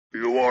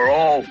You are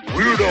all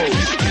weirdos.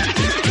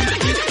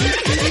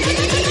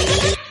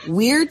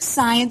 Weird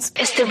science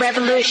is the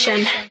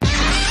revolution.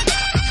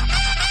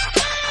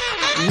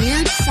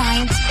 Weird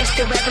science is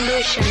the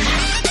revolution.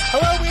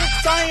 Hello, Weird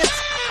Science.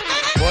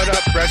 What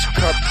up, Fresh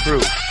Cup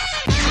Crew?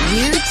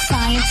 Weird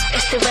science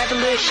is the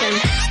revolution.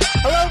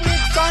 Hello,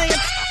 Weird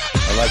Science.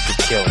 I like to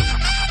kill.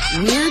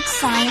 Weird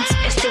science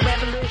is the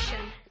revolution.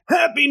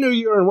 Happy New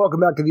Year and welcome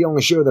back to the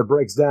only show that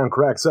breaks down,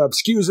 cracks up,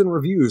 skews, and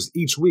reviews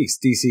each week's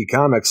DC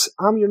Comics.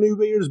 I'm your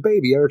New Year's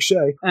baby, Eric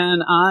Shea.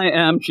 And I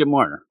am Jim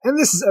Warner. And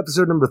this is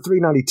episode number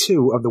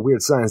 392 of the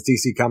Weird Science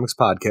DC Comics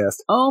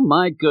podcast. Oh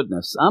my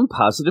goodness, I'm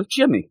Positive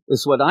Jimmy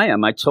is what I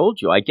am. I told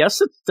you. I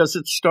guess does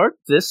it start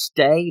this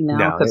day now?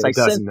 No, it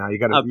doesn't now. You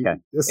gotta, okay.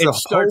 This is a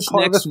whole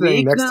part of the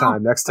thing next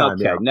time.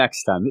 Okay, yeah.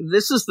 next time.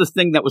 This is the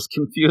thing that was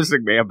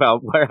confusing me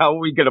about how are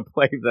we going to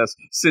play this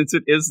since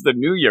it is the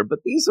New Year,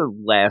 but these are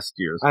last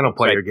year's. I don't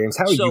play your games.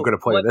 How are you going to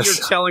play this?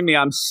 You're telling me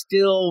I'm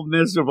still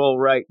miserable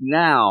right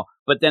now,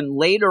 but then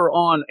later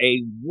on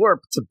a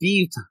warp to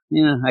be,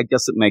 I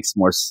guess it makes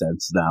more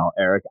sense now,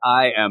 Eric.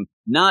 I am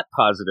not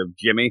Positive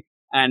Jimmy,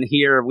 and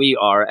here we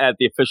are at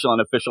the official and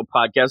unofficial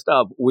podcast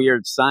of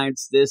Weird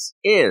Science. This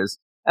is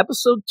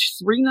episode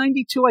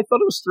 392. I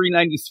thought it was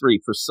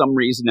 393 for some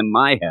reason in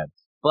my head,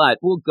 but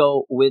we'll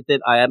go with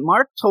it.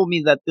 Mark told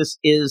me that this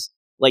is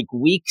like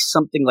week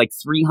something like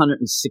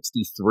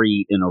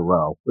 363 in a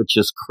row, which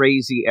is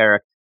crazy,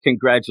 Eric.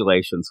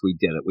 Congratulations, we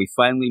did it. We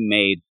finally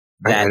made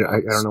that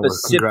I don't know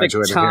specific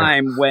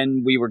time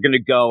when we were going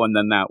to go, and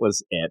then that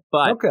was it.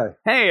 But okay.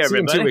 Hey,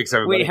 everybody. See you in 2 weeks,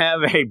 everybody. We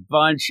have a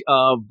bunch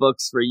of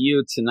books for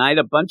you tonight,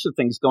 a bunch of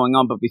things going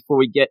on. But before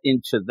we get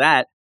into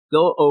that,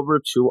 go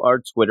over to our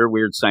Twitter,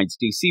 Weird Science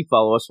DC.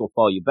 Follow us. We'll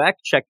follow you back.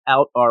 Check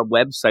out our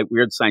website,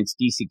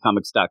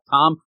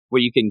 WeirdScienceDCComics.com,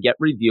 where you can get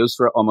reviews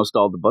for almost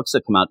all the books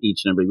that come out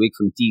each and every week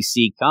from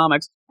DC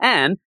Comics.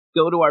 And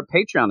go to our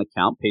Patreon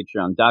account,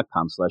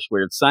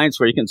 patreon.com/Weird Science,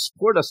 where you can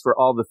support us for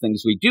all the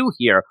things we do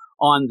here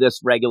on this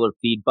regular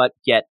feed, but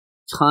get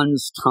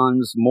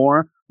tons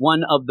more.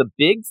 One of the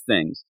big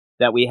things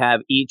that we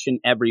have each and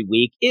every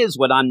week is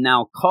what I'm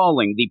now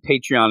calling the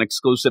Patreon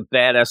exclusive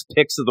Badass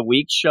Picks of the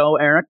Week show,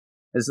 Eric.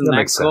 Isn't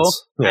that cool?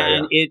 Sense.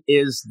 Yeah. It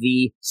is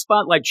the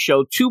Spotlight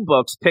Show, 2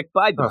 books picked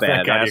by the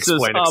badasses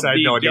of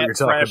the Get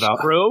Fresh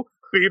crew.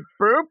 Beep,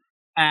 boop.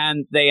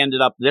 And they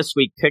ended up this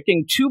week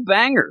picking 2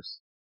 bangers.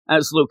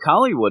 As Luke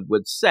Hollywood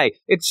would say,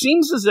 it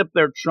seems as if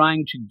they're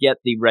trying to get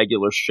the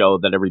regular show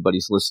that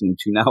everybody's listening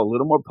to now a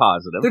little more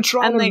positive. They're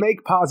trying to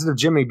make Positive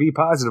Jimmy be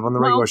positive on the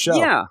regular show.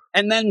 Yeah,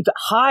 and then to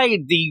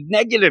hide the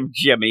negative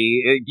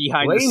Jimmy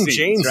behind the scenes. Lame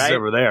James right? is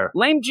over there.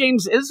 Lame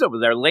James is over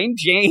there. Lame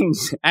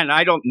James, and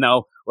I don't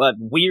know,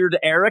 Weird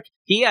Eric,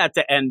 he had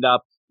to end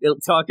up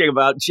talking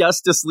about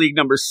Justice League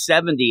number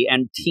 70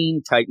 and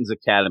Teen Titans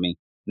Academy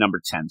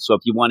number 10. So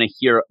if you want to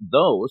hear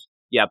those,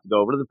 you have to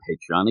go over to the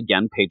Patreon.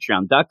 Again,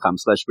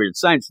 patreon.com/Weird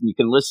Science. And you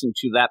can listen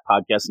to that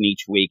podcast. And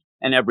each week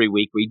and every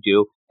week we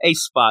do a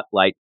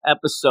Spotlight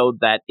episode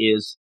that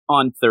is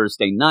on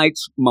Thursday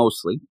nights,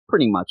 mostly.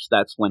 Pretty much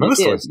that's when it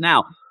is.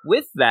 Now,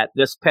 with that,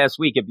 this past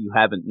week, if you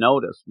haven't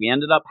noticed, we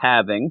ended up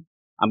having,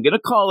 I'm going to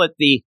call it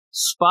the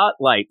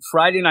Spotlight,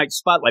 Friday Night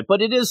Spotlight.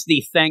 But it is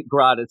the Thank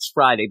God It's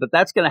Friday. But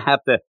that's going to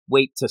have to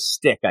wait to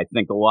stick, I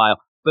think, a while.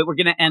 But we're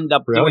going to end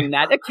up doing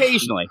that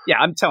occasionally. Yeah,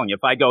 I'm telling you,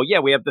 if I go,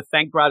 we have the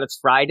Thank God It's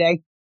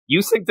Friday,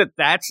 you think that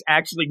that's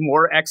actually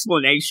more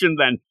explanation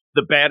than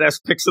the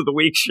Badass Picks of the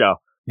Week show.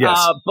 Yes.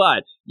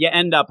 But you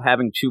end up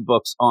having 2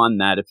 books on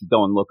that. If you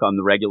go and look on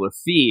the regular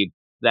feed,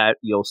 that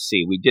you'll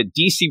see. We did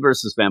DC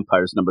versus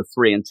Vampires number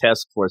 3 and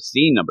Task Force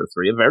Z number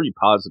 3, a very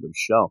positive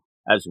show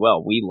as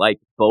well. We like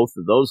both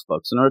of those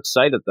books and are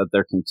excited that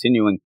they're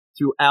continuing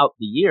throughout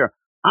the year.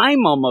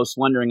 I'm almost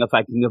wondering if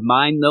I can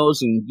combine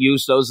those and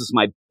use those as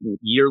my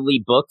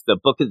yearly book, the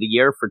book of the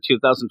year for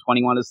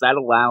 2021. Is that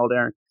allowed,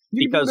 Eric?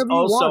 Because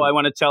also I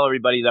want to tell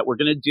everybody that we're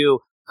going to do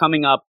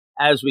coming up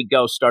as we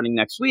go starting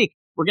next week,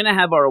 we're going to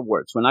have our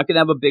awards. We're not going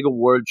to have a big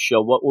award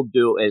show. What we'll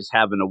do is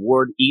have an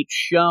award each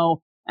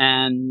show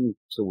and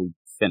so we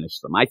finish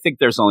them. I think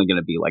there's only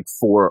going to be like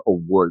 4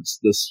 awards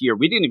this year.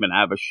 We didn't even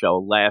have a show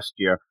last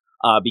year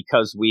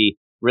because we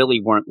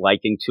really weren't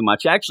liking too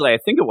much. Actually, I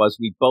think it was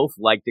we both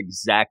liked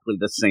exactly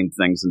the same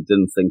things and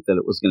didn't think that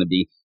it was going to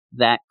be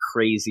that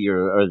crazy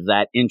or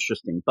that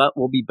interesting. But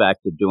we'll be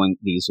back to doing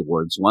these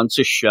awards once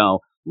a show,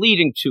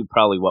 leading to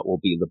probably what will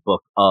be the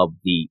book of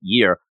the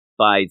year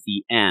by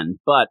the end.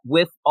 But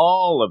with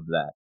all of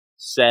that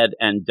said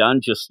and done,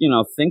 just,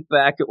 think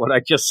back at what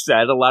I just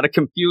said. A lot of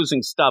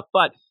confusing stuff.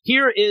 But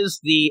here is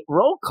the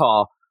roll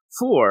call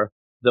for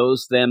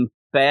them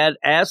bad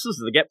asses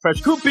of the Get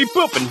Fresh Crew. Beep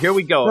boop. And here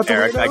we go,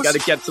 Eric. I got to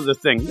get to the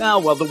thing. No,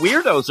 well, the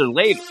weirdos are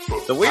later.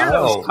 The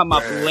weirdos come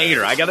up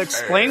later. I got to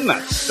explain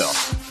that still.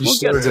 We'll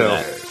get to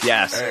that.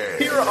 Yes.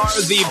 Here are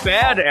the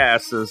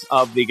badasses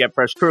of the Get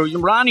Fresh Crew.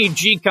 Ronnie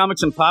G,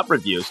 Comics and Pop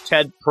Reviews.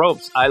 Ted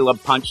Probst, I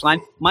Love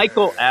Punchline.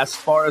 Michael S,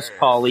 Forrest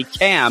Pauly.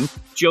 Cam,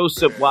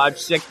 Joseph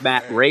Wojcik,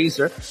 Matt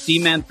Razor,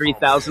 D-Man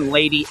 3000,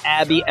 Lady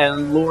Abby,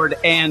 and Lord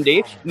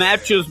Andy.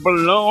 Matches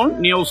Malone,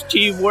 Niels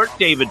T. Wort,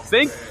 David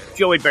Fink,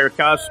 Joey Bear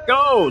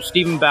Costco,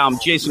 Stephen Baum,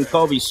 Jason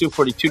Colby,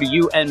 Sue42 to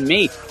you and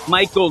me,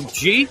 Michael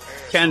G,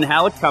 Ken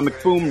Halleck,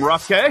 Comic Boom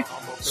Roque,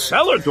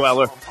 Cellar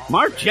Dweller,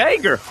 Mark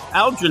Jager,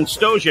 Aldrin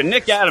Stoja,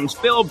 Nick Adams,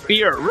 Bill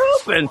Beer,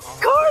 Ruben,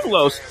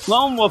 Carlos,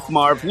 Lone Wolf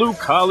Marv, Luke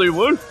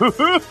Hollywood,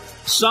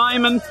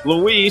 Simon,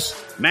 Luis,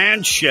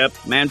 Manship.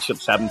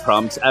 Manship's having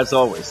problems, as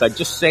always. I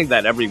just say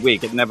that every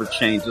week. It never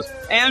changes.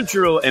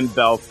 Andrew in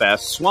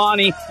Belfast,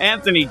 Swanee,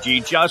 Anthony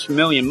G, Josh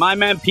Million, My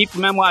Man,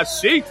 People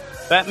NYC,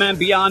 Batman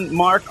Beyond,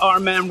 Mark, our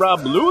man,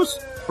 Rob Lewis,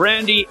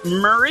 Brandy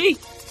Murray,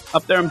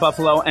 up there in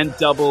Buffalo, and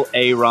Double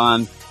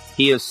Aaron.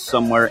 He is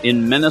somewhere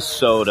in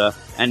Minnesota,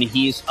 and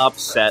he's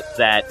upset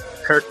that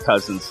Kirk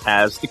Cousins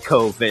has the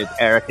COVID,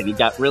 Eric, and he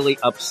got really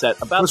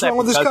upset about What's that. wrong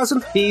with his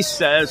cousin? He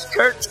says,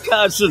 Kirk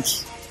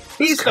Cousins,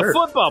 he's the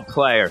football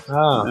player.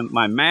 Oh.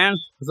 My man.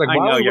 It's like, I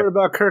why know are we you're- worried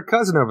about Kirk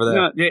Cousin over there?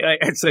 No,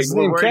 it's like His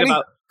we're name worried Kenny?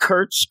 about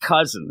Kurt's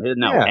cousin.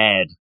 No,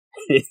 Yeah. Ed.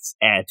 It's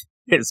Ed,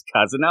 his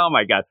cousin. Oh,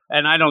 my God.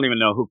 And I don't even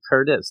know who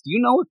Kurt is. Do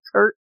you know a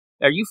Kurt?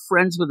 Are you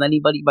friends with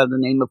anybody by the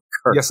name of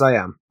Kurt? Yes, I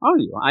am. Are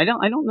you? I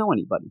don't know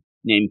anybody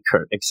named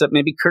Kurt, except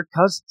maybe Kirk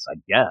Cousins, I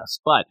guess.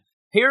 But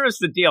here is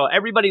the deal.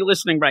 Everybody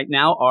listening right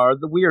now are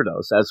the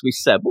weirdos, as we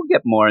said. We'll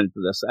get more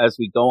into this as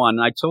we go on.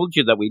 I told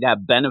you that we'd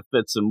have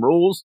benefits and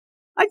rules.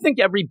 I think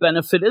every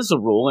benefit is a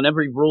rule, and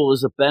every rule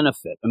is a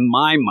benefit, in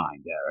my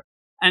mind, Eric.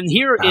 And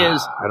here is I don't know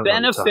what you're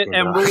benefit talking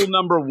and about. rule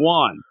number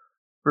one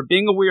for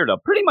being a weirdo.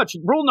 Pretty much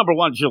rule number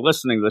one is you're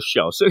listening to the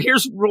show. So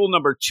here's rule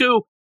number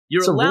two.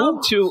 You're It's a rule?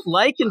 allowed to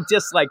like and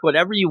dislike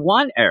whatever you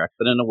want, Eric,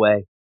 but in a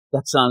way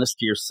that's honest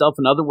to yourself.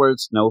 In other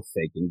words, no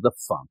faking the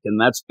funk. And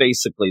that's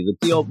basically the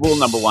deal. Rule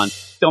number one,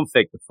 don't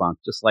fake the funk.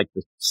 Just like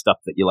the stuff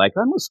that you like.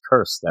 I almost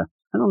cursed there.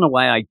 I don't know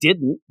why I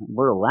didn't.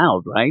 We're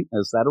allowed, right?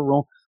 Is that a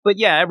rule? But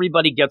yeah,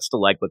 everybody gets to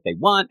like what they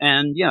want.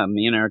 And yeah,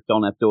 me and Eric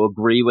don't have to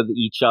agree with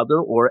each other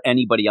or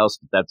anybody else.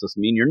 But that doesn't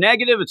mean you're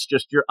negative. It's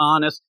just you're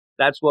honest.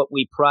 That's what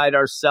we pride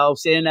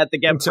ourselves in at the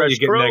Get Until Fresh you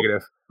get Crew.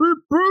 negative. Boop,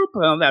 boop.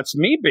 Well, that's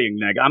me being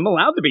negative. I'm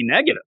allowed to be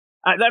negative.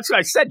 That's what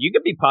I said. You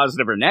can be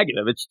positive or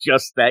negative. It's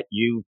just that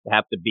you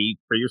have to be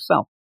for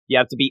yourself. You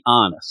have to be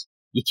honest.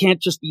 You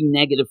can't just be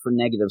negative for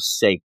negative's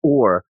sake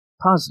or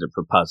positive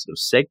for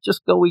positive's sake.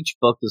 Just go each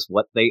book as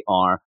what they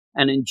are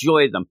and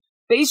enjoy them.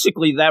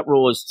 Basically, that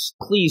rule is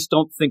please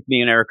don't think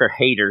me and Eric are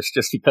haters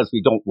just because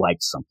we don't like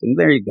something.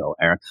 There you go,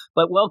 Eric.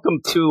 But welcome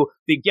to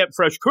the Get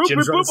Fresh Crew.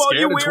 Jim's running All you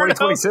scared in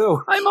weirdos.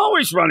 2022. I'm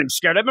always running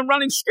scared. I've been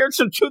running scared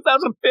since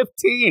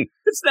 2015.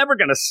 It's never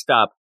going to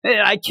stop.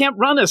 I can't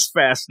run as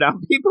fast now.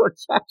 People are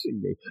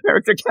catching me.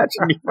 Eric, they're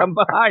catching me from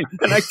behind,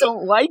 and I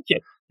don't like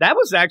it. That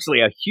was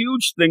actually a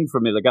huge thing for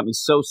me that got me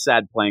so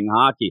sad playing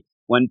hockey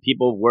when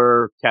people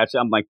were catching.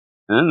 I'm like,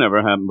 that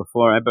never happened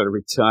before. I better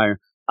retire.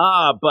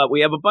 But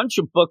we have a bunch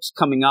of books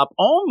coming up.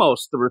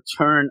 Almost the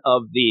return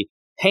of the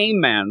Hey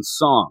Man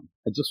song.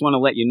 I just want to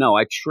let you know.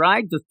 I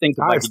tried to think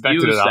if I I could expected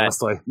use it, that.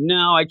 honestly.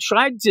 No, I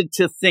tried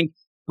to think,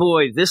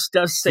 boy, this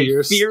does say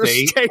Fear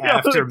State on the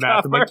Aftermath.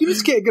 I'm cover. like, you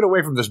just can't get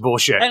away from this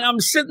bullshit. And I'm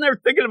sitting there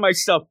thinking to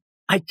myself,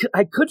 I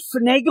could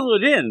finagle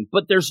it in,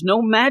 but there's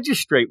no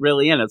magistrate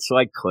really in it, so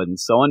I couldn't.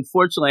 So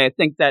unfortunately, I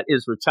think that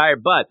is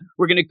retired. But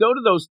we're going to go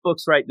to those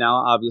books right now.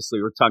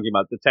 Obviously, we're talking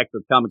about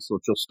Detective Comics,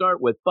 which we'll start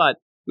with. But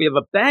we have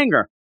a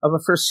banger of a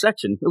first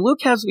section. Luke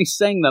has me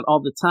saying that all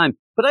the time,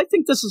 but I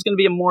think this is going to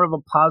be more of a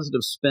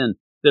positive spin,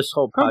 this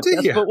whole Oh, do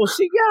podcast. you? But we'll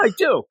see. Yeah, I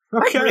do.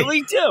 Okay. I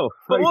really do.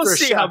 But Ready we'll for a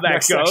see how shot that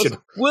next goes. section.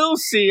 We'll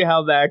see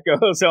how that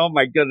goes. Oh,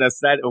 my goodness.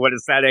 What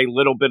is that? A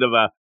little bit of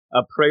a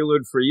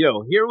prelude for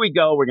you. Here we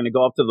go. We're going to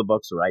go up to the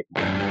books right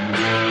now.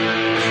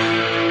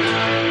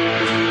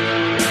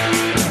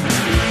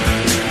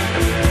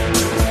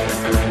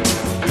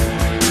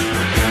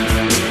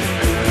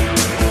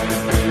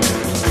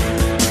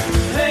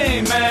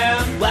 Hey,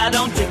 man, why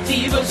don't you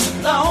leave us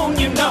alone,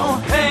 you know?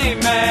 Hey,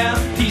 man,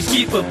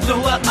 Peacekeeper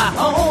blew up my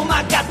home.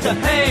 I got to,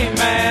 hey,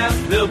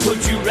 man, they'll put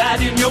you right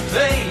in your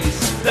place.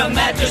 The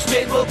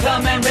magistrate will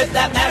come and rip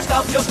that mask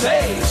off your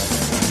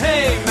face.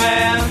 Hey,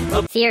 man,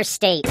 the Fear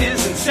State.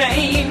 is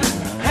insane.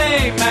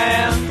 Hey,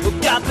 man, well,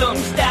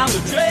 Gotham's down the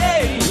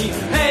drain.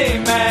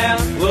 Hey, man,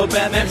 well,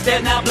 Batman's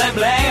dead now, blam,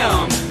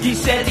 blam. He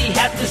said he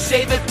had to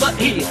save it, but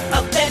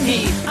then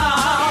he,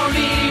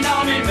 lean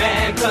on me,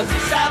 man, cause the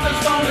cyber's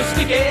gonna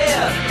stick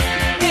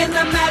it in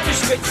the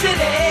magistrate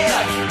city.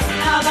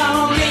 Now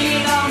don't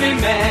lean on me,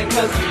 man,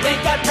 cause you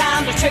ain't got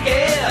time to check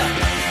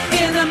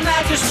it in the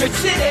magistrate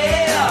city.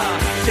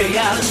 Stay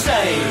out of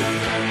sight.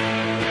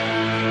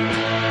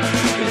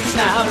 It's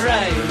not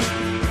right.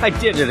 I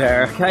did it,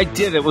 Eric. I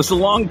did it. It was a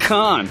long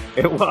con.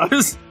 It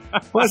was.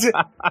 Was it?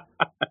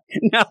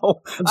 No.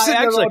 I'm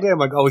sitting there all day. I'm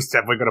like, oh, he's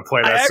definitely going to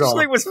play that I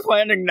actually song. was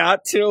planning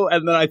not to,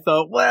 and then I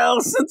thought,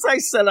 well, since I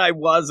said I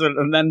wasn't,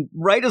 and then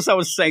right as I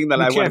was saying that,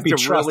 You I can't wanted be to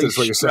trusted really is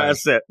what you're saying.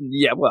 stress it.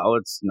 Yeah, well,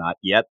 it's not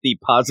yet the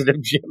Positive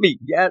Jimmy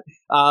yet.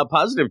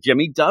 Positive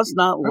Jimmy does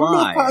not I don't know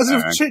lie. if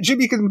positive Eric.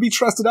 Jimmy can be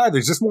trusted either.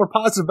 He's just more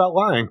positive about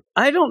lying.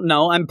 I don't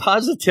know. I'm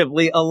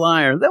positively a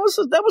liar. That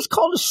was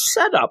called a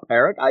setup,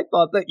 Eric. I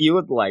thought that you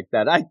would like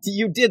that.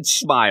 You did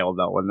smile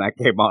though when that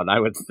came on. I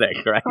would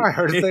think, right? I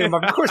heard a thing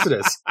about. Of course it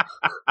is.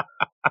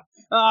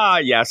 Ah,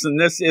 yes, and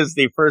this is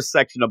the first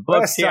section of books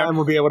Last here. time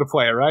we'll be able to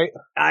play it, right?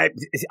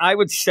 I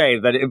would say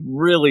that it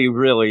really,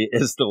 really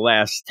is the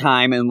last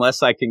time,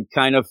 unless I can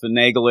kind of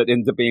finagle it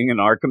into being an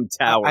Arkham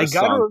Tower I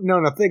gotta song.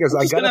 no. The thing is, We're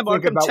I just gotta gonna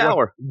have think Arkham about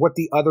Tower. what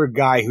the other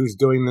guy who's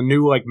doing the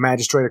new like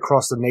magistrate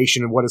across the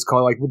nation and what it's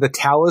called, like with the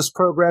Talos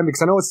program,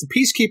 because I know it's the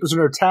peacekeepers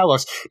under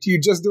Talos. Do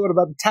you just do it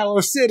about the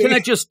Talos City? Can I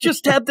just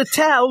have the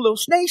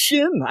Talos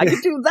Nation? I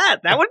could do that.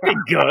 That would be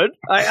good.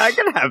 I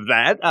could have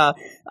that.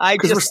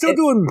 Because we're still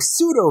doing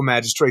pseudo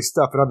magistrate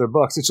stuff in other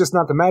books. It's just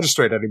not the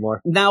magistrate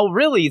anymore. Now,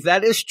 really,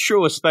 that is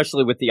true,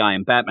 especially with the I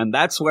Am Batman.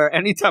 That's where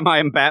anytime I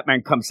Am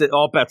Batman comes in,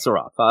 all bets are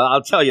off.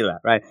 I'll tell you that,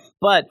 right?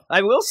 But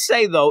I will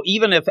say, though,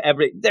 even if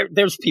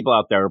there's people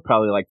out there who are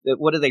probably like,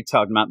 what are they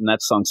talking about? And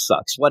that song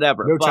sucks.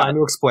 Whatever. No time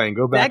to explain.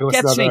 Go back and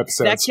listen to other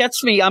episodes. That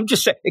gets me, I'm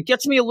just saying, it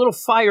gets me a little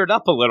fired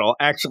up a little,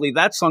 actually.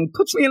 That song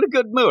puts me in a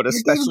good mood,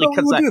 especially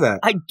because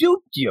I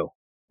duped you.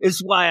 Is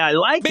why I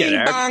like it,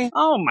 Eric.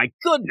 Oh, my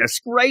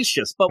goodness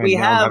gracious. But we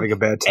have having a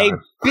bad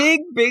time.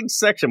 big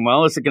section.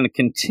 Well, is it going to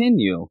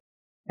continue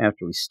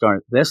after we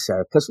start this,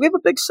 Eric? Because we have a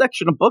big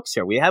section of books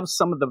here. We have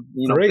some of the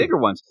bigger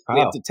ones. Oh.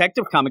 We have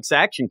Detective Comics,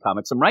 Action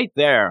Comics, and right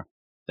there,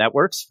 that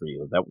works for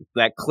you.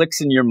 That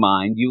clicks in your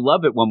mind. You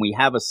love it when we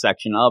have a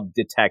section of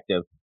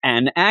detective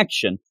and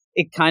action.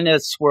 It kind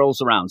of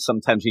swirls around.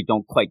 Sometimes we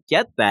don't quite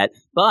get that,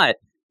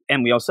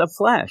 and we also have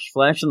Flash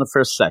in the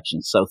first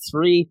section. So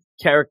 3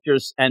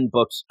 characters and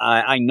books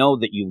I know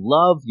that you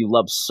love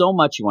so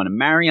much. You want to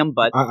marry them,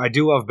 but I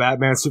do love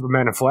Batman,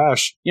 Superman, and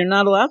Flash. You're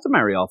not allowed to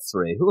marry all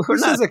 3. Who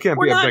says I can't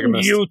be a bigamist? We're not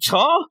in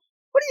Utah.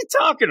 What are you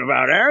talking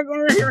about, Eric?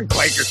 We're here in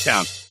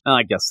Quakertown. Oh,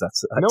 I guess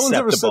that's acceptable. No one's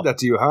ever said that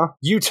to you, huh?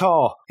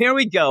 Utah. Here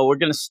we go. We're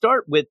going to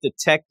start with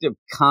Detective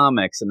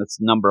Comics, and it's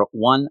number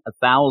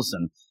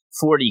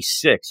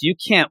 1046. You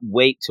can't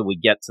wait till we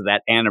get to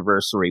that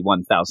anniversary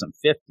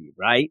 1050,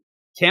 right?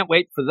 Can't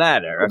wait for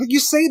that, Eric. Well, you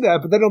say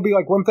that, but then it'll be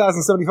like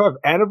 1075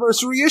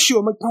 anniversary issue.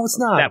 I'm like, no, it's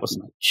not. That was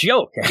my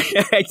joke.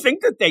 I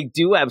think that they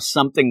do have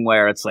something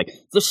where it's like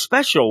the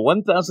special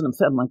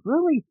 1005. I'm like,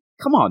 really?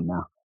 Come on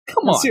now.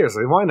 Come on.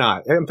 Seriously, why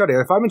not? I'm telling you,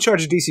 if I'm in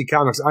charge of DC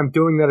Comics, I'm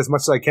doing that as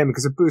much as I can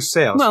because it boosts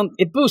sales. Well,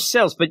 it boosts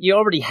sales, but you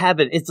already have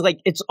it.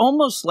 It's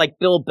almost like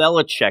Bill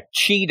Belichick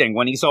cheating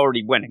when he's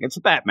already winning. It's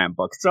a Batman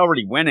book. It's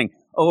already winning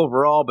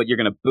overall, but you're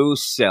going to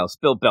boost sales.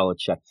 Bill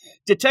Belichick.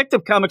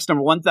 Detective Comics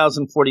number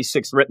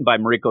 1046, written by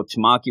Mariko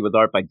Tamaki with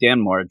art by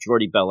Dan Mora,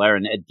 Jordi Belair,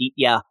 and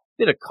Aditya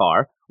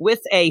Bidikar,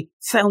 with a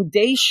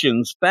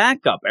Foundations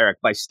backup,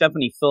 Eric, by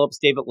Stephanie Phillips,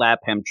 David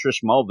Lapham,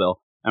 Trish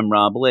Mulville, and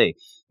Rob Lee.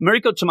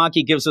 Mariko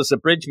Tamaki gives us a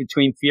bridge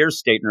between Fear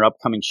State and her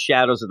upcoming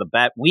Shadows of the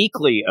Bat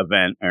weekly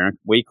event, Eric,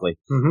 weekly.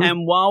 Mm-hmm.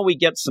 And while we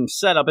get some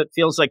setup, it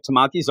feels like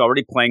Tamaki's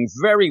already playing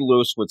very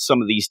loose with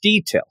some of these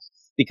details.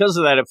 Because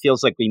of that, it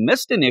feels like we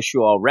missed an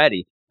issue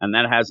already, and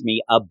that has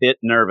me a bit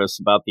nervous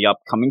about the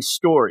upcoming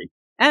story.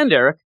 And,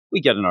 Eric, we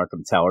get an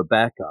Arkham Tower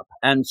backup.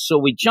 And so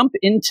we jump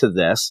into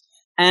this,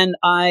 and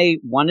I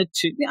wanted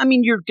to,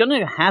 you're going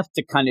to have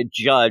to kind of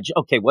judge,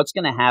 okay, what's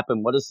going to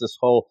happen? What is this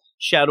whole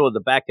Shadow of the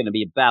Bat going to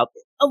be about?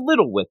 A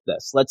little with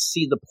this. Let's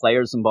see the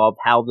players involved,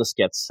 how this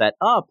gets set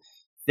up.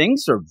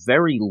 Things are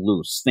very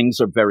loose. Things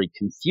are very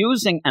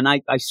confusing. And I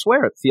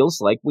swear it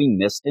feels like we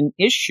missed an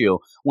issue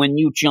when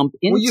you jump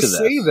into this.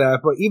 Well, you say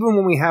that, but even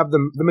when we have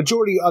the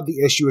majority of the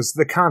issue is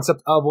the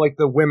concept of like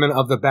the women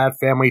of the Bat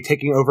family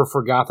taking over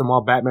for Gotham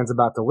while Batman's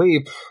about to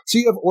leave. So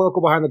you have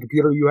Oracle behind the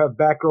computer. You have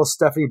Batgirl,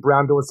 Stephanie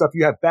Brown doing stuff.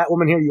 You have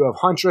Batwoman here. You have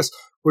Huntress.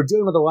 We're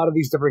dealing with a lot of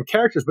these different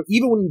characters, but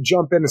even when you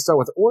jump in and start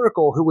with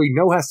Oracle, who we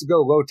know has to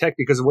go low tech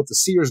because of what the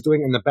Seer's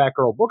doing in the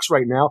Batgirl books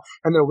right now,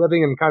 and they're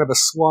living in kind of a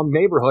slum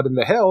neighborhood in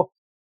the Hill,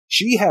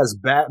 she has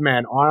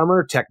Batman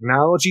armor,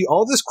 technology,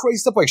 all this crazy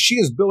stuff. Like she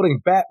is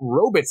building Bat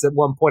robots at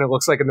one point, it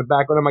looks like in the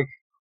background. I'm like,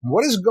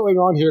 what is going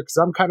on here? Because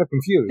I'm kind of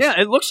confused. Yeah,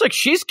 it looks like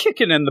she's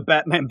kicking in the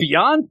Batman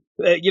Beyond,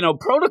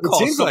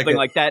 protocol, something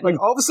like that. Like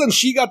all of a sudden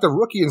she got the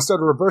Rookie and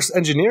started reverse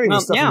engineering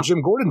the stuff from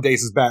Jim Gordon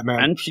days as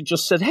Batman. And she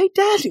just said, hey,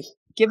 Daddy.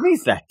 Give me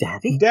that,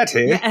 Daddy.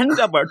 Daddy. You end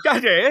up with,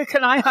 Daddy,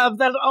 can I have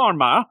that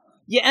armor?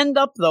 You end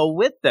up, though,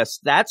 with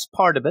this. That's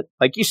part of it.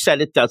 Like you said,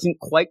 it doesn't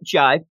quite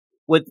jive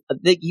with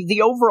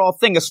the overall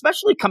thing,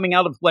 especially coming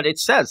out of what it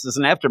says as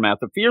an aftermath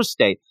of Fear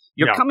State.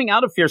 You're coming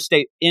out of Fear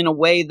State in a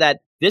way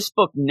that this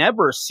book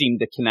never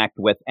seemed to connect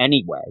with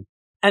anyway.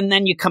 And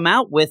then you come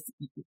out with,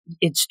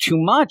 it's too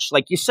much.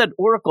 Like you said,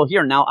 Oracle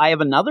here. Now, I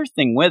have another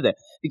thing with it,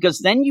 because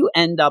then you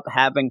end up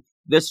having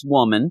this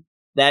woman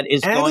that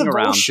is going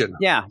around.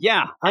 Yeah.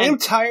 I am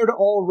tired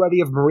already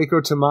of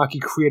Mariko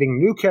Tamaki creating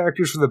new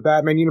characters for the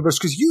Batman universe,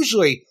 because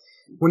usually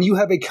when you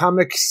have a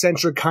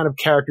comic-centric kind of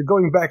character,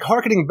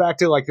 harkening back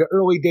to like the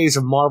early days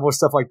of Marvel and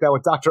stuff like that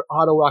with Dr.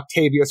 Otto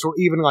Octavius or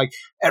even like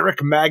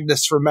Eric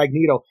Magnus for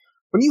Magneto,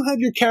 when you have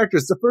your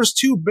characters, the first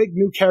 2 big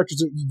new characters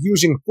that you're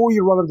using for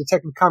your run of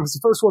Detective Comics,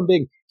 the first one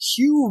being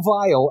Hugh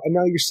Vile, and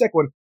now your second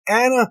one,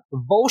 Anna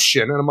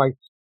Volshin, and I'm like,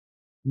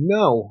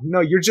 No,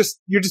 you're just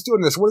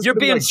doing this. What is You're it gonna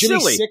be, being like Jimmy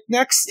silly. Sick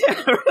next?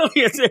 Yeah,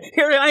 really.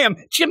 Here I am.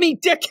 Jimmy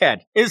Dickhead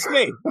is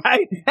me,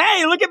 right?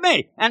 Hey, look at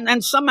me.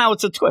 And somehow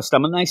it's a twist.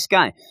 I'm a nice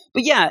guy.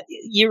 But yeah,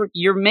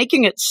 you're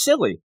making it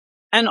silly.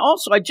 And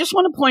also, I just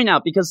want to point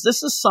out, because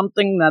this is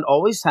something that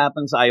always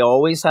happens. I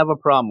always have a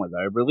problem with it.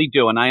 I really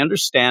do. And I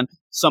understand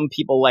some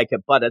people like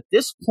it. But at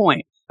this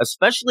point,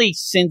 especially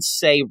since,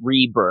 say,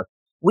 Rebirth,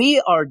 we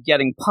are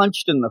getting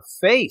punched in the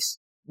face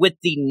with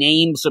the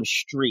names of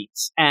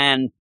streets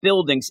and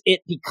buildings.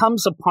 It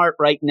becomes a part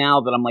right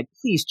now that I'm like,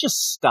 please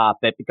just stop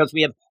it, because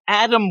we have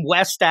Adam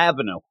West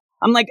Avenue.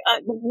 I'm like,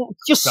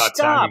 just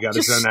stop.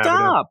 Just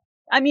stop.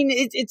 I mean,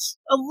 it's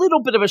a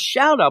little bit of a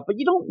shout out, but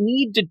you don't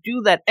need to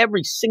do that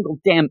every single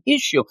damn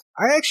issue.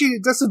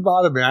 It doesn't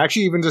bother me. I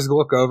actually even just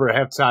look over at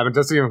halftime. It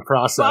doesn't even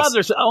process.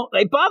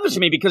 It bothers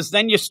me, because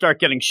then you start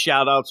getting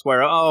shout outs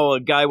where, a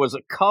guy was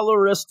a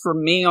colorist for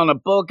me on a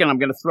book and I'm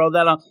going to throw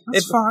that on.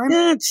 That's fine.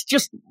 It's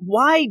just,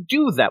 why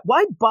do that?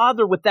 Why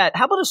bother with that?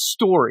 How about a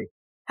story?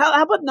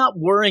 How about not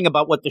worrying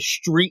about what the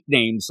street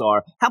names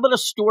are? How about a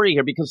story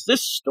here? Because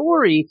this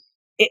story,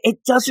 it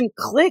doesn't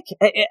click.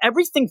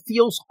 Everything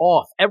feels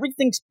off.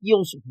 Everything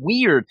feels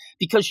weird,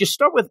 because you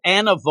start with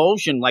Anna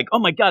Volshin, like, oh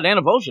my God,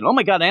 Anna Volshin. Oh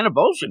my God, Anna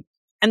Volshin.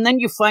 And then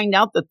you find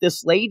out that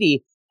this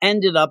lady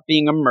ended up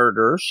being a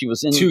murderer. She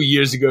was in 2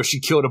 years ago. She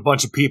killed a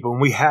bunch of people,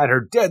 and we had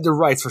her dead to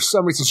rights. For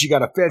some reason, she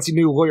got a fancy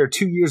new lawyer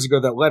 2 years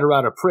ago that let her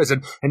out of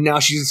prison, and now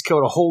she's just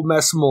killed a whole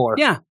mess more.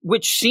 Yeah,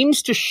 which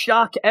seems to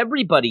shock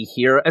everybody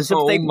here, as if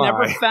they've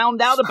never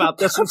found out about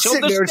this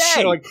until this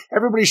day. Like,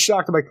 everybody's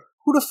shocked. I'm like,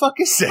 who the fuck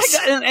is this?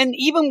 And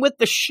even with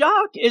the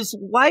shock is,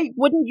 why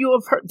wouldn't you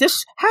have heard?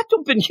 This had to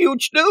have been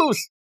huge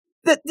news.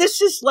 That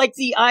this is like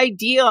the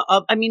idea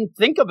of, I mean,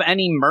 think of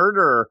any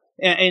murderer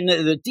in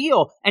the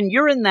deal, and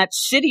you're in that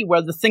city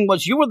where the thing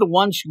was, you were the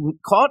ones who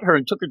caught her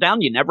and took her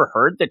down. You never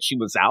heard that she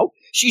was out.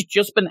 She's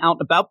just been out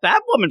and about.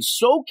 That woman's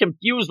so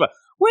confused. But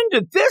when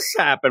did this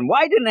happen?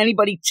 Why didn't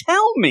anybody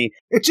tell me?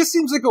 It just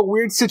seems like a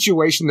weird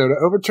situation, though, to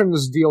overturn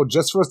this deal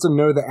just for us to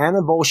know that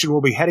Anna Volshin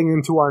will be heading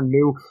into our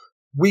new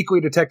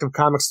weekly Detective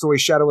Comics story,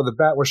 Shadow of the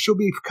Bat, where she'll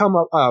become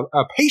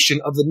a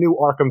patient of the new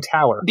Arkham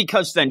Tower.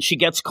 Because then she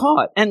gets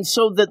caught. And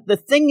so the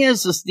thing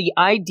is the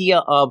idea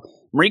of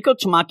Mariko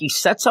Tamaki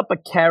sets up a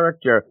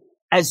character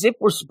as if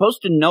we're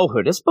supposed to know who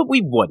it is, but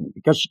we wouldn't,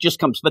 because she just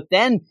comes. But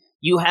then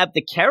you have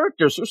the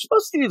characters who are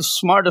supposed to be the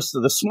smartest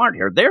of the smart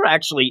here. They're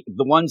actually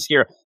the ones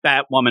here,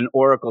 Batwoman,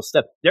 Oracle,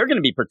 Steph. They're going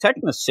to be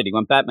protecting the city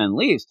when Batman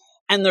leaves.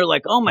 And they're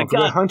like, oh my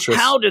God,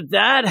 how did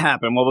that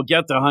happen? Well, we'll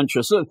get the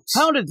Huntress.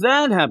 How did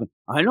that happen?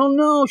 I don't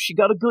know. She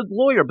got a good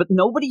lawyer, but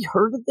nobody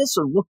heard of this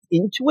or looked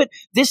into it.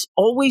 This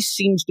always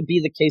seems to be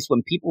the case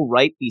when people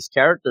write these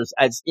characters,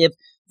 as if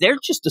they're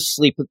just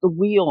asleep at the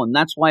wheel, and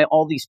that's why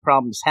all these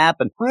problems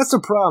happen. Well, that's the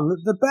problem.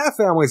 The Bat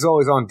family's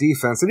always on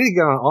defense. They need to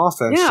get on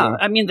offense. Yeah,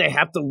 I mean, they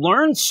have to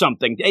learn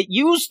something.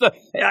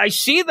 I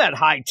see that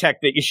high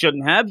tech that you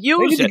shouldn't have.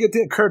 Use it. They need to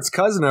get Kurt's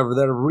cousin over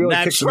there to really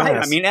kick some ass. That's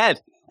right. I mean,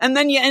 Ed. And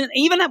then and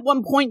even at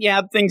one point you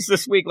have things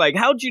this week like,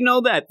 how'd you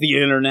know that?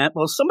 The internet.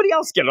 Well, somebody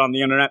else get on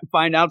the internet and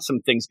find out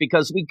some things,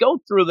 because we go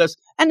through this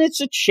and it's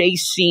a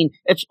chase scene.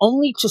 It's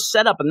only to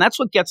set up. And that's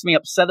what gets me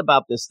upset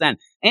about this then.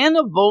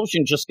 Anna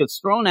Volshin just gets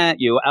thrown at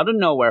you out of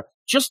nowhere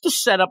just to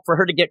set up for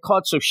her to get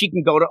caught so she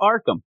can go to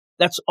Arkham.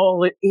 That's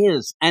all it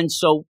is. And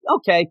so,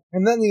 okay.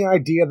 And then the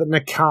idea that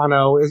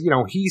Nakano is,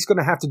 he's going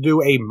to have to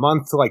do a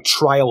month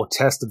trial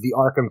test of the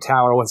Arkham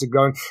Tower. What's it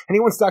going? And he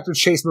wants Dr.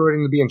 Chase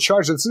Meridian to be in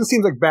charge of it. So it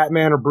seems like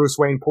Batman or Bruce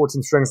Wayne pulled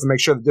some strings to make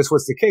sure that this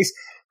was the case.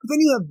 But then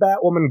you have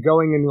Batwoman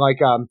going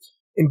and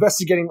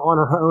investigating on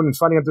her own and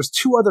finding out there's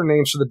two other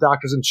names for the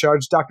doctors in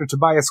charge, Dr.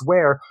 Tobias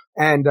Ware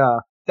and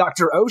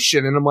Dr.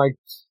 Ocean. And I'm like,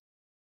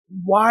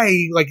 why?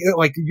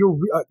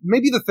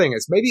 Maybe the thing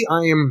is, maybe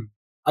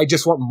I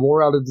just want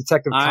more out of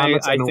Detective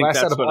Comics and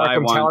less out of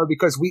Arkham Tower,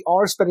 because we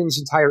are spending this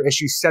entire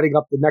issue setting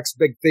up the next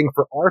big thing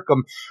for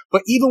Arkham.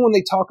 But even when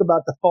they talk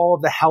about the fall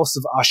of the House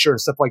of Usher and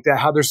stuff like that,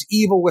 how there's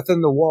evil within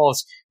the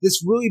walls,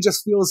 this really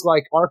just feels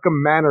like Arkham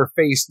Manor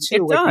Phase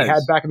 2, like we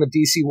had back in the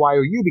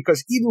DCYOU,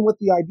 because even with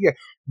the idea,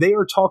 they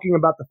are talking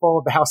about the fall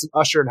of the House of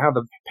Usher and how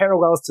the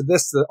parallels to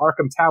this, the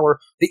Arkham Tower,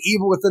 the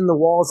evil within the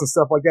walls and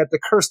stuff like that, the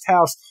cursed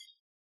house.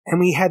 And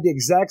we had the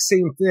exact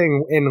same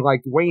thing in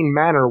Wayne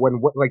Manor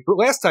when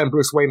last time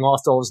Bruce Wayne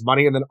lost all his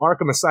money, and then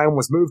Arkham Asylum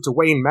was moved to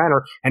Wayne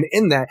Manor, and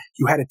in that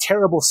you had a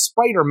terrible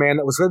Spider-Man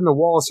that was within the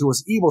walls who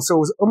was evil. So it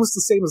was almost the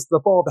same as the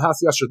fall of the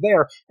House of Usher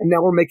there, and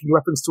now we're making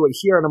reference to it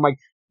here, and I'm like,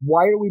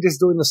 why are we just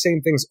doing the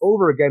same things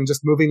over again,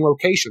 just moving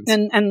locations?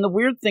 And the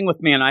weird thing with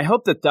me, and I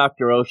hope that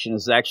Dr. Ocean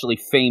is actually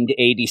famed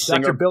 80s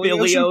singer Billy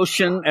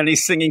Ocean, and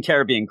he's singing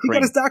Caribbean Queen. He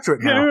got his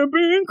doctorate now.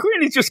 Caribbean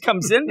Queen, he just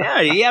comes in.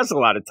 Yeah, he has a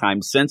lot of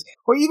time since.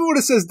 Well, even when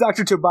it says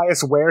Dr.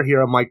 Tobias Ware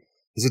here, I'm like,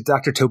 is it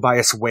Dr.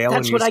 Tobias Whale?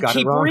 That's what I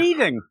keep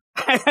reading.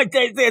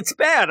 It's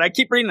bad. I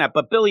keep reading that,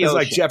 but Billy Ocean.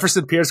 It's like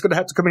Jefferson Pierce going to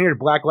have to come in here to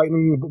Black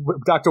Lightning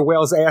Dr.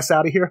 Whale's ass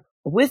out of here.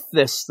 With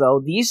this,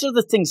 though, these are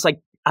the things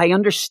I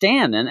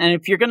understand. And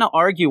if you're going to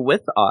argue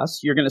with us,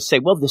 you're going to say,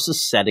 well, this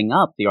is setting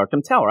up the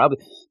Arkham Tower.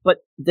 But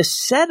the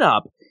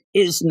setup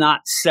is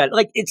not set.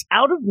 Like, it's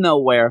out of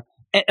nowhere,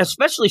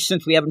 especially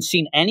since we haven't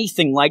seen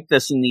anything like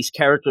this in these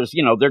characters.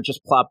 You know, they're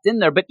just plopped in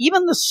there. But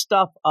even the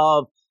stuff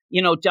of,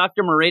 you know,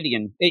 Dr.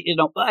 Meridian, you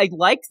know, I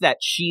like that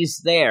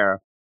she's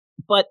there.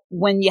 But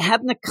when you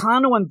have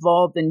Nakano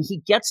involved and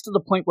he gets to the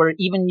point where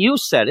even you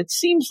said, it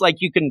seems like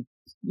you can,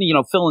 you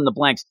know, fill in the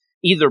blanks,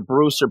 either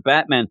Bruce or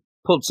Batman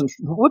pulled some.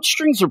 What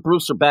strings are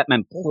Bruce or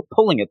Batman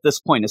pulling at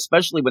this point,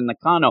 especially with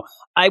Nakano?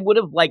 I would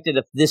have liked it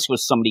if this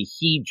was somebody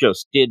he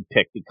just did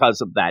pick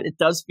because of that. It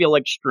does feel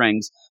like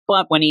strings.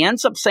 But when he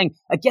ends up saying,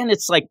 again,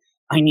 it's like,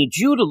 I need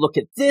you to look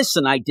at this,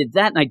 and I did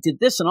that, and I did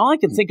this, and all I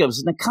can think of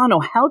is,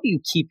 Nakano, how do you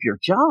keep your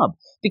job?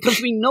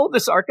 Because we know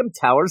this Arkham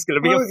Tower is going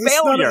to be a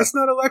failure. It's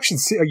not election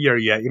year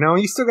yet, you know?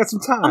 You still got some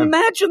time.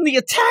 Imagine the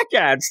attack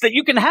ads that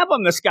you can have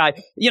on this guy.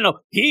 You know,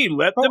 he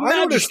let the magistrate I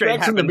don't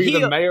expect him to be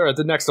the mayor at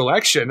the next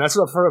election. That's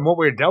what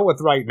we're dealt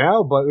with right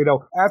now. But, you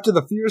know, after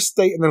the Fear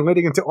State and then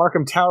leading into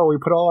Arkham Tower, we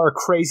put all our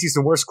craziest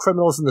and worst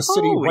criminals in the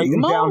city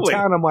in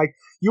downtown. I'm like,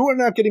 you are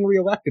not getting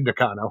reelected,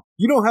 Nakano.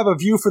 You don't have a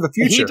view for the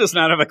future. He does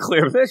not have a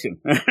clear vision.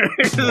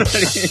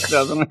 He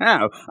doesn't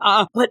have.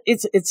 But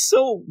it's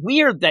so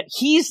weird that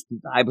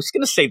I was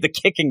going to say the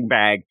kicking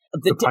bag.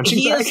 The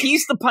punching bag?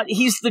 He's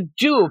the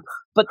dupe,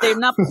 but they're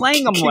not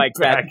playing him like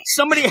that.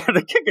 Somebody had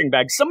the kicking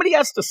bag. Somebody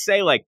has to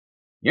say, like,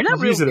 you're not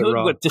real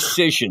good with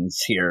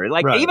decisions here.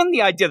 Like, even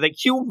the idea that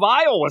Hugh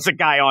Vile was a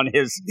guy on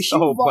his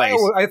whole place.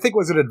 I think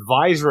was an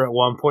advisor at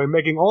one point,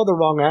 making all the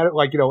wrong,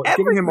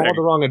 giving him all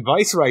the wrong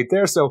advice right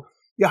there. So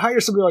you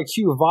hire somebody like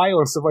Hugh Vile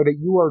and stuff like that,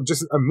 you are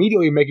just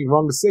immediately making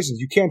wrong decisions.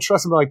 You can't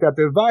trust somebody like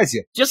that to advise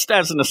you. Just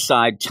as an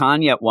aside,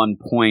 Tanya at one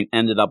point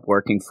ended up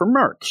working for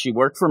Merck. She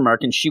worked for Merck,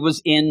 and she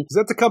was in... Is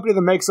that the company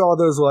that makes all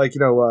those,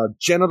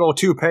 genital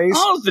toupees?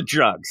 All the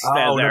drugs.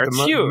 Oh, there.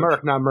 Not the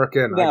Merck, not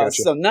Merkin. No,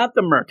 so not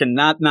the Merkin,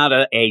 not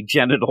a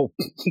genital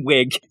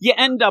wig. You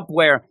end up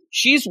where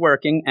she's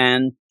working,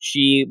 and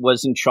she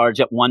was in charge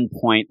at one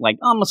point, like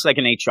almost like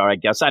an HR, I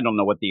guess. I don't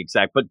know what the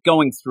exact, but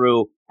going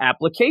through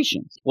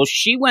applications. Well,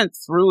 she went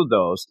through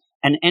those,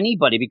 and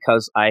anybody,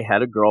 because I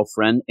had a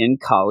girlfriend in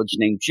college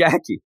named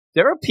Jackie.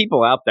 There are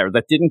people out there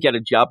that didn't get a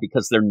job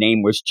because their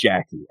name was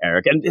Jackie,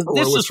 Eric. And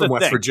this is from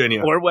West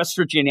Virginia. Or West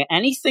Virginia.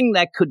 Anything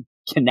that could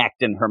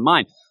connect in her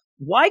mind.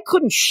 Why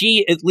couldn't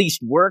she at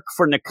least work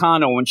for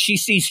Nakano when she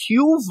sees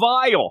Hugh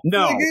Vile?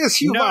 No. The thing is,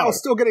 Hugh Vile's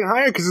still getting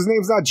hired because his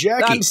name's not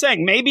Jackie. I'm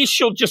saying maybe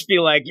she'll just be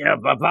like, yeah,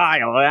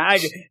 Vile.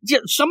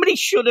 Somebody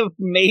should have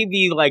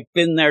maybe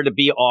been there to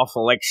be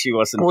awful like she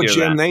wasn't doing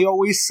Jim, that. They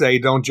always say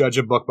don't judge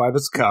a book by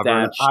its cover.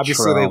 That's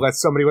obviously, true. They let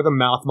somebody with a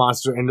mouth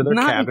monster into their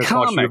cabinet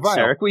called Hugh Vile.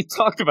 Eric. We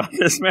talked about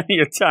this many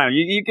a time.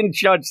 You can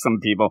judge some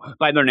people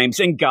by their names,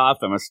 in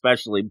Gotham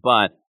especially.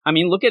 But, I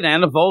mean, look at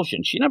Anna Volshin.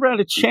 She never had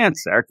a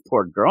chance, Eric,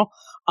 poor girl.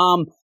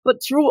 But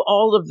through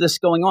all of this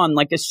going on,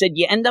 like I said,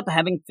 you end up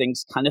having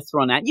things kind of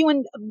thrown at you.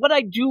 And what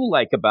I do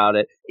like about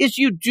it is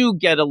you do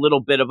get a little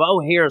bit of,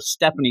 here,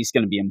 Stephanie's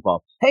going to be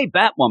involved. Hey,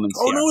 Batwoman's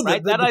here. No,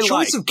 right? the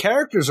choice of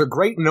characters are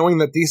great, knowing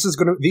that these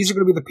are going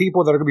to be the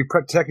people that are going to be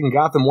protecting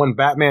Gotham when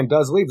Batman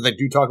does leave. They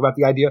do talk about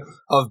the idea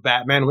of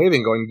Batman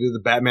leaving, going to do the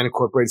Batman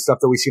Incorporated stuff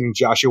that we've seen in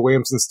Joshua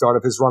Williamson's start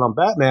of his run on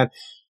Batman.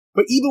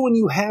 But even when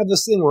you have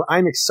this thing where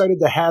I'm excited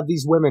to have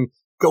these women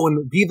go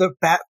and be the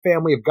Bat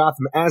family of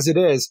Gotham as it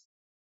is,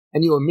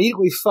 and you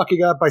immediately fuck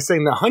it up by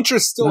saying the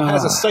Huntress still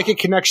has a psychic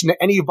connection to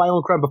any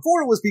violent crime.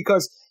 Before, it was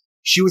because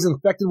she was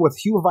infected with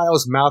Hugh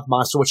Vile's mouth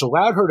monster, which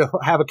allowed her to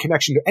have a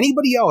connection to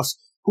anybody else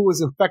who was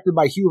infected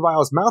by Hugh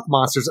Vile's mouth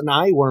monsters and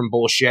eyeworm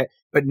bullshit.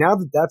 But now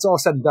that that's all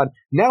said and done,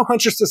 now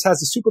Huntress just has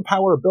the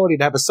superpower ability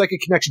to have a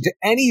psychic connection to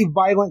any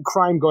violent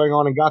crime going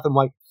on in Gotham.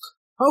 Like,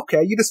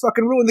 okay, you just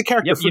fucking ruined the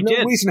character for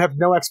no reason, have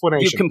no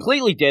explanation. You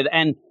completely did.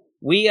 And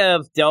we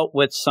have dealt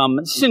with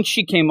some, since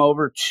she came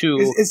over to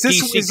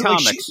DC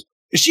Comics.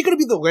 Is she going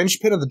to be the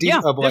linchpin of the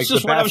this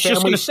is what I was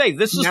just going to say.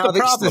 This is the problem.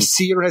 Now the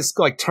seer has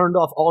turned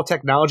off all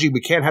technology.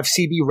 We can't have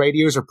CB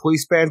radios or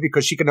police bands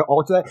because she can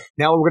alter that.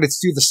 Now we're going to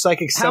do the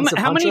psychic sense of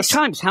Huntress.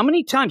 How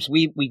many times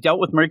we dealt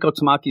with Mariko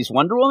Tamaki's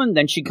Wonder Woman,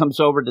 then she comes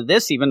over to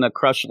this, even the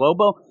Crush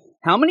Lobo.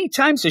 How many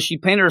times has she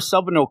painted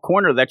herself into a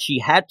corner that she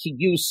had to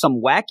use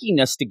some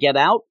wackiness to get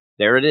out?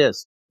 There it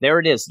is. There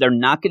it is. They're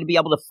not going to be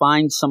able to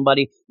find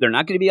somebody. They're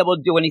not going to be able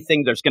to do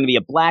anything. There's going to be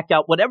a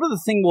blackout. Whatever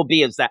the thing will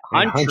be is that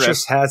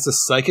Huntress has the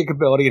psychic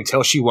ability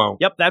until she won't.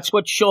 Yep, that's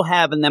what she'll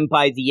have. And then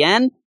by the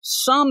end,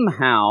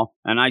 somehow,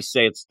 and I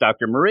say it's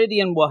Dr.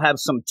 Meridian, will have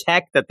some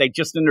tech that they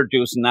just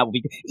introduced, and that will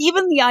be...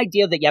 Even the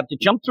idea that you have to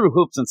jump through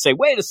hoops and say,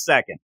 wait a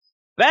second,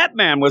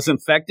 Batman was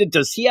infected.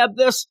 Does he have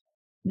this?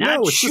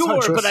 Not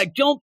sure, but I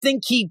don't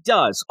think he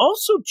does.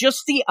 Also,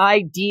 just the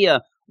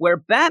idea... where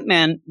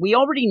Batman, we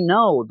already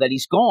know that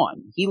he's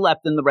gone. He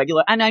left in the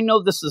regular, and I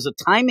know this is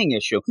a timing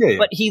issue,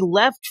 but he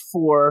left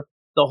for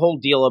the whole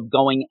deal of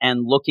going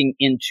and looking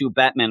into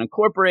Batman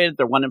Incorporated.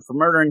 They're wanted for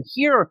murder. And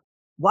here,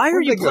 why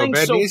are you playing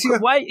so?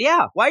 Why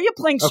are you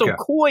playing so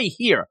coy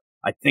here?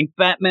 I think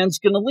Batman's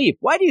going to leave.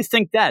 Why do you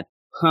think that?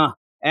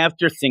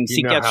 After things,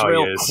 he gets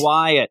real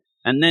quiet.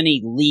 And then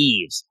he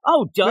leaves.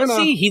 Oh, does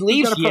he? He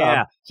leaves?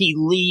 Yeah, he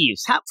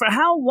leaves. For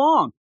how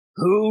long?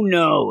 Who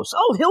knows?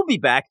 Oh, he'll be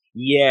back.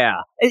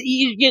 Yeah.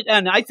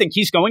 And I think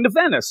he's going to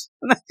Venice.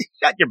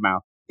 Shut your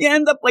mouth. You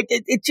end up like,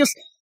 it just,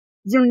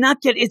 you're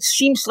not getting, it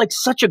seems like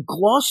such a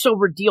gloss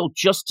over deal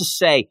just to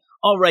say,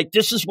 all right,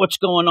 this is what's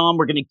going on.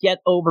 We're going to get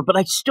over. But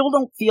I still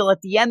don't feel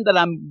at the end that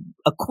I'm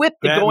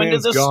equipped to go into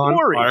the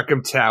story.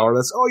 Arkham Tower.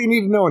 That's all you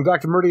need to know. And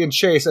Dr. Meridian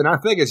Chase, and I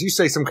think as you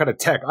say some kind of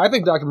tech, I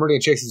think Dr.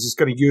 Meridian Chase is just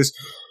going to use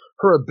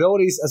her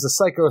abilities as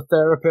a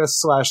psychotherapist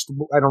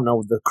 / I don't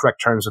know the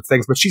correct terms of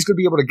things, but she's going to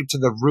be able to get to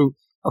the root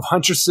of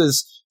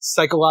Huntress's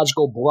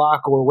psychological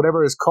block or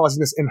whatever is causing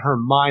this in her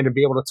mind and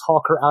be able to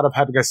talk her out of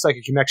having a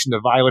psychic connection to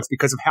violence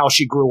because of how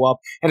she grew up.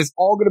 And it's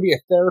all going to be a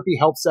therapy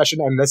help session,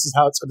 and this is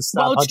how it's going to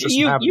stop Huntress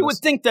from having You would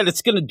think that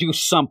it's going to do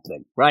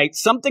something, right?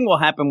 Something will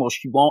happen where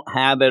she won't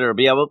have it or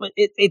be able, but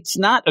it's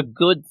not a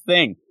good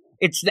thing.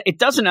 It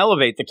doesn't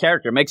elevate the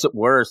character, it makes it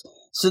worse.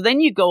 So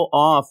then you go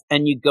off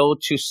and you go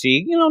to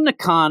see,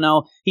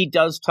 Nakano. He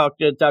does talk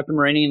to Dr.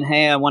 Meridian.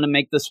 Hey, I want to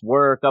make this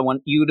work. I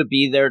want you to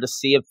be there to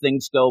see if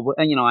things go.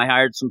 And, I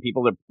hired some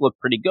people that look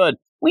pretty good.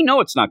 We know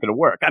it's not going to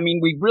work. I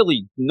mean, we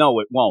really know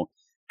it won't.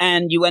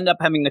 And you end up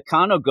having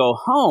Nakano go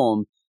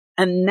home.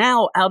 And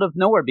now out of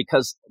nowhere,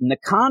 because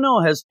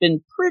Nakano has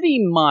been pretty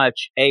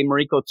much a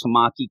Mariko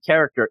Tamaki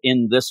character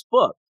in this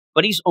book,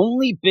 but he's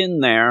only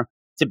been there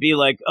to be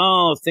like,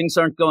 oh, things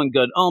aren't going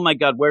good. Oh, my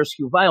God, where's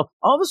Hugh Vile?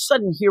 All of a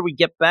sudden, here we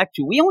get back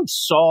to, we only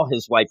saw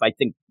his wife, I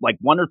think, like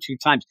 1 or 2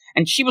 times.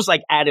 And she was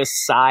like at his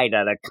side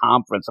at a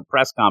conference, a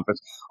press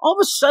conference. All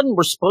of a sudden,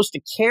 we're supposed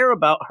to care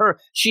about her.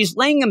 She's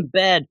laying in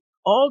bed,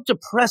 all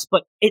depressed,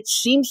 but it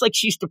seems like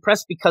she's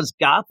depressed because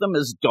Gotham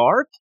is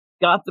dark.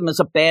 Gotham is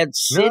a bad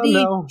city.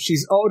 No,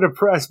 she's all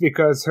depressed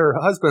because her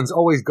husband's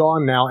always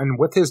gone now, and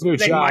with his new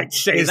job,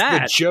 is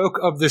that the joke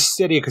of the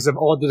city because of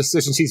all the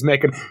decisions he's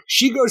making.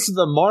 She goes to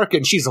the market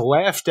and she's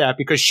laughed at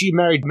because she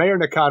married Mayor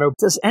Nakano.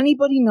 Does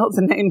anybody know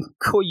the name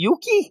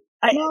Koyuki?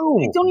 No.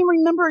 I don't even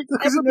remember it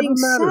ever being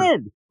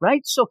said,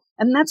 right? So,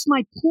 and that's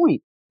my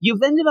point.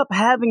 You've ended up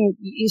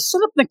you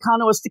set up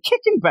Nakano as the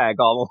kicking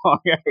bag all along.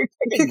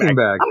 Kicking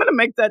bag. I'm going to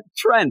make that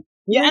trend.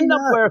 You end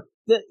up where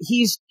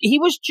he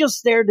was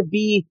just there to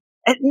be.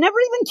 It never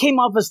even came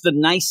off as the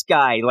nice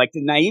guy, like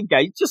the naive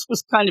guy. He just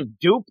was kind of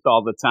duped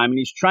all the time, and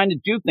he's trying to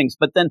do things.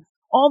 But then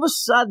all of a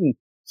sudden,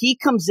 he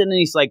comes in and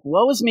he's like,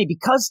 woe is me,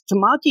 because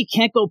Tamaki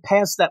can't go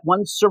past that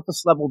one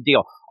surface level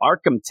deal.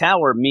 Arkham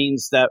Tower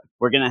means that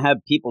we're going to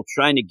have people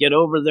trying to get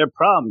over their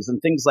problems and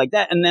things like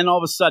that. And then all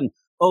of a sudden,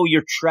 oh,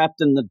 you're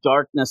trapped in the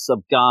darkness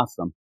of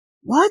Gotham.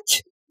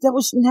 What? That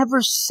was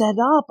never set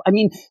up. I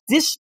mean,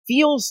 this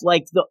feels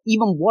like the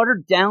even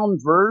watered down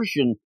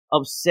version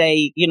of,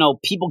 say,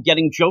 people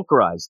getting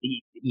Jokerized.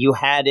 You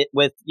had it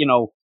with,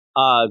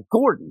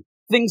 Gordon,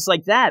 things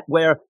like that,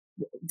 where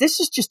this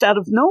is just out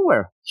of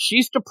nowhere.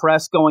 She's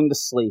depressed, going to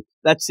sleep.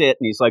 That's it.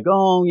 And he's like,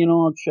 oh,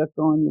 I'll check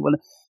on you.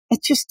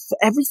 It just,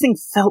 everything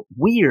felt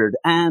weird.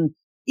 And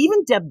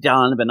even Deb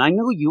Donovan, I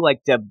know you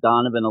like Deb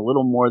Donovan a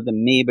little more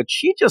than me, but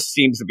she just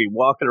seems to be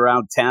walking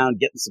around town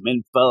getting some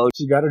info.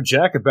 She got her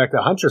jacket back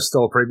that Hunter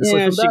stole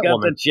previously from she got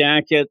Batwoman. The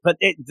jacket. But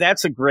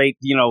that's a great,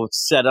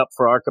 setup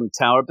for Arkham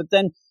Tower. But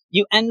then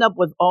you end up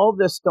with all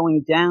this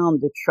going down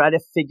to try to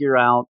figure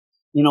out,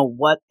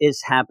 what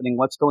is happening,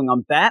 what's going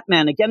on.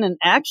 Batman, again, and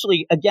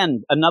actually,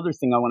 again, another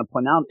thing I want to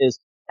point out is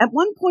at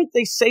one point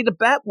they say to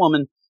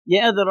Batwoman,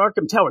 that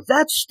Arkham Tower,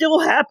 that's still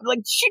happening. Like,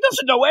 she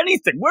doesn't know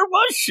anything. Where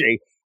was she?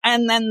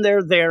 And then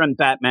they're there and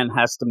Batman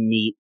has to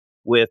meet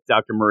with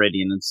Dr.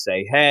 Meridian and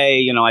say,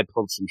 hey, I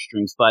pulled some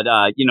strings, but,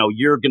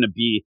 you're going to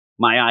be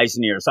my eyes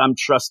and ears. I'm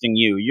trusting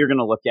you. You're going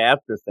to look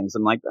after things.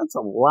 I'm like, that's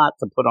a lot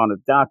to put on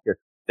a doctor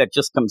that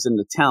just comes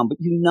into town, but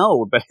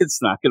but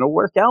it's not going to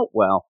work out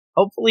well.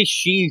 Hopefully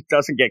she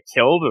doesn't get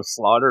killed or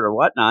slaughtered or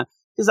whatnot,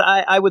 because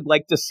I would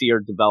like to see her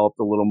developed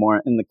a little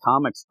more in the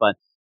comics. But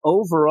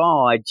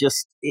overall,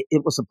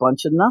 it was a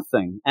bunch of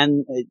nothing.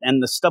 And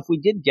the stuff we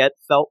did get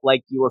felt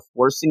like you were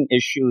forcing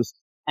issues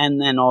and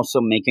then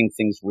also making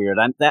things weird.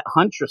 That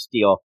Huntress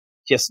deal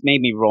just made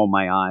me roll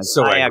my eyes.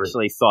 So I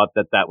actually thought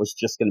that was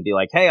just going to be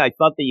like, hey, I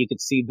thought that you could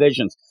see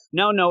visions.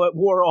 No, it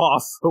wore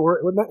off. But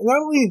not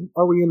only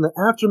are we in the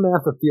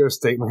aftermath of Fear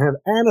State, we have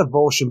Anna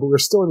Volshin, but we're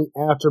still in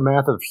the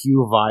aftermath of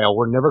Hugh Vile.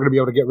 We're never going to be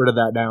able to get rid of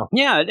that now.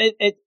 Yeah,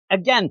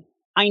 again,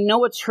 I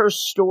know it's her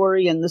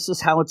story and this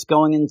is how it's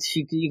going, and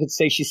you could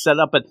say she's set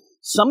up, but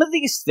some of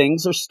these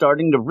things are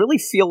starting to really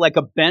feel like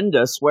a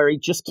Bendis, where he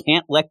just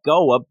can't let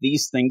go of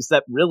these things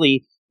that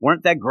really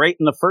weren't that great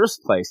in the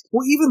first place.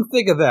 Well, even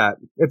think of that.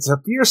 It's a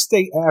Fear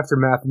State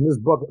aftermath, and this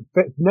book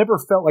never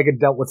felt like it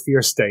dealt with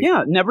Fear State.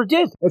 Yeah, it never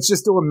did. It's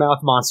just doing mouth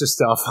monster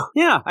stuff.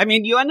 Yeah, I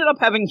mean, you ended up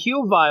having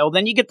Hugh Vile,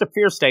 then you get to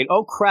Fear State.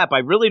 Oh, crap, I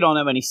really don't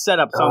have any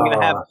setup, so I'm going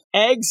to have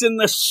eggs in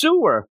the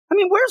sewer. I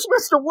mean, where's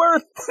Mr.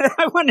 Worth?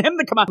 I want him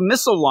to come out,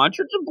 missile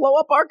launcher to blow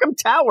up Arkham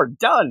Tower.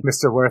 Done.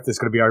 Mr. Worth is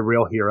going to be our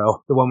real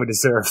hero, the one we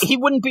deserve. He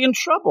wouldn't be in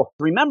trouble.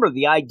 Remember,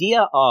 the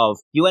idea of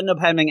you end up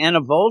having Anna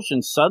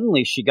Volshin,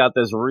 suddenly she got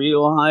this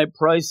real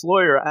high-priced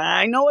lawyer.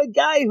 I know a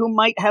guy who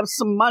might have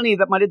some money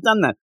that might have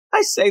done that.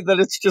 I say that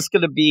it's just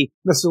going to be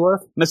Mr.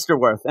 Worth? Mr.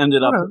 Worth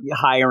ended up Okay.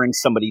 hiring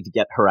somebody to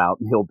get her out,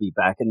 and he'll be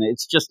back. And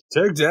it's just,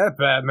 Take that,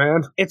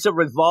 Batman. it's a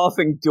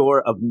revolving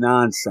door of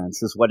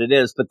nonsense is what it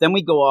is. But then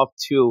we go off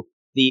to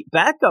the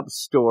backup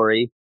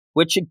story,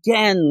 which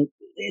again,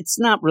 it's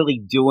not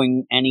really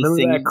doing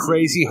anything. Remember that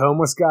crazy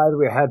homeless guy that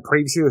we had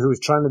previously who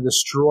was trying to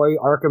destroy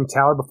Arkham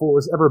Tower before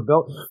it was ever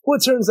built? Well,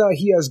 it turns out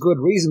he has good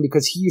reason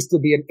because he used to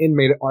be an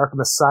inmate at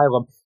Arkham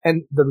Asylum.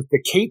 And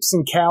the capes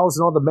and cows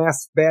and all the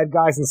masked bad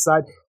guys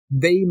inside,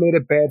 they made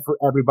it bad for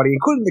everybody,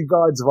 including the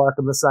guards of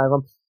Arkham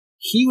Asylum.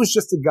 He was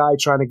just a guy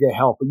trying to get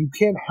help, but you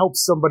can't help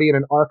somebody in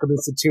an Arkham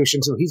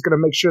institution, so he's going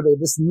to make sure that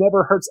this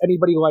never hurts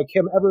anybody like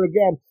him ever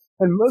again.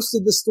 And most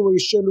of this story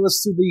is shown to us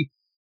through the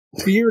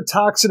fear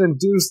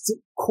toxin-induced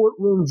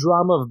courtroom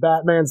drama of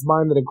Batman's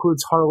mind that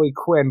includes Harley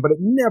Quinn, but it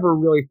never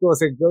really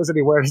feels like it goes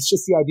anywhere. It's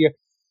just the idea,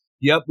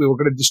 yep, we were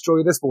going to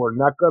destroy this, but we're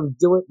not going to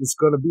do it. It's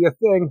going to be a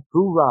thing.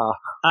 Hoorah.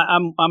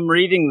 I'm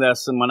reading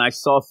this, and when I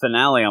saw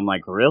finale, I'm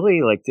like,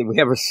 really? Like, did we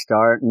ever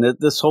start? And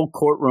this whole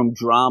courtroom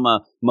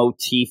drama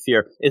motif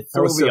here, it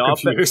threw was me so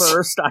off confused. at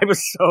first. I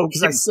was so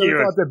Because I so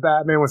confused. thought that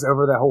Batman was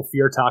over that whole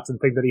fear toxin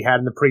thing that he had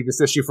in the previous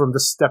issue from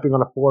just stepping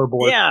on a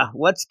floorboard. Yeah,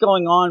 what's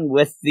going on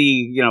with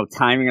the,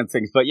 timing and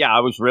things? But yeah,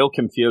 I was real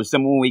confused.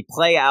 And when we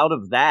play out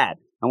of that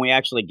and we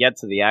actually get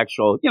to the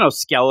actual,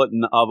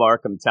 skeleton of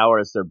Arkham Tower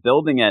as they're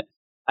building it,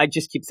 I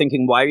just keep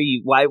thinking, why are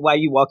you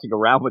walking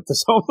around with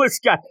this homeless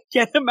guy?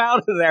 Get him out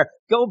of there.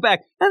 Go back.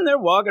 And they're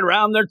walking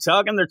around. They're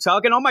talking.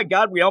 Oh my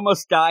God, we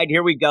almost died.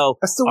 Here we go.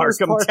 That's the worst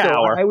Arkham part, though.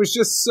 Tower. I was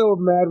just so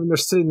mad when they're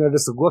sitting there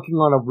just looking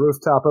on a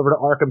rooftop over to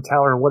Arkham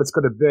Tower and what it's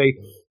going to be.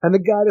 And the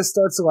guy just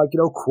starts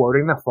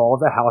quoting the fall of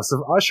the House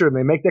of Usher. And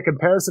they make that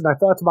comparison. I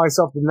thought to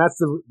myself, and that's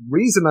the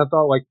reason I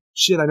thought,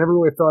 shit, I never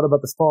really thought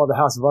about the fall of the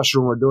House of Usher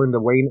when we're doing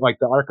the Wayne,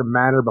 the Arkham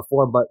Manor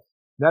before, but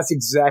that's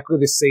exactly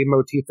the same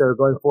motif they're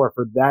going for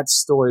that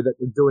story that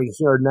they're doing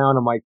here now. And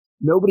I'm like,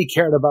 nobody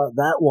cared about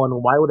that one.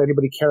 Why would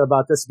anybody care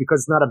about this?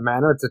 Because it's not a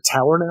manor, it's a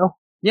tower now?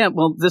 Yeah,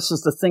 well, this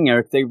is the thing,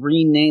 Eric. They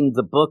renamed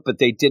the book, but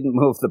they didn't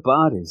move the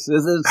bodies.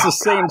 It's the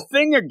same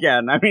thing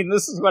again. I mean,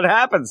 this is what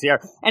happens here.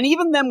 And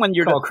even then when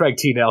you're... Call Craig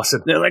T.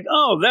 Nelson. They're like,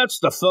 oh, that's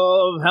the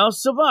fall of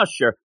House of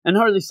Usher. And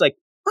Harley's like,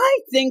 I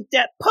think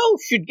that Poe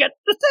should get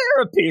the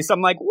therapy. So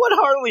I'm like, what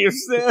Harley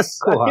is this?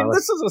 Cool, I mean, Harley.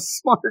 this is a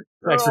smart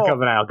girl. Thanks for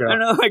coming out, girl.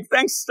 And I'm like,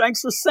 thanks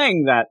for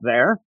saying that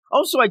there.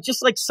 Also, I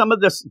just like some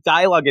of this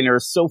dialogue in here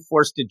is so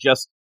forced to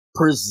just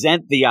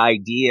present the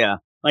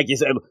idea. Like you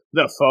said,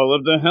 the fall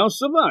of the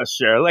House of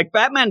Usher. Like,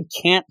 Batman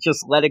can't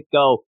just let it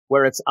go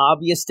where it's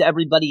obvious to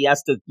everybody. He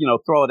has to,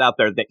 throw it out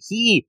there that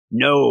he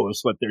knows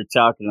what they're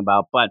talking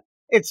about, but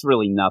it's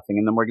really nothing.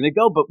 And then we're going to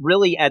go. But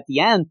really, at the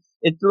end,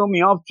 it threw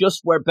me off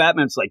just where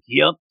Batman's like,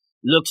 yep,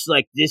 looks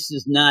like this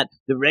is not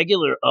the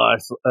regular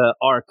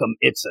Arkham.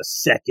 It's a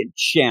second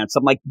chance.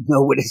 I'm like,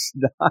 no, it is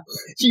not.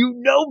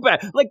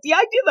 Like, the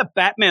idea that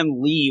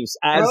Batman leaves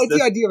as I like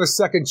the idea of a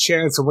second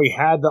chance when we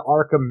had the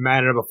Arkham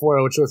Manor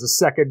before, which was a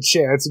second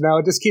chance. Now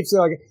it just keeps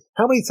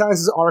how many times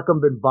has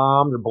Arkham been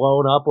bombed or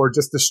blown up or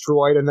just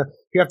destroyed? And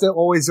you have to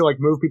always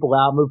move people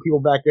out, move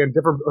people back in,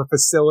 different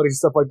facilities,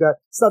 stuff like that.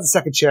 It's not the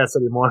second chance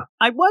anymore.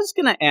 I was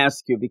going to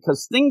ask you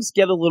because things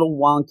get a little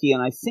wonky,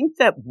 and I think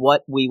that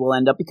what we will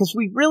end up, because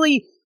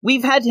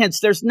we've had hints.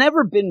 There's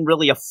never been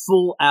really a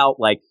full out,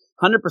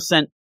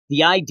 100%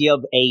 the idea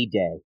of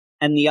A-Day.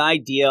 And the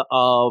idea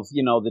of,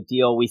 the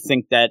deal, we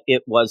think that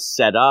it was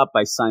set up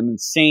by Simon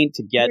Saint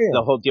to get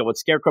the whole deal with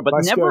Scarecrow, but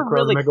never Scarecrow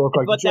really, make it look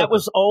like but the Joker. that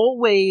was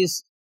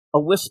always a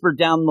whisper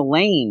down the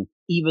lane,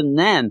 even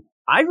then.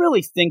 I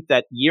really think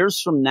that years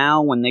from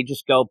now, when they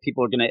just go,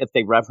 people are going to, if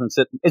they reference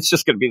it, it's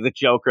just going to be the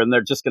Joker, and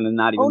they're just going to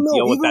not even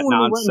deal with that when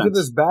nonsense. We went into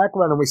this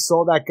background and we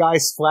saw that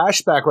guy's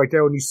flashback right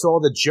there when you saw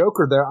the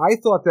Joker there, I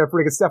thought that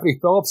freaking Stephanie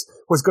Phillips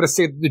was going to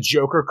say that the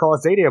Joker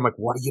caused A-Day. I'm like,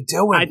 what are you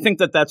doing? I think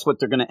that that's what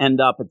they're going to end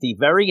up. At the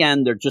very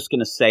end, they're just going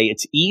to say,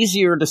 it's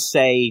easier to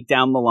say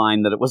down the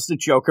line that it was the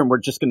Joker, and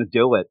we're just going to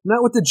do it.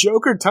 Not with the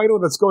Joker title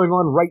that's going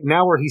on right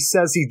now where he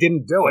says he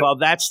didn't do it. Well,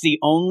 that's the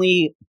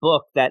only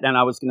book that, and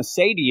I was going to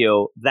say to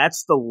you,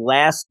 that's the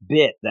last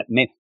bit that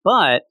made,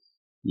 but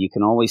you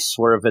can always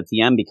swerve at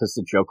the end because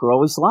the Joker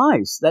always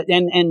lies.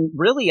 And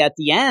really at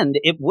the end,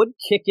 it would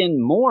kick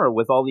in more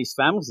with all these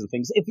families and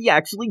things if he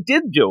actually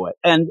did do it.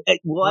 And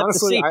we'll have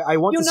Honestly, to see. I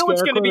want the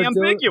it's going to be Scarecrow to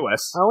do it.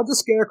 ambiguous. I want the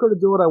Scarecrow to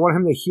do it. I want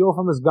him to heal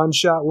from his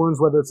gunshot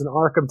wounds, whether it's an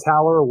Arkham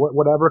Tower or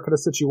whatever kind of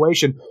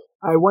situation.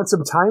 I want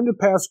some time to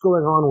pass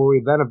going on where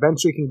we then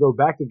eventually can go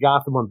back to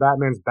Gotham when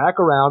Batman's back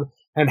around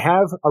and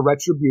have a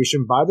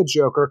retribution by the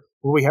Joker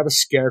where we have a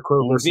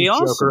Scarecrow versus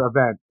Joker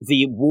event.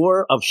 The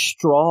war of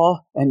straw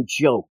and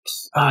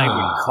jokes, I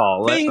would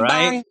call it, Bing, right?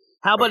 bang.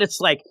 How about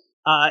it's like,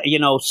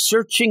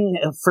 searching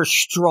for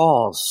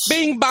straws.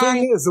 Bing The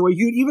bang. thing is, the way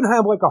you'd even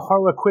have a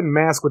Harlequin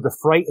mask with the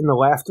fright and the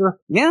laughter.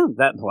 Yeah,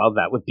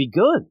 that would be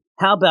good.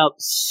 How about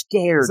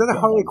scared? Is that a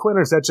Gang? Harlequin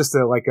or is that just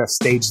a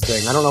stage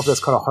thing? I don't know if that's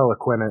called a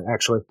Harlequin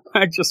actually.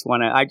 I just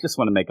want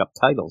to make up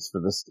titles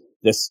for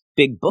this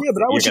big book. Yeah,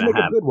 but I that want you you're to going make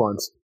to have. up good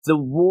ones. The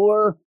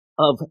War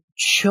of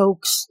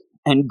Chokes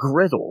and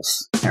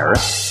griddles, Eric.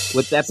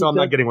 Would that So be I'm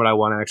not good? getting what I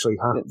want, actually,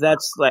 huh?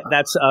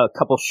 That's a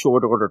couple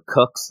short order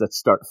cooks that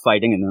start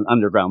fighting in an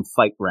underground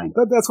fight ring.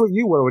 But that's what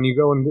you were when you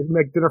go and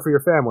make dinner for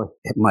your family.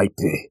 It might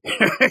be.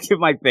 It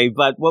might be.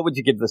 But what would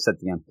you give this at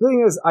the end? The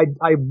thing is,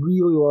 I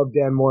really love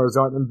Dan Mora's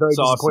art, and I'm very It's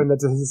awesome. disappointed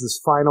that this is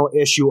his final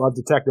issue of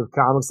Detective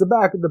Comics. The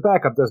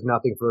backup does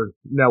nothing for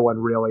no one,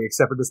 really,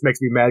 except for this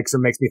makes me mad because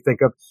it makes me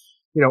think of,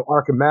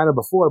 Arkham Manor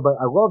before, but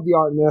I love the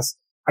art in this.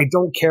 I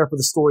don't care for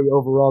the story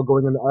overall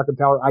going into Arkham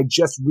Tower. I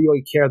just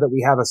really care that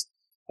we have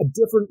a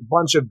different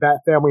bunch of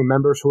Bat family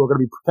members who are going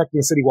to be protecting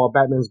the city while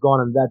Batman's gone,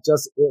 and that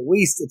just at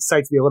least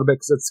excites me a little bit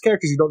because it's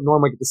characters you don't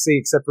normally get to see,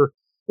 except for,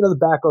 the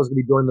Batgirl's going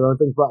to be doing their own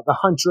thing, but the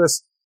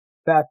Huntress,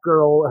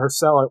 Batgirl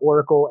herself,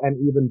 Oracle, and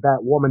even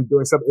Batwoman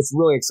doing stuff. It's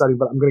really exciting,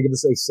 but I'm going to give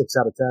this a 6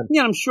 out of 10.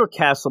 Yeah, I'm sure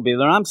Cass will be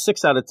there. I'm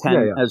 6 out of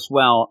 10 as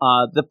well.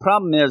 The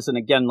problem is, and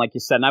again, like you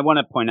said, and I want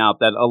to point out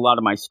that a lot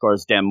of my score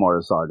is Dan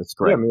Mora's art. It's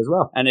great. Yeah, me as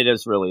well. And it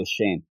is really a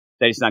shame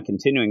that he's not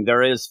continuing.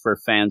 There is, for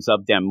fans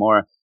of Dan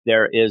Mora,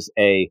 there is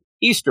a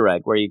Easter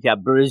egg where you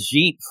got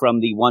Brigitte from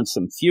the Once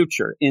and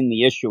Future in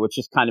the issue, which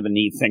is kind of a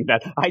neat thing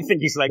that I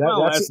think he's like,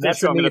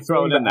 that's I'm going to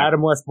throw it in there.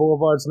 Adam West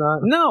Boulevard's not?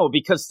 No,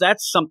 because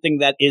that's something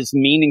that is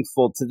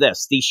meaningful to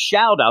this. These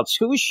shout-outs,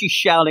 who is she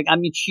shouting? I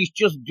mean, she's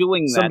just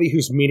doing that. Somebody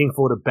who's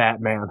meaningful to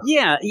Batman.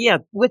 Yeah.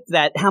 With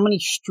that, how many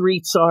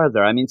streets are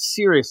there? I mean,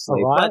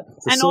 seriously. A lot.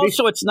 And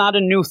also, it's not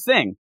a new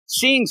thing.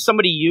 Seeing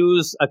somebody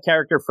use a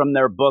character from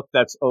their book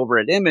that's over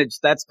at Image,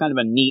 that's kind of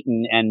a neat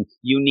and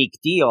unique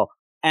deal.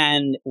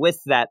 And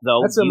with that, though,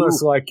 that's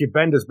almost like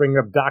Bendis bringing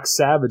up Doc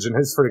Savage and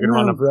his freaking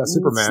run of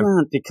Superman. It's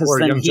not, because or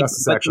then Young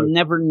Justice, he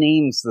never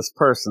names this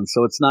person,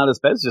 so it's not as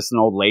bad. It's just an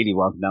old lady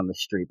walking down the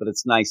street, but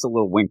it's nice, a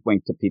little wink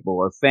to people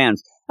who are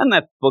fans. And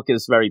that book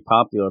is very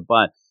popular,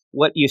 but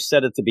what you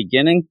said at the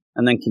beginning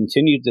and then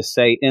continued to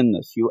say in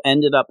this, you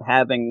ended up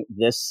having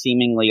this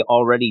seemingly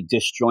already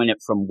disjointed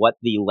from what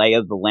the lay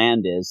of the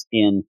land is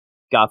in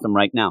Gotham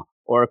right now.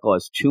 Oracle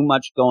has too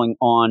much going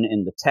on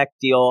in the tech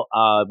deal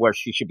where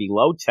she should be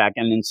low tech,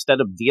 and instead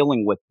of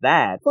dealing with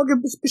that, but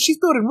she's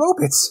building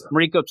robots.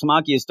 Mariko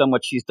Tamaki has done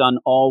what she's done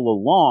all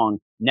along,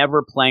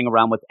 never playing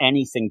around with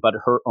anything but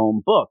her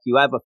own book. You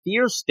have a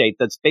fear state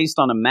that's based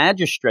on a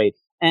magistrate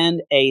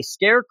and a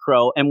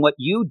scarecrow, and what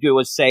you do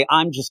is say,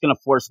 I'm just going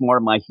to force more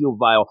of my Hugh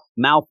Vile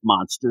mouth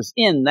monsters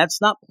in.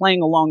 That's not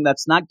playing along.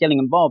 That's not getting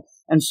involved.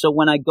 And so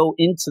when I go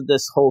into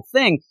this whole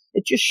thing,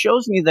 it just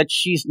shows me that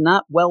she's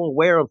not well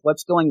aware of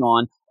what's going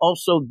on.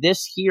 Also,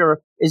 this here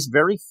is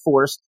very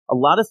forced. A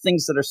lot of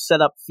things that are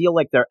set up feel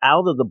like they're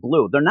out of the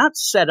blue. They're not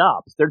set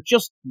up. They're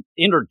just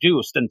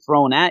introduced and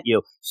thrown at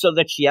you so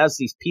that she has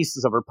these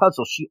pieces of her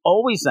puzzle. She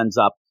always ends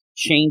up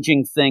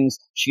changing things.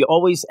 She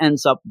always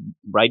ends up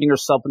writing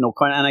herself into a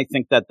corner. And I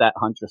think that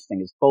Huntress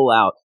thing is full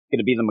out going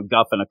to be the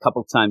MacGuffin a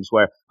couple times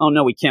where, oh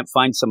no, we can't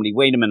find somebody.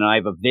 Wait a minute, I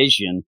have a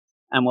vision.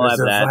 And we'll There's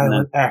have a that.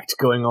 violent act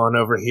going on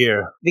over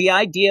here. The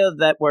idea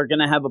that we're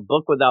going to have a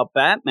book without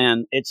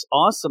Batman, it's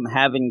awesome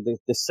having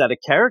this set of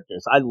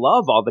characters. I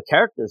love all the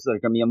characters that are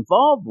going to be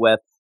involved with.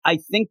 I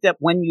think that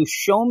when you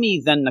show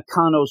me then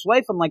Nakano's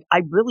wife, I'm like,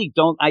 I really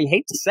don't, I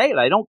hate to say it,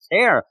 I don't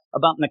care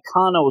about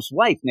Nakano's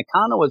wife.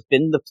 Nakano has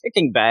been the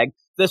picking bag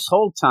this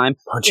whole time.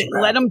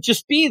 Let him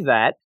just be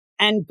that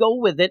and go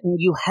with it. And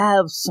you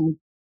have some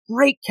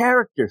great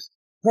characters.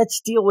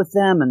 Let's deal with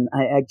them. And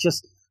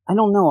I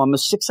don't know. I'm a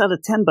 6 out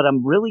of 10, but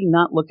I'm really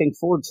not looking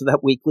forward to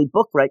that weekly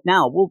book right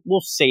now.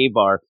 We'll save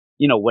our,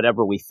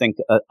 whatever we think,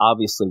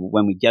 obviously,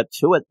 when we get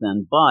to it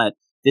then. But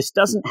this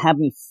doesn't have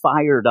me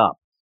fired up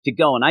to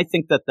go. And I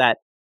think that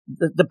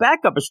the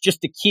backup is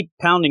just to keep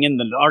pounding in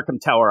the Arkham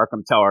Tower.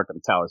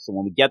 So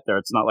when we get there,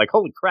 it's not like,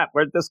 holy crap,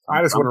 where'd this come from?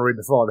 I just want to read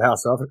the Fall of the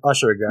House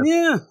Usher again.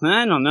 Yeah,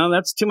 I don't know.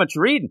 That's too much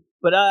reading.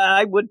 But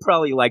I would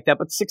probably like that.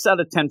 But 6 out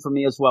of 10 for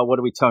me as well. What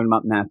are we talking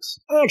about next?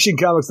 Action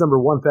Comics number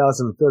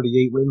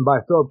 1038, written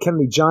by Philip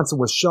Kennedy Johnson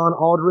with Sean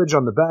Aldridge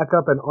on the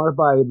backup and art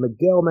by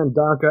Miguel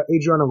Mendonca,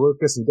 Adriana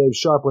Lucas, and Dave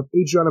Sharp with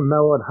Adriana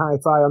Mello and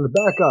Hi-Fi on the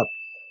backup.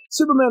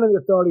 Superman and the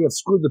Authority have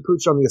screwed the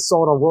pooch on the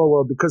assault on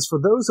Warworld because for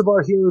those of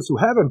our heroes who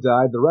haven't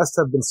died, the rest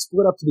have been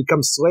split up to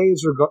become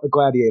slaves or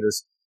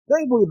gladiators.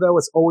 Thankfully, though,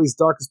 it's always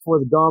darkest before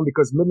the dawn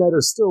because Midnighter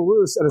is still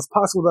loose, and it's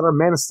possible that our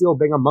Man of Steel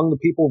being among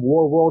the people of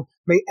Warworld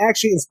may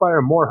actually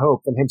inspire more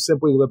hope than him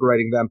simply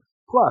liberating them.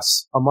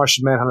 Plus, a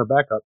Martian Manhunter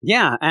backup.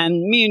 Yeah,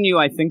 and me and you,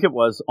 I think it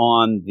was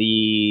on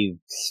the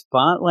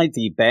Spotlight,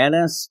 the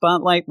Badass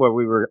Spotlight, where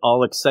we were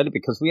all excited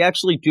because we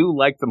actually do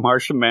like the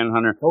Martian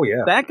Manhunter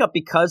backup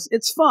because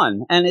it's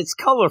fun and it's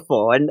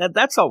colorful, and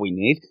that's all we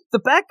need. The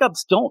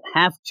backups don't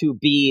have to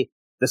be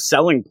the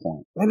selling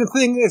point. And the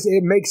thing is,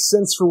 it makes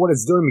sense for what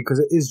it's doing because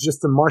it is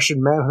just the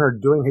Martian Manhunter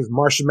doing his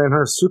Martian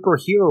Manhunter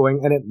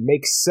superheroing, and it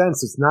makes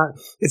sense.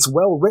 It's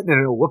well written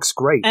and it looks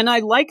great. And I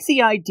like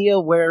the idea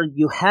where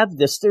you have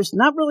this. There's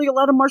not really a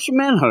lot of Martian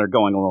Manhunter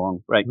going along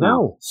right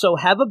now. So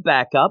have a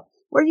backup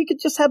where you could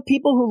just have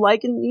people who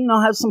like and,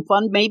 have some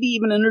fun, maybe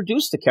even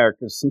introduce the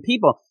characters, some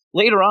people.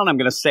 later on, I'm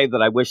going to say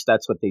that I wish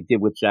that's what they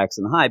did with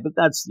Jackson High, but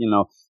that's,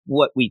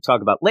 what we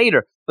talk about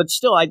later. But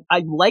still, I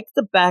like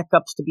the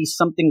backups to be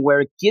something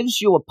where it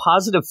gives you a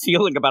positive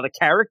feeling about a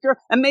character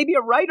and maybe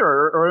a writer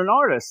or an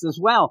artist as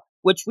well,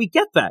 which we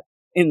get that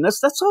in this.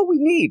 That's all we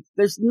need.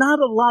 There's not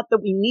a lot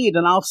that we need.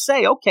 And I'll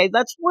say, okay,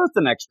 that's worth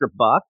an extra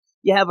buck.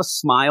 You have a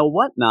smile,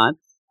 whatnot.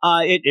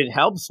 It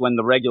helps when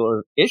the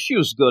regular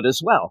issue's good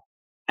as well.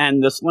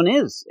 And this one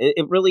is.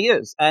 It really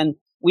is. And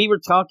we were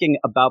talking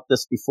about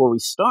this before we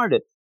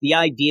started. The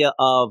idea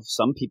of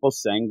some people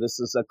saying this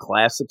is a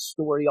classic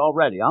story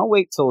already. I'll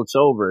wait till it's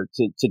over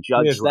to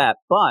judge that.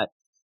 But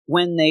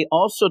when they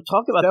also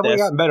talk about definitely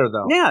this. Gotten better,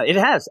 though. Yeah, it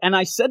has. And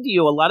I said to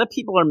you, a lot of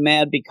people are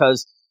mad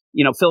because,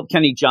 Philip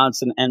Kennedy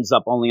Johnson ends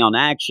up only on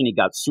Action. He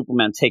got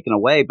Superman taken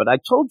away. But I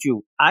told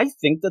you, I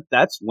think that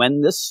that's when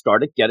this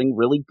started getting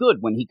really good,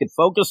 when he could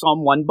focus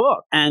on one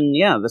book. And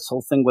yeah, this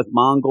whole thing with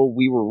Mongol,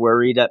 we were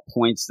worried at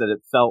points that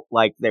it felt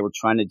like they were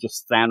trying to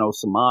just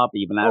Thanos him up,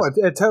 even as.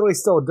 Oh, it totally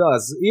still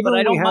does. Even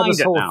when we have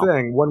this whole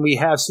thing, when we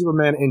have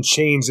Superman in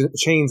chains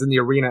in the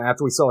arena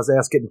after we saw his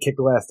ass getting kicked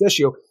the last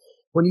issue,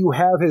 when you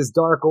have his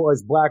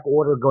his Black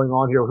Order going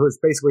on here, who's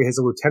basically his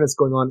lieutenants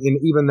going on, in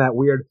even that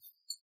weird,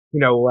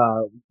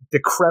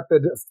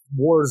 decrepit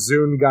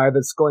Warzone guy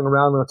that's going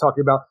around and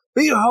talking about,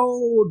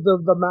 behold,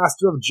 the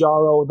master of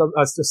Jaro, the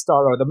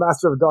Starro, the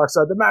master of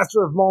Darkseid, the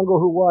master of Mongol,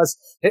 who was.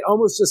 It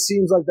almost just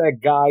seems like that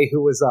guy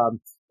who was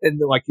in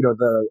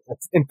the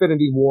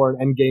Infinity War and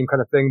Endgame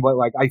kind of thing. But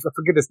I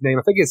forget his name.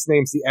 I think his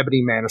name's the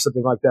Ebony Man or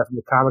something like that from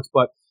the comics.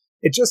 But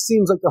it just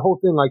seems like the whole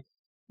thing,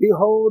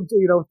 behold,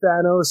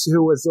 Thanos,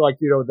 who was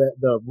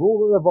the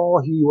ruler of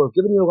all. You have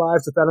given your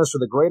lives to Thanos for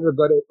the greater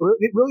good.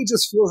 It really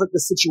just feels like the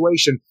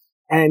situation.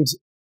 And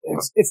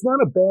it's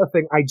not a bad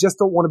thing. I just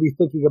don't want to be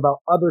thinking about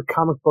other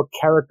comic book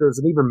characters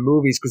and even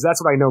movies, because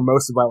that's what I know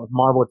most about with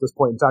Marvel at this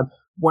point in time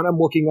when I'm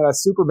looking at a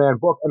Superman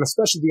book, and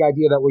especially the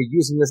idea that we're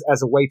using this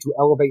as a way to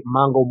elevate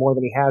Mongol more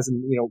than he has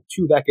in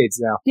 2 decades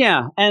now.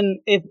 Yeah, and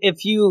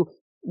if you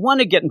want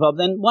to get involved,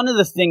 then one of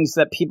the things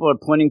that people are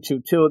pointing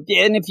to too,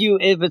 and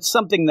if it's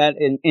something that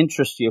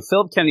interests you,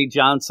 Philip Kennedy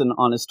Johnson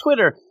on his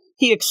Twitter,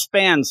 he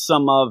expands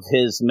some of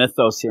his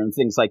mythos here and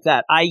things like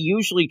that. I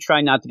usually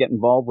try not to get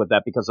involved with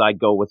that because I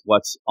go with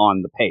what's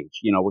on the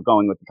page. We're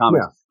going with the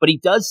comics. Yeah. But he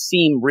does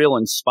seem real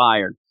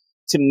inspired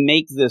to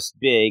make this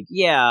big.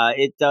 Yeah,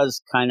 it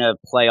does kind of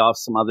play off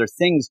some other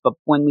things. But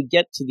when we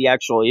get to the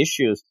actual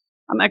issues,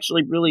 I'm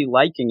actually really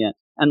liking it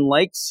and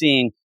like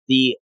seeing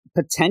the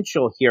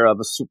potential here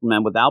of a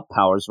Superman without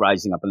powers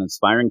rising up and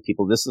inspiring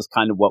people. This is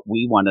kind of what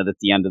we wanted at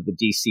the end of the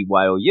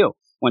DCYOU.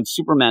 When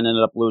Superman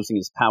ended up losing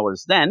his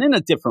powers then in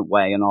a different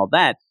way and all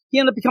that, he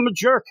ended up becoming a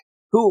jerk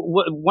who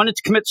wanted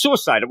to commit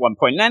suicide at one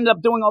point and ended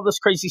up doing all this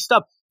crazy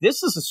stuff.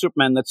 This is a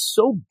Superman that's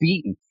so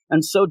beaten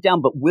and so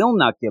down, but will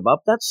not give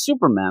up. That's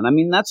Superman. I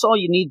mean, that's all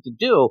you need to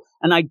do.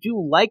 And I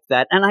do like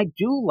that. And I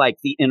do like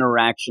the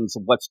interactions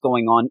of what's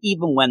going on,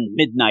 even when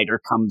Midnighter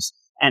comes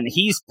and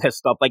he's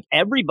pissed off. Like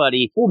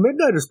everybody. Well,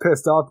 Midnighter's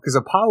pissed off because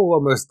Apollo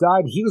almost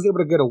died. He was able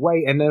to get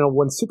away. And then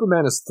when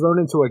Superman is thrown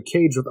into a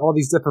cage with all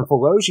these different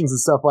Philosians and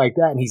stuff like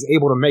that, and he's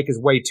able to make his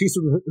way to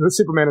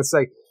Superman and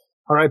say,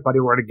 all right, buddy,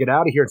 we're going to get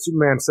out of here. And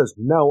Superman says,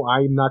 no,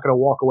 I'm not going to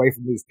walk away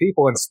from these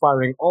people,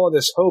 inspiring all of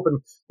this hope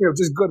and,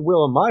 just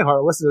goodwill in my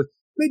heart. Listen,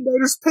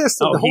 Midnighter's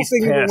pissed. And the whole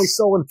thing when we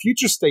saw in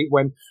Future State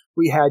when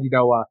we had,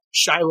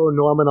 Shiloh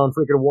Norman on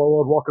freaking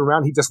Warlord walking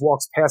around. He just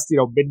walks past,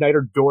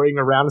 Midnighter doring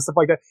around and stuff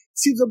like that. It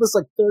seems almost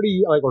like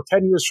 30, or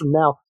 10 years from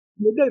now,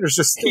 Midnighter's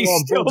just still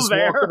on board, just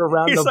walking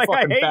around the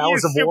fucking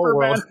bowels of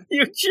Warworld.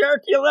 You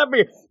jerk, you let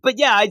me. But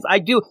yeah, I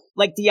do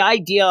like the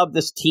idea of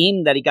this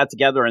team that he got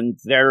together, and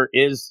there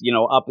is,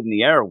 up in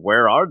the air.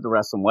 Where are the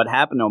rest of them? What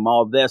happened to them?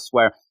 All this,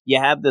 where you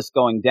have this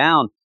going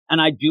down. And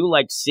I do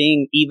like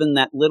seeing even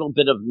that little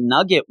bit of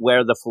nugget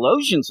where the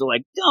Philosians are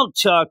like, don't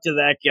talk to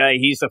that guy.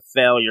 He's a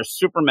failure.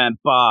 Superman,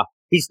 bah.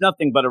 He's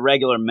nothing but a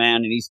regular man,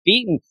 and he's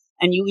beaten.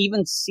 And you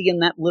even see in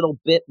that little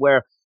bit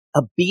where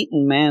a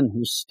beaten man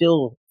who's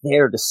still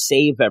there to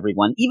save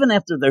everyone, even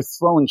after they're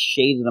throwing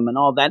shade at him and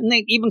all that. And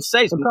they even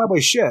say something.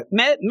 Probably shit.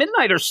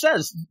 Midnighter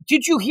says,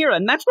 did you hear?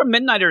 And that's where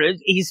Midnighter is.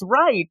 He's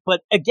right.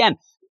 But again,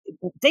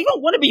 they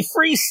don't want to be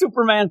free,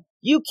 Superman.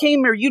 You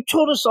came here. You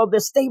told us all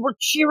this. They were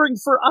cheering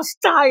for us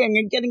dying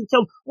and getting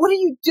killed. What are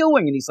you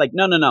doing? And he's like,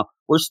 no.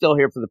 We're still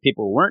here for the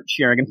people who weren't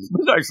cheering. And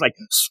Midnighter's like,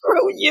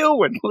 screw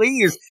you and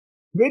please.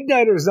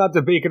 Midnighter's not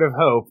the beacon of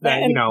hope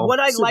that, what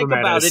I Superman like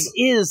about it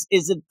is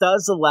it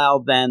does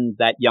allow then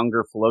that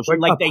younger Philosian,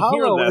 like they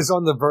hear Apollo this. is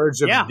on the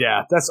verge of death.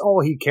 That's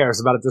all he cares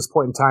about at this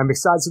point in time,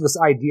 besides this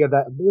idea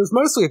that there's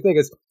mostly a thing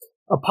is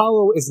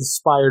Apollo is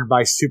inspired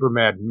by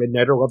Superman.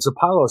 Midnighter loves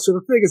Apollo. So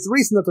the thing is, the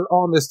reason that they're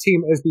on this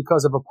team is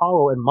because of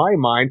Apollo, in my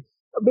mind.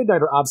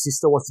 Midnighter obviously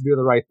still wants to do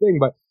the right thing,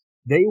 but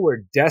they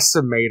were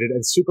decimated,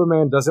 and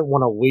Superman doesn't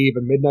want to leave,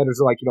 and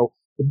Midnighters are like,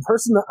 the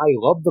person that I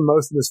love the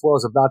most in this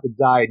world is about to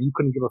die, and you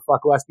couldn't give a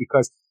fuck less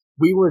because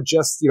we were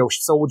just,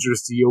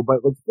 soldiers to you.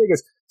 But the thing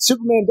is,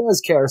 Superman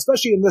does care,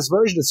 especially in this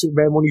version of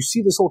Superman. When you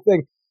see this whole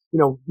thing,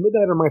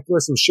 Midnighter might throw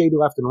some shade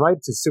left and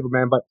right to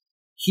Superman, but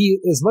he,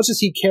 as much as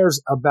he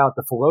cares about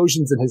the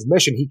Philosians and his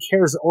mission, he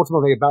cares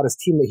ultimately about his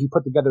team that he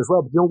put together as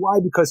well. But you know why?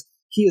 Because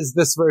he is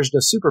this version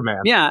of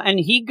Superman. Yeah, and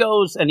he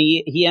goes and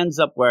he ends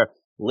up where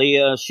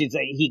Leah,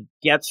 he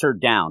gets her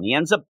down. He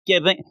ends up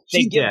giving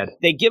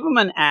they give him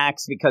an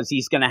axe because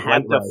he's going to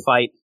have to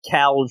fight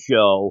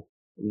Kal-Jo,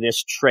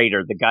 this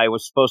traitor, the guy who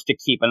was supposed to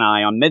keep an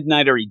eye on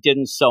Midnighter. He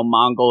didn't, so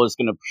Mongul is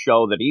going to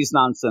show that he's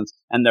nonsense,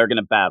 and they're going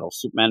to battle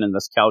Superman and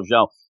this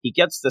Kal-Jo. He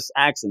gets this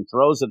axe and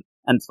throws it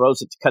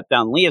to cut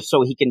down Leah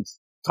so he can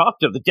talk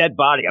to the dead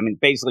body. I mean,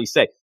 basically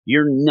say,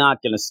 you're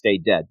not going to stay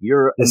dead.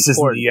 This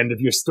isn't the end of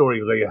your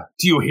story, Leah.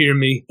 Do you hear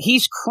me?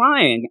 He's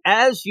crying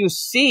as you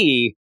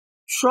see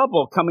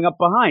trouble coming up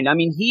behind. I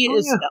mean, he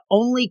is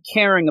only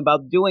caring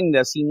about doing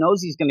this. He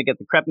knows he's going to get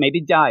the crap,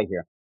 maybe die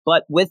here.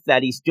 But with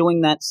that, he's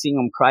doing that, seeing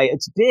him cry.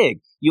 It's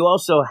big. You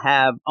also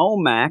have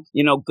OMAC,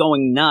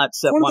 going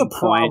nuts at one point. One of the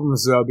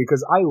problems, though,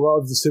 because I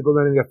love the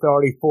Superman and the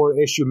Authority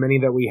 4-issue mini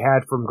that we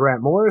had from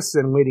Grant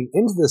Morrison leading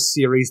into this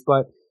series,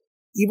 but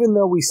even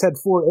though we said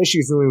 4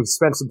 issues and we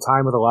spent some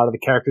time with a lot of the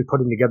characters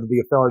putting together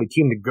the Authority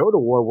team to go to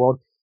Warworld,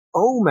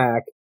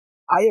 OMAC,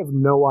 I have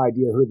no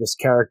idea who this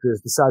character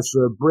is besides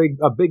for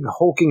a big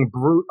hulking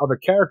brute of a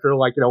character,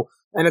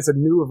 and it's a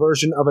new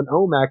version of an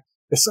OMAC.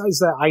 Besides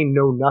that, I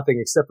know nothing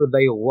except for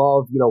they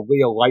love,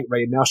 Leah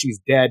Lightray, and now she's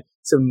dead.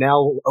 So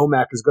now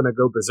OMAC is going to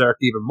go berserk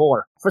even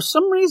more. For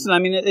some reason, I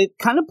mean, it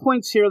kind of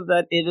points here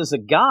that it is a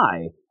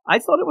guy. I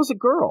thought it was a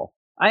girl.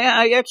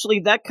 I actually,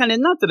 that kind of,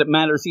 not that it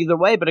matters either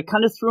way, but it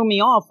kind of threw me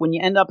off when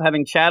you end up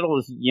having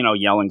Chattel,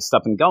 yelling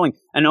stuff and going.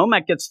 And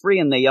OMAC gets free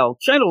and they yell,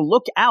 Chattel,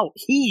 look out,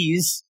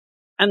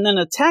 and then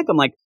attack him.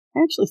 Like,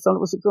 I actually thought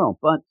it was a girl,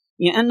 but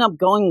you end up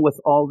going with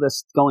all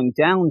this going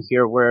down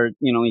here where,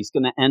 he's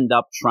going to end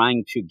up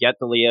trying to get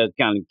to Leah,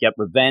 kind of get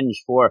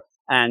revenge for,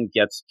 and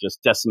gets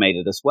just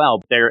decimated as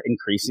well. They're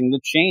increasing the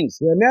chains.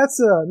 Yeah,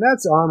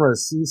 Nat's armor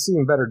is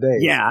seeing better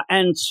days. Yeah,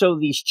 and so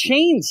these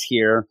chains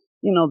here,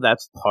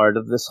 that's part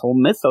of this whole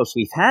mythos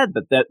we've had,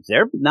 but that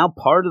they're now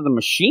part of the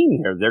machine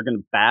here. They're going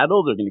to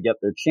battle, they're going to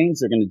get their chains,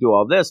 they're going to do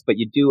all this, but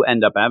you do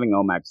end up having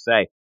OMAC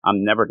say,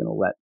 I'm never going to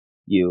let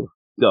you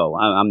go.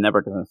 I'm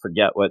never going to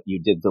forget what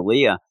you did to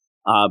Leah.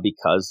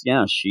 Because,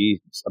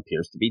 she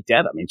appears to be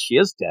dead. I mean, she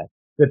is dead.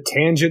 The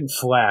tangent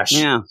flash.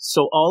 Yeah.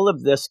 So all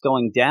of this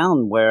going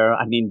down where,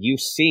 I mean, you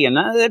see, and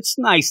it's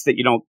nice that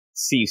you don't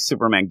see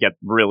Superman get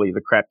really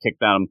the crap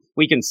kicked out of him.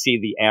 We can see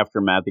the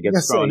aftermath that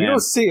gets thrown in. You don't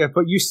see it,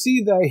 but you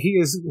see that he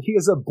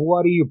is a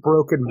bloody,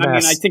 broken mess. I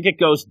mean, I think it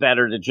goes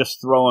better to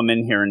just throw him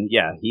in here and,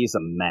 he's a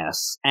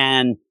mess.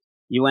 And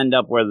you end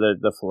up where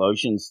the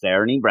Philosian's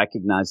there, and he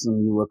recognizes them.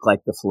 You look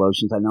like the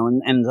Philosians, I know,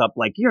 and ends up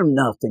like, you're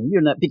nothing,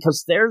 you're not,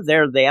 because they're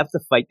there, they have to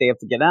fight, they have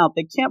to get out.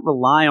 They can't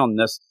rely on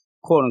this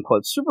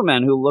quote-unquote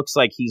Superman who looks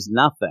like he's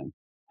nothing.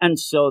 And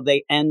so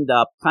they end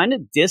up kind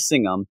of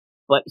dissing him,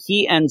 but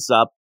he ends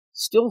up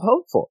still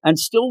hopeful and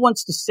still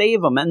wants to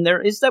save him. And there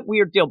is that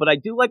weird deal, but I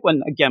do like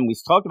when, again, we've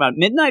talked about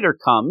it, Midnighter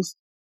comes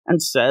and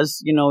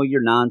says,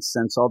 you're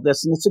nonsense, all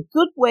this. And it's a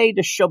good way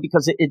to show,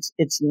 because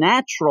it's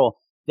natural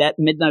that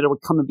Midnighter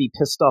would come and be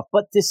pissed off.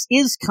 But this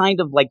is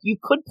kind of like, you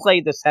could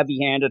play this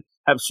heavy-handed,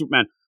 have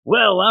Superman,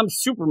 well, I'm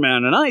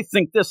Superman, and I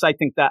think this, I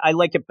think that. I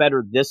like it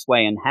better this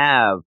way, and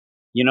have,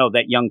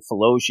 that young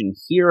Philosian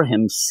hear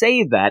him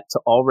say that to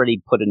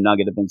already put a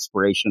nugget of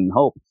inspiration and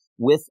hope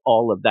with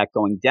all of that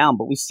going down.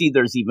 But we see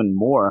there's even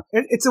more.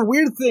 It's a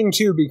weird thing,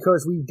 too,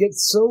 because we get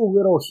so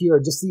little here,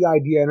 just the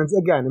idea, and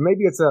again,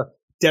 maybe it's a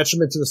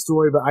detriment to the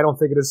story, but I don't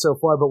think it is so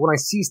far. But when I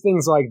see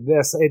things like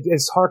this, it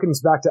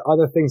harkens back to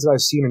other things that I've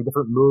seen in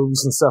different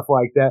movies and stuff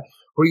like that,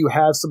 where you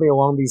have somebody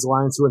along these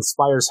lines who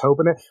inspires hope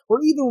in it.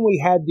 Or even when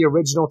we had the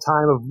original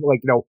time of,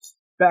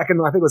 back in,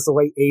 I think it was the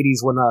late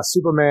 80s, when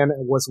Superman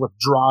was with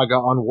Draga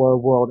on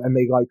Warworld, and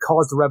they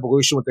caused the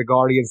revolution with the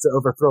Guardians to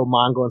overthrow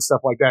Mongul and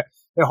stuff like that.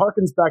 It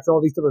harkens back to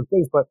all these different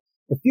things, but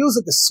it feels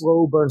like a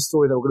slow burn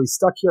story that we're going to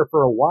be stuck here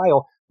for a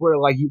while, where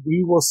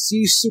we will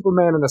see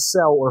Superman in a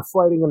cell or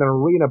fighting in an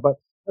arena, but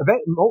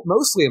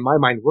mostly in my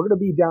mind, we're going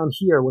to be down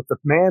here with the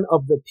man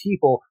of the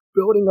people,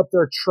 building up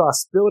their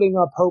trust, building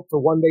up hope for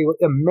one day,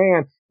 a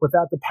man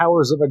without the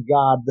powers of a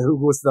god, who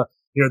was the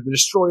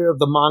destroyer of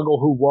the Mongul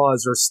who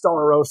was, or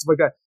Starro, stuff like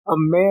that. A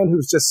man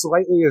who's just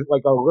slightly, a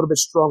little bit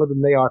stronger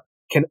than they are,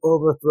 can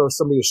overthrow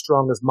somebody as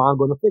strong as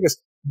Mongul. And the thing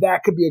is,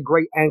 that could be a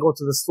great angle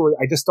to the story.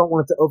 I just don't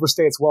want it to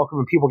overstay its welcome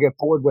and people get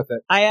bored with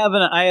it. I have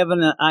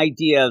an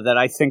idea that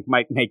I think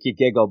might make you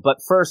giggle. But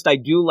first, I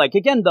do like,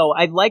 again, though,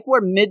 I like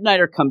where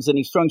Midnighter comes in.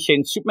 He's throwing shade,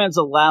 and Superman's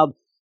allowed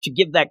to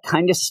give that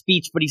kind of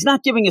speech, but he's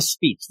not giving a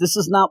speech. This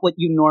is not what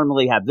you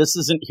normally have. This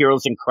isn't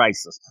Heroes in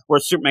Crisis, where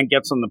Superman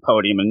gets on the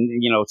podium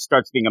and,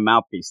 starts being a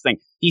mouthpiece thing.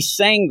 He's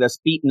saying this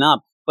beaten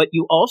up, but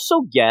you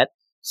also get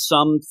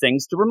some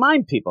things to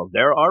remind people.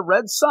 There are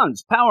red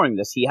suns powering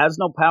this. He has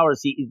no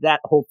powers. That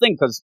whole thing,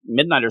 because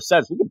Midnighter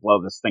says, we can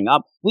blow this thing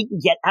up. We can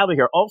get out of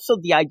here. Also,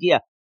 the idea,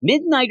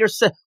 Midnighter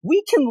said,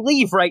 we can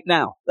leave right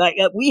now.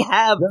 We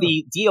have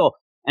the deal.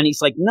 And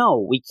he's like,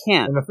 no, we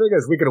can't. And the thing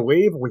is, we could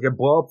leave. We could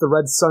blow up the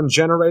red sun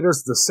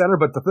generators, the center.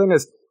 But the thing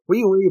is,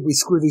 we leave, we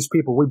screw these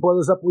people. We blow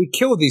this up, we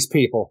kill these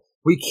people.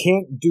 we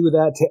can't do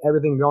that to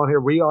everything going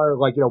here. We are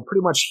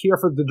pretty much here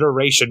for the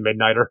duration,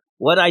 Midnighter.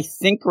 What I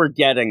think we're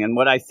getting, and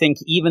what I think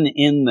even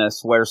in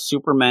this, where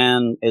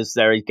Superman is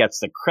there, he gets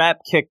the crap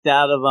kicked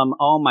out of him.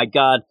 Oh my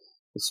God.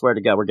 I swear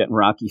to God, we're getting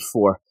Rocky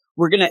 4.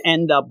 We're going to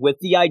end up with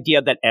the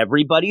idea that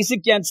everybody's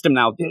against him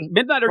now.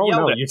 Midnighter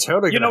yelled it. You're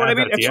totally you know what I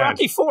mean? It's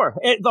Rocky 4.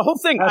 The whole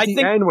thing. At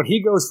the end, when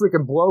he goes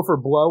freaking blow for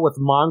blow with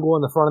Mongol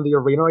in the front of the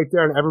arena right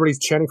there, and everybody's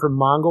chanting for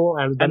Mongol,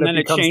 and then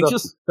it becomes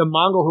changes. The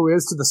Mongol who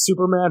is to the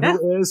Superman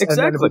who is,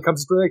 exactly. and then it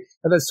becomes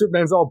and then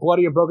Superman's all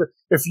bloody and broken.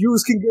 If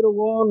yous can get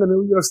along,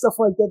 and stuff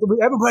like that,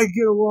 everybody can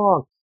get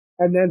along.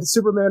 And then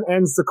Superman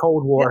ends the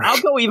Cold War. Yeah,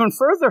 I'll go even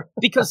further,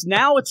 because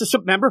now it's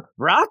remember,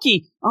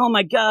 Rocky, oh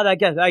my God,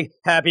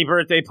 happy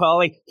birthday,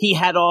 Paulie. He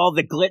had all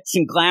the glitz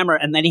and glamour,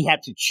 and then he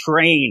had to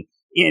train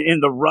in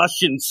the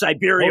Russian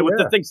Siberia with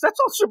the things. That's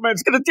all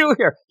Superman's going to do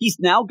here. He's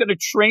now going to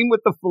train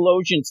with the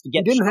Philosians to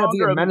get He didn't have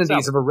the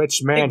amenities of a rich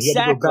man. Exactly. He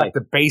had to go back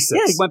to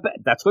basics. Yeah, he went back.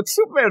 That's what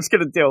Superman's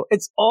going to do.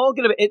 It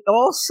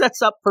all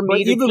sets up for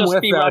me to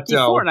just be Rocky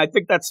 4, and I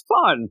think that's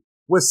fun.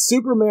 With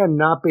Superman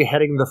not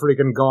beheading the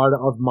freaking guard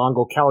of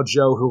Mongol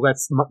Cal-Jo, who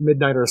lets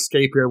Midnighter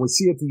escape here, and we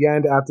see at the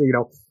end after,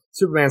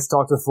 Superman's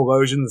talked to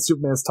Philosian,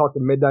 Superman's talked to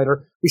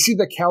Midnighter, we see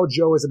that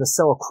Cal-Jo is in a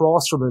cell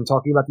across from him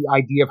talking about the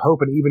idea of hope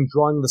and even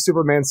drawing the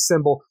Superman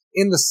symbol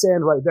in the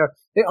sand right there.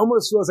 It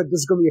almost feels like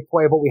this is going to be a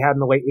play of what we had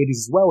in the late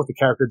 80s as well with the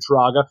character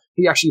Draga.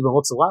 He actually even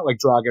looks a lot like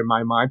Draga in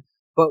my mind.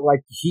 But,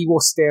 he will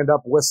stand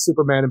up with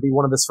Superman and be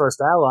one of his first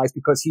allies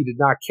because he did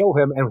not kill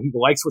him, and he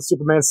likes what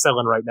Superman's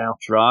selling right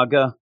now.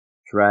 Drago.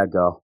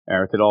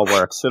 Eric, it all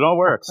works. It all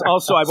works.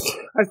 Also, I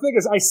think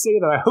as I say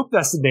that, I hope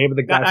that's the name of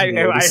the guy.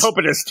 I hope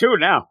it is too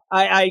now.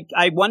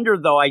 I wonder,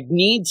 though, I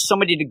need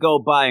somebody to go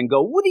by and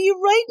go, what are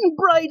you writing,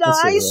 Bright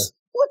Eyes?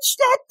 What's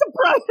that, the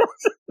Bright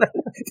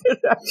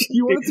Eyes?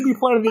 You want it to be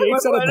Planet of the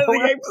Apes out of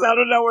nowhere? Out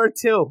of nowhere,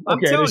 too.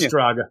 I'm telling you.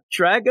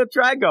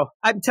 Drago.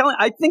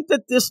 I think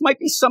that this might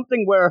be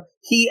something where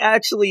he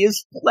actually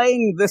is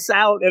playing this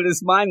out in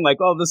his mind, like,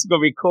 oh, this is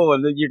going to be cool,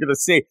 and then you're going to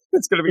see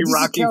it's going to be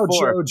Rocky 4. This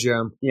is Cal-Jo,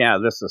 Jim. Yeah,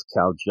 this is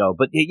Cal-Jo.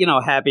 But,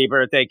 happy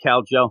birthday,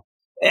 Cal-Jo.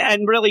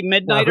 And really,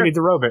 Midnighter.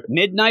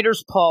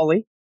 Midnighter's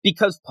Paulie.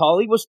 Because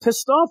Paulie was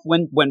pissed off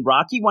when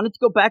Rocky wanted to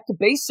go back to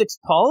basics.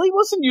 Paulie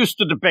wasn't used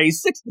to the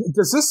basics.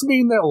 Does this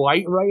mean that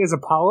Light Ray is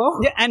Apollo?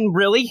 Yeah, and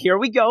really, here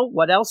we go.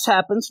 What else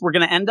happens? We're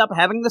going to end up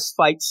having this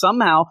fight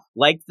somehow,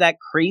 like that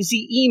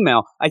crazy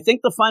email. I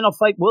think the final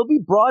fight will be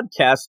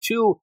broadcast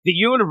to the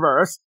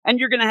universe, and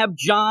you're going to have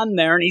John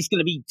there, and he's going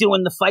to be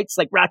doing the fights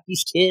like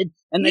Rocky's kid,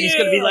 and then he's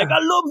going to be like,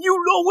 I love you,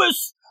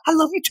 Lois. I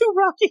love you too,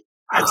 Rocky.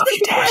 That's going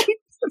to be great.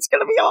 It's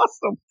going to be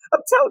awesome. I'm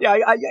telling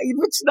you, if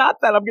it's not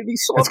that, I'm going to be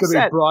so upset. It's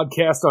going to be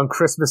broadcast on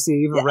Christmas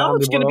Eve around the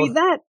world. It's going to be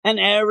that. And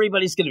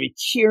everybody's going to be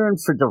cheering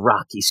for the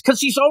Rockies because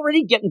he's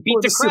already getting beat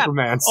to crap.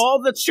 Supermans.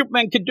 All that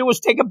Superman can do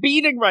is take a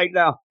beating right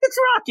now. It's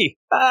Rocky.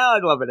 I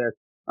love it, Eric.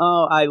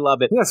 Oh, I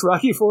love it. Yes,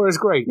 Rocky 4 is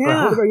great.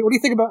 Yeah. What do you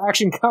think about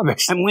Action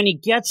Comics? And when he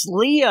gets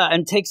Leah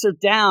and takes her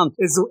down.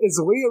 Is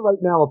Leah right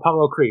now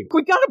Apollo Creed?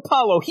 We got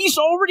Apollo. He's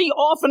already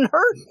off and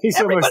hurt.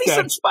 Everybody's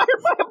inspired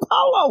by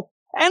Apollo.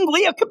 And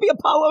Leah could be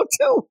Apollo,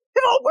 too.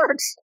 It all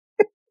works.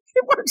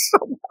 It works so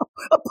well.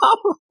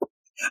 Apollo.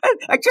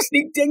 I just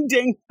need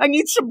ding-ding. I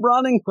need some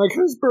running. Like,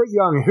 who's Burt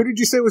Young? Who did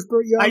you say was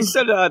Burt Young? I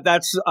said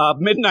that's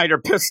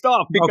Midnighter pissed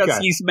off because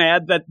he's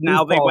mad that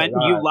now they went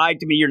and you lied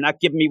to me. You're not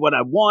giving me what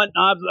I want.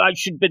 I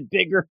should have been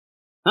bigger.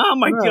 Oh,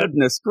 my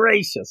goodness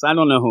gracious. I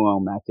don't know who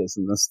Omac is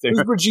in this thing.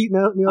 Who's Brigitte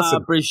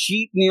Nielsen?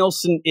 Brigitte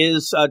Nielsen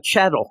is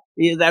Chettle.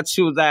 Yeah, that's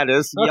who that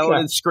is. Yelling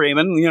and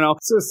screaming,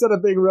 So instead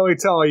of being really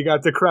tall, you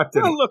got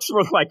decrepit. It looks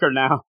like her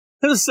now.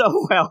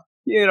 So, well,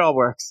 it all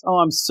works. Oh,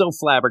 I'm so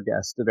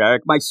flabbergasted,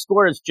 Eric. My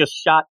score is just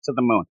shot to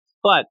the moon.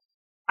 But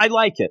I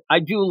like it.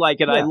 I do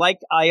like it. Yeah.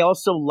 I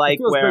also like it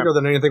feels bigger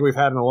than anything we've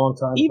had in a long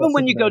time. Even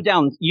when you go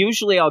down,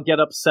 usually I'll get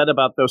upset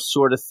about those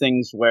sort of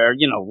things where,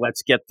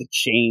 let's get the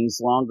chains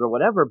longer or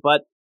whatever.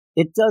 But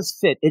it does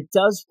fit. It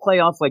does play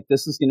off like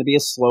this is going to be a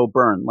slow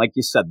burn. Like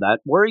you said, that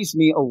worries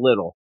me a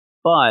little.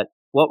 But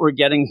what we're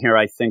getting here,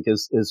 I think,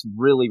 is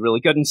really, really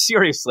good. And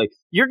seriously,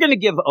 you're going to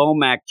give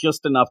OMAC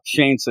just enough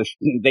chains so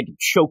they can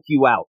choke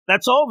you out.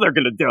 That's all they're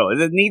going to do.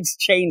 It needs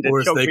chain to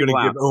choke you out. Or is they going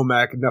to give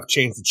OMAC enough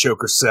chains to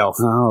choke herself?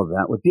 Oh,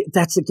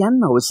 that's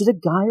again, though. Is it a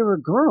guy or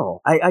a girl?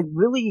 I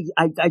really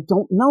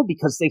don't know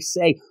because they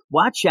say,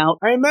 watch out.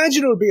 I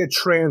imagine it would be a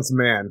trans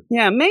man.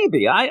 Yeah,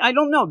 maybe. I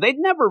don't know. They'd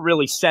never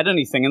really said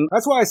anything. And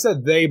that's why I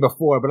said they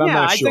before, but I'm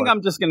not sure. I think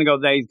I'm just going to go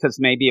they because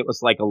maybe it was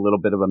like a little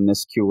bit of a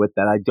miscue with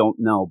that. I don't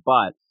know,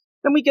 but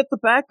then we get the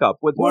backup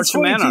with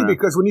Martian Manhunter.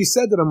 Because when you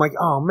said that, I'm like,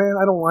 oh man,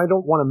 I don't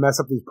want to mess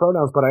up these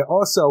pronouns, but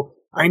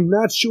I'm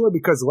not sure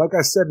because, like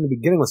I said in the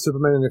beginning with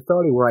Superman and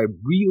Authority, where I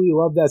really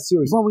love that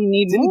series. Well, we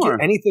need Didn't more.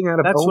 Get anything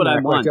out of That's OMAC. what I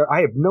want.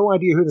 I have no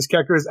idea who this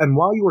character is, and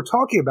while you were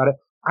talking about it,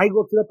 I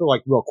looked it up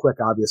real quick,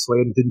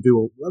 obviously, and didn't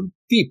do a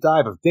deep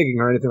dive of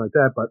digging or anything like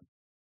that, but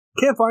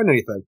can't find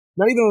anything.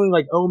 not even on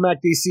like OMAC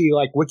DC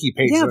like wiki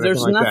pages. Yeah, or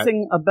there's anything like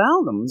nothing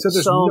about them. So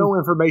there's no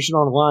information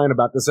online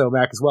about this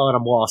OMAC as well, and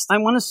I'm lost. I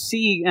want to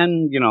see,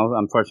 and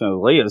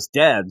unfortunately, Leah's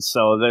dead,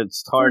 so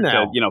that's hard to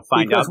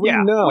find because out. We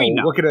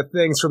know, looking at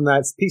things from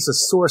that piece of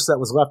source that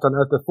was left on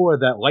Earth before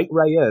that Light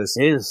Ray is.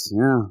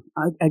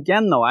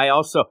 Again, though, I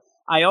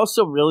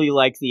also really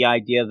like the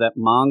idea that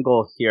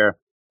Mongol here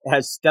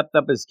has stepped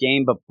up his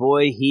game, but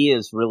boy, he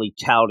is really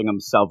touting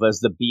himself as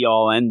the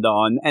be-all,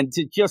 end-all, and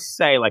to just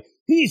say, like,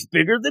 he's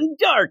bigger than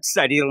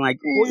Darkseid.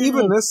 Well,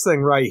 even this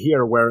thing right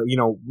here where,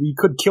 we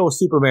could kill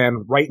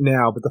Superman right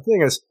now, but the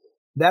thing is,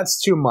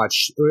 that's too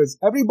much. It was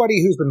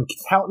everybody who's been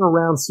touting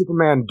around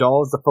Superman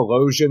dolls, the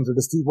Philosians, or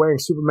just wearing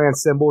Superman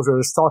symbols, or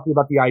just talking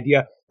about the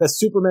idea that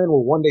Superman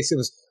will one day say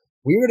this,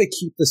 we're going to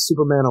keep this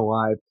Superman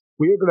alive.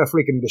 We are going to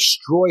freaking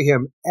destroy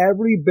him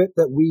every bit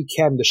that we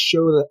can to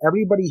show that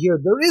everybody here,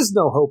 there is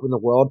no hope in the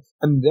world,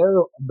 and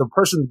the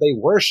person they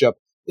worship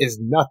is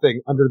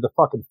nothing under the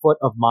fucking foot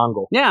of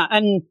Mongol. Yeah,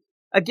 and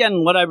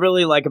again, what I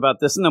really like about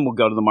this, and then we'll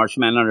go to the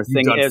Martian Manhunter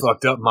thing, is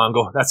fucked up,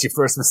 Mongol. That's your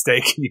first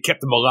mistake. You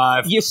kept him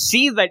alive. You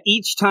see that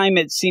each time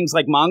it seems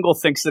like Mongol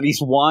thinks that he's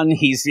won,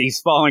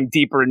 he's falling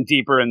deeper and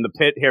deeper in the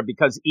pit here,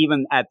 because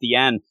even at the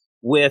end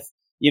with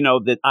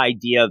the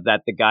idea that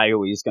the guy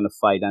who he's going to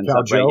fight ends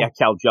up right. Yeah,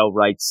 Kal-El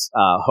writes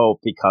hope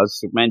because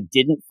Superman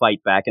didn't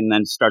fight back, and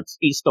then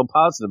he's still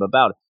positive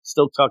about it,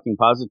 still talking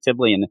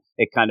positively, and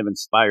it kind of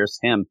inspires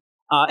him.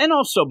 And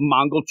also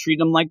Mongol treat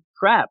him like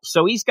crap.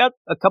 So he's got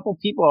a couple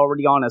people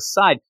already on his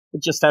side.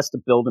 It just has to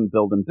build and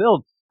build and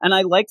build. And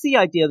I like the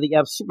idea that you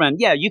have Superman.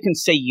 Yeah, you can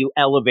say you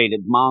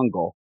elevated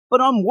Mongol,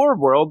 but on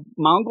Warworld,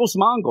 Mongol's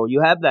Mongol.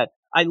 You have that.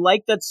 I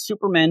like that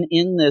Superman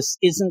in this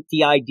isn't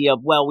the idea of,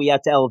 well, we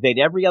have to elevate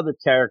every other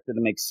character to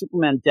make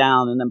Superman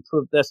down and then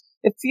prove this.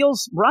 It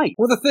feels right.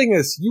 Well, the thing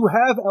is, you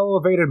have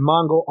elevated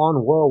Mongol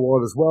on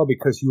Warworld as well,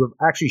 because you have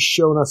actually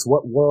shown us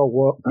what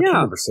Warworld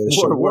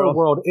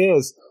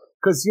is.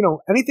 Because,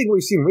 anything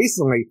we've seen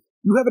recently,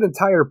 you have an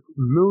entire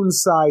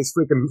moon-sized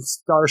freaking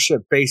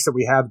starship base that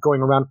we have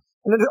going around.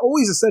 And it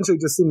always essentially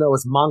just seemed that it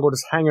was Mongol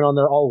just hanging on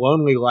there all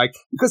lonely like.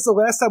 Because the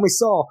last time we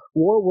saw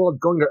Warworld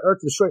going to Earth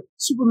to destroy it,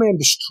 Superman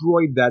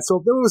destroyed that. So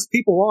if there was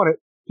people on it,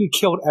 he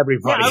killed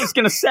everybody. Yeah, I was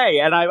going to say,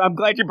 and I'm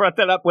glad you brought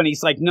that up when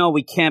he's like, no,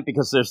 we can't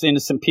because there's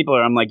innocent people.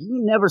 And I'm like, you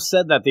never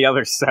said that the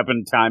other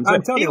 7 times.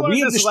 I'm telling you,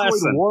 we have destroyed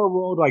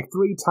Warworld like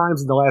 3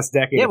 times in the last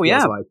decade. Yeah, we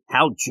have. Like.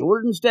 Hal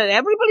Jordan's dead.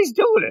 Everybody's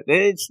doing it.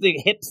 It's the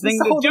hip thing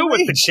to do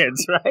with the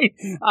kids, right?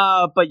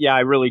 But yeah, I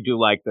really do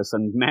like this.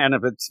 And man,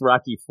 if it's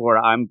Rocky 4,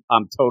 I'm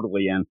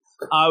totally in.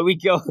 We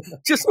go,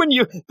 just when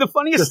the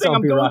funniest thing,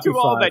 I'm going through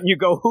all that, and you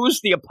go, who's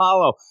the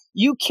Apollo?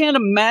 You can't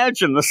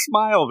imagine the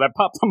smile that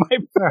popped on my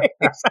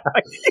face.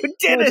 You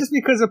did it. Just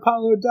because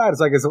Apollo died. It's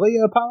like, is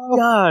Leah Apollo?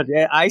 God,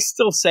 I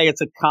still say it's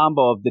a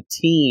combo of the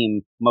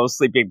team,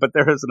 mostly big, but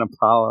there is an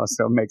Apollo,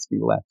 so it makes me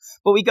laugh.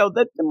 But we go,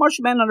 the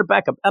Martian Manhunter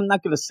backup, I'm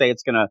not going to say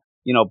it's going to,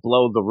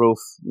 blow the roof,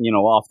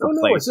 off the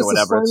place or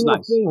whatever. It's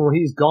nice. Thing where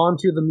he's gone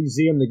to the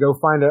museum to go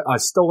find a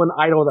stolen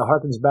idol that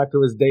harkens back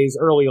to his days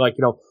early,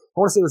 I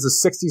want to say it was the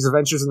 60s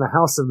Adventures in the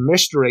House of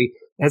Mystery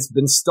has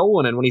been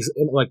stolen. And when he's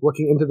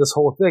looking into this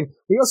whole thing,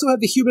 we also had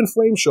the Human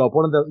Flame show up,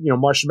 one of the,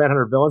 Martian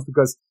Manhunter villains,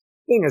 because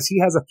the thing is,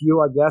 he has a few,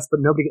 I guess,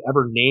 but nobody can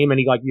ever name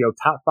any,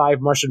 top 5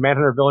 Martian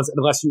Manhunter villains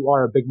unless you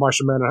are a big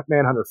Martian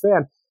Manhunter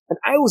fan. And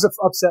I was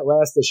upset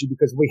last issue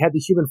because we had the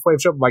Human Flame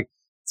show up. I'm like,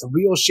 it's a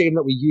real shame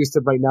that we used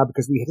him right now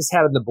because we just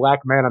had in the Black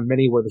Manta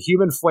mini where the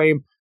Human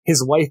Flame,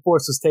 his life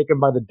force was taken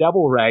by the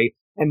Devil Ray.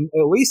 And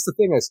at least the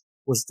thing is,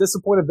 was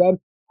disappointed then.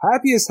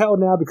 Happy as hell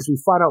now because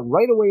we find out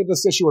right away in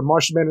this issue when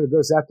Martian Manhunter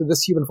goes after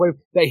this Human Flame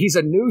that he's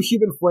a new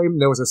Human Flame.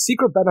 There was a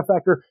secret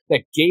benefactor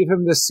that gave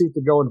him this suit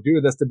to go and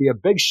do this, to be a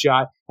big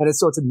shot, and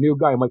it's a new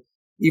guy. I'm like,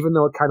 even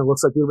though it kind of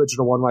looks like the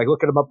original one,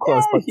 look at him up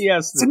close, but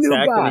it's a new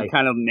guy. And he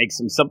kind of makes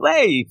him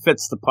he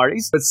fits the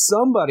parties. But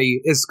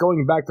somebody is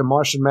going back to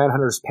Martian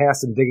Manhunter's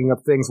past and digging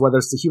up things, whether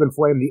it's the Human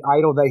Flame, the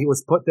idol that he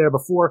was put there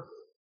before.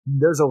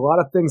 There's a lot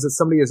of things that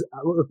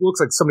it looks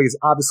like somebody is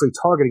obviously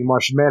targeting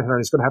Martian Manhunter,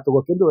 and he's going to have to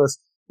look into this.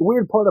 The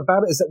weird part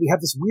about it is that we have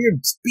this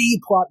weird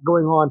speed plot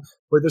going on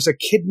where there's a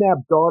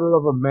kidnapped daughter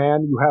of a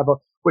man. You have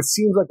what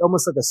seems like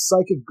almost like a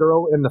psychic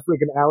girl in the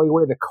freaking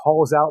alleyway that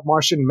calls out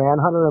Martian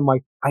Manhunter. I'm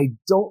like, I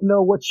don't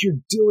know what you're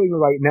doing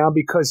right now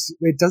because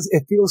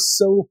it feels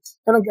so,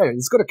 and again,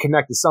 it's going to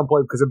connect at some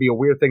point because it'd be a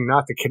weird thing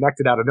not to connect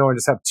it out of nowhere and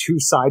just have 2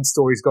 side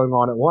stories going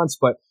on at once.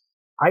 But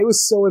I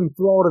was so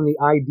enthralled in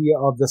the idea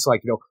of this,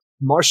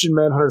 Martian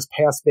Manhunter's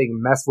past being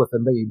messed with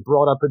and being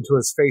brought up into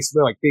his face,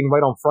 being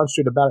right on Front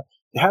Street about it.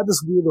 They had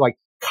this weird,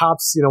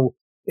 cops,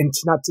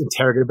 not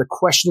interrogated, but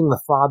questioning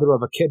the father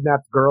of a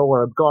kidnapped girl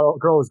or a girl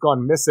who's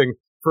gone missing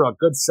for a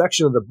good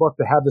section of the book,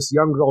 to have this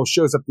young girl who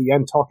shows up at the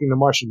end talking to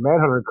Martian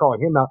Manhunter and calling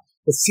him out.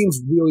 It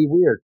seems really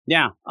weird.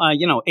 Yeah.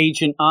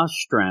 Agent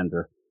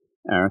Ostrander.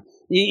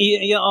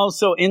 You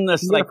also in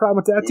this, you got a problem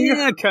with that, do you?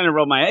 Yeah, it kind of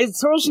rolled my eyes. It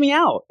throws me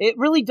out. It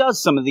really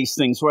does some of these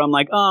things where I'm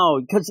like,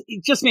 because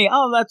it's just me.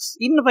 Oh, that's,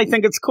 even if I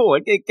think it's cool,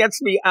 it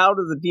gets me out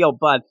of the deal.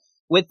 But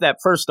with that,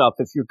 first off,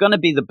 if you're going to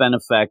be the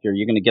benefactor,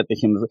 you're going to get the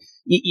human.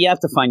 You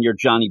have to find your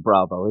Johnny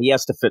Bravo. He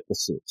has to fit the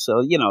suit.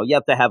 So, you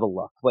have to have a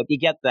look. But you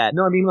get that.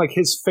 No, I mean like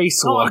his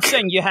face No, look. I'm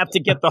saying you have to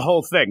get the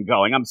whole thing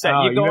going. I'm saying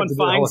you you go have and to do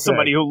the find whole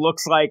somebody thing. who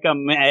looks like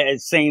him,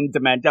 same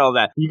dimension, all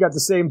that. You got the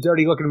same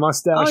dirty looking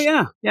mustache. Oh,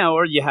 yeah. Yeah,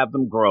 or you have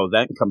them grow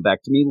that and come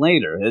back to me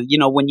later.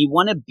 When you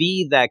want to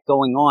be that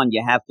going on,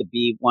 you have to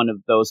be one of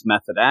those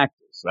method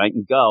actors, right,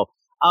 and go.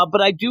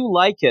 But I do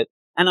like it.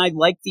 And I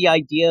like the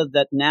idea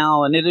that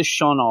now, and it is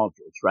Sean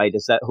Aldridge, right?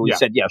 Is that who you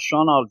said? Yeah,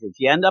 Sean Aldridge.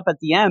 You end up at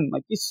the end,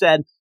 like you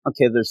said,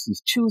 okay, there's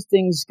these two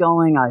things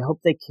going. I hope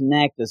they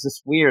connect. Is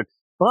this weird?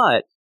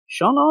 But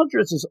Sean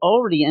Aldridge is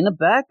already in a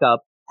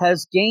backup,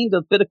 has gained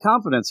a bit of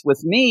confidence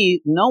with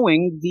me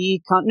knowing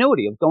the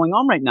continuity of going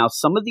on right now.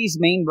 Some of these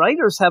main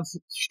writers have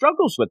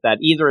struggles with that.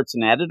 Either it's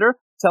an editor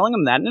telling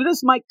them that, and it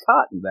is Mike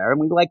Cotton there,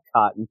 and we like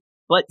Cotton.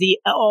 But the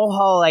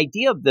whole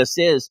idea of this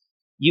is,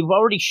 you've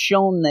already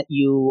shown that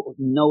you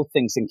know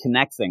things and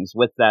connect things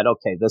with that.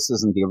 Okay, this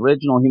isn't the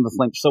original Human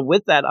Flame. So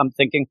with that, I'm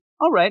thinking,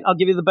 all right, I'll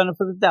give you the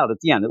benefit of the doubt at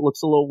the end. It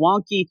looks a little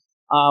wonky,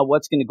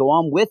 what's going to go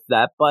on with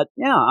that. But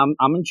yeah,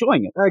 I'm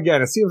enjoying it.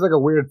 Again, it seems like a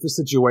weird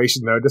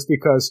situation, though, just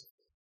because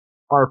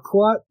our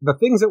plot, the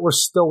things that were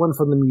stolen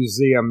from the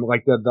museum,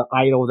 like the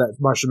idol that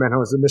Martian Manhunter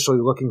was initially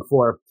looking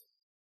for,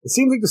 it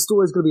seems like the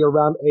story is going to be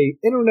around a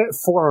internet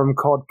forum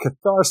called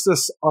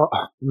Catharsis. I'm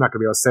not going to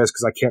be able to say this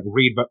because I can't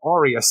read, but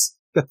Aureus.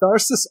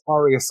 Catharsis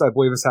Aureus, I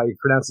believe is how you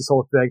pronounce this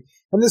whole thing.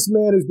 And this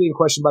man who's being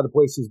questioned by the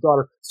police, whose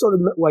daughter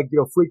started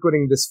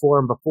frequenting this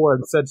forum before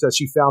and said that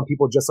she found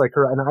people just like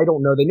her. And I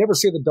don't know. They never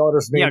say the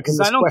daughter's name. Yeah, because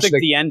I don't think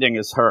the ending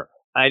is her.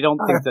 I don't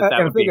think that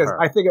would be her.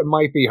 I think it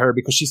might be her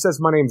because she says,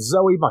 my name's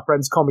Zoe. My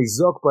friends call me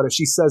Zook. But if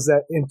she says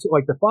that,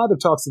 the father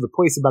talks to the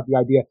police about the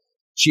idea,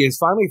 she has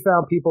finally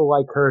found people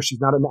like her.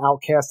 She's not an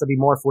outcast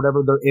anymore for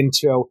whatever they're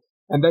into.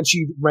 And then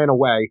she ran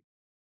away.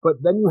 But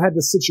then you had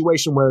this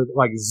situation where,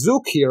 like,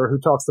 Zook here, who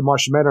talks to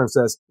Martian Manhunter and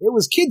says, it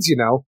was kids,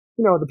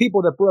 the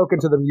people that broke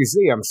into the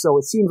museum. So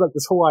it seems like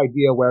this whole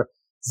idea where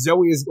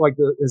Zoe is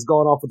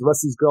going off with the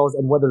rest of these girls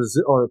and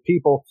or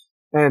people,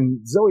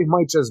 and Zoe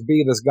might just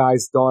be this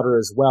guy's daughter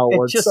as well,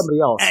 or somebody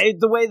else.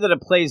 The way that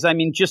it plays, I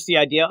mean, just the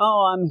idea,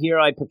 I'm here,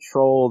 I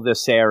patrol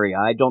this area.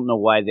 I don't know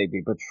why they'd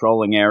be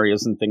patrolling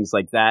areas and things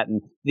like that.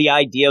 And the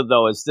idea,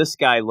 though, is this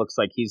guy looks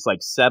like he's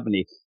like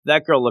 70.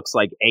 That girl looks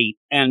like 8.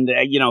 And,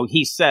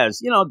 he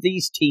says,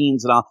 these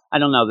teens and all, I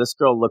don't know, this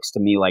girl looks to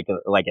me like a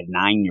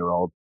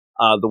 9-year-old,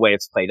 the way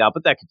it's played out.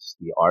 But that could just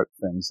be art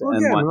things and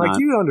whatnot.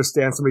 You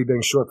understand somebody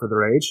being short for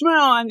their age.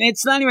 No, and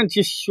it's not even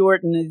just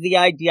short. And the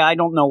idea, I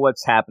don't know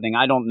what's happening.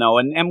 I don't know.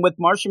 And with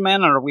Martian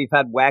Manhunter, we've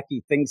had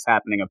wacky things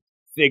happening of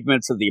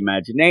figments of the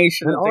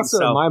imagination. And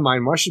also, in my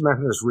mind, Martian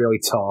Manhunter is really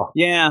tall.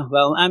 Yeah,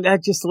 well, I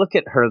just look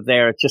at her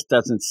there. It just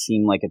doesn't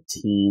seem like a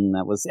teen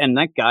and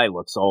that guy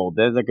looks old.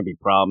 There could be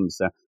problems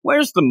there.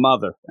 Where's the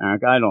mother,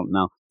 Eric? I don't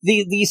know.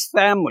 These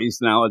families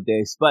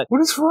nowadays, but what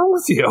is wrong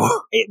with you?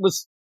 It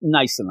was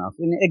nice enough.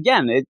 And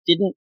again, it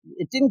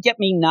didn't get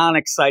me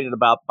non-excited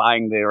about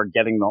buying or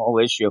getting the whole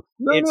issue.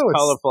 It's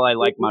colorful. I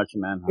like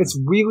Martian Manhunter.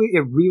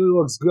 It really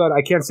looks good.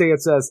 I can't say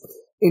it's as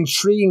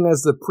intriguing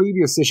as the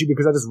previous issue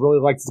because I just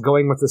really liked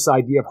going with this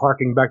idea of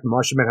harking back to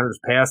Martian Manhunter's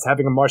past,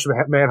 having a Martian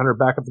Manhunter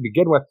back up to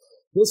begin with.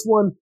 This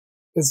one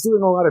is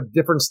doing a lot of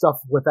different stuff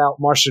without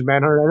Martian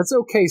Manhunter, and it's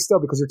okay still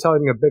because you're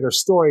telling a bigger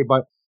story,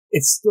 but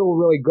it's still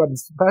really good.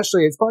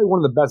 Especially, it's probably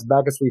one of the best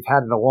backups we've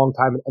had in a long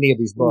time in any of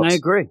these books. I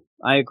agree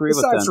with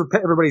that. Besides for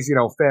everybody's,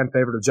 fan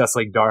favorite of Just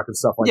League Dark and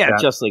stuff like that.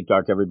 Yeah, Just League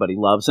Dark everybody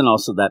loves, and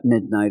also that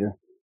Midnighter.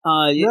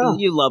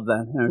 You love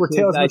that. We're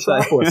Tales of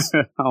Metropolis.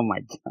 Oh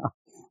my God.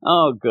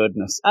 Oh,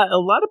 goodness. A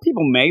lot of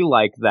people may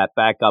like that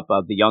backup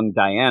of the young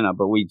Diana,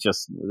 but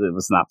it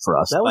was not for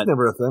us. That was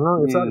never a thing. I don't know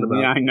what you're talking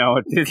about. Yeah, I know.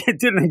 It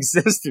didn't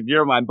exist in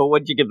your mind, but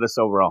what'd you give this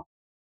overall?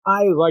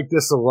 I like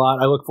this a lot.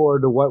 I look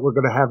forward to what we're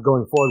going to have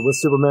going forward with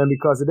Superman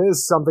because it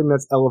is something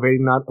that's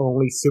elevating not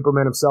only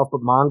Superman himself, but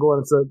Mongol,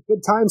 and it's a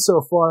good time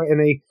so far in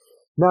a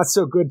not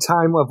so good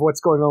time of what's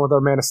going on with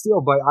our Man of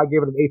Steel, but I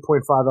gave it an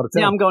 8.5 out of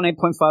 10. Yeah, I'm going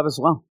 8.5 as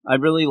well. I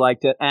really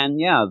liked it. And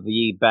yeah,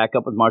 the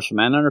backup with Martian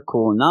Manhunter,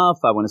 cool enough.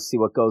 I want to see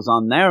what goes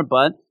on there,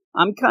 but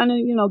I'm kind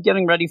of,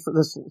 getting ready for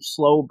this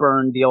slow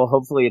burn deal.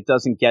 Hopefully it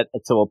doesn't get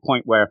to a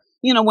point where,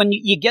 when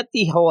you get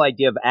the whole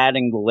idea of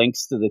adding the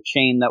links to the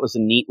chain, that was a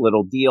neat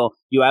little deal.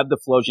 You have the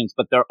Flosions,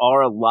 but there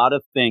are a lot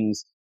of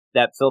things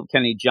that Philip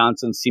Kennedy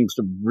Johnson seems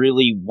to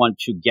really want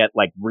to get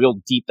like real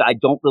deep. I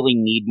don't really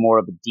need more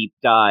of a deep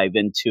dive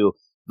into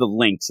the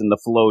links and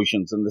the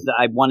Flosions. And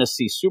I want to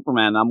see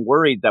Superman. I'm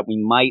worried that we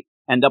might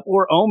end up,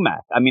 or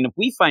OMAC. I mean, if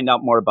we find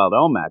out more about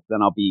OMAC, then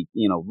I'll be,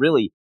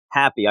 really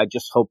happy. I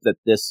just hope that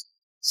this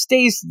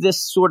stays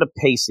this sort of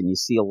pacing. You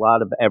see a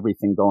lot of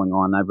everything going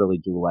on. I really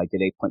do like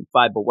it. 8.5.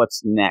 But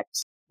what's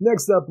next?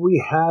 Next up,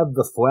 we have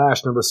The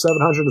Flash, number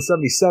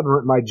 777,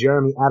 written by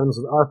Jeremy Adams,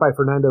 with art by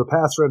Fernando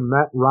Pasarin,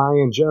 Matt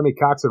Ryan, Jeremy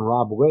Cox, and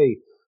Rob Lee.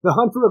 The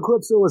hunt for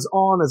Eclipso is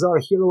on as our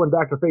hero and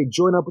Dr. Fate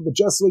join up with the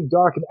Justice League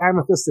Dark and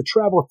Amethyst to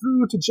travel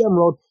through to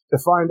Gemworld to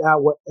find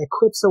out what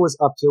Eclipso is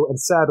up to, and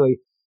sadly,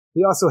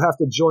 We also have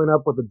to join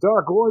up with the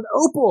Dark Lord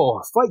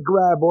Opal, fight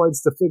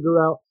Graboids to figure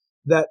out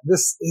that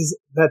this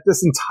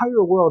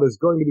entire world is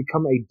going to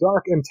become a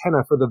dark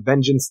antenna for the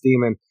Vengeance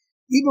Demon.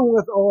 Even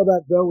with all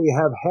that, though, we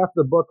have half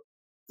the book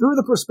through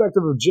the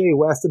perspective of Jay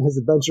West and his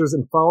adventures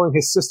and following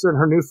his sister and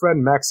her new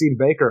friend, Maxine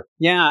Baker.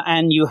 Yeah,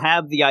 and you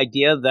have the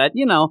idea that,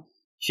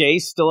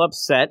 Jay's still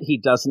upset. He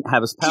doesn't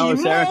have his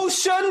powers there.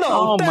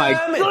 Oh, my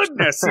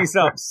goodness, he's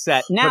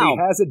upset. Now, but he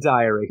has a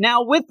diary.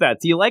 Now, with that,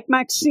 do you like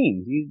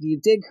Maxine? You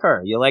dig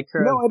her? You like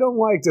her? No, I don't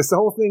like this. The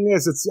whole thing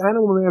is, it's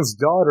Animal Man's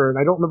daughter, and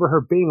I don't remember her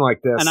being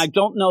like this. And I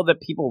don't know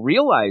that people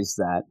realize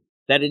that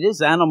it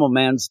is Animal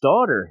Man's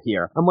daughter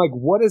here. I'm like,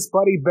 what is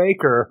Buddy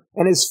Baker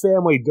and his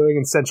family doing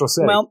in Central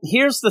City? Well,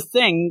 here's the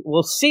thing.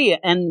 We'll see.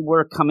 And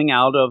we're coming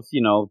out of,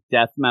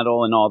 death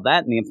metal and all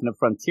that in the Infinite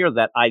Frontier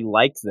that I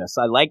like this.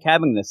 I like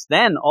having this.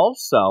 Then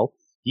also,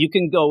 you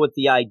can go with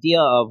the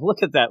idea of,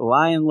 look at that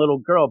lying little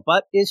girl,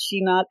 but is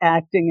she not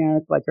acting,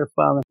 Eric, like her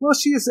father? Well,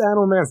 she is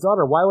Animal Man's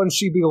daughter. Why wouldn't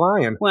she be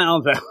lying?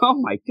 Well, oh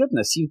my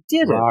goodness, you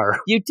did it. Rawr.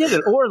 You did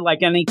it. Or like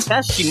any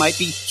test, she might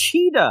be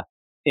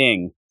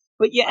cheetah-ing.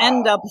 But you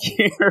end up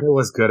here it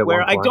was good at where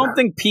one I point. don't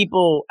think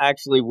people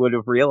actually would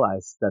have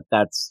realized that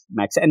that's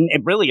Max. And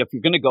really, if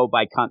you're going to go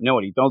by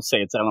continuity, don't say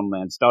it's Animal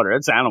Man's daughter.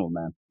 It's Animal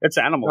Man. It's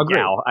Animal Agreed.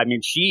 Gal. I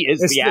mean, she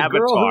is it's the avatar.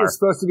 Girl who was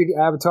supposed to be the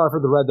avatar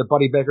for the Red that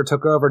Buddy Baker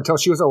took over until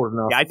she was old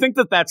enough. Yeah, I think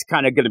that's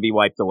kind of going to be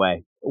wiped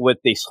away with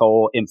this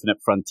whole Infinite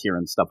Frontier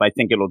and stuff. I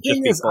think it'll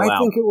just be full out. I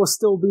think it will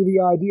still be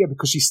the idea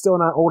because she's still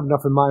not old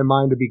enough in my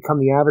mind to become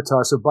the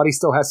avatar, so Buddy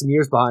still has some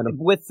years behind him.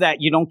 With that,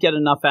 you don't get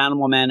enough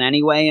Animal Man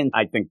anyway, and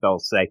I think they'll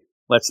say,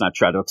 let's not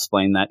try to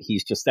explain that.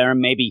 He's just there,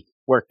 and maybe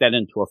work that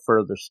into a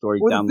further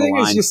story down the line. The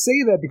thing is, you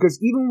say that because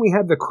even we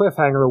had the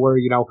cliffhanger where,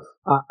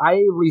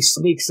 Ivory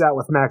sneaks out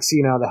with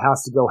Maxine out of the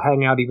house to go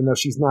hang out even though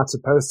she's not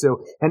supposed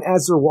to. And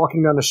as they're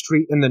walking down the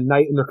street in the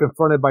night and they're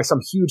confronted by some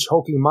huge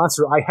hulking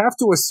monster, I have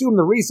to assume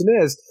the reason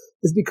is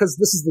because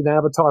this is an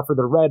avatar for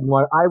the Red, and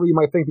what Ivory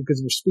might think because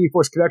of her Speed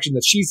Force connection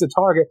that she's the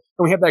target,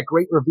 and we have that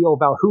great reveal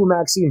about who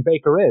Maxine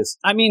Baker is.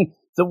 I mean,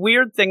 the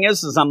weird thing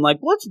is I'm like,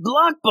 what's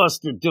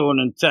Blockbuster doing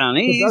in town?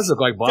 It does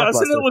look like Blockbuster.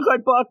 Doesn't it look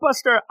like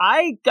Blockbuster?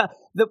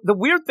 The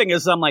weird thing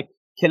is I'm like,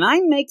 can I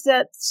make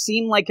that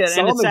seem like it?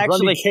 And it's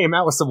actually came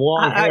out with some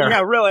long hair.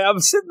 Yeah, really. I'm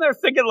sitting there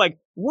thinking like,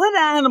 what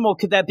animal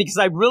could that be? Because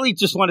I really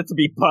just want it to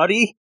be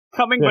Buddy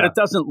coming, but it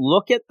doesn't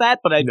look at that.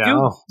 But I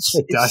do.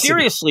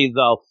 Seriously,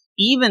 though,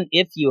 even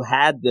if you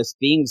had this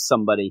being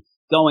somebody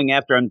going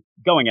after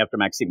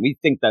Maxine, we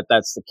think that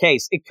that's the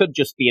case. It could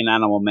just be an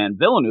Animal Man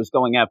villain who's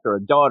going after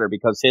a daughter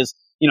because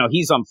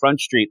he's on Front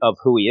Street of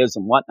who he is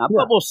and whatnot. Yeah.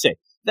 But we'll see.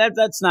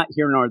 That's not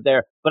here nor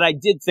there. But I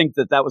did think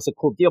that was a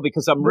cool deal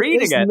because I'm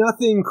reading it. There's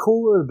nothing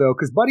cooler, though,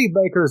 because Buddy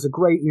Baker is a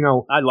great,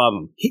 I love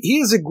him. He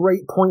is a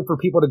great point for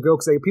people to go,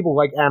 because people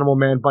like Animal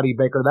Man, Buddy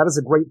Baker. That is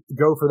a great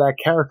go for that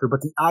character.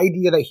 But the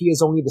idea that he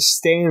is only the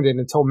stand-in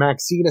until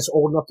Maxine is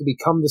old enough to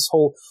become this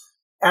whole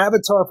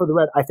avatar for the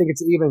Red, I think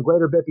it's an even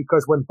greater bit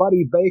because when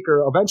Buddy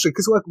Baker eventually,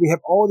 because look, we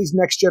have all these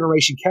next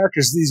generation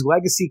characters, these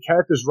legacy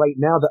characters right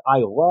now that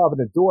I love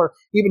and adore,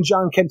 even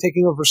John Kent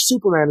taking over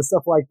Superman and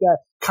stuff like that,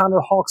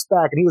 Connor Hawke's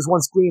back, and he was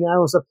once Green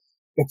Arrow and stuff.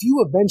 If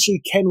you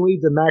eventually can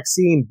lead to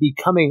Maxine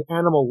becoming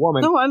Animal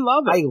Woman, no, I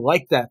love it. I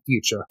like that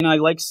future. And I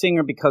like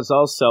Singer because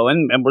also,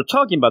 and we're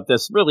talking about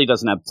this, really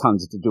doesn't have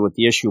tons to do with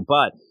the issue,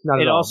 but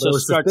it also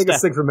starts the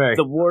biggest thing for me.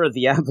 The War of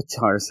the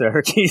Avatars,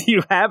 Eric.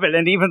 You have it.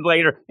 And even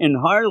later in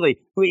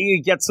Harley,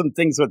 you get some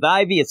things with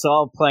Ivy. It's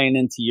all playing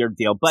into your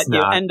deal. But you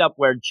end up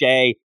where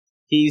Jay,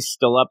 he's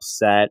still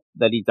upset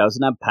that he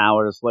doesn't have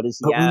powers. What does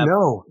he have? We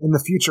know in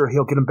the future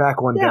he'll get him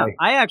back one day.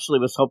 I actually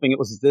was hoping it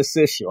was this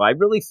issue. I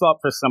really thought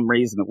for some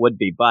reason it would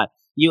be, but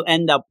you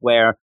end up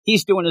where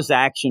he's doing his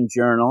action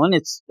journal, and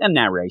it's a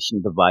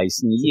narration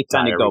device, and you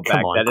kind of go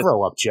back.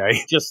 Grow up,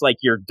 Jay. Just like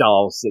your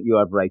dolls that you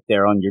have right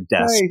there on your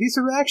desk. Hey, these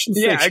are action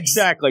figures. Yeah,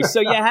 exactly. So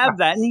you have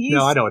that, and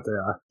no, I know what they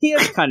are. He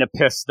is kind of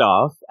pissed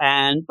off,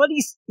 but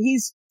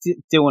he's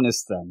doing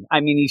his thing. I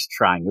mean, he's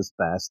trying his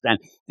best, and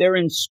they're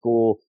in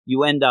school.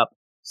 You end up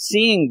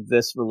seeing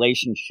this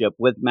relationship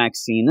with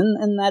Maxine,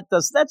 and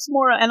that's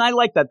more, and I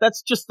like that.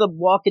 That's just the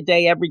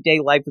walk-a-day,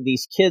 everyday life of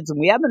these kids, and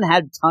we haven't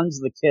had tons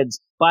of the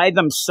kids by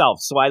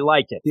themselves, so I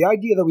like it. The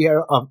idea that we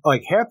have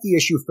like half the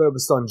issue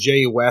focused on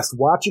Jay West,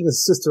 watching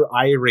his sister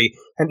Ivory,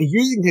 and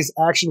using his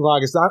action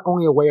log is not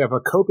only a way of a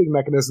coping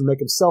mechanism to make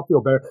himself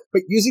feel better,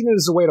 but using it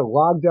as a way to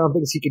log down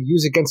things he could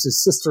use against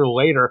his sister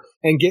later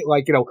and get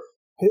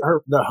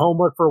the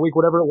homework for a week,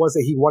 whatever it was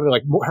that he wanted,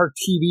 like her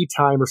TV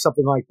time or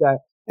something like that.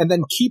 And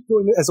then keep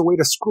doing it as a way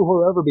to screw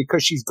her over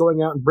because she's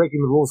going out and breaking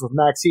the rules with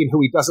Maxine,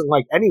 who he doesn't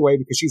like anyway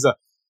because she's a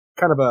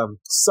kind of a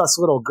sus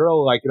little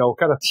girl,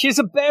 She's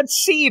a bad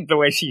seed the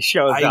way she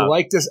shows up. I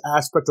like this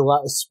aspect a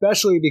lot,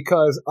 especially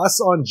because us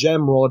on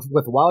Gemworld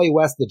with Wally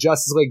West, the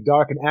Justice League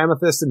Dark, and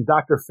Amethyst and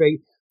Dr.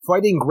 Fate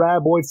fighting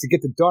Graboids to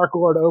get the Dark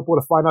Lord Opal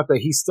to find out that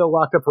he's still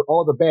locked up for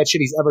all the bad shit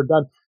he's ever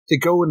done. to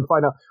go and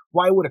find out,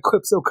 why would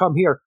Eclipso come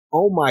here?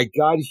 Oh my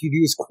god, if you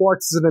use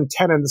quartz as an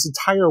antenna and this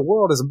entire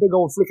world is a big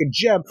old freaking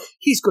gem,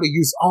 he's going to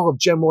use all of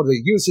Gemworld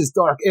to use his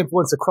dark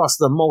influence across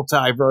the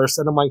multiverse.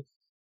 And I'm like,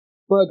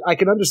 but I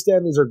can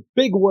understand these are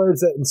big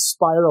words that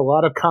inspire a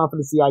lot of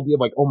confidence, the idea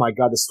of like, oh my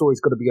god, the story's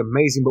going to be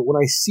amazing. But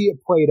when I see it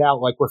played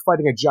out, like we're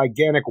fighting a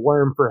gigantic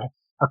worm for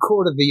a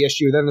quarter of the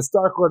issue, then this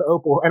Dark Lord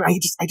Opal, and I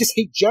just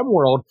hate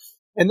Gemworld.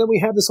 And then we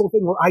have this whole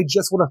thing where I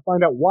just want to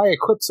find out why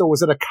Eclipso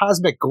was in a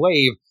cosmic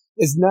glaive,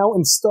 is now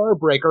in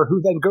Starbreaker,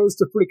 who then goes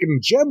to freaking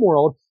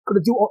Gemworld, going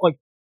to do all, like,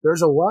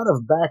 there's a lot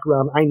of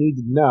background I need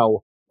to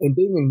know, and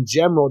being in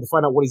Gemworld to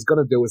find out what he's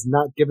going to do is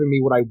not giving me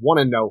what I want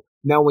to know.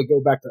 Now we go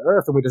back to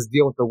Earth and we just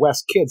deal with the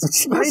West kids.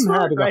 I'm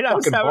having a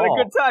fucking ball.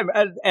 A good time.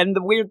 And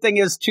the weird thing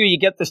is, too, you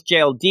get this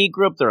JLD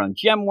group, they're on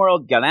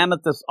Gemworld, got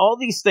Amethyst, all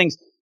these things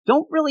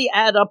don't really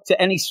add up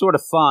to any sort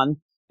of fun.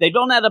 They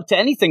don't add up to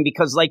anything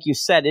because, like you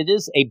said, it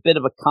is a bit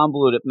of a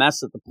convoluted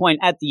mess at the point.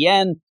 At the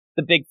end,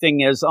 the big thing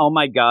is, oh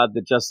my god,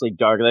 the Just League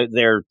Dark,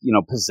 they're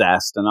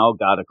possessed, and oh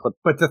god, Eclipse.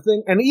 But the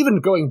thing, and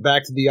even going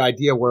back to the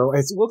idea where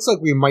it looks like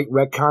we might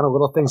retcon a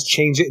little things,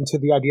 change it into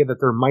the idea that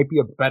there might be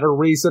a better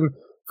reason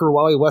for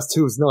Wally West,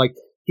 who is like,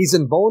 he's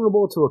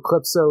invulnerable to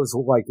Eclipso's,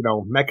 like,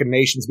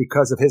 machinations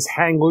because of his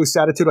hang loose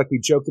attitude, like we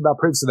joked about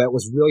previously, that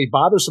was really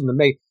bothersome to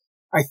me.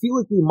 I feel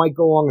like we might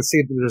go along and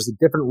say that there's a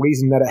different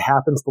reason that it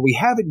happens, but we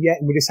haven't yet,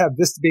 and we just have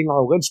this being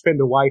our linchpin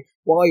to why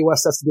Wally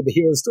West has to be the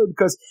hero of the story,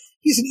 because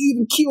he's an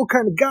even keel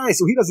kind of guy,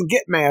 so he doesn't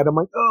get mad. I'm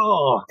like,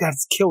 oh, that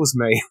kills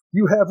me.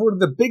 You have one of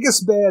the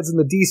biggest bads in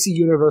the DC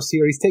universe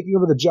here. He's taking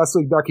over the Just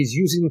League Dark. He's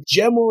using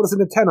Gemworld as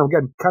an antenna.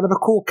 Again, kind of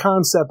a cool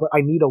concept, but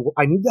I need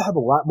to have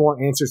a lot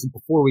more answers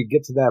before we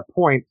get to that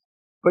point.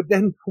 But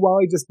then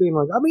Wally just being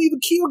like, I'm an even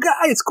keel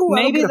guy. It's cool.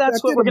 Maybe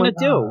that's what we're going to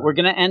do. We're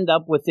going to end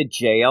up with the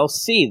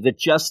JLC, the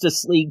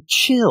Justice League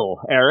Chill,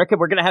 Eric.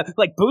 And we're going to have,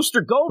 like, Booster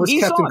Gold. Where's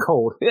he's Captain on.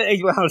 Cold?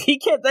 Well, he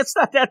can't. That's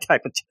not that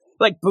type of...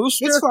 Like,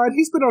 Booster... It's fine.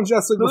 He's been on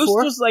Justice League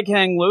before. Booster's like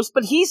hang loose,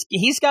 but he's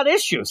got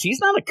issues. He's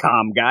not a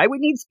calm guy. We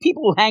need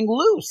people who hang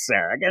loose,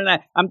 Eric. And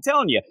I'm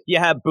telling you, you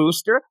have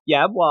Booster, you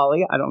have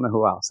Wally. I don't know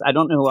who else.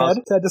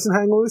 Ted doesn't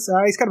hang loose?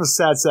 He's kind of a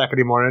sad sack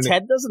anymore, isn't he?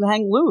 Ted doesn't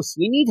hang loose.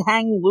 We need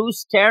hang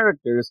loose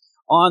characters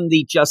on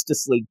the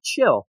Justice League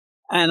Chill.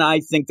 And I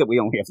think that we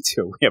only have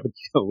two. We have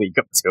a league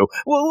of two.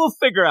 Well, we'll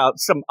figure out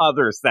some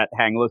others that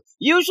hang loose.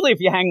 Usually,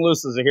 if you hang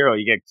loose as a hero,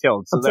 you get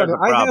killed. So there's a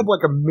problem. I have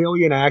like a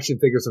million action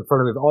figures in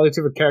front of me, all these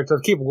different characters.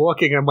 I keep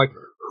looking, and I'm like,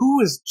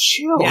 who is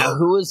Chill? Yeah,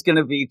 who is going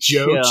to be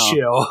Joe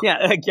Chill?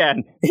 Yeah,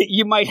 again,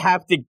 you might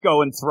have to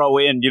go and throw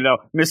in,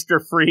 Mr.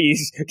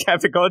 Freeze.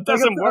 Have to go. It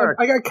doesn't work.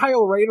 I got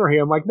Kyle Rayner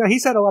here. I'm like, no,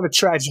 he's had a lot of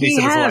tragedies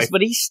in his life.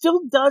 But he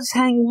still does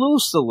hang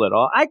loose a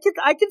little. I could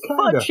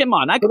fudge him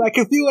on. But I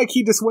can feel like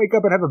he'd just wake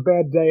up and have a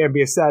bad day and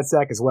be a sad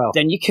sack as well.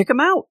 Then you kick him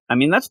out. I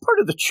mean, that's part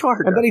of the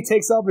charter. And then he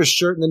takes off his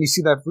shirt, and then you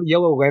see that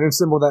yellow lantern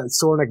symbol that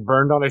Sornik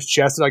burned on his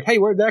chest. They're like, hey,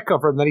 where'd that come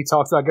from? And then he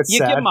talks about it, gets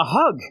sad. You give him a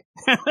hug.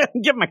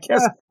 Give him a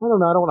kiss. I don't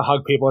know. I don't want to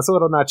hug people. It's a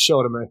little not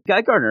chill to me.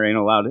 Guy Gardner ain't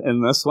allowed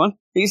in this one.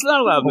 He's not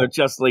allowed in the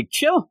Just League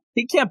Chill.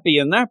 He can't be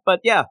in there. But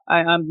yeah,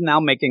 I'm now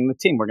making the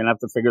team. We're going to have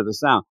to figure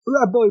this out.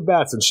 What about Billy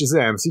Batson?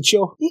 Shazam. Is he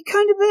chill? He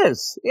kind of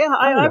is. Yeah,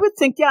 I would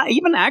think,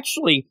 even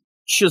actually...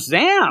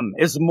 Shazam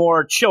is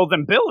more chill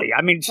than Billy.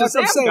 I mean,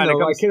 Shazam kind of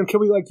comes... Can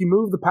we you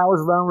move the powers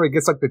around where he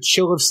gets like the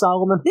chill of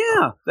Solomon?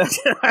 Yeah, that's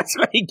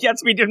what he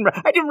gets me.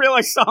 I didn't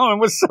realize Solomon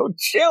was so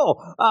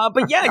chill.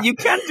 But yeah, you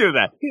can do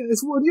that. Yeah,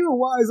 you're a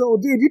wise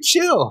old dude. You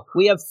chill.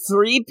 We have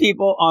 3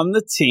 people on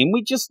the team.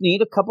 We just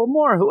need a couple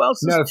more. Who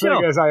else is chill?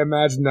 The thing is, I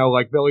imagine though,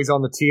 like Billy's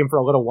on the team for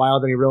a little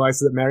while, then he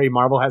realizes that Mary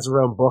Marvel has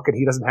her own book and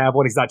he doesn't have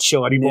one. He's not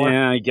chill anymore.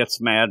 Yeah, he gets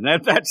mad.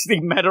 That's the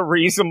meta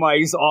reason why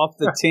he's off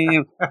the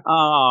team.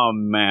 Oh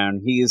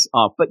man, he's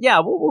off. But yeah,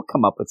 we'll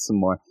come up with some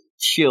more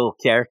chill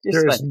characters.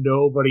 There's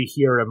nobody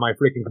here at my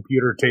freaking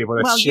computer table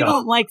that's chill. You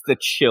don't like the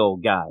chill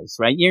guys,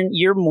 right?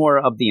 You're more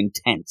of the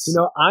intense.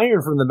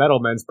 Iron from the Metal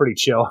Men's pretty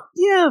chill.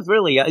 Yeah,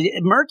 really.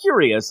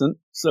 Mercury isn't,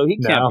 so he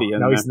can't be in there.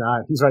 No, he's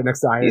not. He's right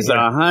next to Iron. He's a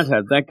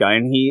hothead, that guy,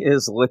 and he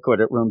is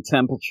liquid at room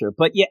temperature.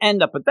 But you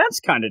end up, but that's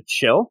kind of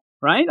chill,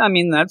 right? I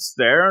mean, that's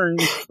there. And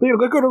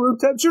liquid at room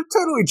temperature,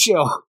 totally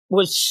chill.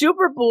 Was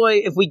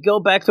Superboy, if we go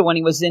back to when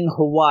he was in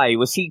Hawaii,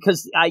 was he,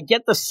 because I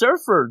get the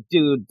surfer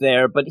dude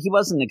there, but he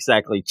wasn't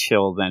exactly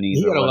chill then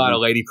either. He had a lot of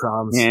lady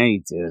problems. Yeah,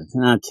 he did.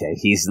 Okay,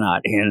 he's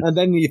not in. And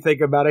then you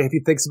think about it, if he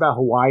thinks about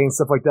Hawaii and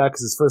stuff like that,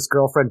 because his first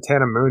girlfriend,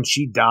 Tana Moon,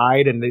 she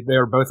died, and they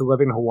were both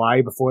living in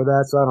Hawaii before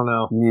that, so I don't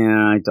know.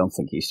 Yeah, I don't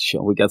think he's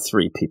chill. We got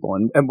 3 people,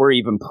 and we're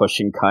even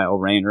pushing Kyle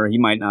Rayner. He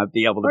might not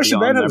be able to be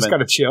on there. He's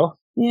kind of chill.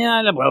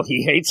 Yeah, well,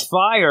 he hates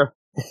fire.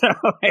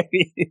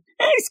 Maybe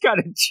he's got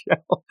to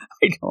chill.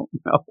 I don't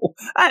know.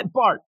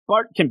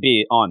 Bart can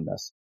be on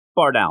this.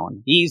 Bart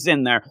Allen, he's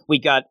in there. We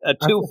got 2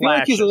 flashes.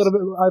 Like he's a little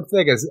bit. I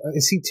think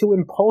is he too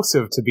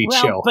impulsive to be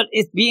chill? But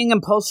being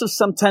impulsive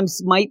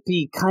sometimes might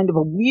be kind of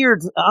a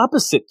weird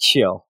opposite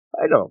chill.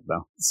 I don't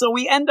know. So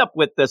we end up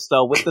with this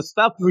though, with the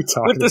stuff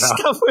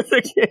stuff with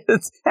the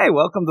kids. Hey,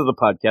 welcome to the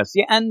podcast.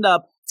 You end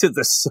up to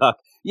the suck.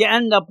 You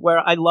end up where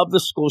I love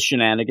the school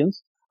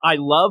shenanigans. I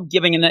love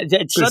giving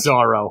it's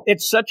Bizarro.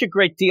 it's such a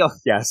great deal.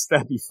 Yes,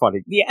 that'd be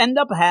funny. You end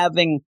up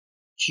having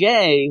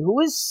Jay, who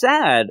is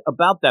sad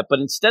about that, but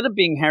instead of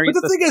being Harry...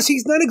 But the thing is,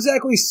 he's not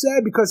exactly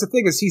sad, because the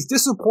thing is, he's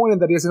disappointed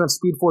that he doesn't have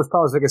Speed Force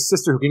powers like his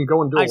sister, who can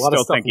go and do a lot of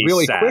stuff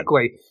really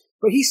quickly.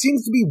 But he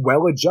seems to be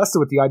well adjusted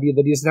with the idea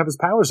that he doesn't have his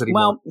powers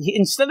anymore. Well,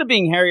 instead of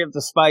being Harry of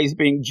the Spy, he's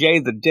being Jay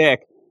the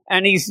Dick.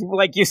 And he's,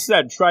 like you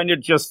said, trying to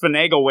just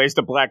finagle ways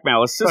to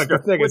blackmail his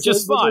sister, which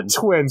is fun.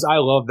 Twins, I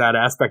love that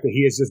aspect that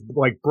he is just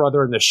like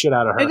brothering the shit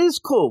out of her. It is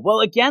cool.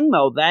 Well, again,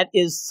 though, that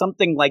is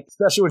something like...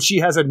 Especially when she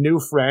has a new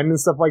friend and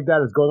stuff like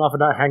that, is going off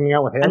and not hanging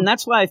out with him. And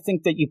that's why I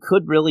think that you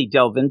could really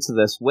delve into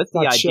this with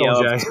the idea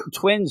of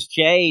twins,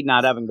 Jay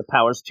not having the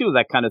powers, too.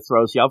 That kind of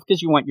throws you off,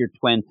 because you want your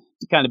twin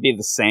to kind of be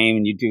the same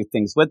and you do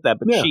things with that.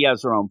 But she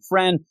has her own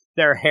friend.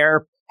 They're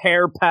hair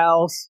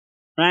pals.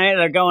 Right?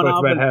 They're going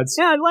off.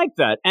 Yeah, I like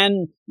that.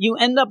 And you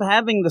end up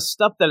having the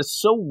stuff that is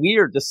so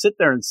weird to sit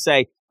there and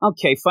say,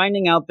 okay,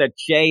 finding out that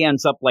Jay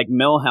ends up like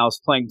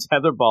Milhouse playing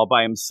tetherball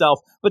by himself,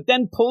 but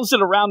then pulls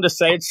it around to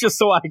say it's just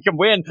so I can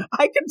win.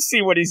 I can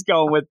see what he's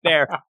going with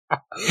there. That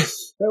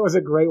was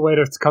a great way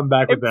to come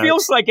back with that. It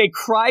feels like a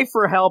cry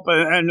for help,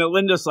 and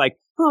Linda's like,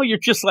 oh, you're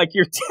just like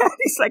your dad.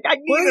 He's like, I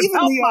need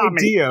help, Mommy.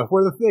 Idea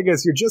where the thing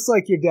is, you're just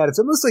like your dad. It's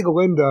almost like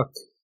Linda...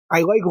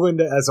 I like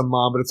Linda as a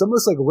mom, but it's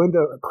almost like Linda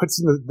puts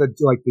in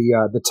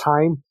the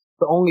time,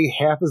 but only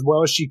half as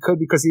well as she could,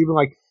 because even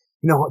like,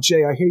 you know what,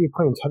 Jay, I hear you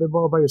playing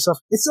tetherball by yourself.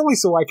 It's only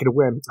so I could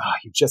win.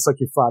 You're just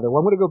like your father. Well,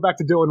 I'm going to go back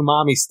to doing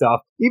mommy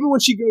stuff. Even when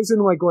she goes in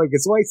like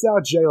it's lights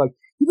out, Jay, like,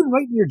 you've been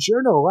writing your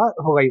journal a lot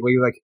lately.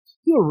 Like,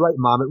 you're right,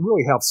 Mom. It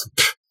really helps.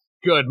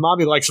 Good.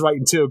 Mommy likes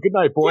writing too. Good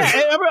night, boy. Yeah,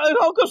 it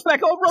all goes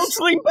back. All roads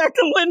lead back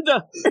to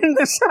Linda in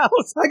this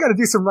house. I got to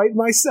do some writing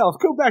myself.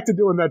 Go back to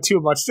doing that too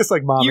much, just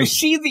like Mommy. You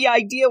see the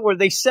idea where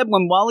they said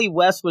when Wally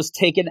West was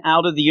taken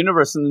out of the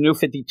universe in the New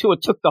 52,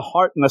 it took the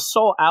heart and the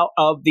soul out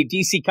of the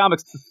DC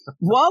Comics.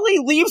 Wally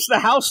leaves the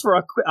house for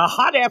a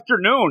hot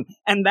afternoon,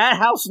 and that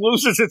house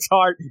loses its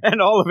heart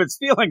and all of its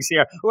feelings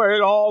here, where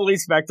it all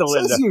leads back to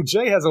Linda. Says you,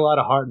 Jay has a lot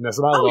of heart in this,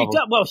 and I love him.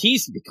 Well,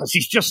 because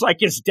he's just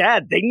like his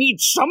dad. They need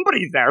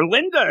somebody there.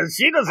 Linda,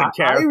 she doesn't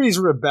care. Irie's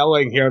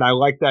rebelling here, and I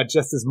like that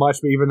just as much,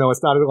 but even though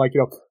it's not like,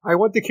 I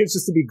want the kids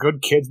just to be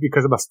good kids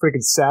because I'm a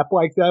freaking sap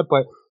like that,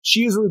 but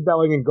she is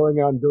rebelling and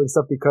going out and doing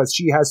stuff because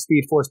she has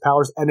Speed Force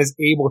powers and is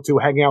able to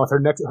hang out with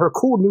her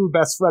cool new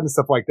best friend and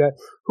stuff like that,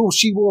 who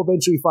she will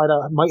eventually find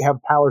out might have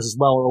powers as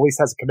well, or at least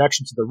has a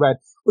connection to the Red,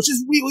 which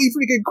is really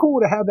freaking cool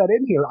to have that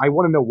in here. I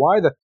want to know why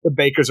the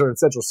Bakers are in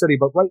Central City,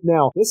 but right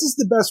now, this is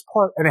the best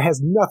part, and it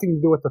has nothing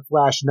to do with the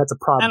Flash, and that's a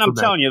problem. And I'm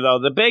telling you, though,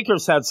 the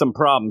Bakers had some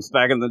problems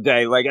back in the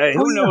day. Like,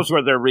 who knows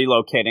where they're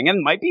relocating, and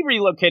might be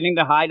relocating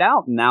to hide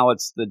out. Now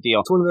it's the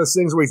deal. It's one of those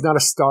things where he's not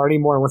a star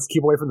anymore and wants to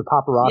keep away from the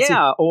paparazzi.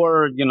 Yeah,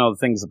 or,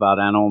 things about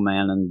Animal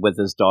Man, and with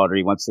his daughter,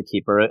 he wants to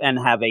keep her and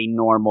have a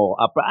normal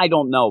I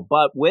don't know.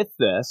 But with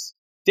this,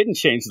 didn't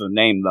change the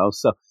name, though,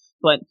 so...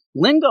 But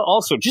Linda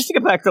also, just to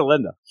get back to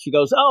Linda, she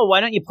goes, oh,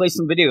 why don't you play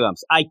some video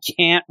games? I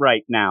can't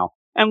right now.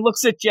 And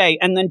looks at Jay,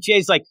 and then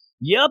Jay's like,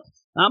 yep,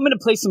 I'm going to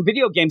play some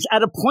video games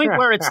at a point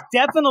where it's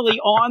definitely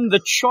on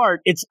the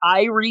chart. It's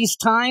Irie's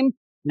time.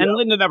 And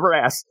Linda never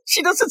asks.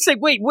 She doesn't say,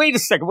 wait a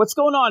second. What's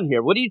going on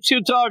here? What are you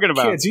two talking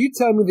about? Kids, are you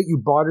telling me that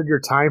you bartered your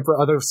time for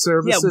other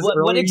services? Yeah,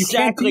 what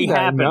exactly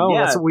happened? No,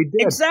 that's what we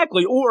did.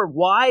 Exactly. Or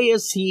why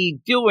is he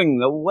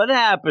doing what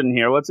happened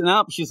here? What's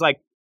up? She's like,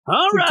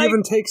 all right. It's a give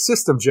and take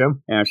system,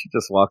 Jim. Yeah, she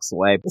just walks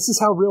away. This is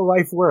how real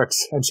life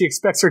works, and she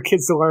expects her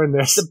kids to learn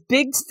this. The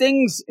big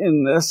things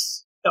in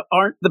this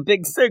aren't the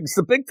big things.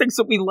 The big things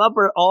that we love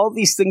are all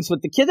these things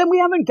with the kids, and we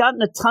haven't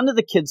gotten a ton of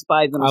the kids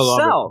by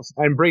themselves.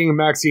 And bringing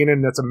Maxine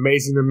in, that's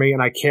amazing to me,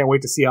 and I can't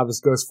wait to see how this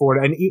goes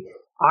forward. And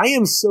I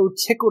am so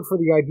tickled for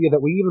the idea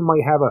that we even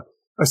might have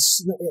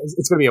it's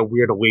going to be a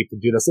weird leap to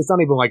do this. It's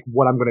not even like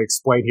what I'm going to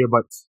explain here,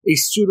 but a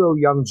pseudo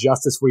Young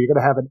Justice where you're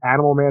going to have an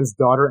Animal Man's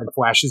daughter and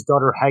Flash's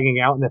daughter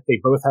hanging out, and if they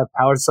both have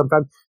powers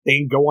sometimes, they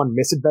can go on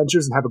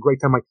misadventures and have a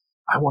great time. Like,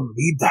 I want to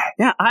read that.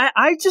 Yeah,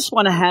 I just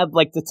want to have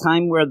like the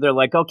time where they're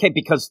like, okay,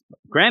 because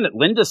granted,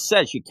 Linda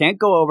says you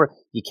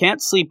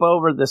can't sleep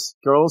over this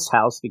girl's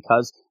house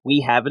because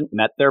we haven't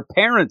met their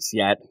parents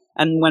yet.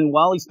 And when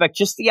Wally's back,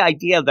 just the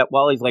idea that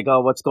Wally's like,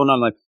 oh, what's going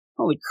on? Like,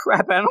 holy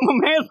crap, Animal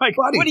Man! Like,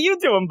 buddy, what are you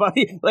doing,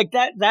 buddy? Like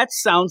that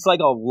sounds like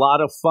a lot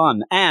of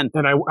fun. And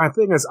I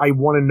think I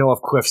want to know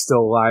if Cliff's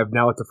still alive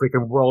now with the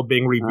freaking world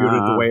being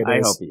rebooted the way it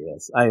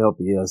is. I hope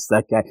he is.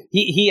 That guy.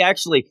 He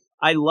actually.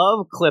 I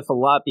love Cliff a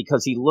lot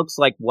because he looks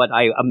like what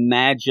I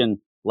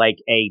imagine like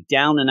a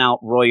down and out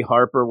Roy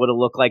Harper would have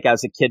looked like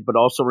as a kid, but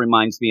also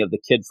reminds me of the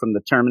kid from the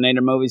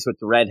Terminator movies with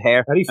the red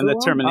hair and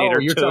the Terminator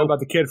 2. You're talking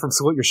about the kid from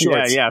Salute Your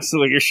Shorts. Yeah,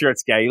 Salute Your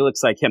Shorts guy. He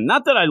looks like him.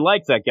 Not that I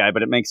like that guy,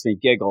 but it makes me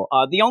giggle.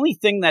 The only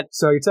thing that...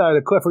 So you're telling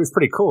me Cliff was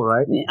pretty cool,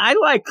 right? I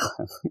like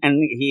Cliff,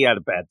 and he had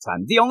a bad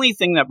time. The only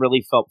thing that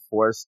really felt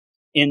forced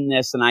in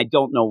this, and I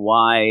don't know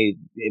why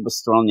it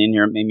was thrown in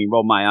here, it made me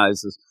roll my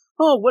eyes, is,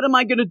 oh, what am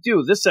I going to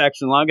do? This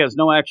action log has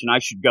no action. I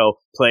should go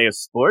play a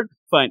sport,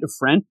 find a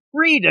friend,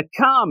 read a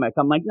comic.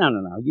 I'm like, no.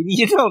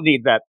 You don't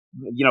need that.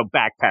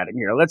 back patting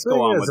here. Let's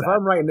go on with if that.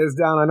 I'm writing this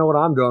down, I know what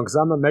I'm doing because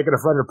I'm not making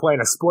a friend or playing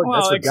a sport. Well,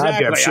 That's for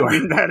exactly. goddamn sure. I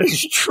mean, that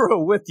is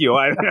true with you.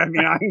 I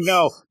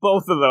know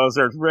both of those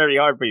are very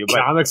hard for you, but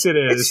Comics it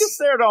is. it's just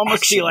there to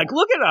almost be like,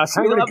 look at us.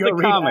 I'm We going love to go the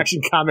read comics.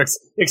 Action Comics.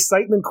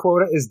 Excitement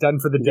quota is done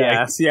for the day.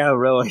 Yes, yeah,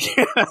 really.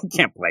 I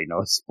can't play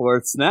no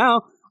sports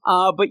now.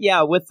 But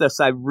yeah, with this,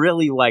 I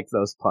really like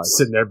those parts.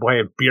 Sitting there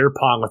playing beer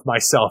pong with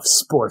myself.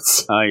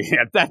 Sports.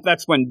 Yeah,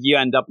 that's when you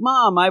end up,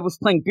 Mom, I was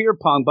playing beer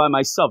pong by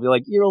myself. You're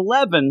like, you're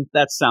 11.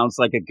 That sounds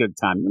like a good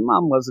time. Your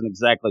mom wasn't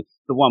exactly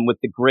the one with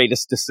the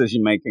greatest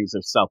decision makings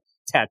herself.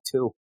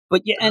 Tattoo.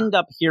 But you end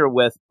up here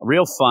with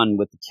real fun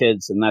with the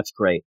kids, and that's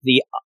great.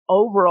 The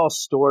overall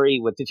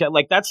story with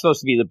that's supposed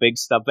to be the big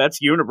stuff.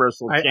 That's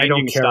universal. I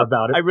don't care stuff.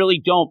 about it. I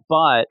really don't,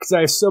 but Because I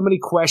have so many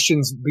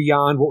questions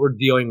beyond what we're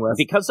dealing with.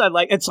 because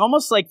it's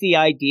almost like the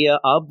idea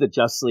of the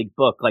Justice League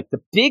book. Like the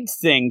big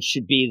thing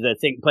should be the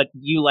thing, but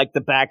you like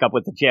the backup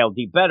with the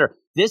JLD better.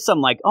 This,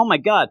 I'm like, oh my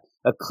God,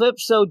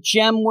 Eclipso,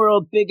 Gem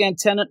World, Big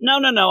Antenna. No.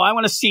 I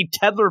want to see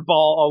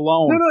Tetherball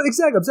alone. No,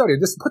 exactly. I'm telling you,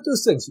 just put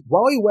those things.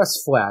 Wally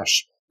West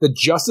Flash, the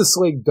Justice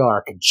League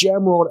Dark,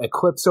 Gem World,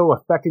 Eclipso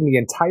affecting the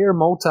entire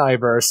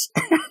multiverse.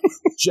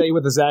 Jay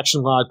with his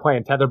action log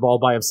playing tetherball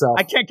by himself.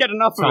 I can't get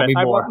enough of Tell it. me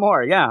I more. want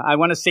more. Yeah, I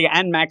want to see.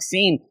 And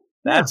Maxine,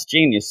 that's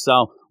genius.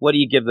 So what do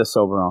you give this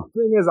overall?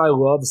 The thing is, I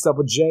love the stuff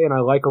with Jay, and I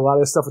like a lot of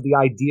the stuff with the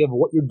idea of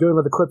what you're doing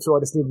with Eclipso. I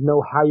just need to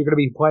know how you're going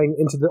to be playing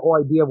into the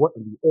idea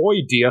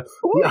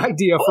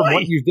of from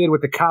what you did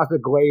with the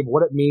Cosmic Glaive,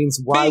 what it means,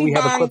 why we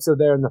have Eclipso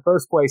there in the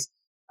first place.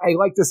 I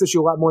like this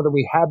issue a lot more than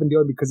we have been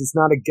doing because it's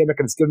not a gimmick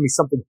and it's giving me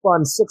something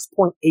fun.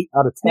 6.8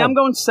 out of 10. Yeah, I'm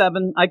going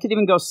 7. I could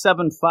even go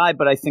 7.5,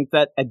 but I think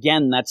that,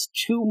 again, that's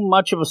too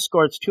much of a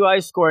score. It's too high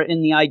a score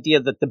in the idea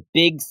that the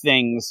big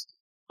things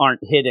aren't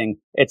hitting.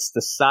 It's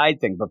the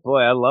side thing. But boy,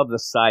 I love the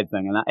side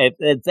thing. And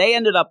if they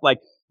ended up like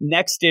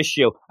next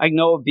issue, I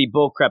know it would be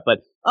bullcrap,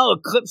 but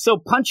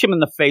Eclipso, punch him in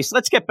the face.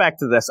 Let's get back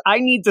to this. I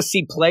need to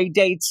see play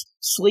dates,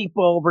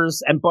 sleepovers,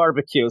 and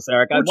barbecues,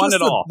 Eric. I want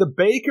it all. The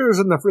Bakers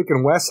and the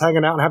freaking West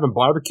hanging out and having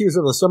barbecues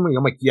over the summer.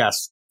 I'm like,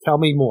 yes. Tell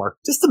me more.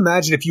 Just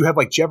imagine if you have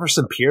like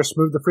Jefferson Pierce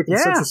move to freaking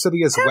Central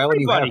City as well, and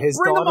you have his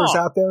daughters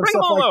out there and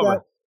stuff like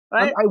that.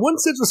 I want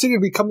Central City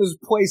to become this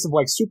place of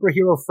like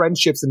superhero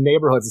friendships and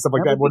neighborhoods and stuff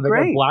like that where they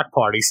go block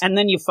parties. And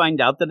then you find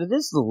out that it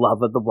is the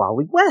love of the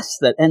Wally West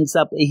that ends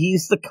up,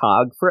 he's the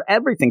cog for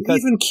everything.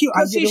 Even Q.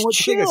 I he's what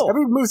the thing is,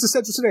 everyone moves to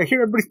Central City. I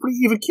hear everybody's pretty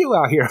even Q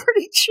out here.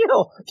 Pretty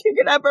chill. You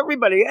can have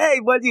everybody.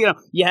 Hey,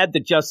 you had the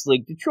Justice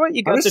League Detroit,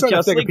 you got the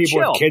Justice League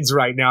people chill. With kids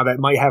right now that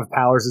might have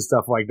powers and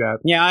stuff like that.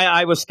 Yeah,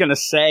 I was going to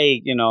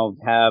say,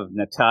 have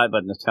Natasha,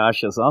 but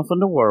Natasha's off in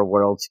the war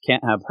world. You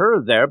can't have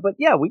her there. But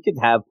yeah, we could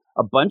have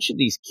a bunch of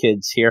these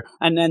kids here,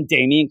 and then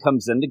Damian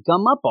comes in to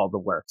gum up all the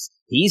works.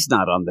 He's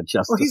not on the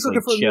Justice League. He's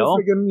looking for chill.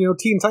 Freaking,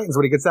 Teen Titans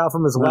when he gets out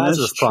from his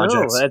Lazarus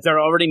projects.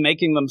 They're already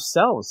making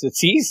themselves.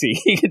 It's easy.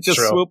 He could just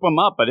swoop them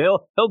up, but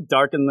he'll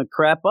darken the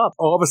crap up.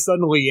 All of a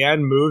sudden,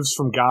 Leanne moves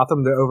from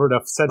Gotham over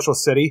to Central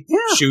City. Yeah.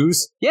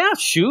 Shoes. Yeah,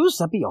 Shoes.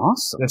 That'd be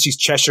awesome. Then she's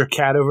Cheshire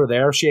Cat over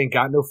there. She ain't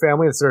got no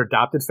family. It's her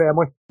adopted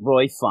family.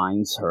 Roy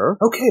finds her.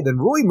 Okay, then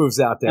Roy moves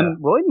out there. And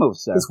Roy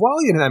moves there. Because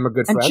Wally and I'm a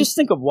good friend. And just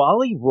think of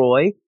Wally,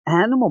 Roy,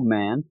 Animal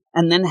Man,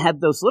 and then have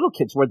those little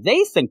kids where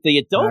they think the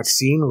adults,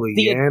 Maxine,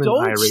 Leanne, and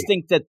Irie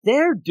think that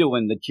they're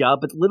doing the job,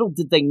 but little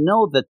did they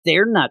know that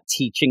they're not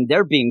teaching,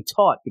 they're being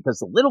taught because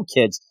the little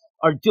kids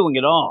are doing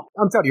it all.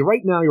 I'm telling you,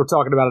 right now you're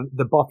talking about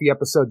the Buffy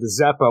episode, The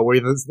Zeppo, where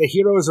the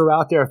heroes are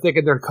out there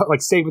thinking they're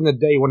like saving the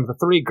day when the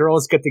three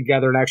girls get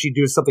together and actually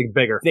do something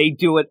bigger. They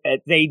do it.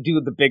 They do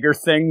the bigger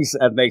things,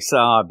 and they say,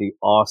 it'd be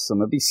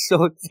awesome. It'd be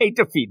so, they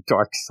defeat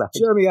Darkseid.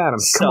 Jeremy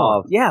Adams, come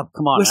on. Yeah,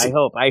 come on. Listen.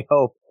 I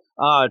hope.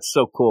 It's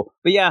so cool.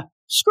 But yeah,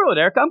 screw it,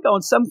 Eric. I'm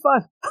going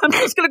 7.5. I'm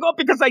just going to go up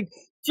because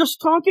just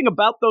talking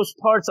about those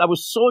parts, I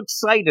was so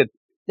excited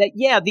that,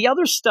 yeah, the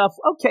other stuff,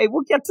 okay,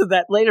 we'll get to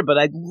that later, but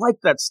I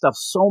like that stuff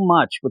so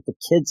much with the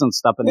kids and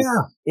stuff. And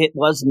it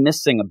was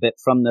missing a bit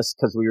from this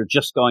because we were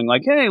just going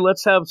like, hey,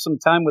 let's have some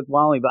time with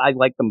Wally, but I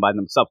like them by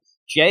themselves.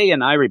 Jay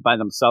and Irie by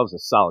themselves are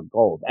solid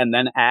gold. And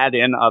then add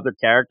in other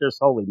characters,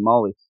 holy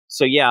moly.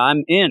 So yeah,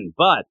 I'm in,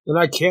 but... And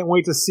I can't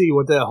wait to see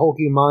what the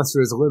hulking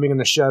monster is looming in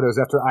the shadows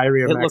after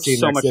Irie and Maxine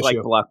It looks so much issue. like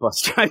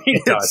Blockbuster. I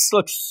mean, it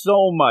looks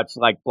so much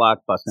like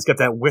Blockbuster. It's got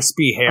that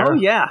wispy hair. Oh,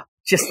 yeah.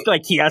 Just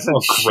like he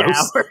hasn't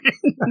showered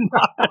in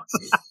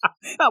months.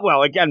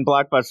 Well, again,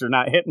 Blockbuster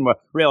not hitting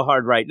real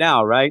hard right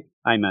now, right?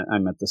 I'm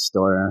at the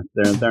store.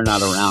 They're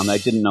not around. I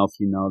didn't know if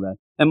you know that.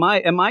 Am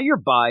I your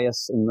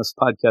bias in this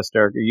podcast,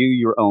 Eric? Are you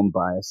your own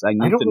bias? I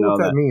don't know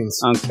what that means.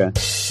 Okay.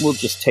 We'll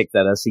just take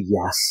that as a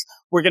yes.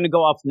 We're going to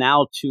go off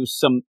now to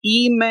some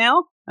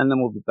email, and then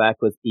we'll be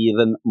back with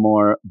even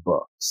more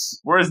books.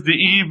 Where's the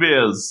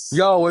e-biz?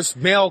 Yo, it's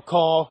mail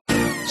call.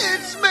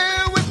 It's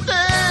Mail with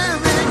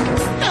Eric.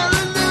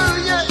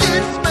 Hallelujah,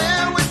 it's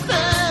Mail with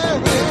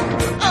Eric.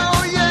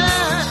 Oh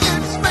yeah,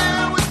 it's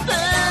Mail with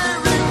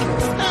Eric.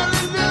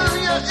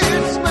 Hallelujah,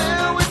 it's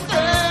Mail with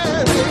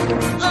Eric.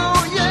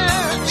 Oh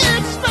yeah,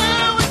 it's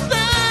Mail with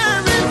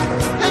Eric.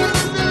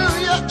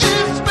 Hallelujah,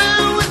 it's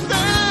Mail with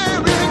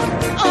Eric.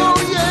 Oh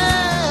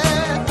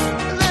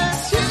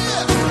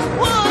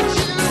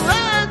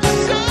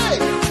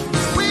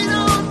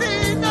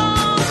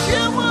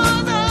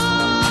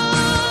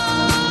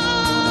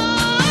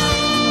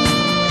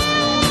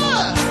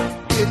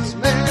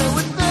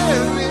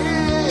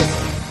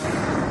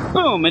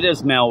Boom, it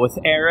is Mail with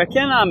Eric,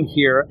 and I'm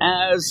here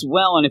as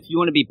well. And if you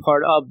want to be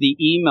part of the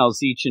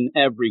emails each and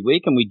every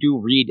week, and we do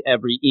read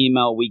every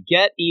email we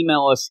get,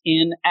 email us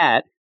in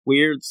at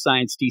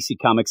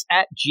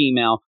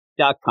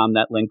weirdsciencedccomics@gmail.com.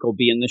 That link will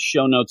be in the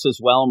show notes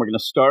as well. And we're going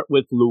to start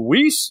with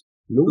Luis,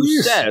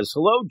 who says,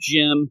 hello,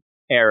 Jim,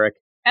 Eric,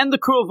 and the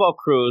crew of all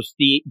crews,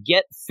 the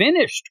Get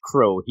Finished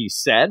crew, he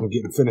said. I'm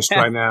getting finished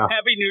right now.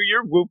 Happy New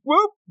Year, whoop,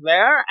 whoop,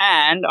 there.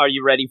 And are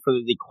you ready for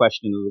the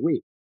question of the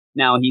week?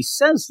 Now, he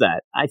says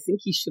that. I think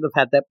he should have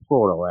had that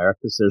plural, Eric,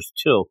 because there's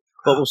two.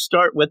 But we'll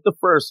start with the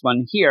first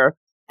one here.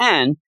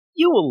 And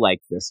you will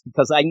like this,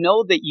 because I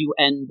know that you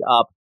end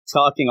up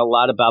talking a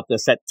lot about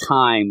this at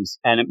times,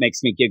 and it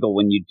makes me giggle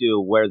when you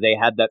do, where they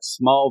had that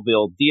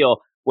Smallville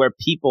deal where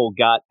people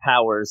got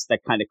powers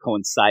that kind of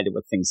coincided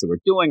with things they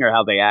were doing or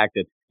how they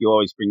acted. You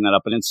always bring that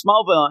up. And in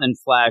Smallville and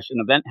Flash, an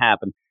event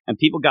happened, and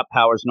people got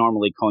powers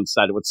normally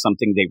coincided with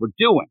something they were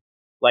doing.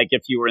 Like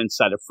if you were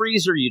inside a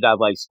freezer, you'd have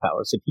ice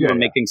powers. If you were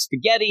making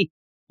spaghetti,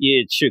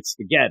 you'd shoot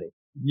spaghetti.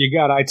 You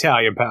got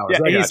Italian powers.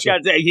 Yeah,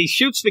 he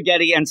shoots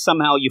spaghetti, and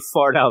somehow you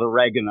fart out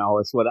oregano,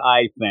 is what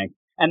I think.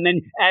 And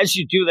then as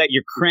you do that,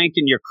 you're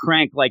cranking your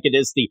crank like it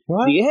is the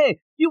hey,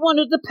 you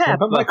wanted the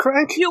pepper. My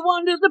crank? You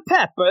wanted the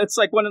pepper. It's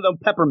like one of those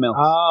pepper mills.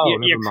 Oh,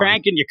 you're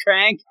cranking your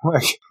crank.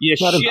 You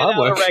shit out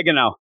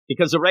oregano.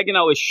 Because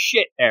oregano is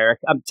shit, Eric.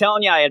 I'm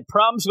telling you, I had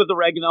problems with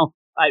oregano.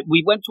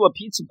 We went to a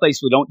pizza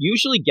place we don't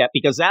usually get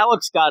because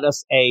Alex got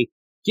us a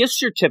gift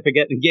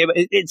certificate and gave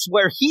it. It's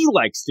where he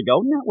likes to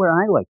go, not where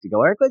I like to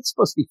go, Eric. It's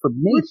supposed to be for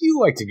me. Where do you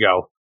like to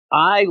go?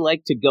 I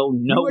like to go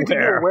nowhere. You like to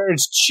go where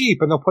it's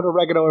cheap and they'll put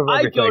oregano over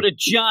everything. I go to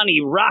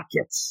Johnny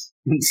Rockets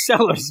in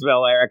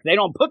Sellersville, Eric. They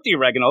don't put the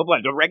oregano,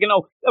 but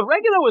oregano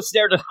is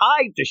there to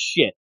hide the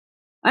shit.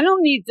 I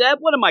don't need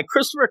that. What am I,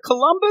 Christopher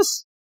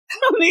Columbus? I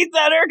don't need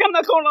that, Eric. I'm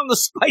not going on the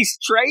spice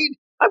trade.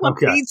 I want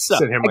pizza. I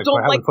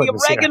don't like the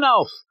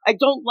oregano. I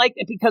don't like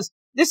it because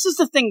this is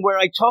the thing where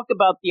I talk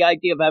about the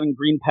idea of having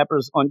green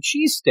peppers on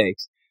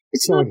cheesesteaks.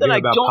 It's not that I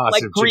don't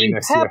like green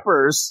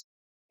peppers.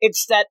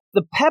 It's that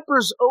the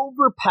peppers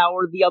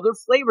overpower the other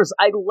flavors.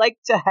 I like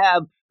to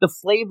have the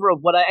flavor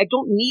of what I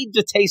don't need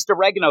to taste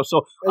oregano.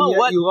 So,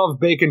 you love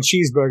bacon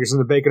cheeseburgers and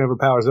the bacon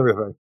overpowers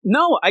everything.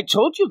 No, I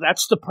told you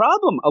that's the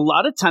problem. A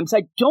lot of times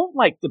I don't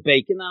like the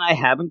bacon, and I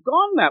haven't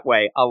gone that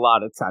way a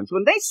lot of times.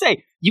 When they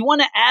say, you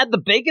want to add the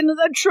bacon to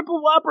that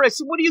triple whopper, I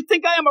said, what do you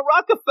think? I am a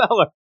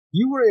Rockefeller.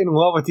 You were in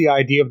love with the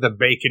idea of the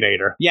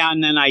Baconator. Yeah,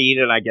 and then I eat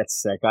it, I get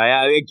sick.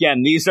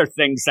 Again, these are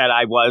things that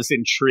I was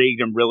intrigued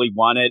and really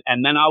wanted,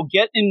 and then I'll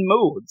get in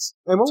moods.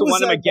 And what to was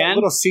want that, them again.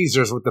 Little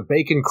Caesars with the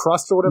bacon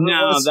crust or whatever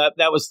it was? No,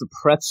 that was the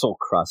pretzel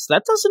crust.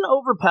 That doesn't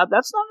overpower.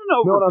 That's not an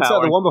overpower. No, I'm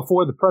saying the one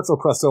before the pretzel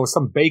crust, there was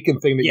some bacon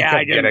thing that you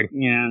kept getting.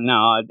 Yeah,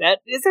 no,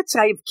 that's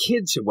I have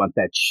kids who want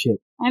that shit.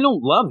 I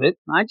don't love it.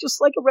 I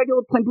just like a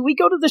regular plain. But we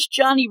go to this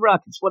Johnny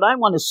Rockets. What I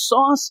want is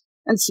sauce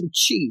and some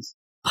cheese.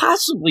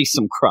 Possibly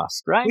some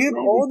crust, right? We have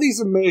all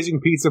these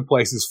amazing pizza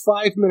places.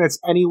 5 minutes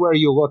anywhere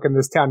you look in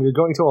this town. You're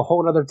going to a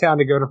whole other town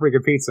to go to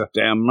freaking pizza.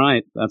 Damn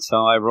right. That's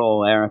how I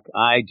roll, Eric.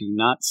 I do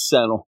not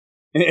settle.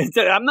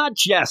 I'm not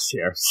Jess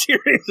here.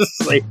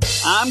 Seriously.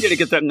 I'm going to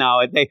get them.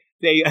 No, they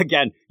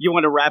again, you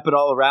want to wrap it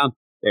all around?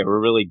 They were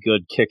a really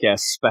good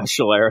kick-ass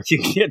special, Eric.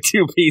 You can get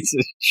 2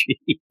 pizzas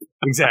cheap.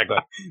 Exactly.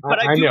 But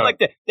I do like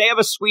that. They have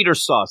a sweeter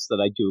sauce that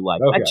I do like.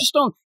 Okay. I just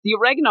don't. The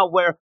oregano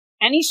where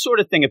any sort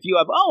of thing, if you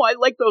have, I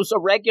like those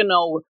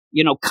oregano,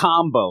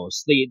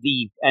 combos,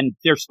 and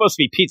they're supposed to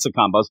be pizza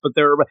combos, but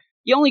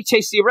you only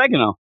taste the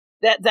oregano.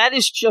 That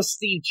is just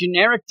the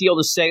generic deal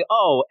to say,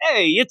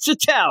 hey, it's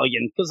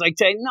Italian, because I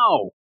say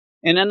no.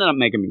 And it ended up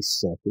making me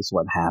sick is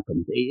what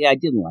happened. I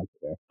didn't like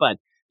it. But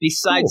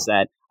besides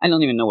that, I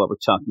don't even know what we're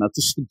talking about.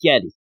 The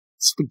spaghetti.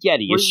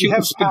 You're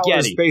shooting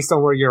spaghetti. Based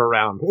on where you're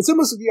around. It's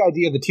almost the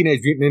idea of the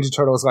Teenage Mutant Ninja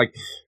Turtles, like,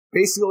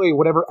 basically,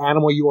 whatever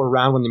animal you were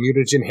around when the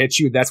mutagen hits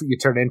you, that's what you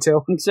turn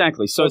into.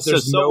 Exactly. So if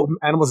there's no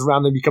animals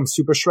around, then you become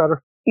Super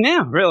Shredder.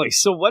 Yeah, really.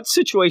 So what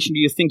situation do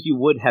you think you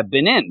would have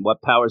been in?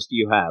 What powers do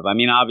you have? I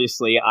mean,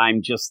 obviously,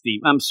 I'm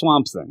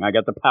Swamp Thing. I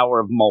got the power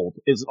of mold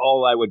is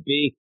all I would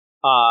be.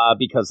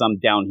 Because I'm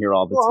down here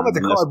all the time. I'm at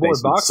the cardboard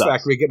box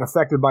factory getting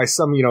affected by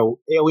some,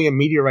 alien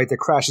meteorite that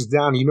crashes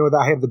down. You know that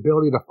I have the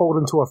ability to fold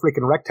into a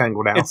freaking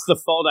rectangle now. It's the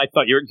fold. I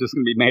thought you were just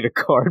going to be made of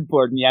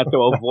cardboard and you have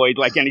to avoid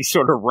like any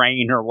sort of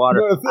rain or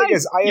water. No, the thing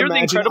is, you're the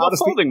incredible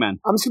folding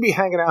man. I'm just going to be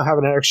hanging out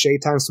having Eric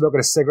shade time,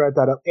 smoking a cigarette.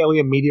 That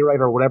alien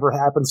meteorite or whatever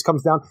happens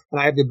comes down, and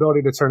I have the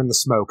ability to turn into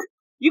smoke.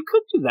 You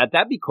could do that.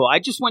 That'd be cool. I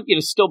just want you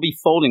to still be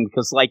folding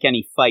because, like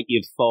any fight,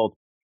 you'd fold.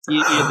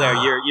 You're there.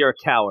 You're a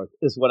coward,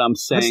 is what I'm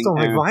saying. I just don't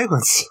like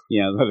violence.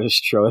 Yeah, that is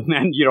true. And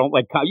then you don't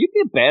like. You'd be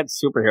a bad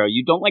superhero.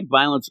 You don't like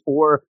violence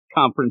or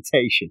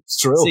confrontation. It's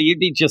true. So you'd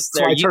be just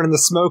there. So I turn into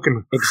smoke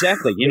and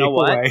exactly. You know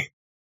what? Away.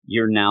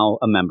 You're now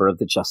a member of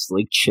the Justice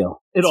League.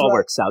 Chill. It all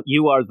works out.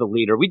 You are the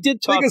leader. We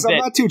did talk. Because I'm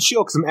not too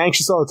chill because I'm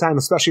anxious all the time,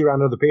 especially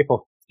around other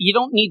people. you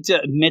don't need to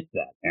admit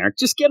that, Eric.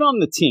 Just get on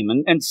the team.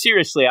 And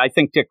seriously, I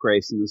think Dick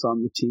Grayson is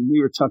on the team.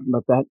 We were talking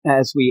about that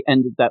as we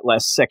ended that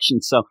last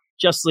section. So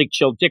Just League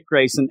Chill, Dick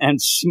Grayson,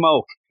 and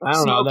Smoke. I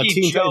don't know. The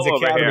Smokey Teen Joe Titans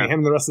over Academy, here. him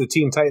and the rest of the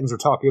Teen Titans are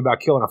talking about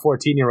killing a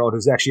 14-year-old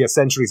who's actually a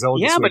centuries old.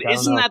 Yeah, this but week. I don't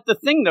isn't know. that the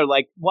thing? They're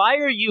like, why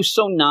are you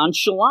so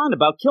nonchalant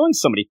about killing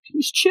somebody?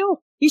 He's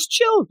chill. He's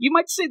chill. You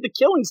might say the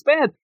killing's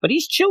bad, but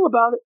he's chill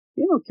about it.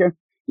 You don't care.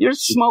 You're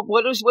Smoke.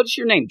 What's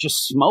your name?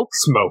 Just Smoke?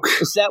 Smoke?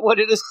 Is that what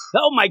it is?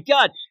 Oh, my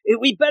God.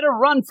 We better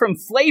run from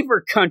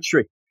Flavor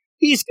Country.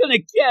 He's going to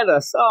get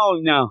us. Oh,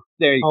 no.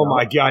 There you go. Oh,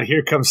 my God.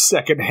 Here comes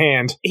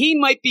Secondhand. He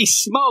might be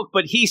Smoke,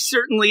 but he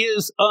certainly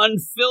is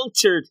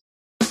unfiltered.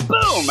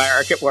 Boom,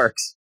 Eric. It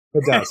works.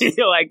 It does.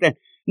 You like that?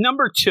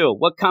 Number 2,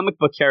 what comic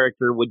book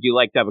character would you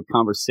like to have a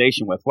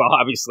conversation with? Well,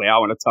 obviously, I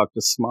want to talk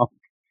to Smoke.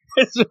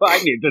 That's who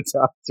I need to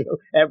talk to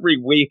every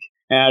week.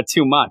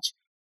 Too much.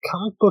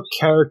 Comic book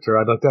character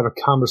I'd like to have a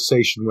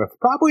conversation with.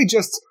 Probably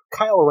just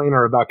Kyle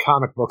Rayner about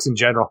comic books in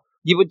general.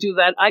 You would do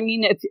that? I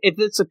mean, if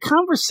it's a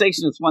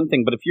conversation, it's one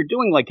thing. But if you're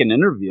doing like an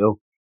interview,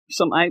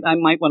 I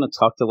might want to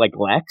talk to like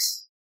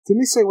Lex. Did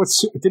he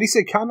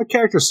say comic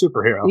character or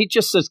superhero? He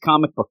just says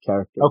comic book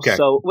character. Okay.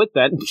 So with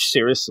that,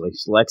 seriously,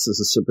 Lex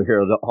is a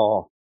superhero to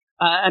all.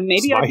 And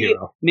maybe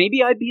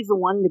I'd be the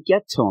one to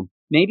get to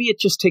him.Maybe it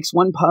just takes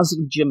one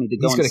positive Jimmy to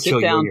go He's and gonna sit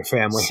kill down, you and your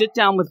family. sit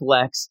down with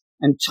Lex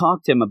and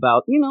talk to him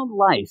about,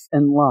 life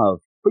and love.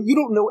 But you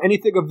don't know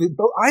anything of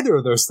either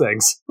of those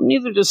things.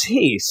 Neither does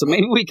he. So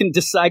maybe we can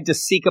decide to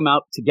seek him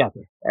out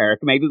together,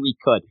 Eric. Maybe we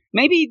could.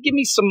 Maybe he'd give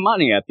me some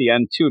money at the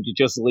end, too, to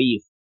just leave.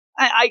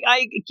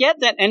 I get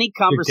that any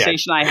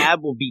conversation I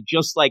have will be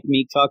just like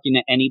me talking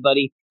to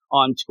anybody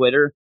on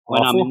Twitter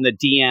when I'm in the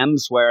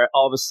DMs, where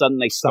all of a sudden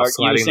they start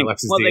using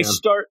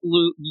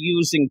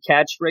using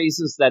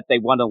catchphrases that they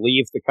want to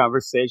leave the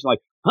conversation. Like,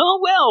 oh,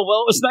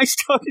 well, it was nice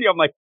talking to you. I'm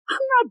like, I'm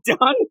not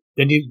done.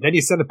 Then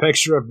you send a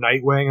picture of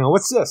Nightwing, and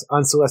what's this?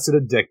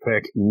 Unsolicited dick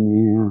pic.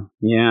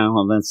 Yeah,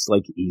 well, that's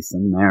like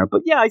Ethan there.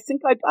 But yeah, I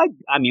think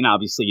I mean,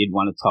 obviously you'd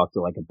want to talk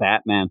to like a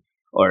Batman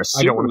or a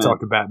Superman. I don't want to talk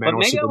to Batman but or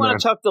maybe Superman. I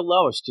want to talk to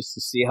Lois just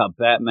to see how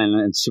Batman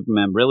and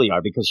Superman really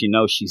are, because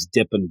she's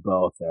dipping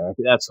both, Eric.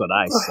 That's what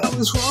I said. What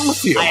is wrong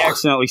with you? I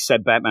accidentally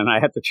said Batman.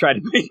 I had to try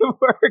to make it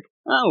work.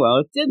 Oh, well,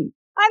 it didn't.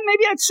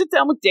 Maybe I'd sit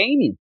down with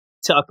Damien.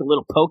 Talk a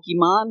little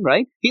Pokemon,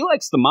 right? He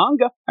likes the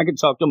manga. I could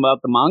talk to him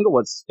about the manga,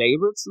 what's his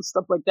favorites and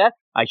stuff like that.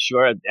 I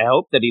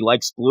hope that he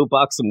likes Blue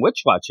Box and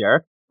Witch Watch,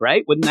 Eric,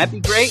 right? Wouldn't that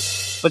be great?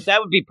 But that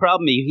would be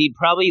problem. He'd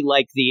probably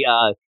like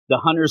the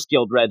Hunters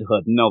Guild Red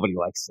Hood. Nobody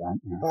likes that.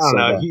 I don't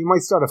know. He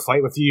might start a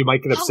fight with you. You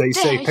might get upset.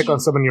 Say, pick on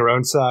someone your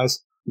own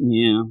size.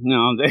 Yeah,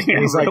 no.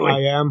 He's really, like,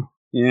 I am.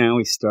 Yeah,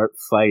 we start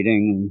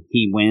fighting, and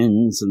he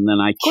wins, and then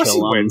I kill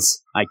him.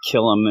 Wins. I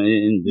kill him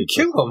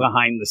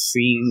behind the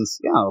scenes.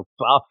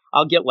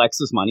 I'll get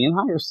Lex's money and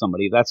hire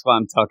somebody. That's why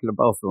I'm talking to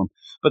both of them.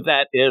 But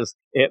that is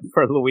it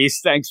for Luis.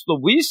 Thanks,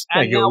 Luis.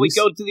 And now we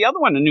go to the other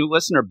one, a new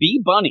listener,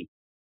 B Bunny.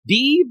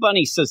 B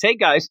Bunny says, hey,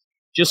 guys,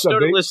 just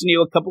started listening to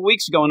you a couple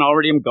weeks ago, and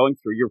already I'm going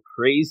through your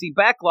crazy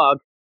backlog.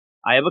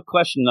 I have a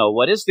question, though.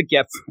 What is the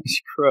Get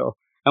Fresh crew,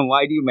 and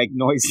why do you make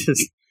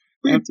noises?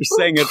 After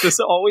saying it, this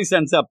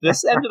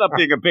ended up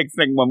being a big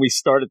thing when we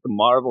started the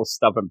Marvel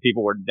stuff, and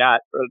people were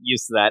not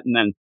used to that, and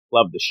then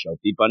loved the show,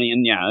 B Bunny.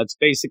 And yeah, it's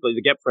basically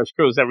the Get Fresh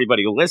crew.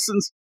 Everybody who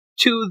listens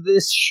to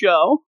this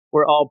show,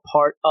 we're all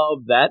part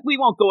of that. We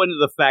won't go into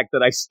the fact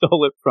that I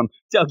stole it from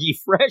Dougie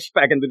Fresh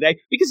back in the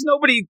day, because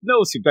nobody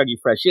knows who Dougie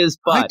Fresh is.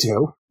 But I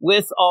do.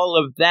 With all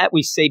of that,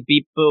 we say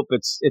beep boop.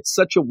 It's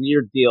such a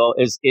weird deal.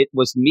 It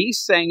was me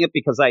saying it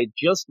because I had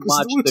just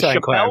watched the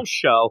Chappelle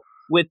show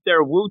with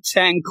their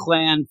Wu-Tang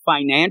Clan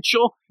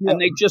financial, and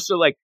they just are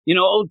like,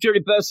 old dirty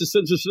bastard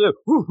sends us there,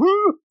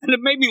 and it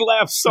made me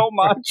laugh so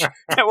much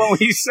that when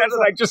he said it,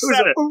 I just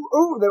said it.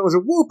 Ooh, then it was a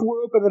whoop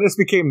whoop, and then it just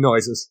became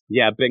noises.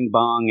 Yeah, bing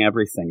bong,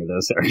 everything it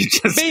is.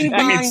 Bing I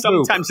bong, mean,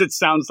 sometimes it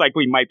sounds like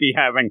we might be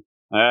having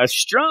a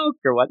stroke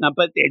or whatnot,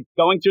 but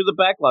going through the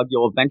backlog,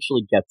 you'll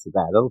eventually get to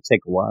that. It'll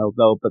take a while,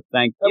 though, but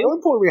thank you. At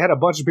one point, we had a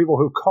bunch of people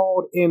who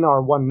called in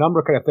our one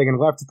number kind of thing and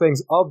left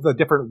things of the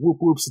different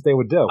whoop whoops that they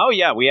would do. Oh,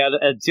 yeah, we had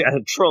a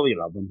trillion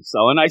of them,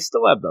 so, and I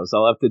still have those.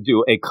 I'll have to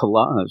do a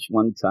collage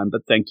one time,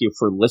 but thank you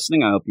for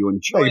listening. I hope you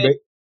enjoy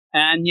it.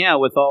 And yeah,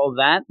 with all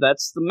that,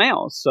 that's the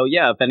mail. So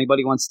yeah, if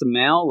anybody wants to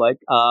mail, like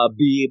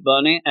B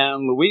Bunny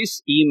and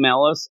Luis,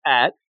 email us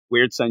at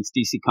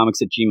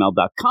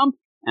weirdsciencedccomics@gmail.com.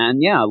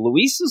 And yeah,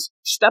 Luis is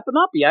stepping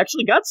up. He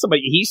actually got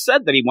somebody. He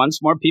said that he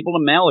wants more people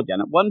to mail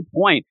again. At one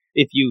point,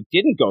 if you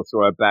didn't go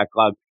through our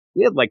backlog,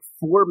 we had like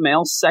 4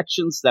 mail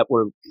sections that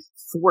were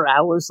 4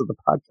 hours of the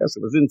podcast.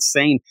 It was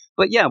insane.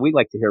 But yeah, we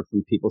like to hear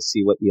from people,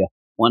 see what you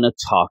want to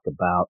talk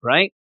about,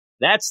 right?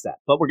 That's that.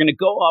 But we're going to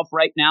go off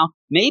right now.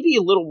 Maybe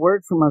a little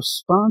word from our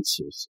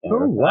sponsors.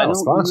 Eric. Oh, wow, I don't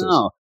sponsors.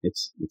 know.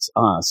 It's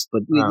us,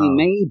 but we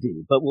may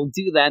be. But we'll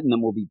do that, and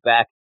then we'll be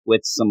back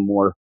with some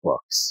more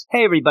books.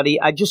 Hey, everybody.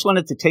 I just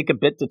wanted to take a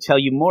bit to tell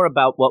you more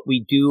about what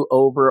we do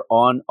over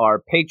on our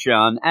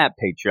Patreon at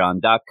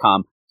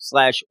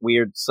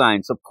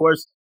patreon.com/weirdscience. Of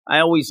course, I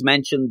always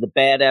mention the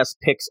Badass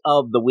Picks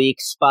of the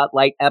Week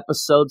spotlight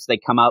episodes. They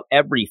come out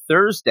every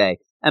Thursday,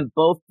 and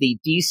both the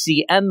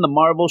DC and the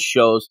Marvel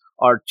shows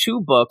are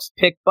 2 books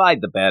picked by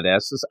the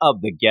badasses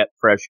of the Get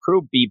Fresh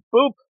crew. Beep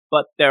boop.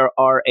 But there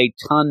are a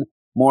ton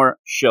more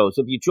shows.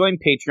 If you join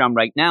Patreon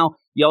right now,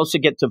 you also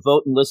get to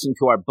vote and listen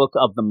to our Book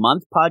of the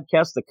Month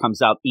podcast that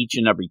comes out each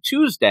and every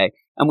Tuesday.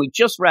 And we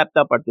just wrapped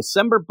up our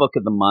December Book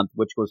of the Month,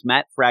 which was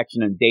Matt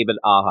Fraction and David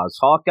Aha's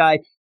Hawkeye.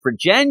 For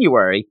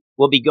January,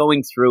 we'll be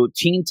going through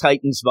Teen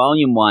Titans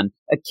Volume 1,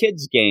 a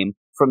kid's game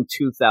from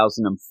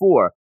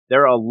 2004.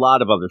 There are a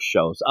lot of other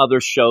shows. Other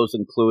shows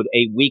include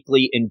a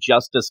weekly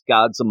Injustice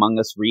Gods Among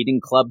Us reading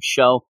club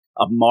show,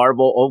 a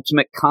Marvel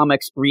Ultimate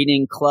Comics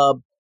reading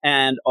club,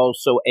 and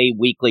also a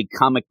weekly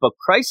Comic Book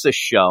Crisis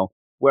show,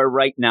 where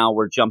right now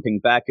we're jumping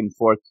back and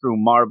forth through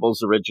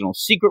Marvel's original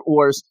Secret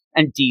Wars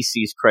and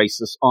DC's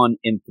Crisis on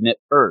Infinite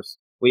Earths.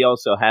 We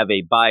also have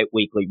a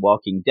bi-weekly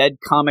Walking Dead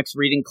Comics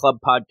Reading Club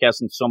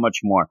podcast and so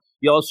much more.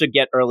 You also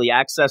get early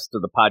access to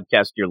the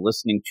podcast you're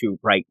listening to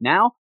right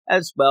now,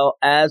 as well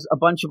as a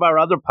bunch of our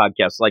other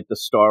podcasts like the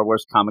Star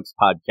Wars Comics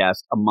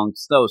Podcast,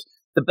 amongst those.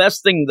 The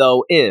best thing,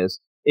 though, is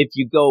if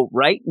you go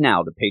right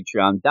now to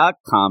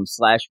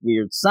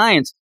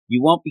patreon.com/weirdscience,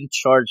 you won't be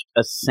charged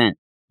a cent.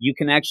 You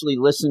can actually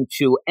listen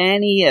to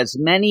as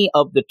many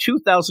of the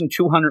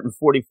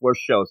 2,244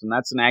 shows, and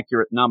that's an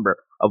accurate number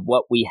of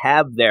what we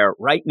have there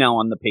right now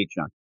on the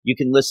Patreon. You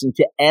can listen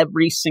to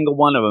every single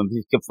one of them if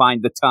you can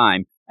find the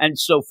time. And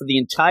so for the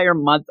entire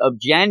month of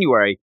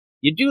January,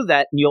 you do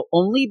that, and you'll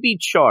only be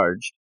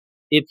charged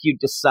if you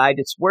decide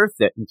it's worth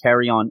it and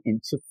carry on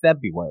into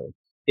February.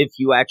 If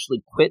you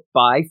actually quit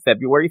by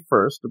February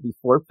 1st or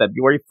before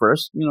February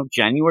 1st,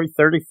 January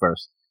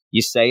 31st,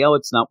 you say, oh,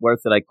 it's not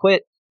worth it, I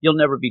quit, you'll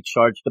never be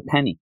charged a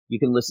penny. You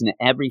can listen to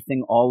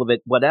everything, all of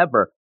it,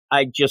 whatever.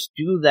 I just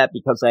do that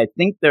because I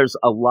think there's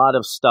a lot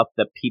of stuff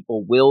that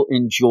people will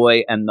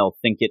enjoy and they'll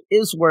think it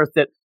is worth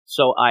it.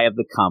 So I have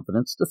the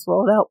confidence to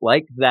throw it out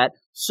like that.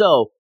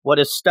 So what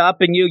is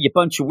stopping you, you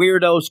bunch of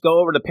weirdos? Go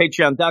over to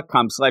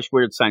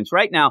patreon.com/weirdscience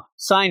right now,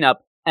 sign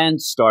up,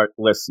 and start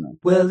listening.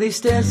 Well, he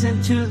stares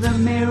into the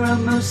mirror,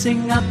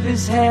 moosing up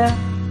his hair,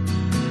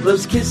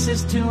 blows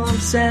kisses to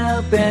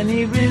himself, and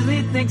he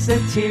really thinks a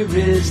tear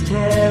is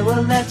tear.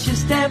 Well, that's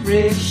just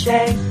Eric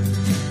Shea,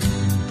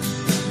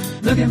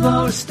 looking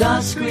for a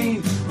star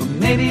screen or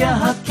maybe a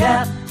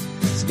hubcap.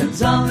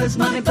 Spends all his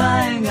money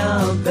buying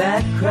all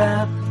that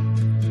crap.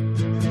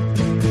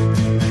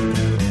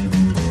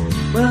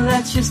 Well,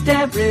 that's just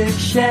Eric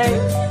Shea.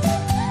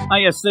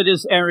 Yes, it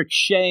is Eric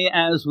Shea,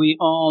 as we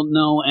all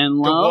know and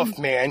love. The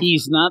Wolfman.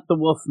 He's not the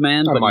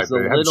Wolfman, but he's a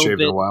little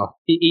bit.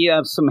 You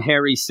have some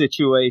hairy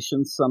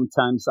situations.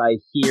 Sometimes I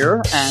hear,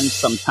 and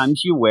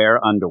sometimes you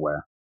wear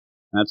underwear.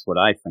 That's what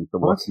I think the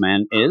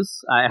Wolfman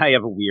is. I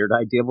have a weird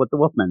idea of what the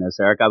Wolfman is,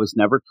 Eric. I was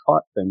never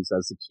taught things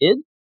as a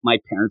kid. My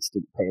parents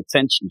didn't pay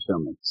attention to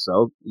me.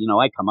 So,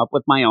 I come up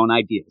with my own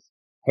ideas.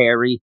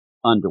 Hairy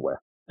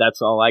underwear.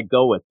 That's all I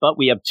go with. But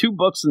we have 2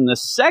 books in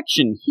this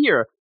section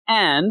here,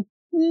 and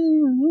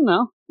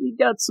you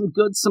got some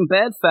good, some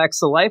bad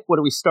facts of life. What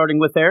are we starting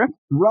with, Eric?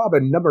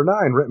 Robin, number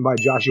 9, written by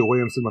Joshua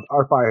Williamson with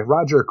art by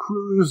Roger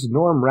Cruz,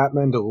 Norm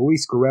Ratman,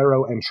 Luis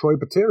Guerrero, and Troy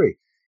Pateri.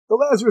 The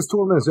Lazarus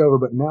tournament is over,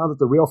 but now that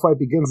the real fight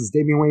begins, as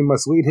Damian Wayne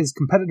must lead his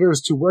competitors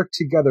to work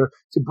together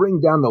to bring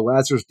down the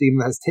Lazarus demon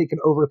that has taken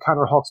over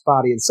Connor Hawk's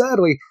body. And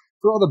sadly,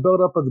 for all the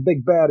build-up of the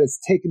big bad, it's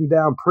taken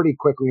down pretty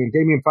quickly, and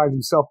Damian finds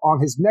himself on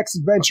his next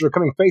adventure,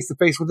 coming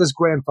face-to-face with his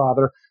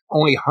grandfather,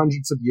 only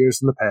hundreds of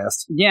years in the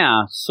past.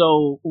 Yeah,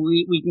 so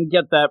we can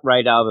get that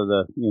right out of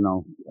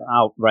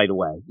out right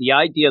away. The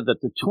idea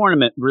that the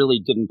tournament really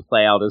didn't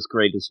play out as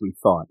great as we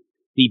thought.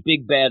 The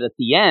big bad at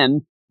the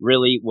end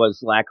really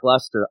was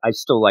lackluster. I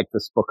still like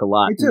this book a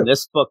lot. Me too.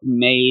 This book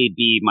may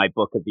be my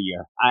book of the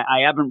year. I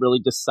haven't really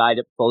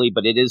decided fully,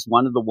 but it is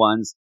one of the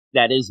ones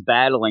that is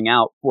battling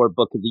out for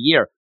book of the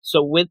year.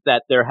 So with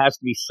that, there has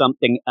to be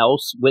something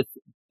else with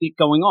it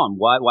going on.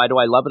 Why do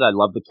I love it? I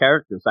love the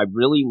characters. I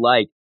really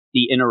like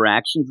the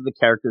interactions of the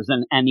characters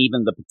and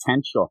even the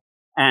potential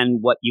and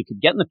what you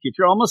could get in the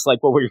future, almost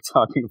like what we were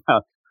talking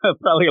about,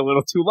 probably a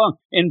little too long.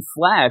 In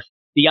Flash,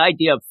 the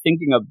idea of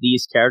thinking of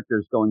these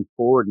characters going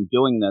forward and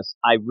doing this,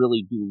 I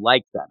really do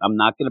like that. I'm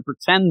not going to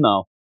pretend,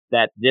 though,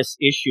 that this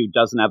issue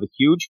doesn't have a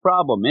huge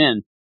problem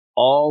in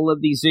all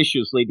of these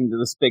issues leading to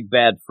this big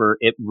bad for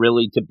it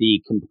really to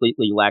be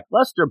completely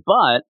lackluster.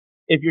 But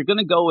if you're going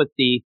to go with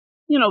the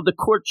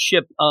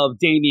courtship of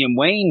Damian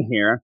Wayne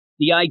here,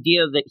 the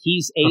idea that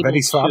he's able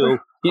to, father?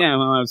 Yeah,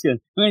 well, I was good.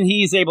 When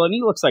he's able, and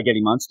he looks like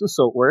Eddie Munster,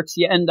 so it works.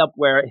 You end up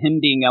where him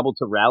being able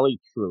to rally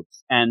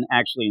troops and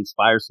actually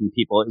inspire some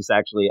people is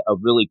actually a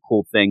really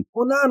cool thing.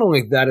 Well, not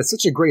only that, it's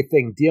such a great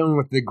thing dealing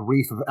with the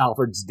grief of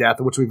Alfred's death,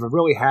 which we've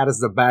really had as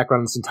the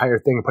background of this entire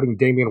thing, putting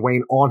Damian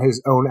Wayne on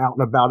his own out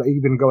and about,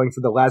 even going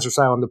for the Lazarus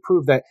Island to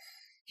prove that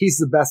he's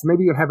the best.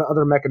 Maybe you have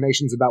other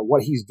machinations about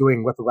what he's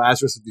doing with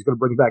Lazarus if he's going to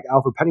bring back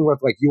Alfred Pennyworth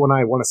like you and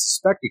I want to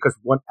suspect, because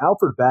we want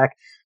Alfred back.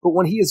 But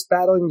when he is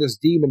battling this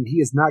demon, he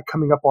is not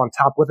coming up on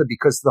top with it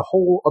because the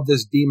whole of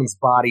this demon's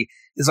body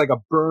is like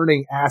a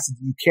burning acid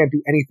that you can't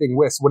do anything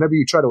with. So whenever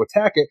you try to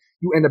attack it,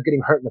 you end up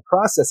getting hurt in the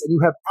process. And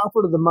you have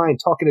Alfred of the Mind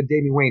talking to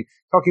Damian Wayne,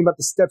 talking about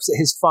the steps that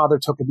his father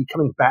took in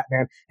becoming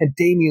Batman. And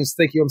Damian's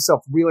thinking to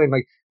himself, reeling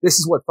like, this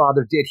is what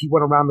father did. He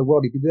went around the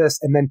world, he did this.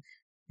 And then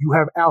you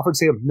have Alfred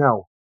say,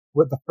 no.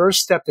 What the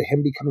first step to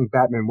him becoming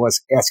Batman was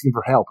asking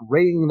for help,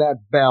 ringing that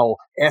bell,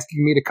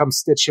 asking me to come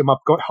stitch him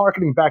up,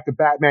 harkening back to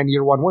Batman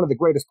Year One, one of the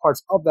greatest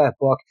parts of that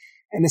book.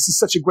 And this is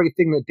such a great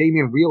thing that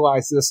Damian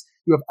realized this.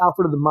 You have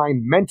Alfred of the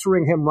Mind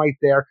mentoring him right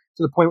there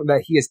to the point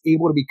that he is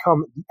able to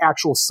become the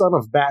actual son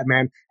of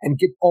Batman and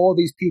get all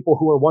these people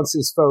who were once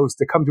his foes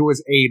to come to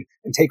his aid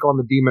and take on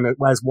the demon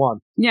as one.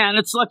 Yeah, and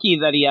it's lucky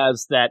that he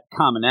has that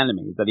common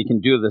enemy, that he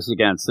can do this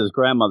against his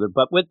grandmother.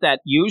 But with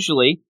that,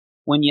 usually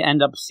when you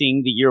end up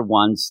seeing the Year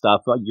One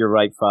stuff, you're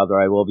right, Father,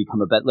 I will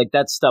become a bat. Like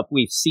that stuff,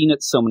 we've seen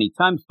it so many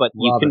times, but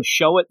you can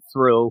show it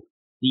through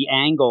the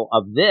angle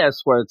of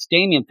this, where it's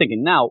Damian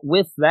thinking, now,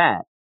 with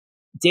that,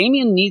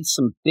 Damian needs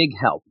some big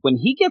help. When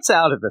he gets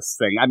out of this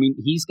thing, I mean,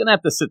 he's going to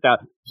have to sit down.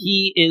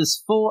 He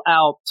is full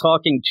out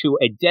talking to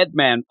a dead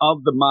man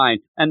of the mind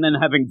and then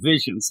having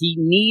visions. He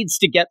needs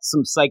to get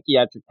some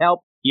psychiatric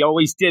help. He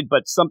always did,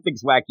 but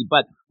something's wacky.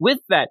 But with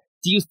that,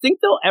 do you think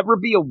there'll ever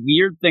be a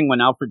weird thing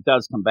when Alfred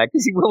does come back?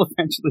 Because he will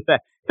eventually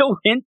back. He'll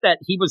hint that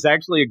he was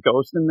actually a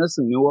ghost in this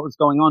and knew what was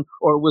going on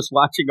or was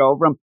watching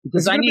over him.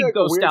 Because I need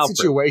Ghost weird Alfred.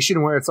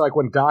 Situation where it's like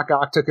when Doc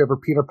Ock took over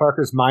Peter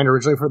Parker's mind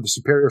originally for the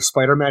Superior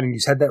Spider-Man, and you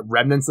had that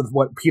remnants of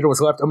what Peter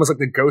was left, almost like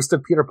the ghost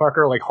of Peter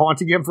Parker, like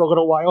haunting him for a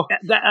little while.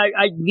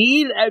 I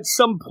need at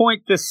some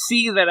point to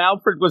see that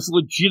Alfred was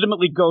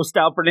legitimately Ghost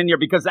Alfred in here,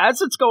 because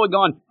as it's going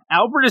on,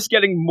 Alfred is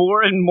getting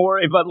more and more,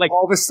 but like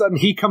all of a sudden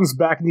he comes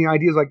back and the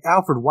idea is like,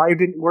 Alfred, why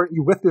weren't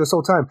you with me this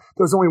whole time?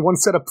 There was only one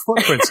set of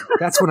footprints.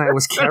 That's when I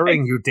was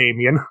carrying you,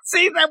 Damian.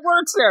 See, that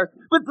works there.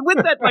 But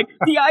with that, like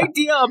the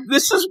idea of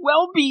this is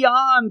well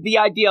beyond the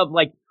idea of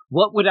like,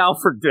 what would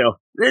Alfred do?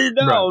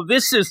 No,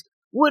 This is,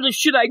 what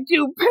should I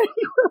do?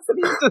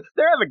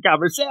 They're having a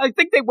conversation. I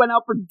think they went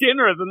out for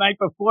dinner the night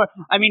before.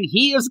 I mean,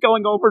 he is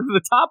going over to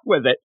the top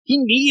with it. He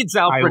needs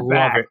Alfred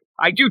back. It.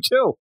 I do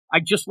too. I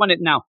just want it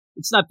now.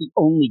 It's not the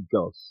only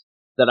ghost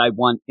that I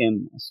want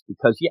in this,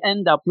 because you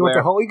end up You want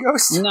the Holy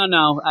Ghost?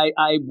 No.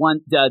 I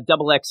want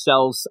Double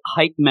XL's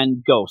hype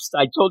men ghost.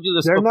 I told you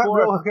this They're before.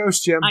 They're not real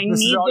ghosts, Jim. I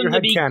need them to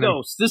be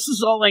ghosts. This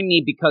is all I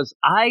need, because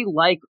I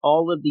like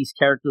all of these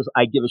characters.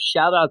 I give a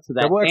shout out to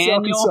that Double XL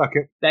annual. can suck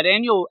it. That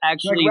annual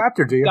actually like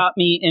Raptor, do you? got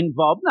me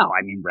involved. No,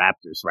 I mean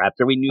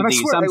Raptor. We knew and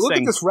these. I swear, look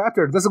at this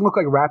Raptor. It doesn't look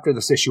like Raptor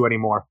this issue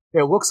anymore.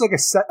 It looks like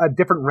a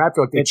different Raptor.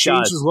 Like they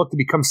changed his look to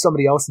become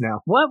somebody else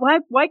now. Why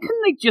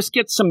couldn't they just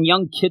get some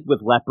young kid with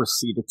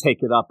leprosy to take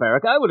it up,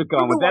 Eric? I would have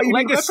gone with that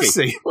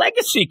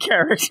legacy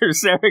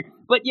characters, Eric.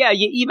 But yeah,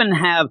 you even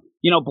have,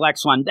 Black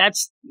Swan.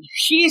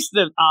 She's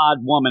the odd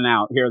woman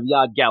out here, the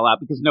odd gal out,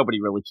 because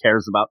nobody really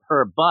cares about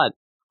her. But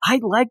I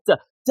like the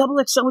Double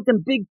XL with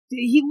them big.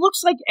 He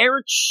looks like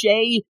Eric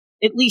Shea,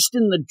 at least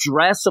in the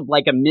dress of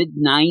like a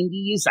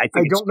mid-90s. I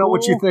don't know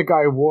what you think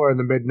I wore in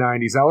the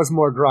mid-90s. I was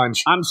more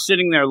grunge. I'm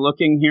sitting there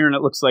looking here, and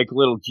it looks like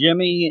little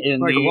Jimmy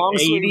in like the 80s. Long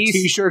sleeve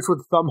T-shirts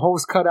with thumb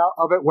holes cut out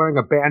of it, wearing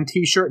a band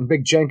T-shirt and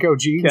big Jenko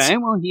jeans. Okay,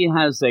 well, he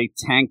has a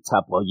tank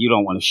top. Well, you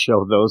don't want to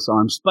show those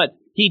arms. But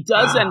he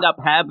does end up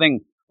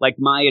having, like,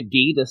 my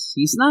Adidas.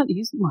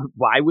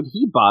 Why would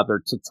he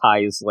bother to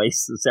tie his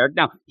laces there?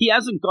 Now, he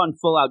hasn't gone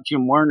full-out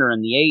Jim Werner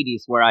in the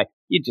 80s where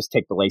you just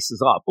take the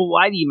laces off. Well,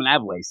 why do you even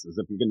have laces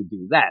if you're going to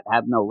do that?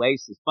 Have no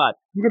laces. But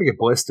you're going to get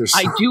blisters.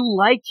 I do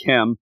like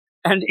him,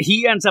 and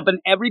he ends up, and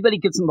everybody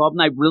gets involved,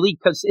 and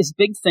because his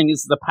big thing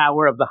is the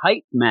power of the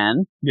hype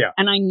men. Yeah.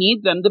 And I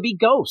need them to be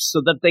ghosts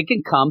so that they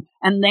can come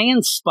and they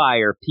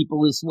inspire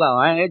people as well.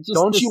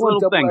 Don't you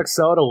want Double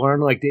XL to learn,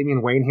 like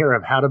Damian Wayne here,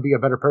 of how to be a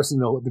better person,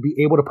 to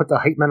be able to put the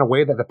hype men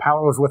away, that the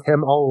power was with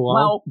him all along?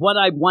 Well, what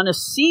I want to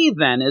see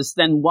then is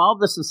while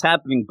this is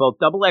happening, both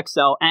Double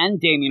XL and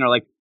Damian are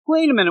like,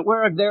 wait a minute,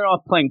 they're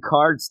all playing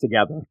cards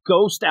together.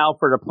 Ghost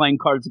Alfred are playing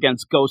cards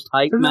against Ghost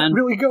Hype Men. They're not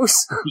really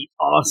ghosts. That'd be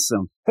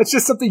awesome. That's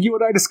just something you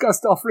and I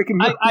discussed all freaking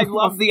I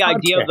love the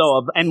idea,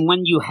 though, and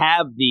when you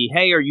have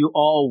hey, are you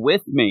all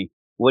with me?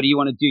 What do you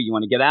want to do? You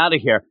want to get out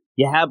of here?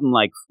 You have him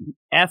like,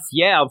 F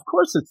yeah, of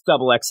course it's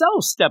Double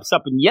XL steps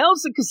up and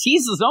yells it because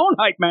he's his own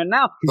hype man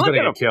now. He's going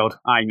to get killed.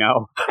 I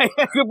know. I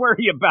have to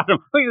worry about him.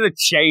 Look at the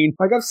chain.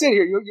 Like, I'm sitting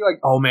here, you're like,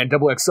 oh man,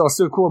 Double XL is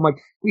so cool. I'm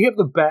like, we have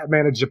the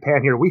Batman of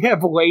Japan here. We have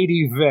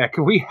Lady Vic.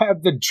 We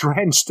have the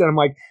Drenched. And I'm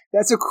like,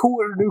 that's a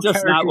cooler new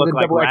character not look than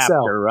like Double Raptor,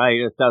 XL. Right?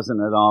 It doesn't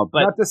at all.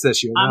 But not this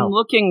issue, I'm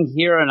looking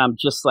here and I'm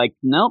just like,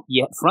 nope,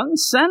 front and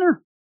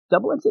center.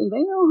 Double XL,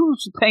 they know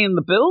who's paying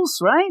the bills,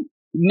 right?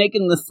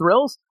 Making the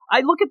thrills.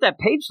 I look at that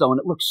page, though, and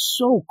it looks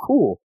so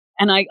cool.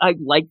 And I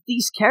like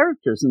these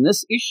characters. And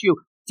this issue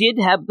did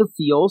have the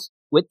feels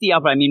with the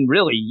Alfred. I mean,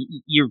 really,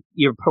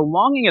 you're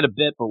prolonging it a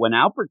bit, but when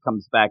Alfred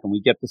comes back and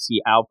we get to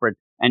see Alfred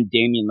and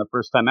Damien the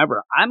first time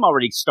ever, I'm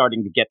already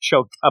starting to get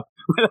choked up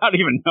without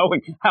even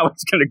knowing how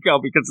it's going to go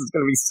because it's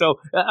going to be so.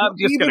 I'm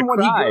just going to even when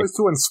cry. he goes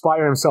to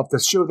inspire himself to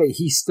show that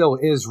he still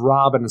is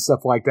Robin and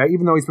stuff like that,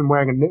 even though he's been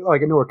wearing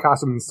a newer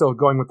costume and still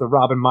going with the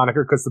Robin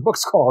moniker because the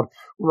book's called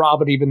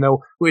Robin, even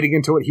though leading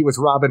into it he was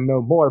Robin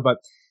no more. But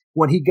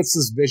when he gets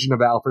this vision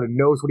of Alfred and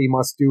knows what he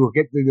must do,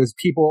 get those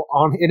people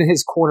in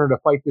his corner to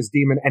fight this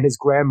demon and his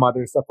grandmother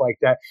and stuff like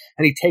that,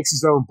 and he takes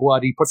his own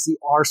blood, he puts the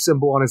R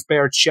symbol on his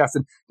bare chest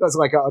and does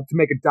to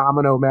make a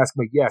domino mask.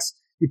 I'm like, yes,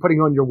 you're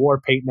putting on your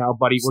war paint now,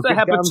 buddy. It's the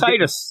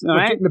hepatitis.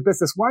 We're getting the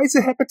business. Why is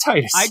it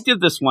hepatitis? I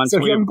did this once.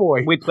 It's a young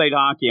boy. We played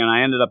hockey, and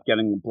I ended up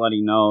getting a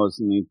bloody nose,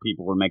 and the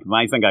people were making.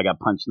 I think I got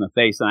punched in the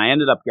face, and I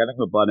ended up getting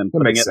the blood and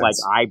putting it like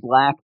eye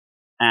black.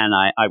 And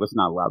I was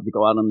not allowed to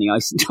go out on the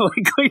ice until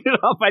I cleaned it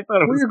up. I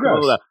thought it was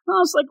cool.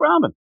 No, it's like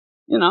Robin.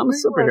 I'm a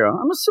superhero.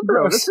 I'm a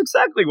superhero. That's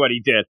exactly what he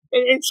did.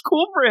 It's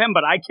cool for him,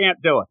 but I can't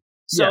do it.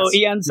 So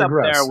he ends up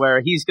there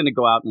where he's going to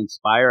go out and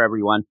inspire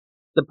everyone.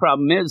 The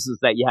problem is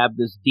that you have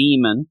this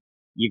demon.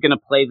 You're going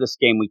to play this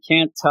game. We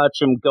can't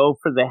touch him. Go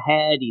for the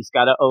head. He's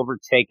got to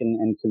overtake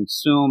and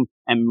consume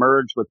and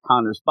merge with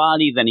Connor's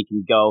body. Then he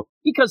can go.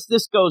 Because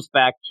this goes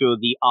back to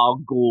the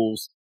Al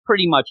Ghul's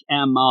pretty much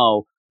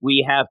MO.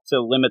 We have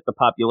to limit the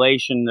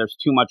population. There's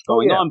too much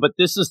going on. But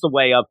this is the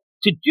way of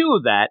to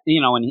do that.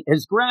 And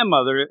his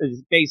grandmother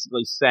is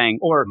basically saying,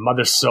 or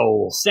Mother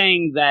Soul,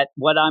 saying that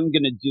what I'm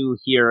going to do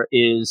here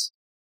is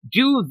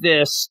do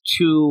this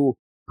to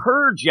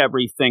purge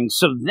everything,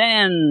 so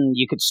then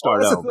you could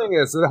start over. The thing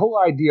is, the whole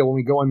idea when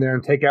we go in there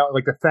and take out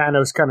like the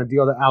Thanos kind of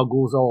deal that Al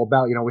Ghul's all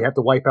about, we have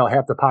to wipe out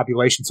half the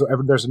population so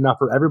there's enough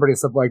for everybody and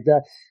stuff like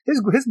that.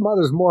 His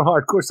mother's more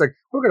hardcore. It's like,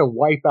 we're going to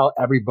wipe out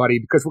everybody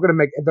because we're going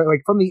to make,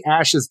 like, from the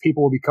ashes,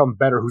 people will become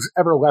better. Who's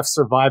ever left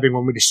surviving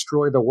when we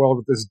destroy the world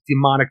with this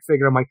demonic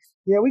figure? I'm like,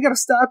 yeah, we got to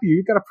stop you.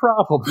 You got a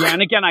problem. Yeah,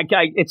 and again,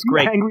 it's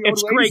great.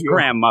 It's great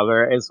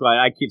grandmother. Is why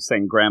I keep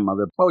saying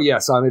grandmother. Oh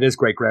yes, it is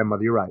great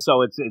grandmother. You're right.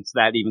 So it's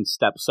that even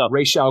step. So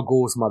Ra's al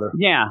Ghul's mother.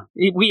 Yeah,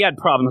 we had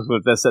problems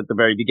with this at the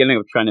very beginning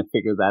of trying to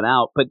figure that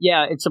out. But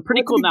yeah, it's a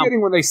pretty cool. At the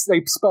beginning when they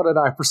spelled it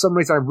out, for some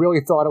reason I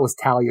really thought it was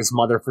Talia's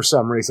mother for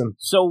some reason.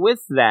 So with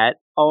that,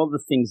 all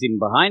the things even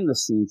behind the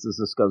scenes as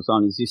this goes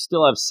on is you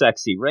still have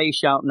sexy Ray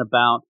shouting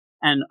about.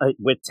 And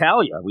with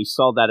Talia, we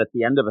saw that at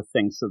the end of a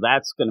thing, so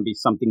that's going to be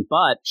something.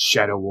 But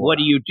Shadow War. What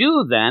do you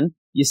do then?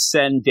 You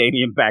send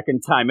Damien back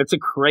in time. It's a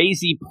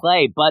crazy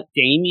play, but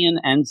Damien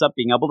ends up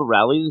being able to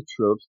rally the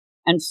troops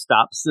and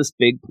stops this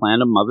big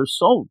plan of Mother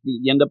Soul.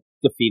 You end up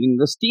defeating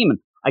this demon.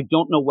 I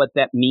don't know what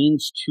that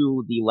means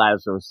to the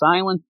Lazarus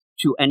Island,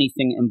 to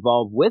anything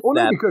involved with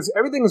that. No, because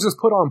everything is just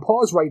put on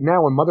pause right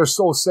now, and Mother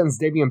Soul sends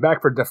Damien back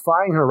for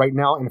defying her right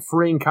now and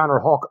freeing Connor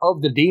Hawke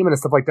of the demon and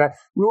stuff like that,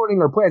 ruining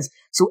her plans.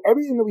 So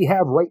everything that we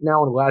have right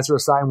now in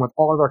Lazarus Island with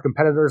all of our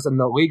competitors and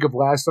the League of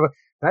Lazarus,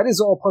 that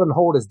is all put on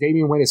hold as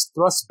Damian Wayne is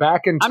thrust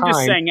back in time. I'm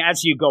just saying,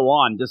 as you go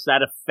on, does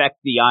that affect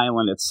the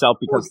island itself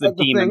because the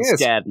demon's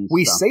dead? And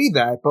we stuff. say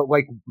that, but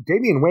like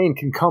Damian Wayne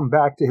can come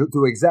back to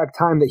the exact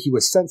time that he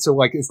was sent. So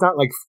like it's not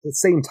like the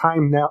same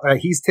time now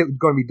he's going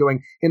to be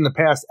doing in the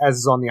past as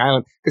is on the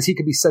island because he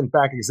could be sent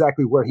back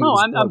exactly where he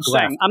was.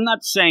 I'm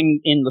not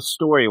saying in the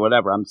story or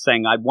whatever. I'm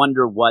saying I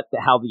wonder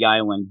how the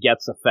island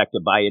gets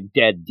affected by a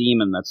dead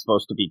demon that's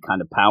supposed to be kind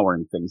of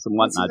powering things and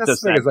whatnot. Does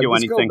that do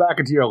anything? Go back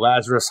into your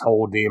Lazarus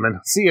hole, demon.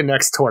 See you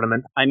next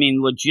tournament. I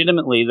mean,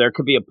 legitimately, there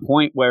could be a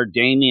point where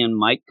Damien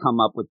might come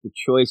up with the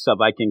choice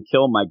of I can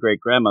kill my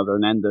great-grandmother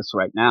and end this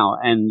right now,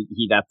 and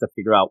he'd have to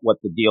figure out what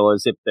the deal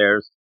is if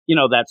there's,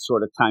 that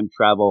sort of time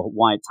travel,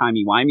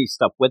 timey-wimey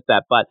stuff with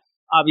that. But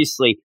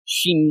obviously,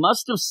 she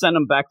must have sent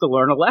him back to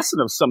learn a lesson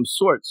of some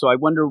sort, so I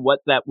wonder what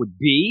that would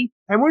be.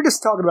 And we're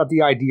just talking about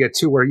the idea,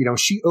 too, where,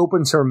 she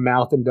opens her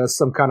mouth and does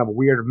some kind of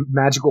weird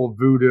magical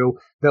voodoo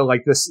that,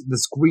 like, this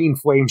green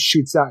flame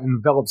shoots out and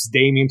envelops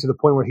Damien to the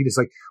point where he just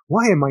like,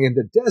 why am I in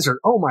the desert?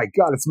 Oh, my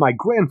God, it's my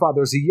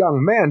grandfather as a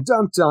young man.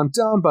 Dum, dum,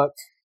 dum. But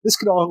this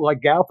could all,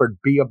 like Alfred,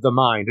 be of the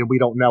mind, and we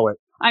don't know it.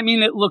 I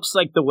mean, it looks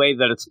like the way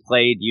that it's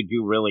played, you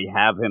do really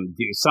have him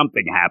do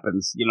something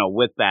happens,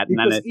 with that.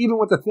 Because and then even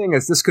with the thing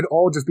is, this could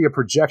all just be a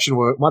projection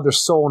where Mother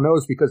Soul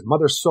knows because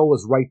Mother Soul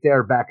is right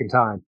there back in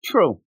time.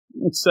 True.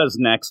 It says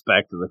next,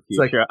 Back to the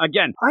Future.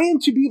 Again, I am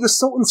to be the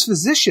Sultan's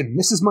physician.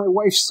 This is my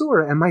wife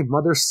Sora and my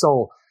mother's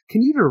soul.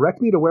 Can you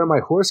direct me to where my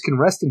horse can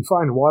rest and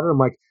find water? I'm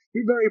like,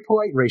 you're very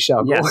polite, Ra's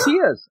al Ghul. Yes, he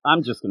is.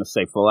 I'm just going to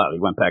say full out. He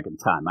went back in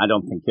time. I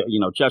don't think,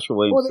 Joshua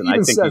Williamson,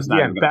 I think says, he's not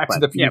even going to Back to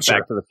the Future. Yeah,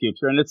 Back to the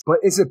Future. But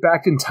is it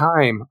back in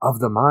time of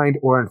the mind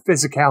or in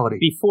physicality?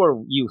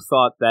 Before you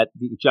thought that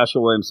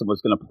Joshua Williamson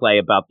was going to play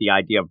about the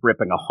idea of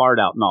ripping a heart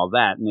out and all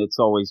that, and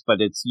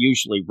but it's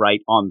usually right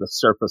on the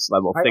surface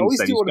level things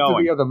that he's going. I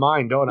always do it to the other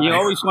mind, don't I? You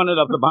always want it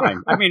of the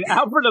mind. I mean,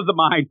 Alfred of the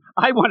mind,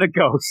 I want a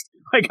ghost.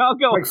 Like, I'll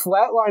go. Like,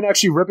 Flatline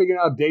actually ripping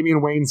out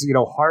Damian Wayne's,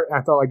 heart. I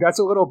thought, like, that's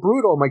a little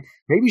brutal. I'm like,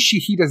 maybe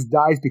he just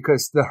dies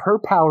because her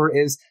power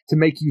is to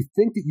make you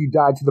think that you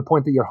died to the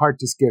point that your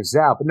heart just gives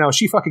out. But no,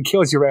 she fucking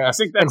kills your ass.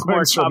 I think that's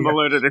more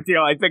convoluted a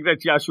deal. I think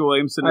that Joshua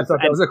Williamson I thought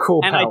that was a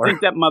cool power. And I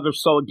think that Mother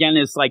Soul, again,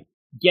 is like,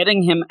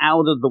 getting him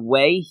out of the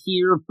way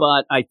here,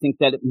 but I think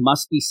that it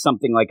must be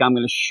something like, I'm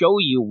going to show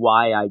you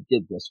why I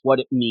did this, what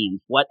it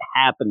means, what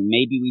happened.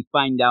 Maybe we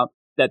find out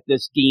that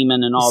this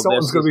demon and all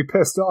Someone's this going to be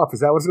pissed off.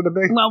 Is that what's going to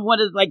be? Well, what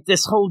is like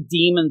this whole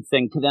demon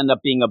thing could end up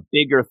being a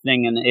bigger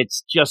thing, and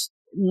it's just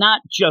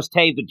not just,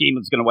 hey, the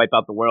demon's going to wipe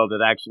out the world.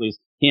 It actually is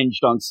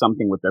hinged on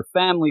something with their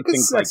family, Look at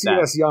things like sexy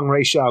that. ass young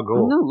Ra's al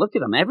Ghul. No, look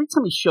at him. Every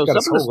time he shows He's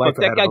got up in his this whole book, life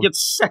that ahead guy of him. gets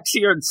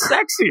sexier and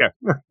sexier.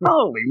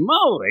 Holy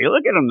moly,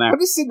 look at him there.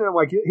 I'm just sitting there, I'm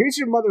like, here's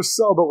your mother's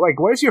soul, but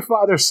like, where's your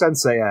father's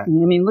sensei at?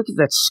 I mean, look at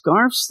that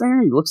scarf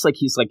there. He looks like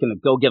he's like going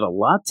to go get a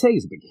latte.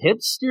 He's a big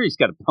hipster. He's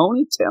got a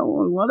ponytail.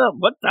 What up?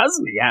 What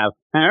doesn't he have,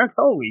 Eric?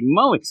 Holy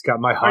moly. He's got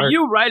my heart. Are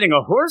you riding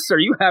a horse or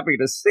are you happy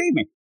to see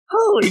me?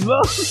 Holy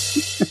moly.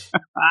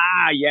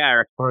 Yeah,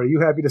 Eric. Or are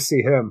you happy to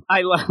see him?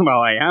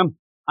 Well, I am.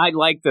 I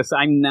like this.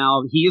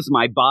 He is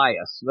my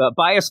bias. The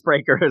bias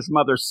breaker, his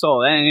mother's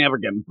soul. That ain't ever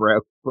getting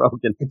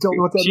broken. I don't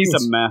know what that She's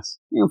means. a mess.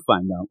 You'll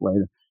find out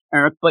later,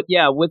 Eric. But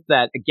yeah, with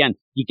that, again,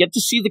 you get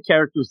to see the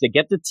characters. They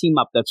get to team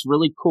up. That's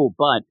really cool.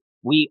 But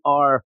we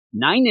are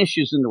 9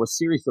 issues into a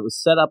series that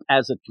was set up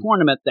as a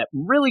tournament that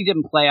really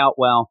didn't play out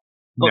well.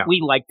 But No.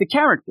 we like the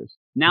characters.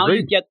 Now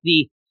Agreed. you get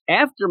the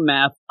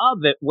aftermath of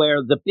it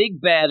where the big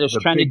bad is The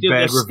trying to big do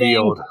bad this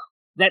revealed. thing.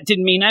 That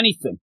didn't mean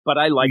anything, but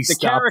I like We the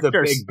stop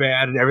characters. the big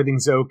bad and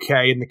everything's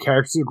okay and the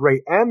characters are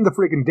great. And the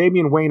freaking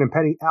Damian Wayne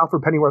and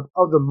Alfred Pennyworth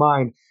of the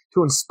mind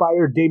to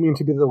inspire Damian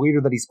to be the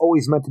leader that he's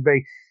always meant to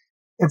be.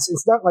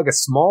 It's not like a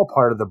small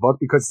part of the book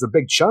because it's a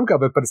big chunk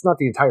of it, but it's not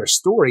the entire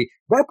story.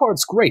 That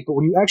part's great, but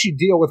when you actually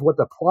deal with what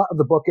the plot of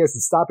the book is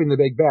and stopping the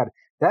big bad,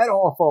 that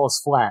all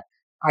falls flat.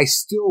 I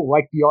still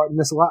like the art in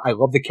this a lot. I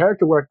love the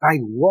character work. I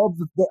love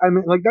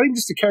not even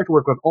just the character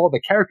work with all the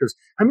characters.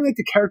 I mean, like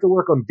the character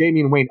work on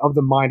Damian Wayne of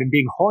the mind and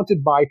being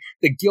haunted by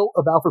the guilt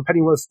of Alfred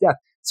Pennyworth's death.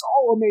 It's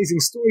all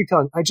amazing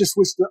storytelling. I just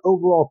wish the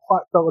overall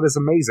plot felt as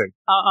amazing.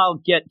 I'll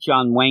get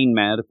John Wayne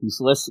mad if he's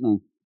listening.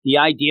 The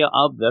idea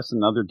of this,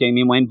 another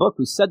Damian Wayne book,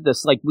 we said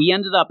this, like we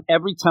ended up,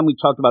 every time we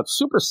talked about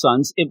Super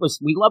Sons,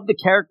 we loved the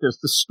characters,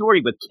 the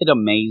story with Kid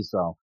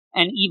Amazo.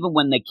 And even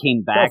when they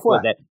came back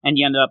with it, and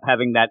you ended up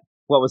having that,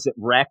 what was it,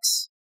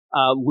 Rex,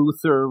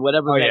 Luthor,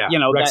 whatever.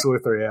 Rex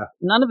Luthor, yeah.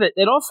 None of it,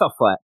 it all fell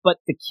flat. But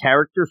the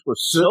characters were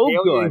so the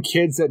alien good.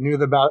 Kids that knew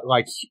about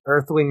like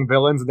Earthling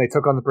villains and they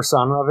took on the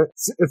persona of it.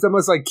 It's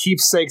almost like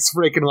keepsakes,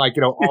 freaking like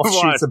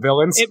offshoots of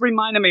villains. It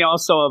reminded me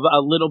also of a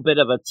little bit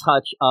of a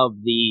touch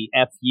of the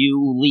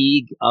FU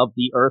League of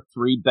the Earth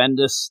 3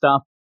 Bendis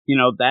stuff.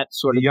 That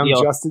sort of young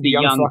deal. Justice, the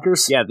young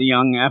fuckers. Yeah, the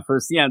young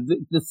effers. Yeah,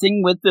 the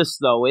thing with this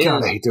though is,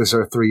 God, I hate those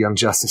Earth 3 Young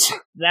Justice.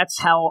 That's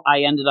how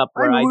I ended up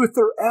where I'm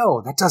Luthor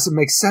L. That doesn't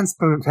make sense,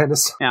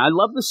 Bendis. Yeah, I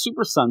love the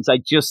Super Sons.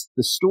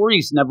 The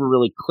stories never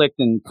really clicked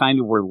and kind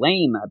of were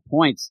lame at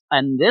points.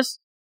 And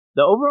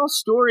the overall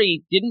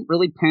story didn't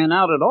really pan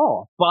out at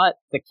all. But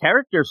the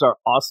characters are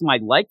awesome. I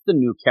like the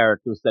new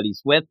characters that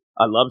he's with.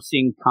 I love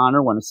seeing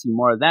Connor, want to see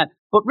more of that.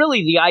 But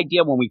really, the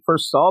idea when we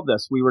first saw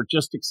this, we were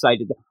just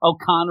excited that,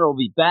 Connor will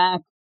be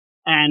back.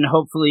 And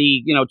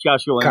hopefully,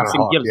 Joshua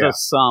Williamson gives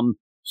us some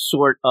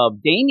sort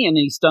of Damian. And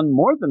he's done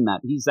more than that.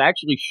 He's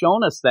actually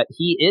shown us that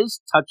he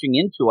is touching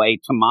into a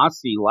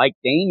Tomasi like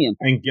Damian.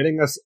 And getting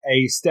us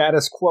a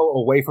status quo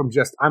away from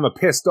just, I'm a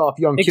pissed off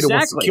young kid who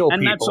wants to kill people.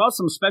 And that's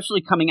awesome,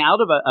 especially coming out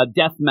of a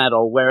death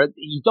metal where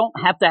you don't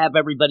have to have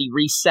everybody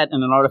reset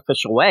in an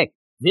artificial way.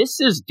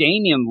 This is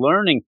Damian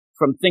learning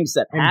from things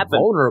that happen.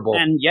 Vulnerable.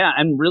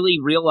 And really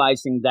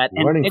realizing that.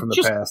 Learning and from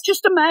the past.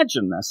 Just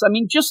imagine this. I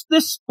mean, just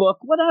this book,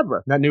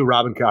 whatever. That new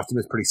Robin costume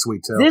is pretty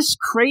sweet, too. This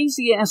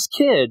crazy-ass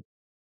kid,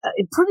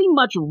 it pretty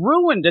much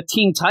ruined a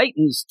Teen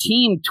Titans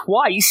team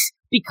twice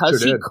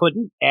because he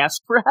couldn't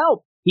ask for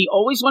help. He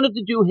always wanted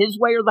to do his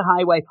way or the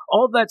highway,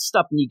 all that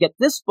stuff. And you get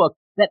this book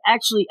that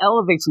actually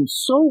elevates him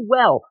so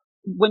well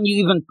when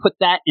you even put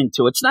that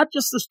into it. It's not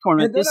just this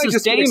tournament. And then I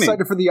just get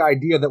excited for the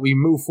idea that we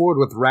move forward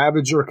with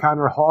Ravager,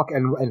 Connor Hawk,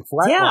 and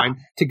Flatline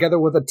together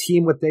with a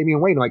team with Damian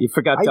Wayne. Like, you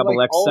forgot Double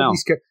like XL. All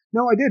these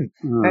no, I didn't.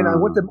 And I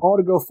want them all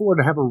to go forward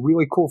and have a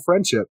really cool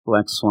friendship.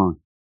 Black Swan.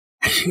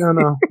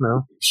 No.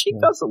 She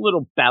does a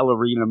little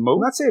ballerina move.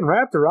 I'm not saying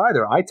Raptor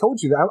either. I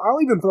told you that.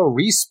 I'll even throw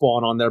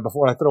Respawn on there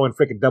before I throw in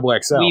freaking Double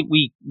XL.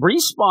 We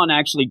Respawn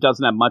actually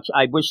doesn't have much.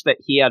 I wish that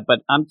he had, but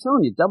I'm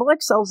telling you, Double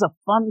XL is a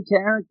fun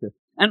character.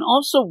 And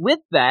also with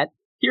that,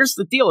 here's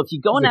the deal: if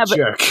you go and have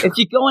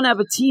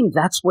a team,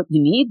 that's what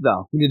you need,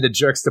 though. You need the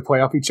jerks to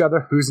play off each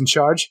other. Who's in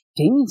charge?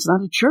 Damian's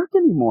not a jerk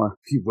anymore.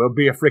 He will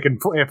be if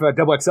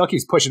Double XL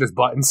keeps pushing his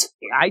buttons.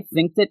 I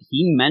think that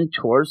he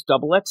mentors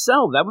Double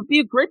XL. That would be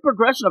a great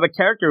progression of a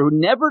character who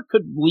never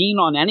could lean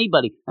on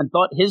anybody and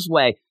thought his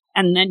way,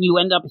 and then you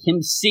end up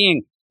him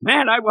seeing,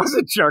 man, I was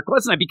a jerk,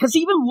 wasn't I? Because he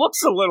even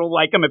looks a little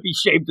like him if he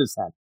shaved his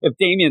head. If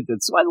Damian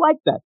did, so I like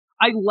that.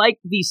 I like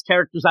these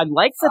characters. I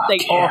like that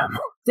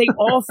they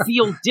all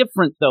feel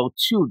different, though,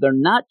 too. They're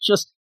not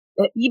just,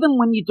 even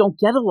when you don't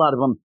get a lot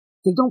of them,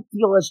 they don't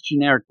feel as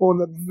generic.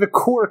 Well, the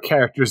core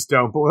characters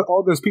don't, but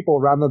all those people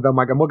around them, I'm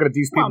like, I'm looking at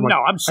these people. Well,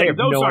 no, I'm I saying have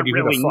those no aren't idea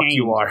who really the fuck named.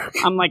 you are.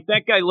 I'm like,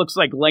 that guy looks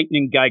like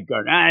Lightning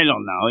Geiger. I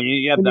don't know.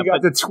 You have And that, you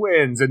got but the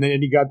twins, and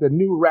then you got the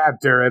new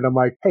Raptor, and I'm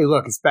like, hey,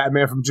 look, it's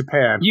Batman from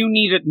Japan. you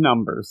needed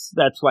numbers.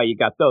 That's why you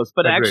got those.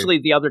 But Agreed. actually,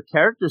 the other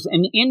characters,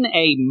 and in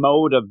a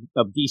mode of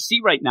DC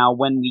right now,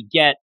 when we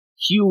get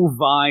Hugh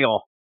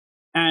Vile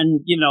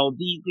and, you know,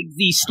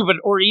 the stupid,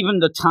 or even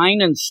the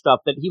Tynan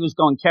stuff that he was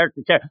going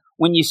character.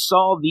 When you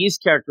saw these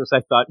characters, I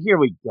thought, here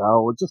we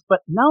go. But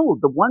no,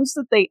 the ones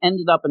that they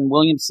ended up and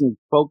Williamson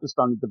focused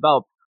on and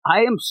developed,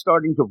 I am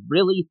starting to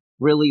really,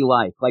 really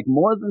like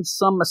more than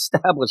some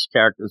established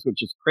characters,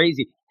 which is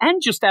crazy. And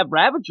just have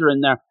Ravager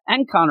in there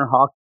and Connor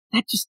Hawke.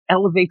 That just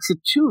elevates it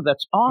too.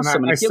 That's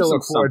awesome. And I it gives still them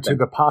look forward something.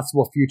 to the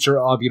possible future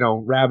of,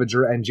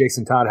 Ravager and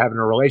Jason Todd having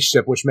a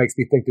relationship, which makes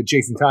me think that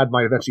Jason Todd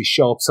might eventually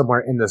show up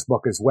somewhere in this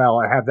book as well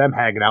and have them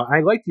hanging out. And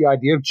I like the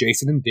idea of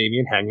Jason and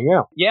Damian hanging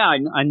out. Yeah,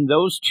 and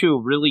those two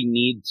really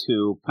need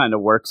to kind of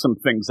work some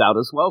things out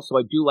as well. So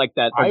I do like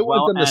that as I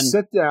well. want them to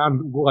sit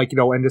down,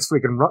 and just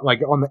freaking run,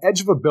 on the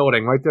edge of a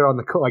building, right there on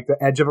the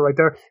edge of it right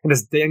there, and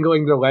just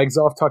dangling their legs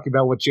off, talking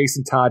about what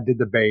Jason Todd did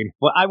to Bane.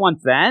 Well, I want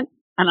that.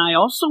 And I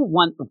also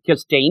want,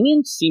 because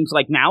Damian seems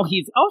like now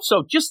he's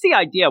also just the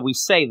idea, we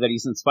say that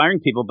he's inspiring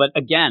people, but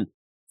again,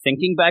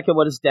 thinking back at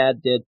what his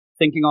dad did,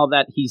 thinking all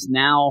that, he's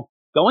now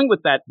going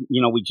with that,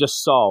 we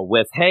just saw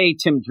with, hey,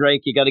 Tim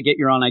Drake, you got to get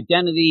your own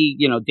identity.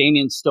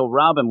 Damian's still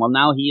Robin. Well,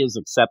 now he is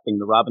accepting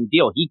the Robin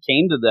deal. He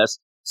came to this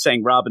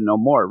saying Robin no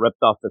more,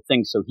 ripped off the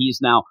thing. So he's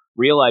now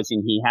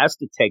realizing he has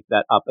to take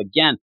that up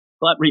again.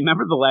 But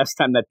remember the last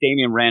time that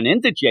Damian ran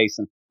into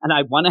Jason, and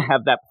I want to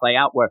have that play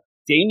out where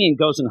Damian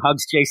goes and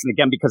hugs Jason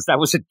again because that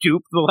was a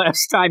dupe the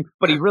last time,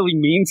 but he really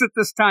means it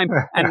this time.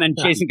 And then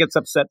Jason gets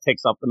upset,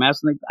 takes off the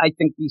mask. And I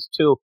think these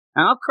two,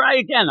 and I'll cry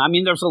again. I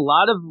mean, there's a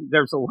lot of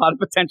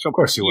potential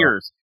for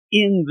tears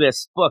in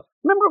this book.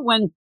 Remember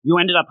when you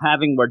ended up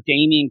having where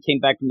Damian came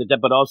back from the dead,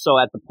 but also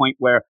at the point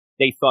where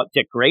they thought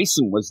Dick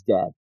Grayson was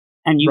dead.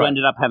 And you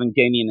ended up having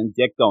Damian and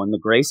Dick go in the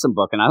Grayson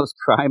book, and I was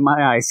crying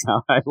my eyes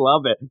out. I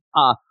love it.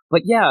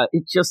 But yeah,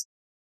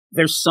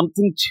 there's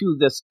something to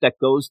this that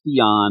goes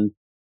beyond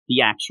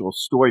the actual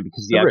story,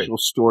 because the actual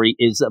story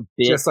is a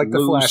bit just like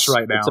loose. the Flash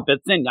right now. It's a bit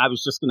thin. I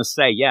was just going to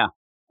say, yeah,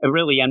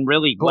 really.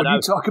 But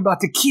you talk about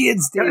the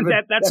kids, David.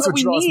 That's what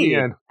we draws need. me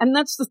in. And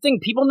that's the thing.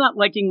 People not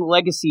liking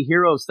legacy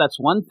heroes, that's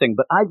one thing.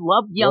 But I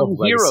love young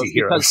heroes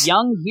because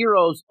young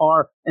heroes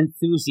are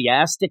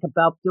enthusiastic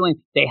about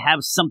they have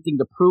something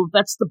to prove.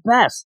 That's the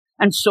best.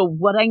 And so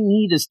what I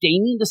need is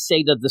Damian to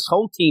say to this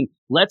whole team,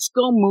 let's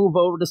go move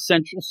over to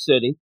Central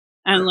City.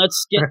 And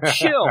let's get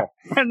chill.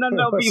 And then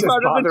they'll be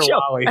harder than chill.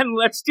 Wally. And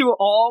let's do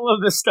all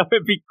of this stuff.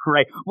 It'd be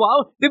great.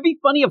 Well, it'd be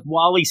funny if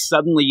Wally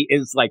suddenly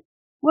is like,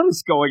 what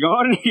is going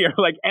on here?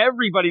 Like,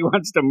 everybody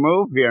wants to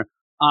move here.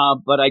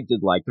 But I did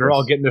like They're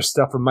all getting their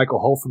stuff from Michael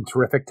Holt from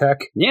Terrific Tech.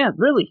 Yeah,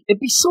 really.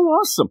 It'd be so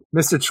awesome.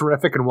 Mr.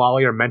 Terrific and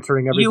Wally are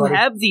mentoring everybody. You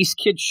have these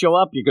kids show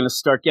up, you're going to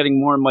start getting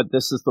more and more,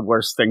 this is the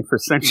worst thing for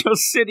Central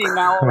City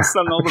now. All of a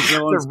sudden, all the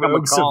villains the come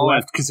rogues have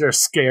left because they're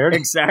scared.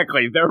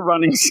 Exactly. They're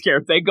running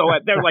scared.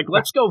 They're like,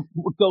 let's go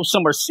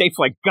somewhere safe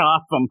like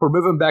Gotham. We're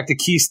moving back to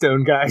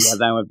Keystone, guys. Yeah,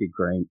 that would be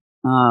great.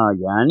 Oh,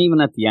 yeah. And even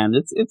at the end,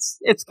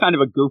 it's kind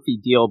of a goofy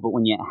deal, but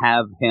when you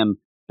have him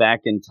back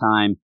in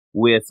time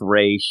with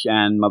Raish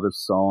and Mother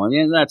Soul,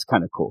 and that's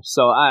kind of cool.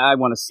 So I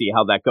want to see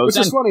how that goes.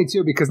 Which is funny,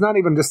 too, because not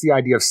even just the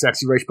idea of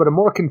sexy Raish, but a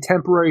more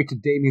contemporary to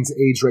Damian's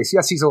age race.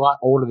 Yes, he's a lot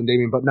older than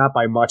Damian, but not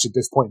by much at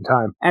this point in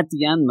time. At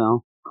the end,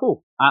 though,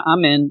 cool.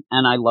 I'm in,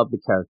 and I love the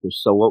characters.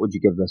 So what would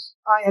you give this?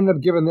 I ended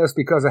up giving this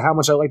because of how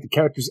much I like the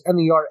characters and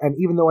the art, and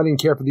even though I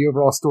didn't care for the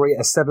overall story,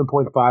 a 7.5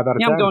 out of 10.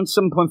 Yeah, I'm going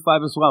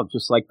 7.5 as well,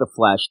 just like the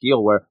Flash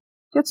deal, where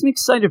it gets me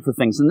excited for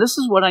things. And this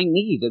is what I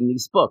need in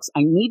these books.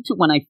 I need to,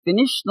 when I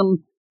finish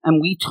them, and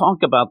we talk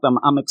about them,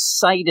 I'm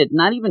excited,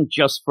 not even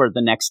just for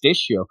the next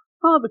issue.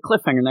 Oh, the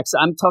cliffhanger next.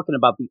 I'm talking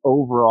about the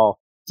overall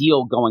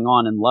deal going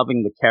on and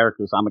loving the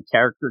characters. I'm a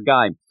character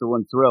guy through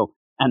and through.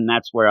 And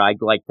that's where I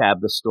like to have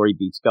the story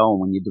beats going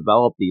when you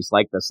develop these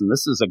like this. And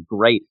this is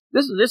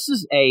this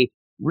is a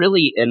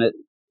really a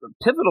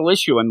pivotal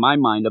issue in my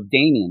mind of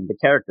Damian, the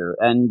character,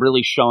 and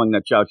really showing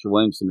that Joshua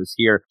Williamson is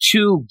here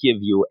to give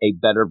you a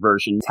better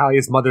version.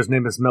 Talia's mother's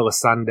name is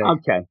Melisande.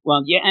 Okay.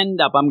 Well, you end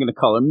up, I'm going to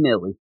call her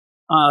Millie.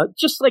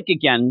 Just like,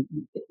 again,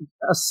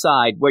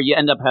 aside where you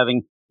end up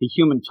having the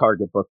Human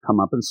Target book come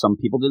up, and some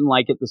people didn't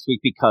like it this week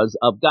because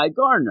of Guy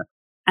Gardner.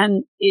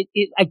 And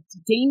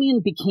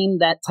Damian became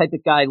that type of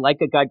guy, like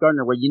a Guy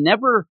Gardner, where you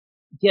never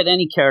get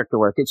any character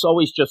work. It's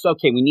always just,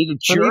 okay, we need a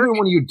jerk. But even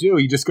when you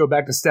do, you just go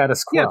back to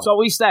status quo. Yeah, it's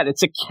always that.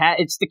 It's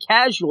the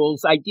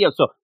casuals idea.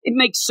 So it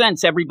makes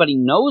sense. Everybody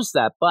knows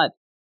that. But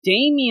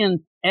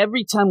Damian,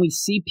 every time we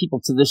see people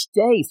to this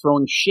day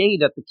throwing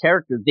shade at the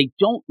character, they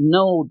don't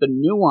know the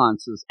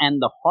nuances and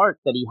the heart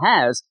that he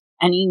has,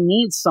 and he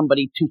needs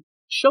somebody to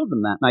show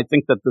them that. And I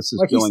think that this is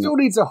Like, he doing still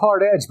needs a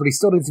hard edge, but he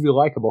still needs to be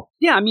likable.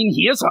 Yeah, I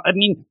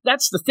mean,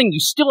 that's the thing. You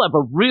still have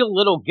a real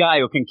little guy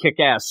who can kick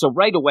ass. So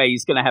right away,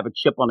 he's going to have a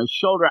chip on his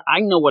shoulder. I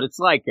know what it's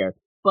like here.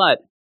 But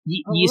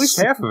you At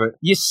least half of it.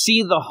 You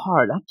see the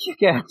heart. I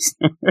kick ass.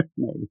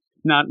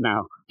 Not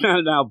now.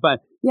 Not now. But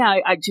yeah,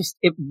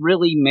 it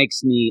really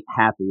makes me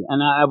happy.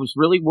 And I was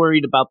really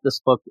worried about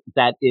this book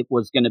that it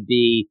was going to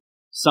be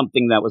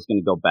something that was going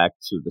to go back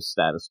to the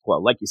status quo.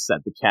 Like you said,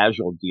 the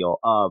casual deal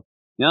of,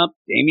 yep,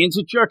 Damien's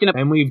a jerk.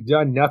 And we've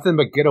done nothing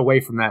but get away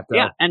from that, though.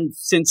 Yeah, and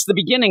since the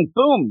beginning,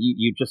 boom,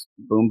 you just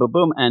boom, boom,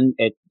 boom. And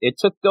it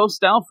took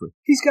Ghost Alfred.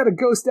 He's got a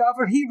Ghost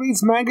Alfred. He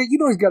reads manga. You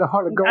know he's got a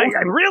heart of gold.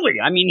 Really?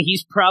 I mean,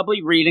 he's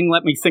probably reading.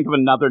 Let me think of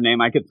another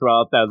name I could throw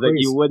out there that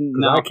you wouldn't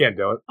know. I can't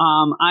do it.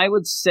 I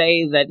would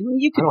say that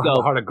you could I don't have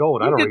a heart of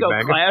gold. I don't read go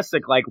manga.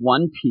 Classic like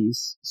One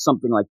Piece,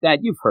 something like that.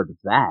 You've heard of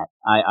that,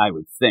 I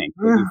would think.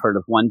 You've heard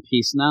of One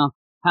Piece now.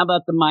 How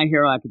about the My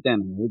Hero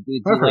Academia?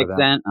 Did you like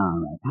that?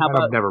 All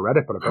right. I've never read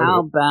it, but I've heard how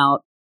of it. about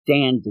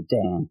Dan to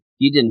Dan?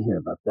 You didn't hear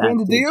about that. Dan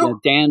to Dan?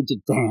 Dan to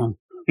Dan.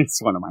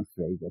 It's one of my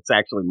favorites.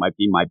 Actually, might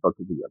be my book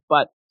of the year.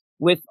 But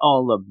with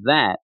all of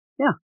that,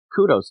 yeah,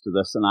 kudos to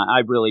this, and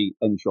I really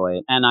enjoy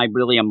it. And I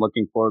really am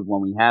looking forward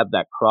when we have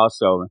that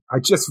crossover. I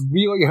just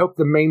really hope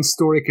the main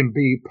story can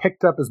be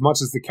picked up as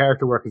much as the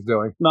character work is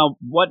doing. Now,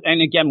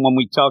 and again, when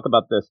we talk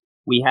about this,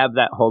 we have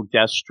that whole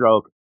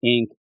Deathstroke,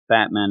 Inc.,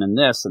 Batman, and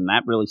this, and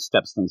that really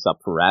steps things up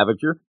for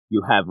Ravager.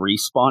 You have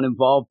Respawn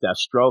involved,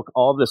 Deathstroke,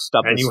 all this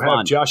stuff and is you fun.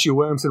 have Joshua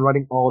Williamson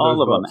writing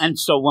all of books. them. And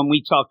so when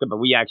we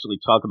actually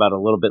talk about it a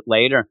little bit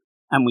later,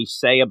 and we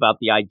say about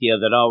the idea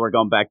that, we're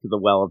going back to the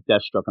well of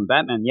Deathstroke and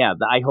Batman. Yeah,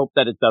 I hope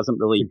that it doesn't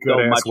really go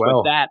much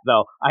with that,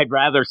 though. I'd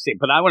rather see,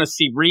 but I want to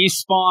see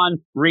Respawn,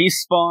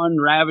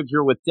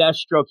 Ravager with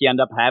Deathstroke. You end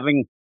up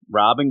having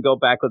Robin go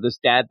back with his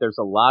dad. There's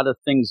a lot of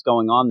things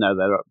going on there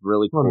that are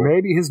really cool. Well,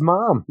 maybe his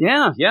mom.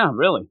 Yeah,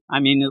 really. I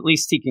mean, at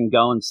least he can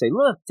go and say,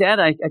 look, Dad,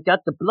 I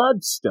got the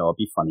blood still. It'd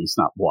be funny. He's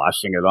not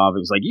washing it off.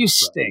 He's like, you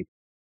stink.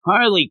 Right.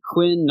 Harley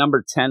Quinn,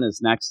 number 10 is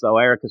next, though.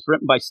 Eric, is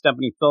written by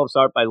Stephanie Phillips,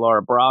 art by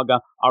Laura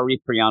Braga,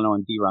 Ari Priano,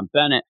 and D. Ron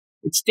Bennett.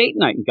 It's date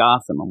night in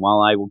Gotham, and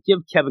while I will give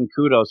Kevin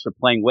kudos for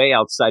playing way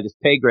outside his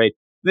pay grade,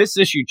 this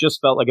issue just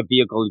felt like a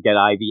vehicle to get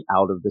Ivy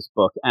out of this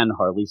book and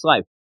Harley's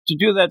life. To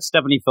do that,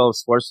 Stephanie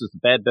Phillips forces the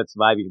bad bits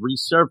of Ivy to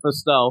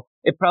resurface, though.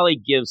 It probably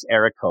gives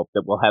Eric hope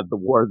that we'll have the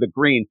War of the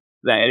Green,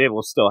 that it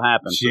will still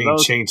happen. She ain't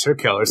changed her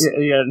colors.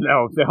 Yeah,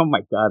 no. Oh,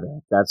 my God.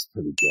 That's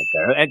pretty good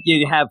there. And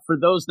you have, for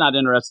those not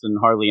interested in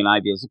Harley and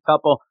Ivy as a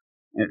couple,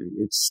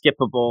 it's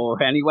skippable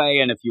anyway.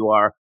 And if you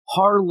are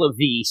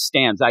Harlevy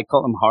stands, I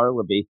call him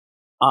Harlevy,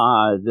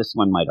 this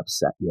one might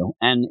upset you.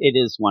 And it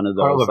is one of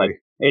those. Harlevy.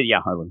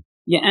 Harlevy.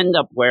 You end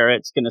up where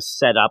it's going to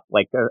set up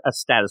like a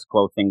status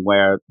quo thing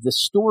where the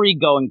story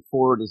going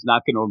forward is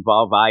not going to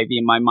involve Ivy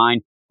in my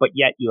mind, but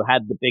yet you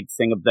had the big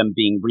thing of them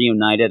being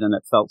reunited and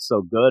it felt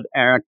so good,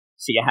 Eric.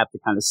 So you have to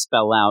kind of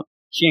spell out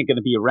she ain't going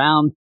to be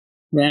around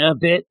a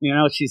bit.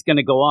 She's going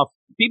to go off.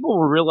 People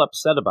were real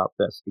upset about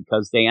this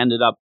because they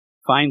ended up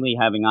finally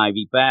having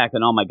Ivy back.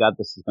 And oh, my God,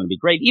 this is going to be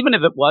great. Even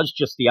if it was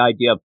just the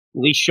idea of at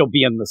least she'll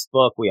be in this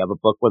book. We have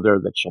a book with her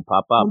that she'll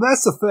pop up. Well,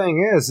 that's the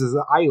thing is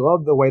I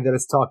love the way that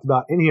it's talked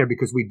about in here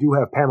because we do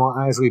have Pamela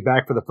Isley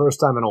back for the first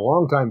time in a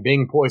long time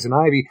being Poison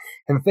Ivy.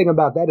 And the thing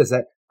about that is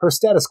that her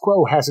status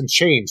quo hasn't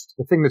changed.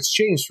 The thing that's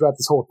changed throughout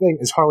this whole thing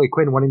is Harley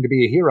Quinn wanting to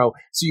be a hero.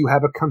 So you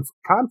have a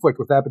conflict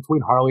with that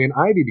between Harley and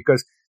Ivy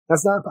because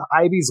that's not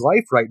Ivy's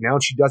life right now.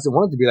 And she doesn't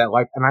want it to be that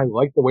life. And I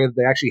like the way that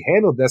they actually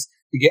handled this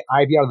to get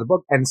Ivy out of the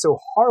book. And so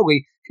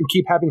Harley can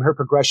keep having her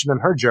progression on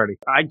her journey.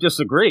 I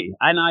disagree.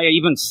 And I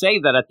even say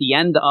that at the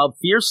end of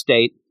Fear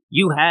State,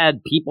 you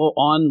had people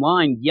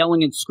online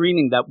yelling and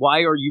screaming that why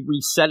are you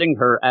resetting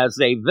her as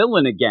a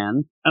villain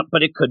again?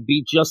 But it could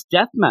be just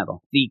death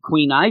metal. The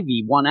Queen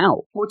Ivy won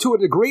out. Well, to a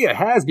degree it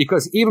has,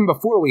 because even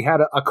before we had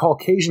a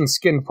Caucasian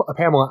skinned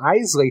Pamela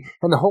Isley,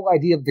 and the whole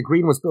idea that the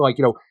green was like,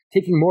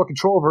 taking more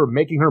control of her,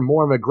 making her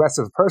more of an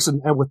aggressive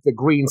person, and with the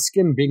green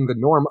skin being the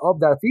norm of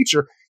that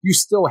feature, you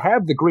still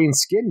have the green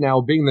skin now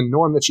being the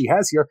norm that she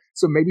has here,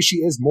 so maybe she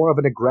is more of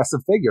an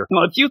aggressive figure.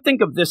 Well, if you think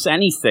of this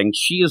anything,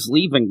 she is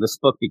leaving this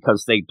book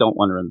because they don't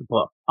want her in the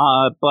book.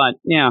 But,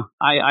 yeah,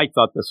 I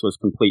thought this was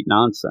complete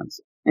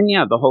nonsense. And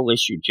yeah, the whole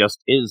issue just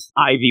is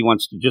Ivy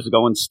wants to just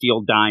go and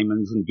steal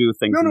diamonds and do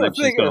things. No, the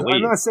thing is,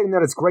 I'm not saying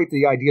that it's great,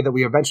 the idea that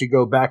we eventually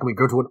go back and we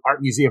go to an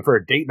art museum for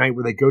a date night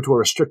where they go to a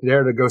restricted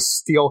area to go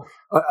steal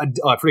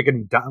a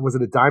freaking, was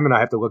it a diamond? I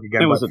have to look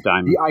again. It was a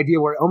diamond. The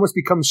idea where it almost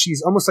becomes,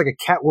 she's almost like a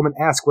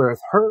Catwoman-esque, where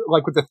her,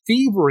 like with the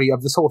thievery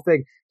of this whole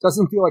thing,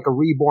 doesn't feel like a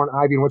reborn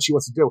Ivy and what she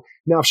wants to do.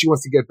 Now, if she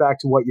wants to get back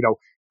to what,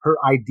 her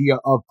idea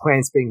of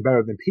plants being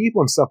better than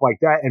people and stuff like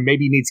that, and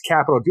maybe needs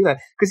capital to do that.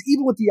 Because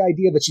even with the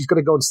idea that she's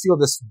going to go and steal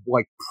this,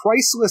 like,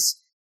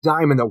 priceless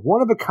diamond, a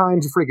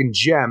one-of-a-kind freaking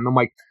gem, I'm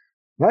like,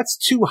 That's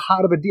too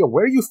hot of a deal.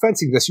 Where are you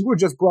fencing this? You were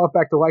just brought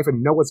back to life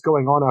and know what's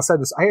going on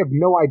outside this. I have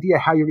no idea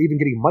how you're even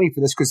getting money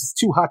for this because it's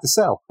too hot to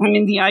sell. I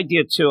mean, the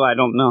idea, too, I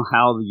don't know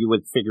how you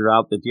would figure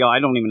out the deal. I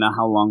don't even know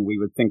how long we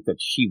would think that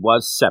she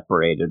was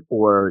separated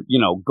or,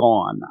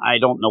 gone. I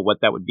don't know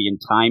what that would be in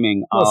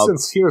timing Well, of.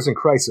 since Heroes in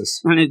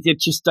Crisis. And it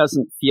just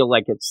doesn't feel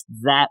like it's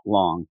that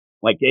long.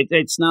 Like,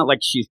 it's not like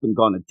she's been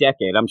gone a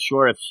decade. I'm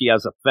sure if she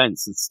has a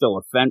fence, it's still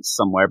a fence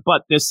somewhere.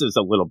 But this is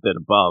a little bit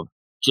above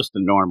just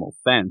a normal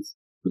fence.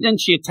 But then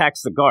she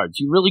attacks the guards.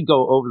 You really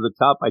go over the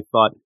top, I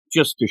thought,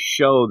 just to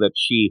show that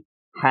she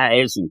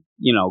isn't,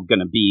 going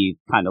to be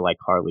kind of like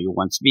Harley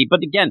wants to be.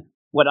 But again,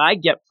 what I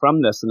get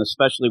from this, and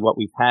especially what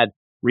we've had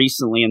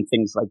recently and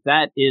things like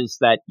that, is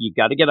that you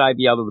got to get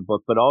Ivy out of the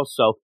book, but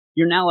also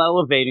you're now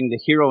elevating the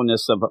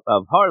hero-ness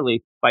of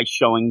Harley by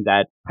showing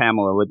that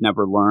Pamela would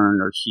never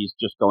learn, or she's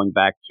just going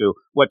back to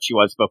what she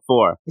was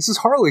before. This is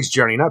Harley's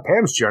journey, not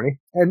Pam's journey.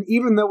 And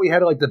even though we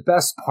had like the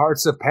best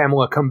parts of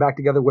Pamela come back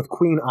together with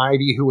Queen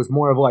Ivy, who was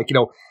more of like,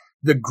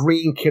 the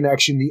green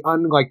connection, the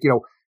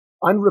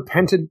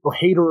unrepentant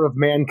hater of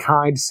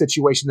mankind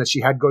situation that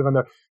she had going on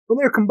there. When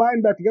they're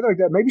combined back together like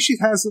that, maybe she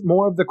has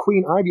more of the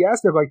Queen Ivy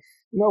aspect. Like,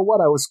 you know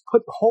what, I was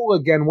put whole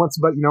again once,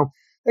 but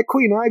that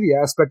Queen Ivy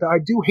aspect, I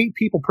do hate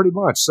people pretty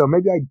much, so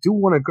maybe I do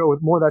want to go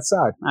with more of that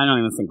side. I don't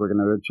even think we're going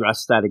to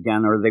address that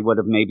again, or they would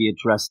have maybe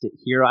addressed it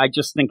here. I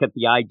just think at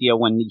the idea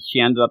when she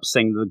ended up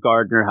saying to the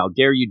gardener, how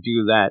dare you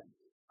do that?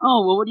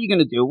 Oh, well, what are you going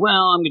to do?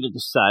 Well, I'm going to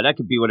decide. I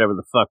could be whatever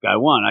the fuck I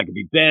want. I could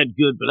be bad,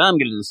 good, but I'm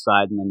going to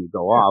decide, and then you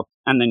go off,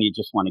 and then you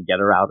just want to get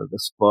her out of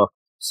this book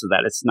so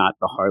that it's not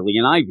the Harley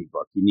and Ivy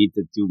book. You need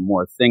to do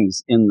more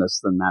things in this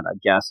than that, I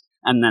guess.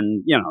 And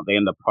then, they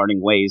end up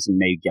parting ways and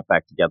may get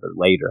back together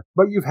later.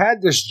 But you've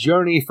had this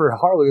journey for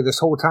Harley this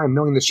whole time,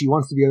 knowing that she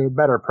wants to be a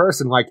better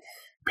person. Like,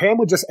 Pam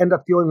would just end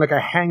up feeling like a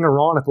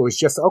hanger-on if it was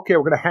just, okay,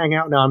 we're going to hang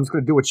out now. I'm just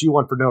going to do what you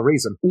want for no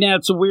reason. Yeah,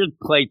 it's a weird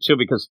play, too,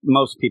 because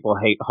most people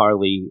hate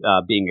Harley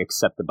being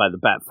accepted by the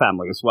Bat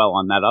family as well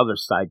on that other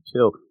side,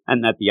 too.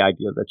 And that the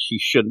idea that she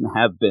shouldn't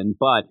have been.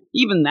 But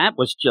even that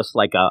was just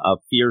like a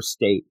fear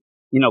state,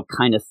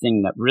 kind of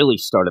thing that really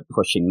started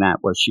pushing that,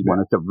 where she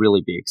wanted to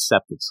really be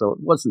accepted. So it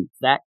wasn't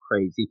that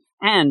crazy.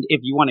 And if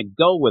you want to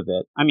go with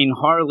it, I mean,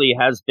 Harley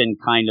has been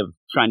kind of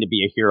trying to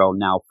be a hero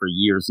now for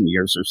years and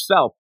years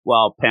herself,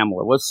 while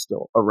Pamela was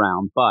still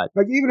around. But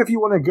like, even if you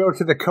want to go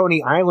to the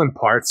Coney Island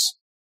parts,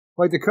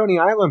 like the Coney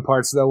Island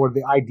parts, though, were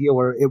the idea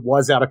where it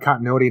was out of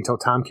continuity until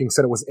Tom King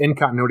said it was in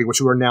continuity,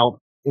 which we are now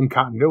in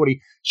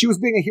continuity. She was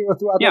being a hero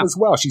throughout that as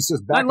well. She's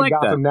just back in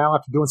Gotham now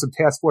after doing some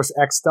Task Force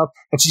X stuff,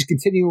 and she's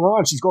continuing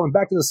on. She's going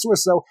back to the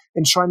Source Cell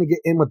and trying to get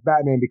in with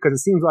Batman, because it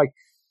seems like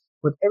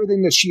with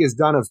everything that she has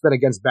done, it's been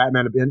against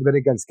Batman, it's been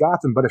against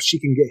Gotham, but if she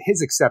can get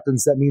his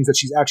acceptance, that means that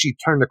she's actually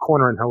turned a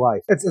corner in her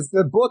life. It's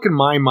the book, in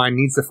my mind,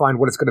 needs to find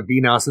what it's going to be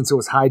now, since it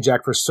was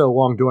hijacked for so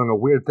long, doing a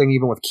weird thing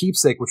even with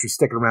Keepsake, which was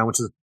sticking around, which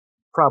is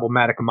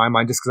problematic in my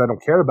mind just because I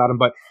don't care about him.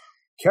 But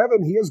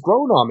Kevin, he has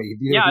grown on me.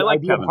 I like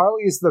idea Kevin. Of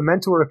Harley is the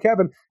mentor of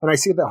Kevin, and I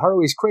see that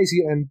Harley is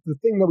crazy. And the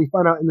thing that we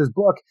find out in this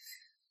book,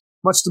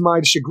 much to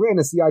my chagrin,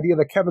 is the idea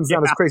that Kevin's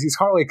not as crazy as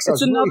Harley. It's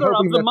another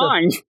of the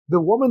mind.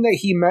 The woman that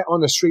he met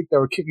on the street that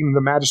were kicking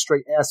the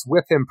magistrate ass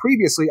with him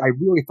previously, I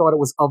really thought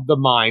it was of the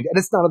mind, and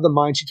it's not of the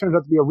mind. She turns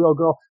out to be a real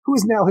girl who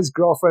is now his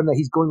girlfriend that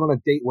he's going on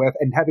a date with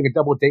and having a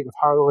double date with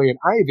Harley and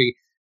Ivy.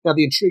 Now,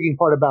 the intriguing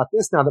part about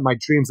this, now that my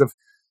dreams of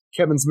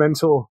Kevin's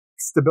mental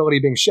stability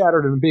being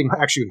shattered and being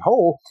actually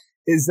whole,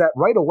 is that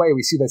right away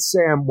we see that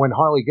Sam, when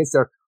Harley gets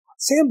there,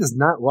 Sam does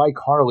not like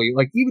Harley.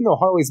 Like, even though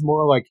Harley's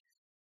more like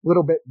a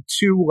little bit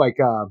too like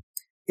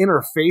in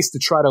her face to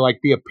try to like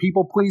be a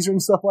people pleaser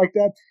and stuff like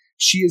that,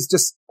 she is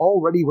just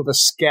already with a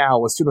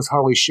scowl as soon as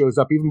Harley shows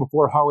up. Even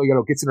before Harley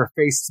gets in her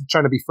face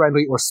trying to be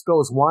friendly or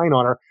spills wine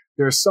on her,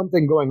 there's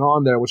something going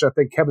on there, which I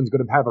think Kevin's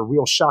going to have a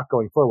real shock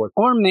going forward.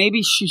 Or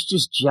maybe she's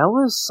just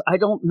jealous. I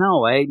don't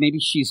know. Maybe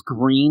she's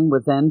green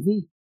with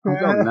envy. I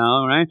don't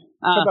know, right?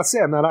 Talk about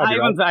Sam, not Ivy,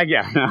 I'm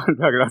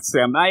talking about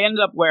Sam. I ended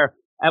up where,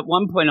 at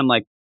one point, I'm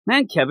like,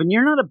 man, Kevin,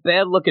 you're not a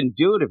bad-looking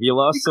dude if you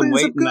lost some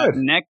weight in that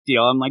neck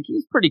deal. I'm like,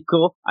 he's pretty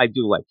cool. I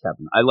do like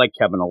Kevin. I like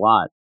Kevin a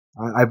lot.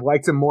 I've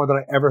liked him more than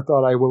I ever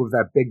thought I would with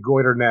that big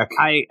goiter neck.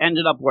 I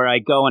ended up where I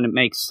go, and it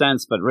makes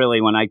sense, but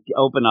really, when I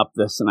open up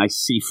this and I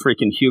see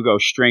freaking Hugo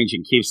Strange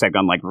and Keepsake,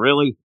 I'm like,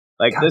 really?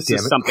 Like, God, this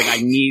is something I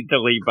need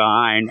to leave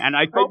behind. And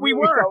I thought we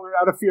were. We thought we were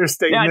out of fear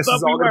state, and this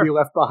is all going to be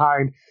left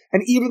behind.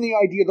 And even the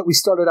idea that we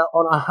started out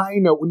on a high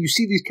note, when you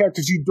see these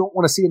characters you don't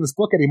want to see in this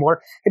book anymore,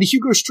 and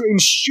Hugo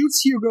Strange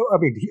shoots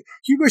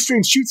Hugo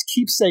Strange shoots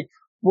Keepsake,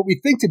 what we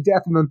think to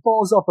death, and then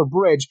falls off a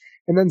bridge,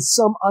 and then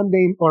some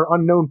unnamed or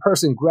unknown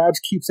person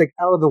grabs Keepsake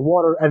out of the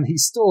water, and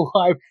he's still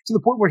alive, to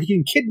the point where he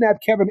can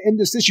kidnap Kevin in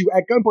this issue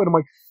at gunpoint. I'm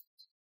like,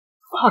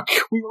 fuck,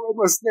 we were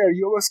almost there.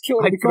 You almost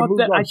killed him.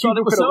 I thought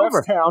it was over.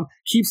 Left town.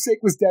 Keepsake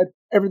was dead.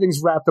 Everything's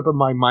wrapped up in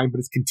my mind, but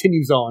it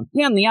continues on.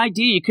 Yeah, and the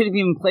idea you could have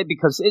even played,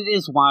 because it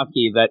is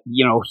wacky that,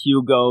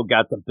 Hugo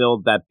got to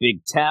build that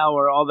big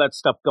tower, all that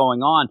stuff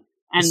going on.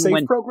 And the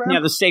safe program? Yeah,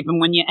 the safe.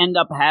 And when you end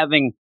up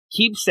having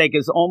Keepsake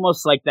is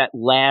almost like that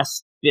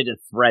last bit of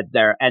thread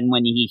there. And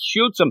when he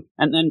shoots him,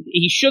 and then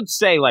he should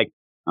say, like,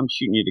 I'm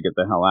shooting you to get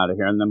the hell out of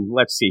here. And then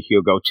let's see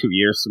Hugo 2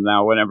 years from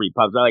now, whenever he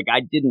pops out. Like,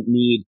 I didn't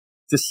need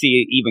to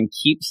see even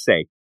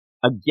Keepsake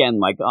again.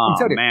 Like, oh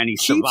man, he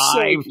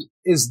survived. Keepsake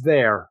is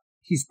there.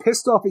 He's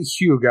pissed off at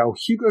Hugo.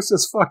 Hugo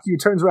says, fuck you,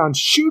 turns around,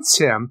 shoots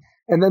him,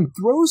 and then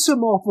throws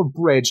him off a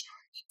bridge.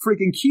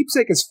 Freaking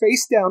Keepsake is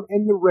face down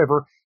in the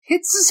river,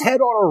 hits his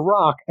head on a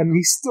rock, and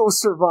he still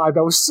survived.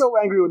 I was so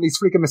angry when these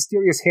freaking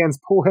mysterious hands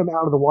pull him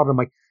out of the water. I'm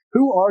like,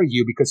 who are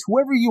you? Because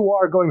whoever you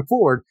are going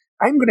forward,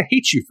 I'm going to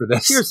hate you for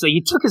this. Seriously,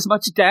 he took as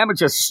much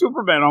damage as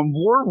Superman on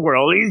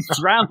Warworld. He's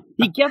drowned.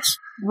 He gets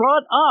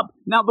brought up.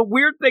 Now, the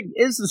weird thing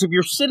is if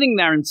you're sitting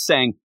there and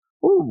saying,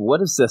 oh,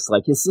 what is this?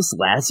 Like, is this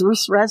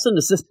Lazarus resin?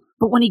 Is this?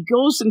 But when he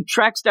goes and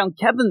tracks down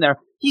Kevin there,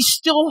 he's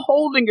still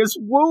holding his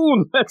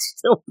wound that's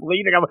still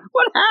bleeding. I'm like,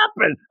 what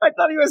happened? I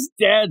thought he was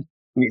dead.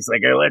 And he's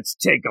like, hey, let's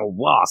take a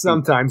walk.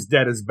 Sometimes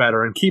dead is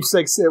better, and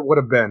Keepsakes it would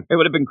have been. It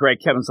would have been great.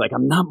 Kevin's like,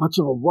 I'm not much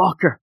of a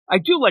walker. I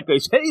do like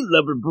those, hey,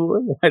 lover boy.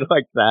 I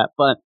like that,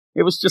 but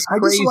it was just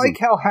crazy. I just like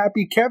how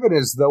happy Kevin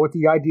is, though, with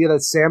the idea that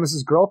Sam is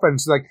his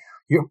girlfriend. She's like,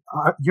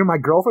 you're my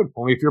girlfriend,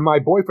 only if you're my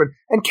boyfriend.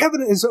 And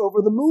Kevin is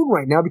over the moon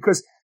right now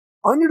because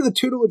under the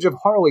tutelage of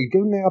Harley,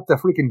 giving out the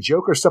freaking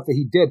Joker stuff that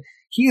he did,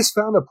 he has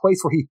found a place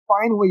where he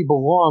finally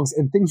belongs,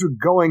 and things are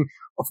going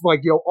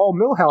like, all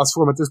Millhouse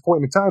for him at this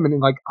point in time.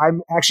 And like,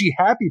 I'm actually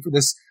happy for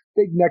this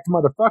big-necked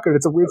motherfucker.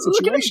 It's a weird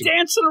situation. Look at him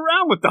dancing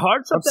around with the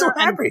hearts up there. I'm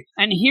so happy.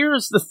 And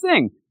here's the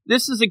thing.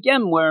 This is,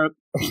 again, where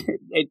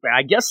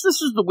I guess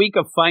this is the week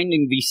of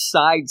finding the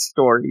side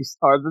stories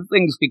are the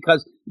things,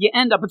 because you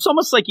end up, it's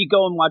almost like you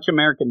go and watch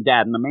American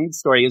Dad, and the main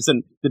story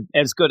isn't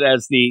as good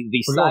as the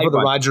we're side going for the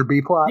one. Roger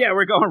B plot? Yeah,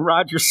 we're going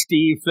Roger,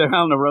 Steve, they're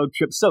on a road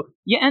trip. So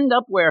you end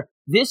up where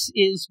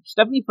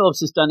Stephanie Phillips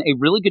has done a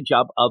really good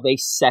job of a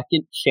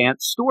second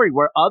chance story,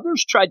 where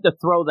others tried to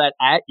throw that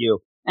at you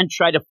and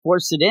try to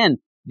force it in.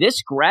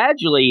 This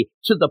gradually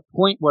to the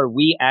point where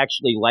we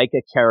actually like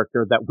a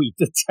character that we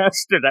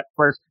detested at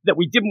first, that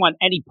we didn't want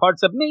any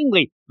parts of,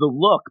 mainly the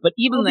look, but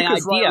even the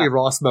idea. Riley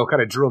Rossmo kind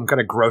of drew him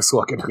kind of gross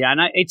looking. Yeah, and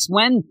it's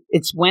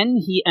when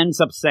he ends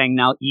up saying,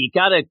 now you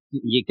gotta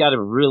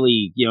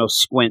really,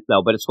 squint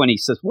though, but it's when he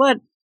says, what?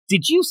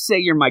 Did you say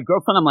you're my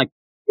girlfriend? I'm like,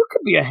 you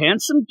could be a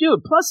handsome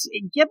dude. Plus,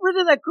 get rid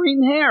of that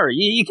green hair.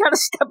 You got to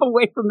step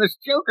away from this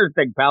Joker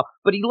thing, pal.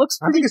 But he looks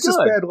pretty good. I think it's just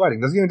bad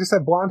lighting. Doesn't he just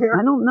have blonde hair?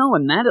 I don't know.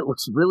 And that it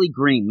looks really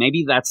green.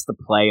 Maybe that's the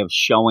play of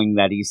showing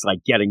that he's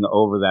like getting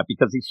over that,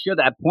 because he should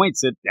at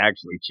points it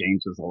actually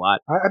changes a lot.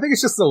 I think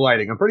it's just the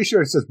lighting. I'm pretty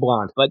sure it's just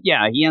blonde. But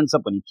yeah, he ends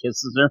up when he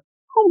kisses her.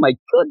 Oh my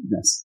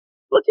goodness.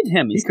 Look at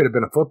him. He could have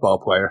been a football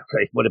player.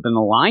 He would have been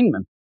a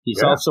lineman.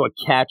 He's also a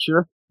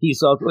catcher.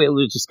 He's also,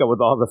 let's just go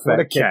with all the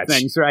fat kid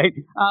things, right?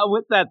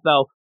 With that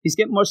though, he's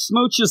getting more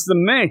smooches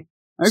than me.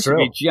 I should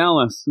be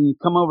jealous. You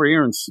come over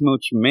here and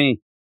smooch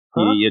me,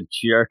 you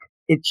jerk.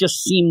 It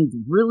just seemed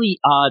really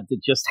odd to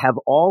just have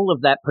all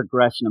of that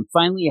progression, and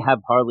finally you have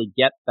Harley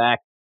get back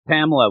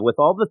Pamela with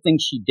all the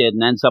things she did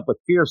and ends up with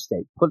Fear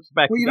State. Puts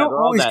back well, you don't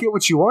always get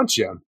what you want,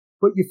 Jim.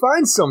 But you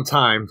find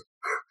sometimes,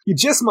 you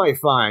just might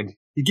find,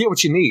 you get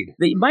what you need.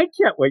 You might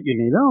get what you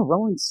need. Oh,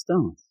 Rolling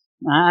Stones.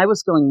 I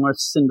was going more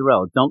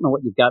Cinderella. Don't know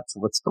what you got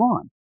till it's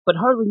gone. But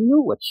Harley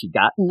knew what she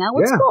got, and now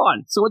it's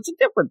gone. So it's a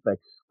different thing.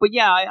 But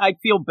yeah, I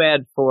feel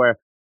bad for,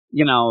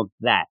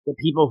 the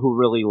people who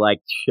really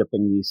liked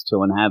shipping these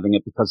two and having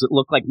it, because it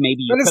looked like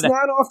maybe you But it's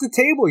not off the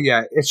table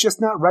yet. It's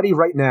just not ready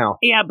right now.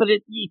 Yeah, but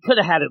you could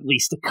have had at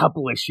least a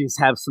couple issues,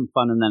 have some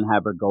fun, and then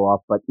have her go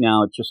off. But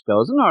now it just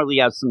goes. And Harley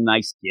has some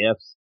nice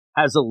gifts,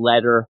 has a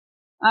letter.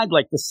 I'd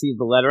like to see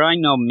the letter. I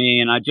know me,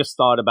 and I just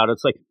thought about it.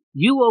 It's like,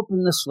 you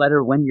open this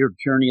letter when your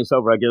journey is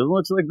over. I go, it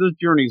looks like this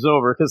journey's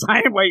over because I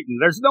ain't waiting.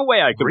 There's no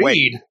way I could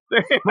wait.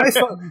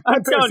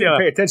 I'm telling you,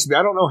 pay attention to me.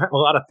 I don't know a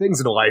lot of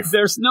things in life.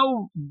 There's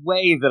no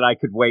way that I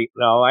could wait,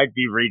 though. I'd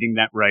be reading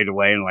that right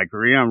away and like,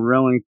 I'm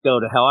really go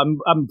to hell.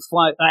 I'm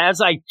flying as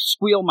I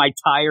squeal my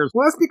tires.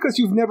 Well, that's because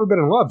you've never been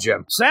in love,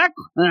 Jim.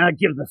 Exactly. And I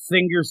give the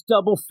fingers,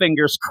 double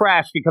fingers,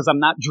 crash because I'm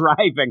not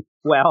driving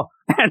well,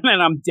 and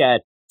then I'm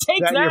dead.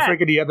 Take that. You're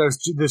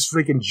freaking, this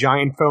freaking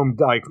giant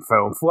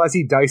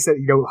fuzzy dice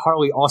that,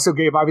 Harley also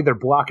gave Ivy. They're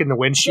blocking the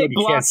windshield. They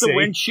block the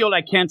windshield.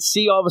 I can't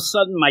see. All of a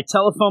sudden, my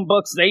telephone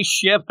books, they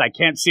shift. I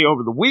can't see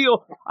over the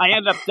wheel. I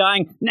end up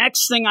dying.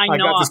 Next thing I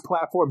know, I got this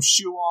platform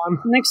shoe on.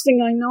 Next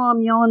thing I know,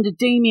 I'm yelling to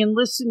Damien,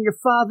 listen, your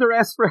father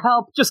asked for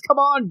help. Just come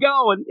on,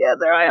 go. And yeah,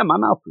 there I am.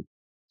 I'm out.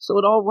 So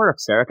it all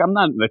works, Eric. I'm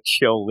not in the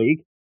chill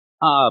league.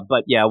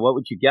 But yeah, what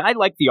would you get? I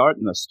like the art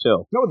in this,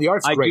 too. No, the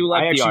art's great. I do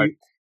like the art.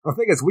 The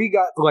thing is, we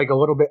got like a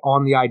little bit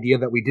on the idea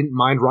that we didn't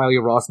mind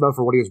Riley Rossmo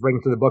for what he was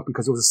bringing to the book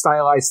because it was a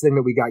stylized thing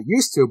that we got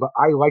used to, but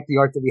I like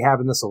the art that we have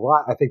in this a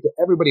lot. I think that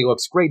everybody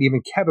looks great, even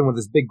Kevin with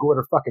his big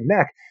glitter fucking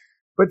neck.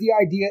 But the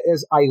idea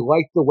is I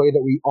like the way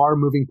that we are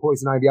moving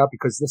Poison Ivy out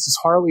because this is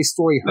Harley's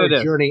story, her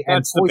journey,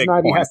 and Poison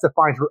Ivy has to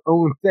find her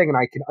own thing, and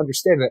I can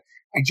understand it.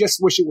 I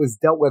just wish it was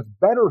dealt with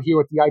better here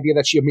with the idea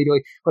that she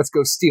immediately, let's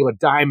go steal a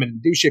diamond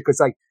and do shit, because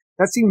like,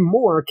 I've seen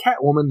more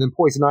Catwoman than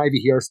Poison Ivy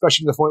here,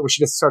 especially to the point where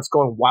she just starts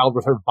going wild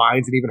with her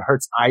vines and even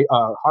hurts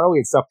Harley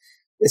and stuff.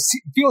 It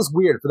feels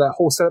weird for that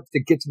whole setup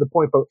to get to the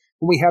point, but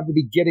when we have the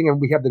beginning and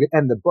we have the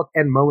end, the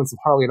bookend moments of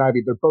Harley and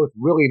Ivy, they're both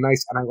really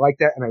nice, and I like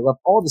that, and I love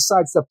all the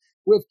side stuff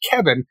with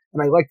Kevin,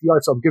 and I like the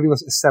art, so I'm giving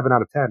this a 7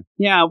 out of 10.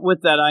 Yeah,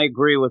 with that, I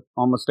agree with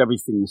almost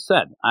everything you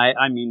said.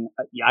 I mean,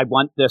 I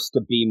want this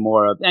to be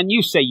more of, and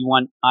you say you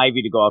want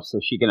Ivy to go off so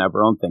she can have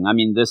her own thing. I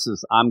mean,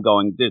 I'm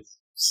going this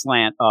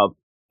slant of,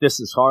 this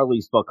is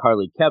Harley's book,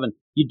 Harley Kevin.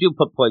 You do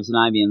put Poison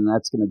Ivy, and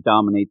that's going to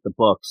dominate the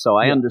book, so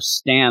I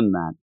understand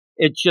that.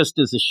 It just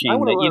is a shame. I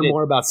want to that learn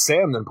more about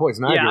Sam than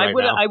Poison Ivy. Yeah,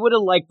 I would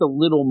have liked a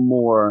little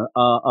more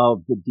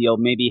of the deal.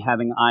 Maybe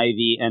having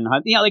Ivy and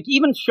like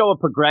even show a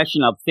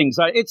progression of things.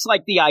 It's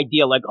like the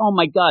idea, like, oh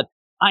my God,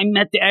 I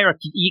met Eric.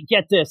 You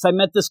get this? I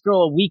met this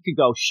girl a week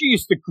ago.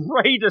 She's the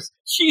greatest.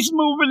 She's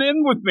moving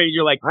in with me.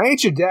 You're like, I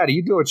ain't your daddy.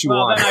 You do what you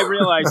want. Then I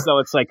realized though,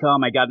 it's like, oh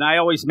my God. And I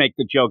always make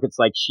the joke. It's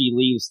like she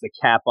leaves the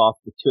cap off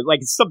the tube. Like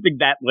it's something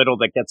that little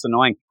that gets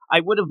annoying. I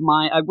wouldn't have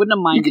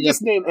minded. You could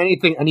just name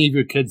anything any of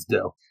your kids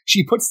do.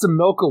 She puts the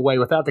milk away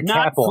without the cap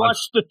on. Not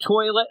flush the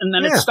toilet, and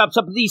then it stops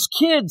up. These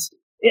kids,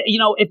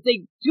 if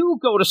they do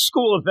go to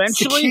school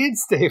eventually,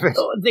 it's the kids, David.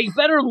 They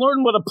better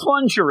learn what a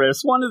plunger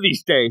is one of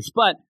these days.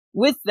 But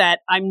with that,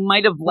 I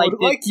might have liked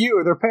it. Like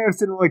you, their parents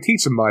didn't really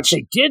teach them much.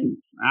 They didn't.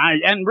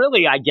 And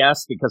really, I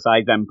guess, because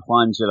I then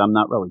plunged it, I'm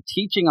not really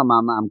teaching them.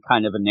 I'm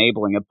kind of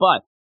enabling it.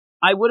 But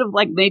I would have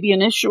liked maybe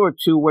an issue or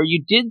two where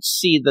you did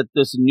see that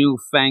this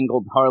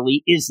newfangled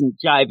Harley isn't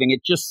jiving.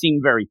 It just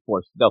seemed very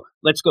forced. Go,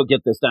 let's go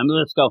get this done.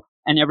 Let's go.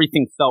 And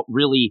everything felt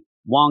really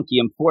wonky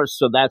and forced.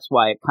 So that's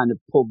why it kind of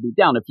pulled me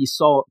down. If you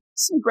saw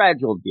some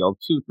gradual deal,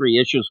 2-3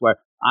 issues where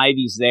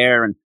Ivy's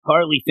there and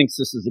Harley thinks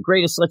this is the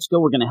greatest. Let's go.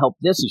 We're going to help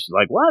this. And she's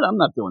like, what? I'm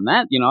not doing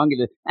that. I'm going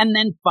to. And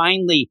then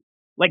finally,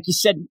 like you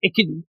said, it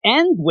could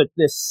end with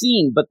this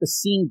scene, but the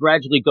scene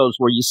gradually goes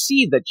where you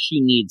see that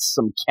she needs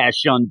some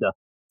cash under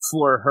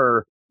for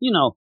her,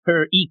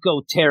 her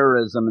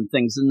eco-terrorism and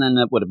things, and then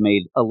that would have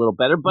made a little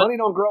better. But money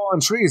don't grow on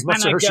trees,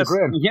 much to her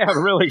chagrin. Yeah,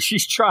 really,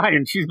 she's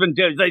trying. She's been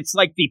doing. It's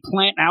like the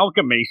plant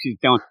alchemy she's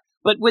doing.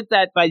 But with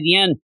that, by the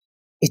end,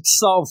 it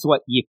solves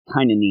what you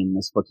kind of need in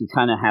this book. You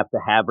kind of have to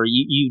have her.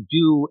 You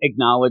do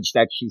acknowledge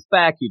that she's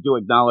back. You do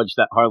acknowledge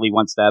that Harley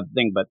wants to have the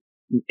thing, but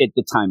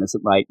the time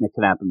isn't right, and it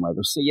can happen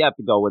later. So you have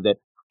to go with it.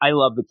 I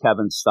love the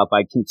Kevin stuff.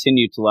 I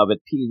continue to love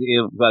it.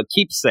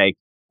 Keepsake.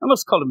 I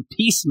almost called him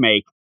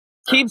Peacemake.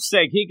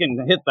 Keepsake, he can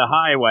hit the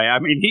highway. I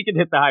mean, he can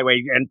hit the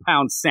highway and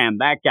pound Sam,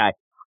 that guy.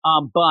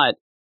 But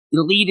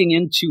leading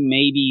into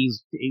maybe,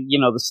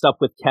 the stuff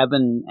with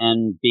Kevin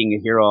and being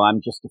a hero, I'm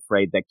just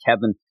afraid that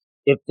Kevin,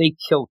 if they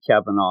kill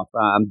Kevin off,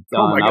 I'm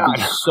done. I'll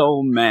be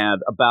so mad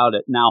about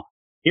it. Now,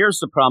 here's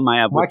the problem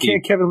I have with Why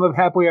can't Kevin live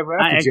happily ever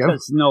after, Jim?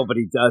 Because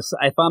nobody does.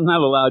 If I'm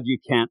not allowed, you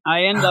can't.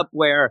 I end up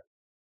where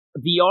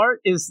the art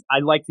is, I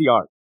like the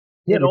art.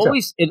 Yeah,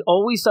 it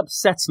always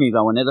upsets me,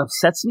 though, and it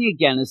upsets me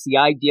again, is the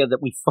idea that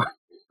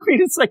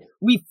it's like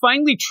we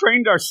finally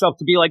trained ourselves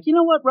to be like, you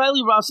know what,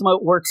 Riley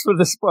Rossmo works for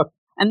this book.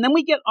 And then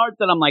we get art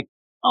that I'm like,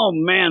 oh,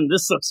 man,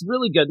 this looks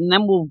really good. And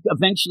then we'll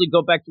eventually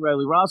go back to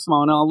Riley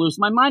Rossmo, and I'll lose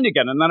my mind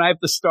again. And then I have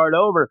to start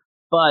over.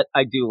 But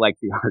I do like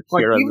the art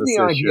here. Even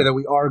the idea that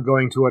we are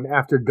going to an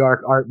After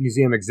Dark art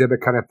museum exhibit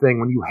kind of thing,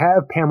 when you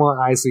have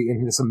Pamela Isley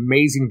in this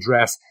amazing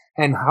dress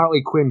and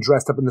Harley Quinn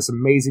dressed up in this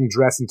amazing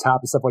dress and top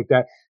and stuff like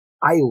that,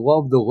 I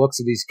love the looks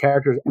of these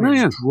characters, and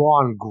it's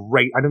drawn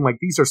great. I didn't like,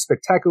 these are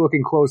spectacular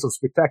looking clothes of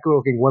spectacular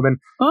looking women.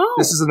 Oh.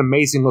 This is an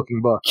amazing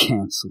looking book.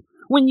 Cancel.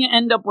 When you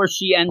end up where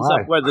she ends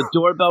up, where the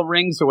doorbell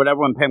rings or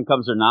whatever, when Pam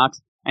comes or knocks,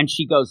 and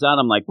she goes out,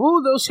 I'm like,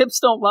 ooh, those hips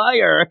don't lie,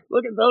 Eric.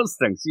 Look at those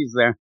things. She's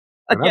there.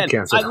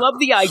 Again, I love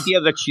the idea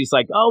that she's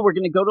like, oh, we're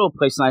going to go to a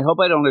place, and I hope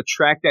I don't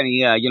attract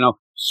any,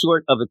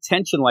 sort of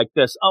attention like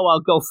this. Oh,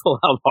 I'll go full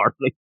out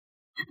Harley.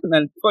 And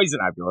then Poison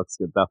Ivy looks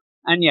good, though.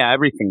 And yeah,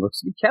 everything looks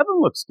good. Kevin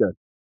looks good.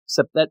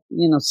 Except that,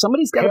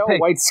 somebody's got to pay.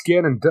 White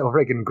skin and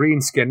freaking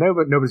green skin.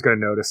 Nobody's going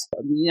to notice.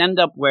 You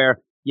end up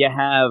where you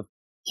have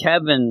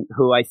Kevin,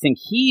 who I think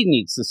he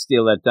needs to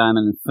steal that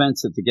diamond and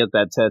fence it to get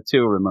that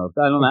tattoo removed.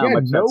 I don't know how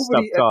much that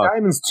stuff talks.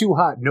 Diamond's too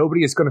hot.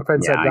 Nobody is going to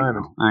fence that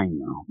diamond. I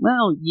know.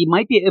 Well, it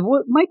might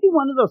be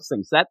one of those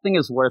things. That thing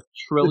is worth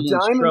trillions.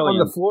 The diamond on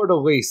the Florida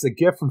lease, the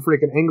gift from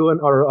freaking England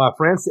or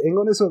France to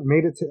England is what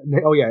made it to.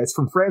 Oh yeah, it's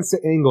from France to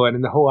England,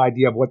 and the whole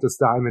idea of what this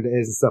diamond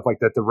is and stuff like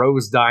that. The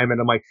rose diamond.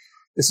 I'm like,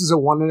 this is a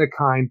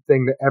one-in-a-kind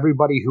thing that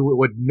everybody who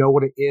would know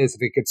what it is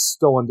if it gets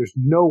stolen. There's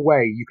no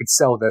way you could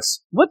sell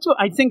this.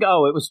 I think,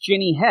 it was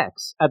Ginny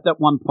Hex at that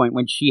one point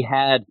when she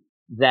had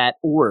that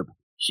orb.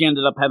 she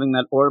ended up having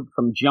that orb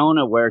from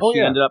Jonah where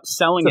she ended up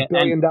selling It's a $1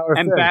 billion and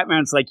thing.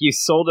 Batman's like, you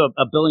sold a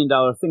 $1 billion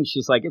thing.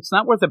 She's like, it's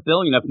not worth $1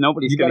 billion if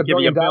nobody's You going got to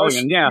give you $1 $1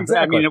 billion? billion. Yeah,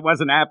 Exactly. I mean, it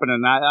wasn't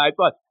happening. I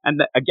thought, and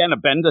again, a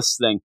Bendis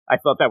thing, I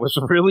thought that was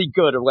really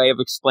good, a way of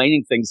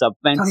explaining things up,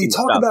 Tony, fencing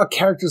talk stuff. about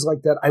characters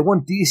like that. I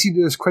want DC to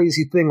do this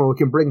crazy thing where we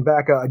can bring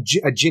back a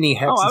Ginny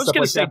Hex. Oh, I and was stuff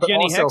going like to say that, but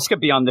Jenny also- Hex could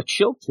be on the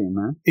Chill team,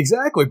 man.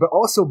 Exactly, but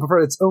also for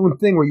its own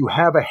thing where you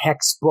have a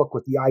Hex book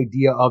with the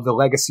idea of the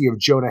legacy of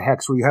Jonah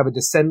Hex, where you have a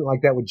descendant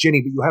like that with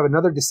Ginny, but you have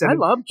another I descendant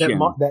love Jenny.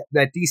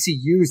 that DC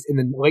used in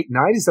the late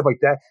 90s, stuff like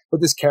that,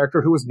 with this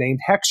character who was named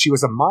Hex. She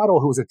was a model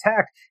who was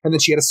attacked, and then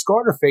she had a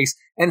scar on her face,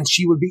 and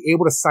she would be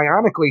able to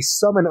psionically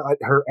summon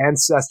her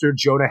ancestor,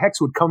 Jonah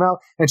Hex, would come out,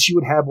 and she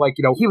would have, like,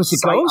 He was a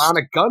ghost?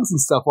 psionic guns and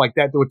stuff like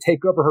that would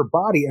take over her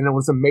body, and it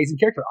was an amazing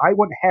character. I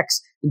want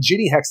Hex and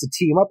Ginny Hex to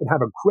team up and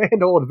have a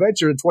grand old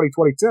adventure in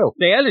 2022.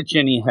 They had a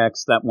Ginny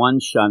Hex, that one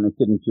shot, and it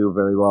didn't do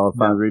very well,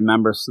 if I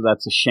remember, so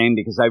that's a shame,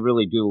 because I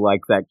really do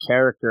like that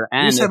character. They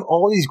And just have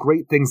all these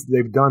great things that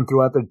they've done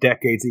throughout the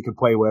decades that you can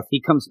play with.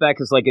 he comes back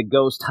as like a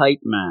ghost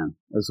hype man,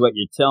 is what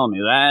you're telling me.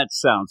 That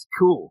sounds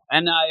cool.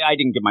 And I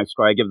didn't give my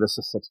score. I give this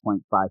a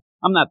 6.5.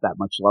 I'm not that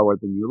much lower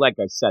than you. Like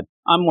I said,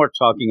 I'm more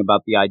talking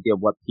about the idea of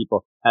what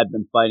people had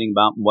been fighting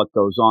about and what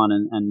goes on.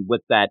 And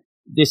with that,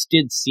 this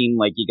did seem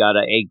like you got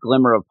a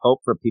glimmer of hope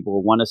for people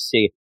who want to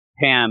see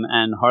Pam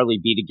and Harley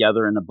be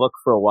together in a book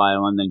for a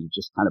while, and then you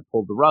just kind of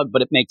pulled the rug.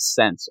 But it makes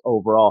sense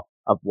overall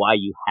of why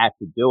you had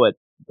to do it,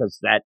 because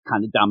that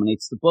kind of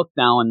dominates the book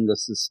now. And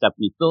this is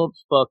Stephanie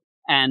Phillips' book.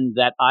 And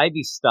that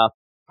Ivy stuff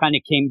kind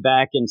of came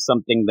back in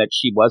something that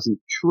she wasn't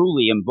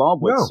truly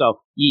involved with. No. So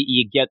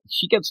she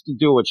gets to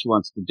do what she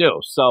wants to do.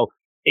 So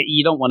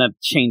you don't want to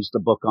change the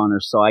book on her.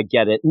 So I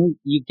get it. And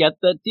you get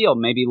the deal.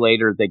 Maybe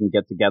later they can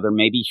get together.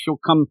 Maybe she'll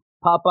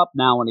pop up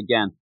now and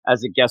again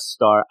as a guest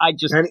star.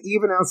 And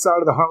even outside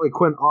of the Harley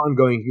Quinn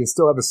ongoing, you can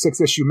still have a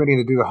 6-issue mini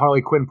to do the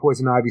Harley Quinn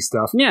Poison Ivy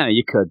stuff. Yeah,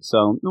 you could.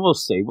 So we'll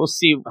see. We'll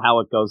see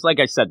how it goes. Like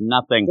I said,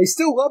 nothing. They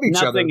still love each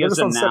other. Nothing They're is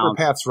just on separate announced.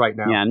 paths right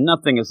now. Yeah,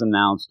 nothing is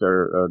announced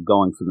or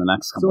going for the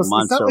next couple So it's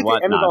months not or like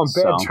they ended whatnot. on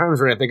bad So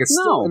terms or anything. It's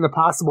still No. in the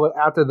possible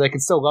out there they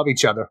can still love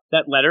each other.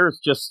 that letter is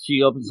just,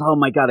 she opens, oh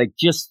my God, I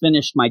just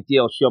finished my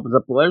deal. She opens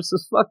up the letter and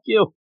says, fuck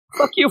you.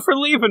 Fuck you for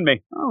leaving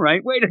me. All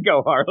right, way to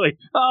go, Harley.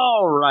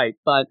 All right,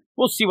 but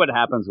we'll see what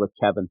happens with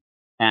Kevin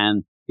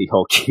and the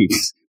whole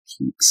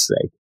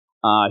keepsake.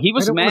 He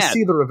was I don't want to mad.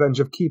 see the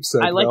revenge of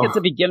Keepsake. I like though. at the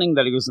beginning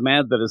that he was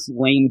mad that his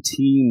lame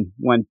team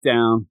went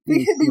down. They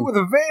hit me with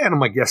a van. I'm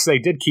like, yes, they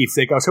did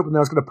Keepsake. I was hoping that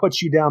was going to put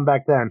you down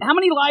back then. How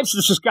many lives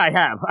does this guy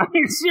have? I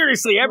mean,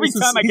 seriously, every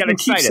time I He's get been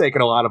excited.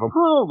 Keepsaking a lot of them.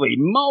 Holy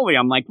moly,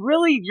 I'm like,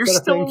 really? You're Is that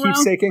a still thing, around?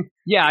 keepsaking?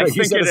 Yeah, I Can I use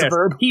think that it as a is.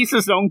 verb? He's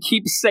his own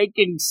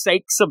keepsaking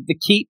sakes of the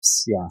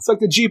keeps. Yeah. It's like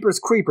the Jeepers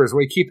Creepers,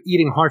 where you keep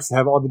eating hearts to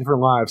have all the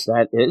different lives.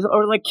 That is,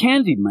 or like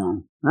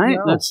Candyman, right?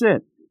 No. That's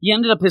it. He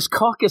ended up his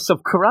caucus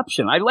of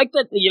corruption. I like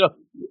that,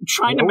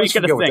 trying to I always make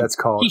it a forget what thing. that's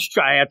called.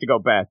 I have to go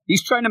back.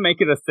 He's trying to make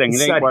it a thing. It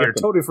It's ain't sat here,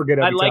 working. totally forget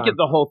I every like time. it,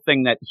 the whole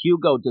thing that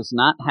Hugo does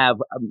not have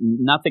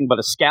nothing but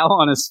a scowl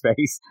on his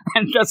face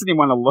and doesn't even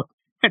want to look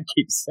and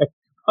keep saying,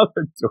 oh,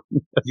 they're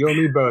doing this. You and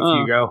me both, Oh,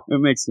 Hugo.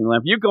 It makes me laugh.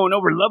 You're going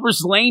over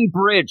Lover's Lane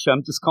Bridge.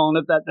 I'm just calling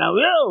it that now.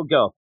 Oh,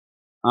 go.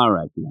 All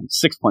right, then.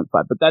 6.5.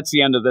 But that's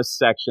the end of this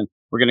section.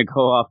 We're going to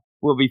go off.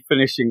 We'll be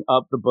finishing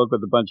up the book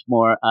with a bunch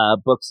more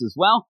books as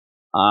well.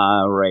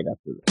 Right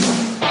after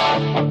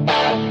this.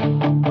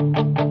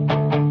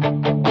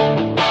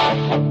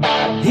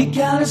 He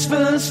got his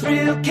first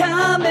real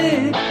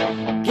comic,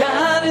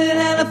 got it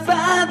at a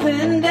 5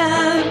 and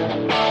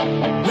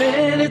dime.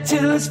 Read it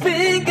till his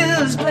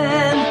fingers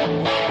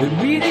bled. Been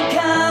reading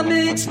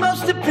comics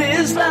most of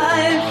his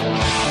life.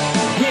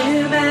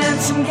 Him and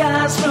some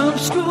guys from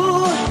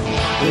school,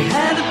 they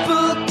had a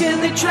book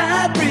and they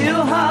tried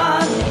real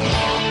hard.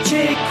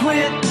 Jake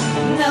quit,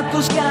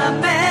 Knuckles got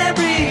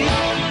married.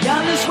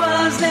 Giannis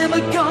was never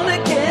gonna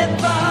get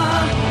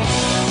far.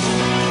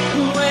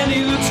 When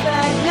he looks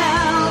back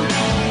now,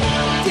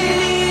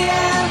 did he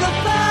have a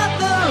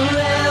father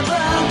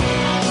ever?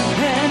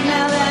 And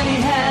now that he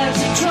has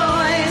a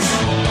choice,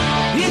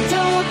 he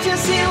told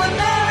us he would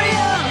marry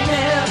or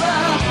never.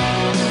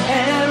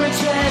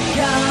 Eric's read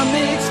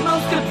comics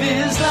most of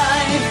his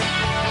life.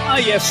 Oh,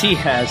 yes, he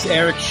has.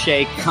 Eric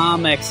Shea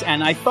Comics.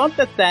 And I thought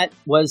that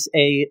was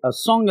a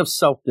song of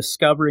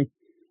self-discovery,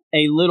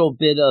 a little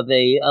bit of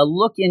a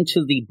look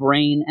into the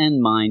brain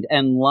and mind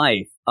and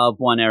life of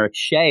one Eric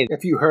Shea.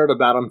 If you heard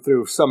about him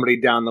through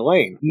somebody down the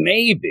lane.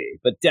 Maybe,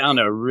 but down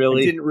a I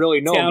really... didn't really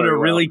know him down a very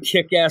well. really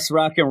kick-ass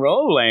rock and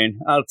roll lane,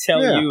 I'll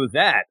tell Yeah. you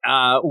that.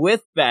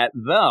 With that,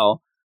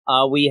 though,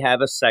 we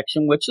have a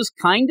section which is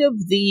kind of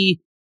the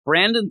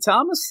Brandon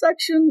Thomas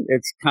section.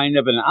 It's kind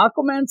of an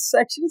Aquaman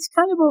section. It's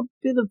kind of a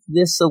bit of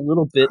this, a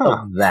little bit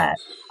of that.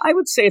 I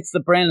would say it's the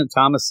Brandon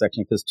Thomas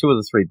section because 2 of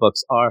the 3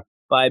 books are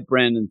by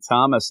Brandon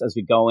Thomas as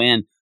we go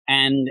in.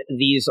 And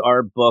these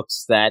are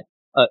books that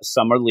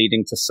Some are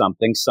leading to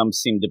something. Some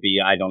seem to be,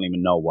 I don't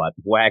even know what.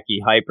 Wacky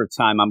hyper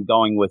time. I'm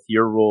going with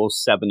your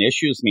rules. 7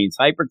 issues means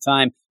hyper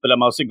time, but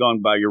I'm also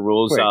going by your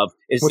rules Wait, of,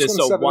 is which this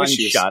one's a 7 one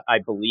issues? shot? I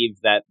believe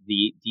that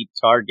the deep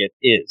target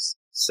is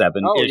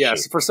 7 Oh, issues.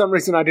 yes. For some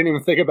reason, I didn't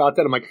even think about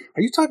that. I'm like,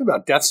 are you talking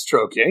about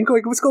Deathstroke, Yank?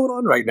 Like, what's going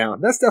on right now?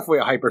 That's definitely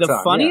a hyper The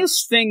time.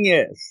 funniest thing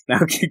is, now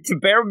to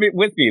bear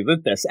with me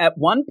with this, at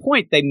one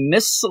point they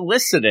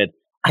missolicited,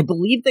 I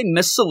believe they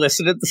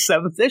missolicited the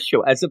 7th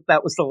issue as if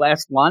that was the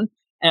last one.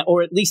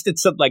 Or at least it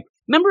said like,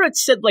 remember it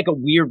said like a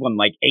weird one,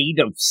 like 8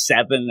 of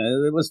 7.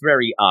 It was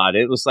very odd.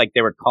 It was like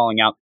they were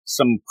calling out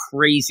some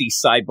crazy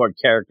cyborg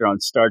character on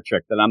Star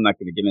Trek that I'm not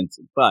going to get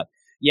into. But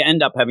you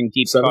end up having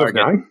Deep 7 of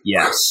Target. 9?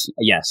 Yes.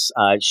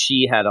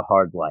 She had a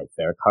hard life,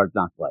 Eric, hard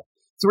knock life.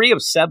 3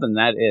 of 7,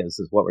 that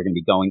is what we're going to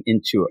be going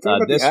into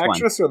this the one.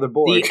 actress or the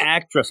Borg? The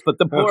actress, but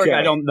the Borg, Okay.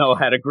 I don't know,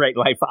 had a great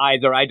life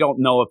either. I don't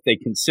know if they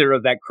consider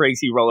that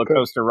crazy roller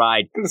coaster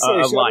ride I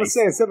was a life.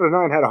 saying 7 of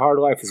 9 had a hard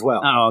life as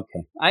well. Oh,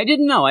 okay. I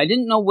didn't know. I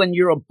didn't know when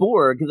you're a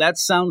Borg. That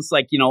sounds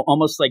like,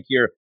 almost like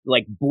you're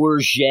like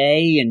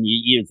Bourget and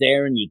you're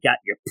there and you got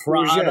your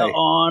Prada Bourget.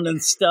 on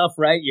and stuff,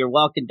 right? You're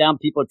walking down,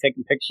 people are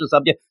taking pictures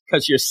of you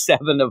because you're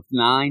 7 of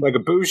 9. Like a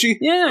bougie?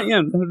 Yeah,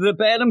 the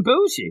bad and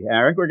bougie,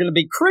 Eric. We're going to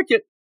be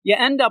cricket. You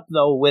end up,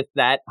 though, with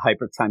that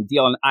hyper time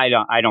deal, and I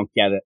don't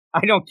get it.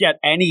 I don't get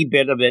any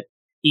bit of it,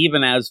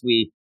 even as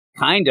we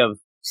kind of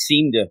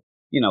seem to,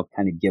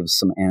 kind of give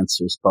some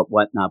answers, but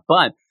whatnot.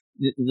 But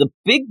the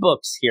big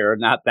books here,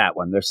 not that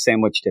one, they're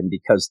sandwiched in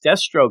because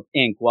Deathstroke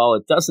Inc., while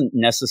it doesn't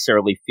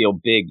necessarily feel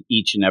big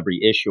each and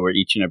every issue or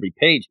each and every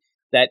page,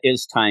 that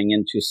is tying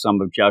into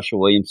some of Joshua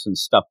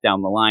Williamson's stuff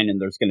down the line,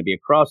 and there's going to be a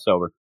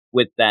crossover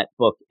with that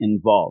book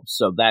involved.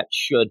 So that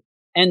should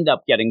end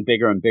up getting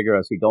bigger and bigger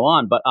as we go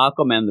on. But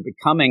Aquaman the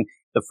Becoming,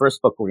 the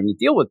first book we're going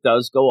to deal with,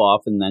 does go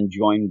off and then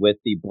join with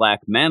the Black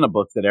Manta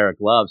book that Eric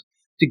loves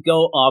to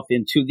go off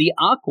into the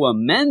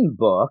Aquaman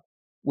book,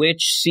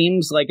 which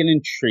seems like an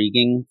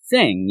intriguing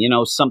thing,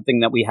 something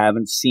that we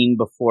haven't seen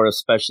before,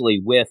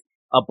 especially with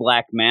a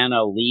Black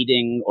Manta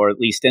leading, or at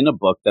least in a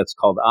book that's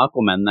called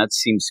Aquaman. That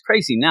seems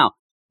crazy. Now,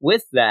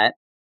 with that,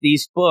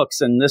 these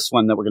books, and this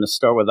one that we're going to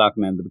start with,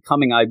 Aquaman the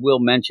Becoming, I will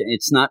mention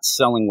it's not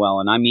selling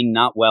well, and I mean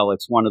not well.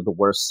 It's one of the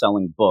worst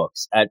selling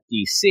books at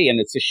DC, and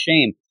it's a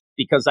shame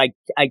because I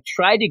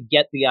try to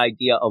get the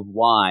idea of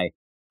why.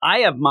 I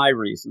have my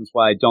reasons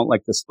why I don't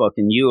like this book,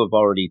 and you have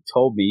already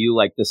told me you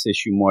like this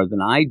issue more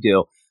than I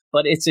do.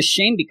 But it's a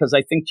shame because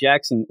I think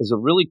Jackson is a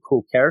really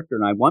cool character,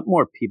 and I want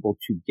more people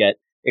to get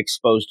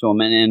exposed to him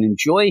and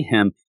enjoy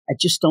him. I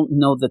just don't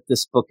know that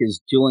this book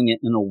is doing it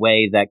in a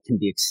way that can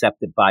be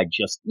accepted by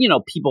just,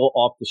 people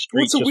off the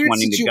street It's a just weird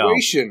wanting to go.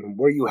 situation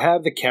where you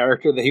have the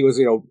character that he was,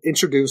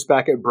 introduced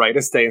back at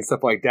Brightest Day and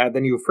stuff like that.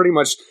 Then you pretty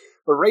much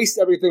erased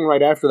everything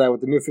right after that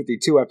with the New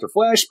 52 after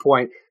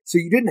Flashpoint. So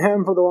you didn't have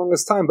him for the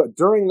longest time. But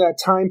during that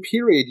time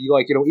period,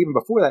 even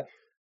before that,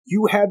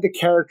 you had the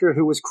character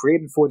who was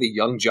created for the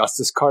Young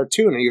Justice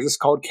cartoon, and he was just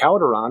called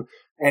Calderon.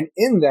 And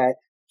in that,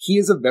 he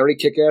is a very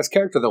kick-ass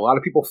character that a lot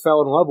of people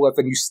fell in love with,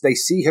 and they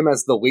see him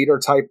as the leader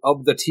type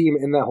of the team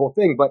in that whole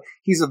thing. But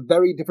he's a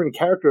very different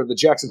character of the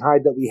Jackson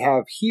Hyde that we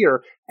have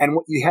here. And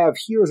what you have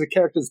here is a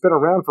character that's been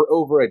around for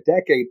over a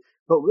decade,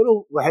 but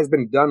little has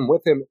been done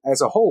with him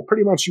as a whole.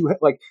 Pretty much,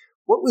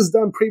 what was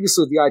done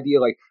previously with the idea,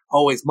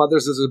 his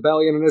mother's a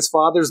Rebellion and his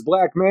father's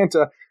Black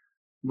Manta.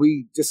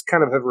 We just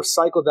kind of have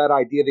recycled that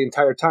idea the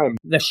entire time.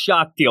 The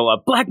shock deal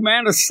of Black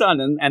Manta's son,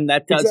 and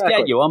that does Exactly.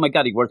 get you. Oh my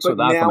God, he works But with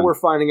Aquaman. now we're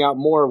finding out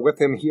more with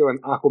him here in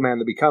Aquaman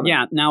the Becoming.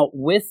 Yeah, now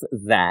with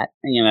that,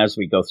 as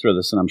we go through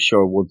this, and I'm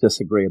sure we'll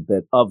disagree a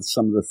bit of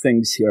some of the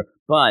things here,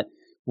 but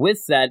with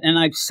that, and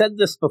I've said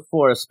this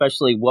before,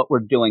 especially what we're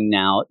doing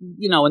now,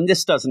 and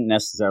this doesn't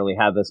necessarily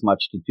have as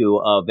much to do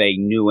of a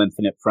new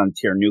Infinite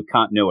Frontier, new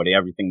continuity,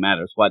 everything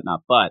matters,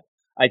 whatnot, but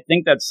I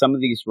think that some of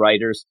these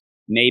writers,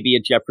 maybe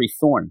a Jeffrey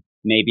Thorne,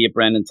 maybe a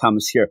Brandon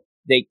Thomas here,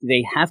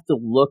 they have to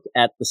look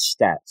at the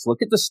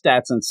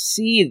stats and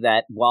see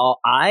that while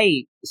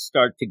I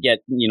start to get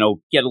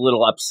a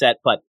little upset,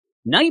 but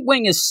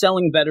Nightwing is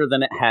selling better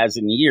than it has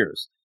in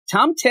years.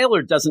 Tom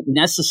Taylor doesn't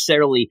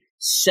necessarily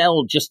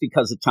sell just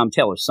because of Tom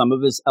Taylor. Some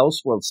of his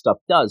Elseworld stuff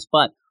does,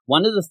 but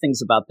one of the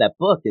things about that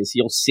book is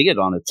you'll see it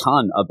on a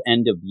ton of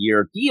end of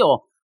year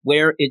deal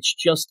where it's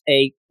just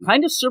a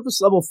kind of surface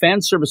level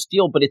fan service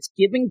deal, but it's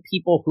giving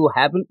people who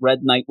haven't read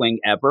Nightwing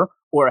ever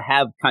or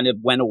have kind of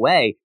went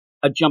away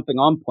a jumping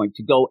on point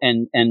to go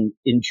and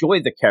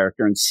enjoy the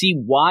character and see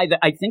why.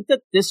 I think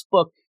that this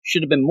book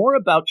should have been more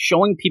about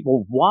showing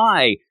people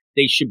why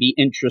they should be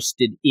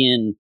interested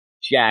in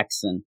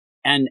Jackson.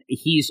 And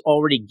he's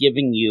already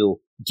giving you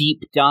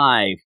deep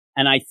dive.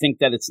 And I think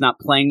that it's not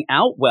playing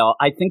out well.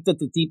 I think that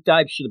the deep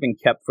dive should have been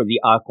kept for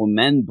the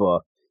Aquaman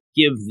book.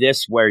 Give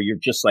this where you're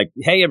just like,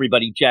 hey,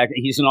 everybody, Jack,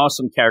 he's an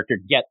awesome character.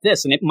 Get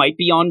this. And it might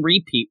be on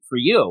repeat for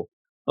you.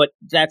 But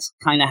that's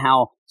kind of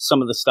how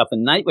some of the stuff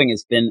in Nightwing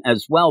has been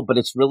as well. But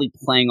it's really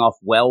playing off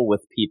well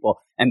with people.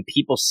 And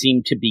people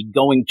seem to be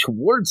going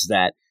towards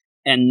that.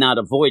 and not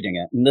avoiding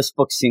it. And this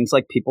book seems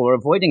like people are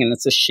avoiding it. And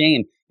it's a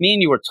shame. Me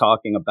and you were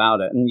talking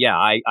about it. And yeah,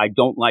 I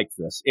don't like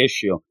this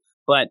issue.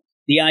 But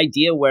the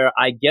idea where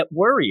I get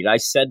worried, I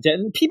said that,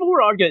 and people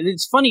were arguing.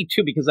 It's funny,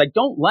 too, because I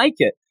don't like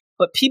it.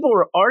 But people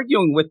were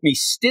arguing with me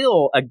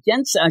still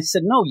against it. I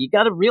said, no, you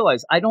got to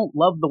realize I don't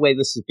love the way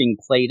this is being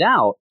played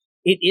out.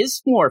 It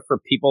is more for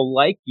people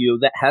like you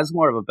that has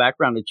more of a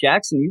background at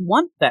Jackson. You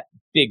want that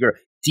bigger,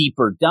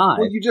 deeper dive.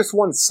 Well, you just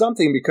want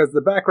something because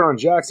the background on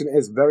Jackson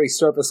is very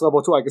surface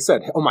level too. Like I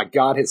said, oh my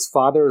God, his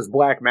father is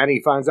black man.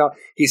 He finds out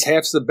he's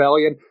half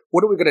Sibelian.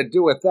 What are we going to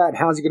do with that?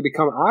 How's he going to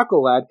become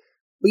Aqualad?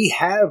 We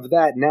have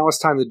that. Now it's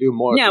time to do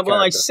more. Yeah, well,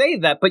 I say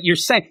that, but you're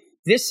saying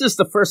this is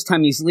the first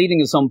time he's leading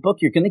his own book.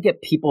 You're going to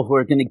get people who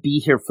are going to be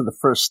here for the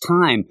first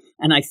time.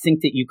 And I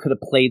think that you could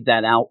have played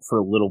that out for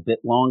a little bit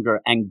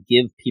longer and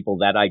give people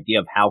that idea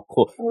of how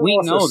cool. We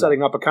also know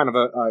setting up a kind of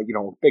a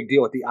big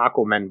deal with the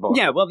Aquaman book.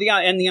 Yeah, well, the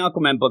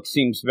Aquaman book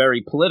seems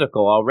very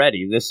political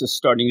already. This is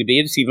starting to be.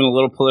 It's even a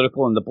little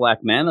political in the Black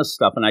Manta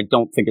stuff, and I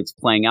don't think it's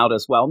playing out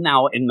as well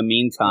now. In the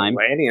meantime,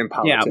 Atlantean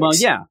politics. Yeah, well,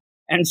 yeah,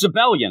 and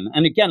Sibelian.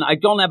 And again, I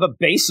don't have a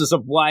basis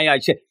of why I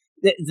should.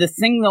 The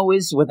thing, though,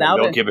 is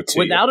without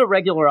a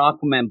regular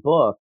Aquaman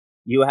book,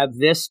 you have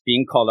this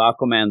being called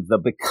Aquaman The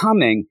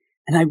Becoming,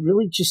 and I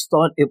really just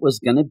thought it was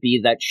going to be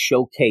that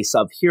showcase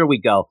of, here we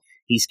go.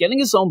 He's getting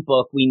his own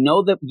book. We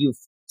know that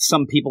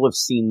some people have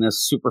seen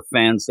this, super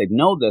fans, they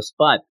know this,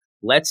 but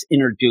let's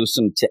introduce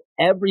him to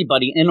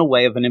everybody in a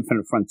way of an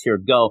Infinite Frontier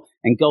go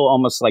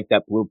almost like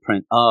that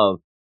blueprint of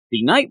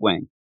the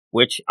Nightwing.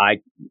 Which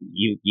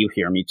you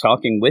hear me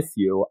talking with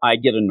you, I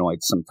get annoyed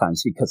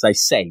sometimes because I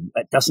say,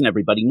 doesn't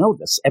everybody know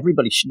this?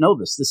 Everybody should know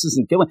this. This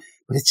isn't doing,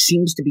 but it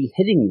seems to be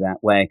hitting that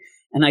way.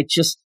 And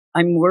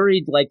I'm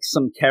worried like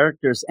some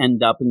characters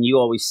end up, and you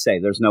always say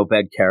there's no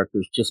bad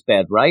characters, just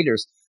bad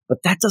writers.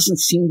 But that doesn't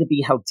seem to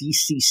be how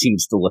DC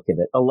seems to look at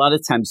it. A lot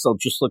of times they'll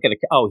just look at it,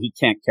 oh, he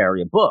can't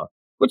carry a book,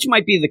 which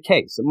might be the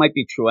case. It might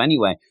be true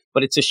anyway,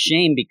 but it's a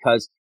shame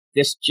because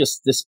this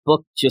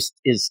book just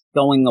is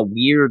going a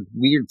weird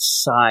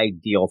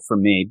side deal for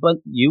me, but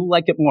you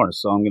like it more,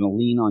 so I'm going to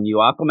lean on you.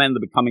 Aquaman: The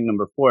Becoming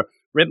 #4,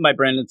 written by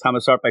Brandon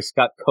Thomas, art by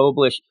Scott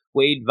Koblish,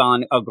 Wade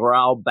Von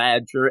Agral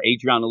Badger,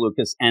 Adriana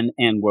Lucas, and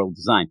World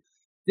Design.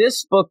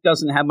 This book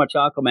doesn't have much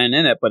Aquaman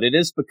in it, but it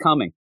is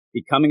becoming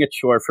a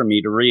chore for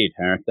me to read,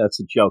 Eric. That's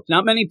a joke.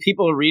 Not many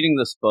people are reading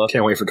this book.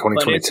 Can't wait for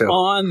 2022.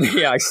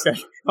 I said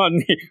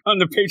on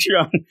the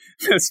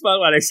Patreon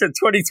spotlight, I said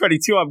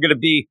 2022, I'm going to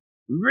be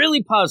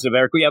really positive,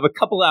 Eric. We have a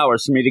couple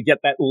hours for me to get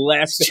that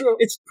last.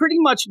 It's pretty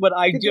much what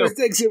I do.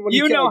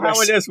 You know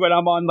how it is when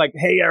I'm on like,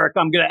 hey, Eric,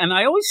 and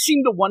I always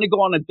seem to want to go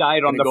on a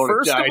diet on the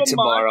first of a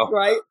tomorrow, month,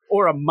 right?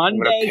 Or a Monday.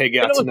 I'm going to pig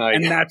out tonight.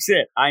 And that's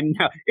it.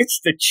 It's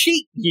the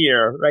cheat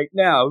year right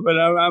now, but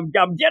I'm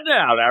getting it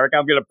out, Eric.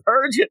 I'm going to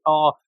purge it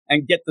all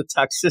and get the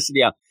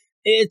toxicity out.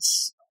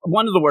 It's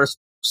one of the worst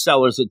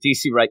sellers at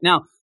DC right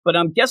now, but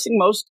I'm guessing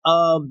most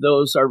of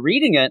those are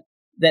reading it.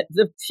 That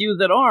the few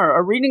that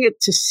are reading it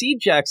to see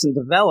Jackson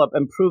develop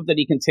and prove that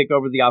he can take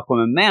over the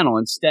Aquaman mantle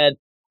instead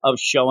of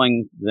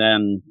showing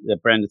them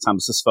that Brandon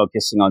Thomas is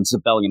focusing on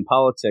Sibelian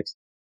politics.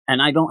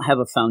 And I don't have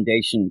a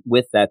foundation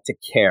with that to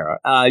care.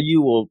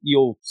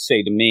 You'll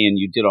say to me, and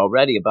you did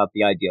already, about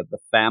the idea of the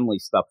family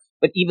stuff.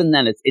 But even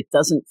then, it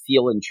doesn't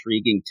feel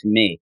intriguing to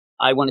me.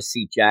 I want to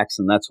see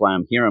Jackson. That's why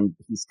I'm here.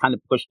 He's kind of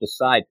pushed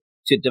aside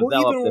to develop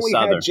this other. Even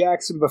when we had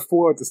Jackson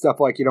before with the stuff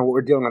like, what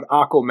we're dealing with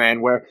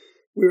Aquaman, where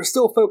we were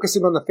still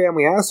focusing on the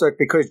family aspect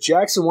because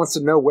Jackson wants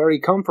to know where he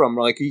come from.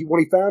 Like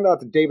when he found out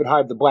that David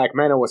Hyde, the Black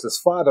Manta, was his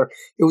father,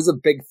 it was a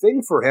big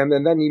thing for him.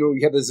 And then, you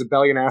have the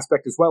Sibelian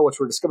aspect as well, which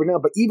we're discovering now.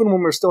 But even when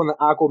we were still in the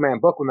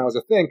Aquaman book, when that was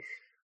a thing,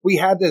 we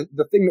had the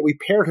thing that we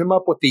paired him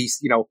up with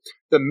these,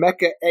 the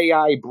mecha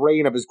AI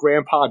brain of his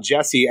grandpa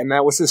Jesse, and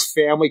that was his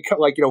family,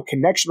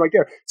 connection right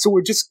there. So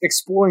we're just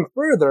exploring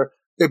further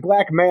the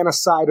Black Manta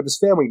side of his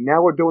family.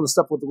 Now we're doing the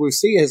stuff with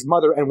Lucia, his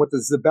mother, and what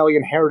the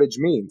Sibelian heritage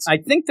means. I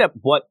think that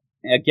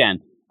again,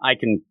 I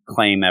can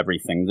claim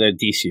everything. The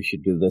DC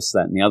should do this,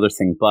 that, and the other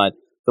thing. But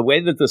the way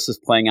that this is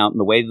playing out and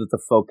the way that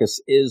the focus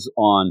is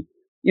on,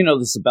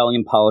 the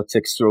Sibelian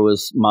politics through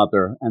his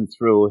mother and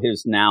through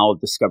his now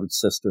discovered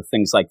sister,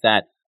 things like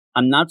that,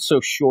 I'm not so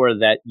sure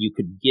that you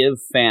could give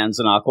fans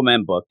an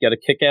Aquaman book, get a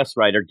kick-ass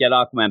writer, get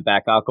Aquaman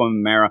back,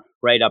 Aquaman Mara,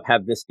 write up,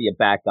 have this be a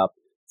backup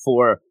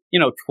for,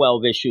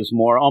 12 issues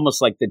more,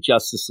 almost like the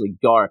Justice League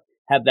Dark,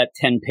 have that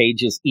 10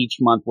 pages each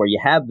month where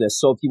you have this.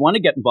 So if you want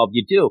to get involved,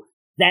 you do.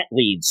 That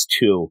leads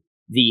to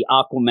the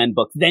Aquaman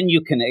book. Then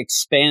you can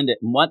expand it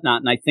and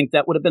whatnot. And I think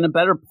that would have been a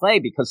better play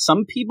because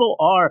some people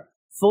are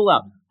full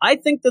out. I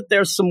think that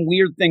there's some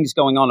weird things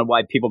going on and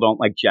why people don't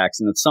like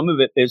Jackson. And some of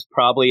it is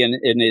probably and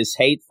is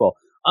hateful.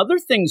 Other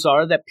things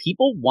are that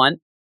people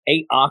want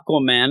a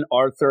Aquaman,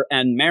 Arthur,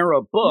 and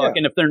Mara book. Yeah.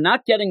 And if they're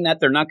not getting that,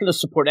 they're not going to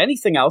support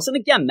anything else. And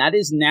again, that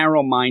is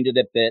narrow-minded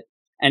a bit.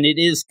 And it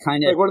is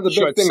kind of like one of the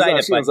big things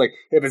I've seen is like,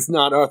 if it's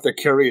not Arthur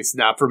Curry, it's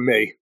not for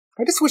me.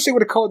 I just wish they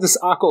would have called this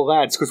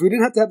Aqualads because we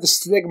didn't have to have the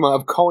stigma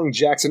of calling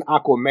Jackson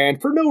Aquaman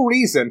for no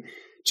reason.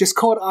 Just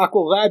call it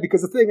Aqualad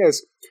because the thing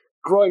is,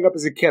 growing up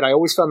as a kid, I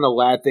always found the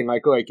lad thing,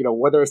 like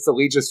whether it's the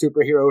Legion of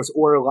Superheroes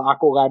or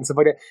Aqualad and stuff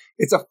like that,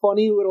 it's a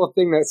funny little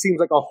thing that seems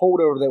like a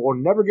holdover that we'll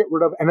never get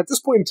rid of. And at this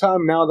point in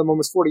time, now that I'm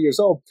almost 40 years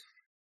old,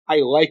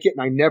 I like it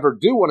and I never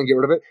do want to get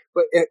rid of it.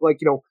 But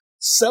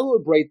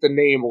celebrate the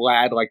name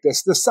Lad like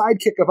this. The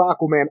sidekick of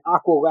Aquaman,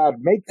 Aqualad,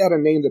 make that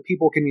a name that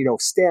people can,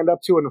 stand up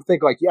to and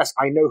think like, yes,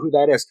 I know who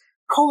that is.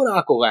 Call it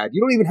Aqualad.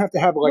 You don't even have to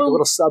have a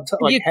little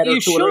subtitle, header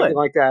to it or anything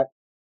like that.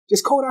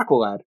 Just call it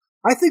Aqualad.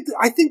 I think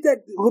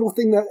that little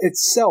thing that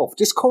itself,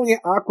 just calling it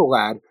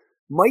Aqualad,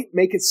 might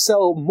make it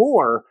sell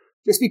more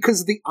just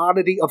because of the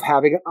oddity of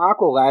having an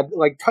Aqualad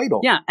title.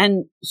 Yeah,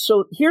 and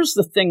so here's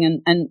the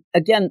thing, and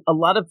again, a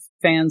lot of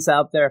fans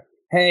out there,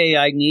 hey,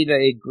 I need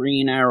a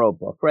Green Arrow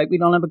book, right? We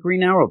don't have a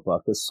Green Arrow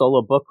book, a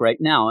solo book right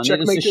now, and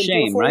Checkmate it is a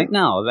shame, right?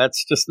 No,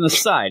 that's just an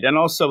aside. And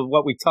also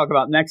what we talk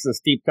about next, this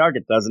Deep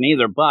Target doesn't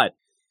either, but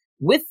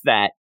with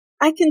that,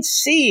 I can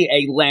see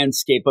a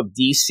landscape of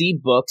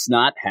DC books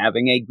not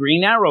having a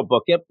Green Arrow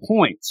book at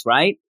points,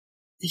 right?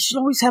 They should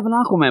always have an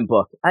Aquaman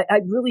book.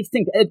 I really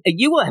think,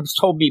 you have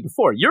told me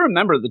before, you're a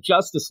member of the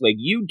Justice League,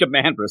 you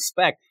demand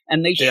respect,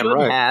 and they should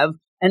have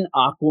an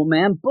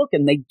Aquaman book,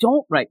 and they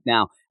don't right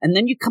now. And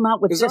then you come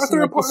out with Is this.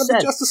 Arthur a part of the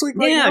Justice League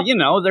right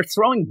now? They're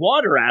throwing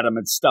water at him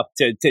and stuff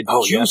to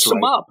juice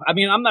him up. I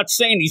mean, I'm not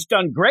saying he's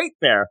done great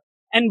there.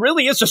 And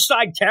really is a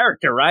side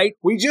character, right?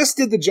 We just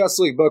did the Justice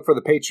League book for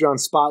the Patreon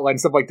Spotlight and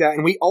stuff like that,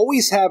 and we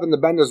always have in the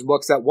Benders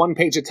books that one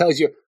page that tells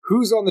you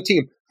who's on the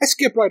team. I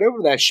skip right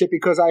over that shit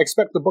because I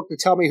expect the book to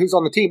tell me who's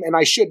on the team, and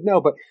I should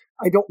know, but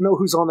I don't know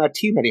who's on that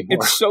team anymore.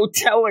 It's so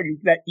telling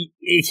that he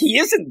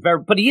isn't very,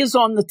 but he is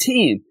on the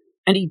team,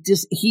 and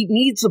he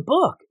needs a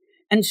book.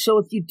 And so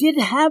if you did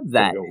have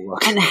that,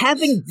 and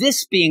having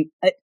this being,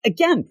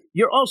 again,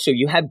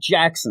 you have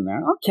Jackson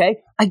there. Okay,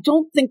 I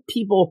don't think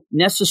people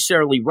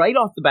necessarily right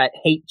off the bat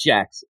hate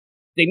Jackson.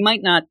 They might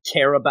not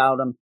care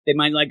about him. They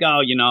might I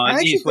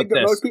actually think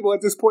that most people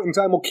at this point in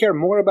time will care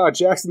more about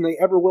Jackson than they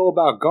ever will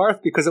about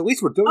Garth, because at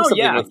least we're doing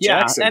something with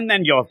Jackson. And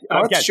then Garth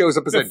shows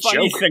up as a joke. The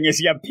funny thing is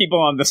you have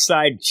people on the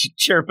side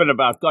chirping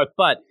about Garth,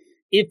 but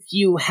if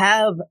you don't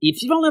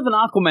have an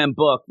Aquaman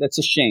book, that's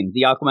a shame.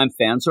 The Aquaman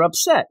fans are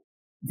upset.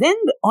 Then,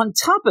 on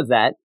top of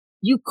that,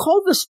 you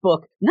call this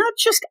book not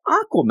just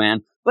Aquaman,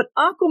 but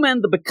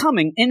Aquaman the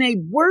Becoming in a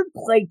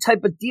wordplay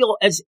type of deal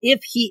as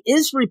if he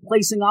is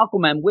replacing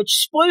Aquaman, which,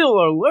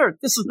 spoiler alert,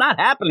 this is not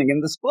happening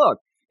in this book.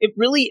 It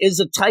really is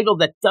a title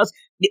that does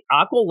the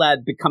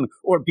Aqualad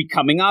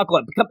becoming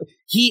Aqualad.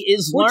 He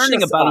is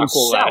learning about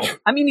himself.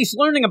 I mean, he's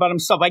learning about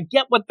himself. I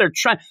get what they're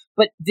trying,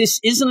 but this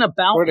isn't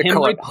about him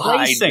replacing.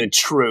 Hide the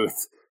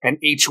truth. And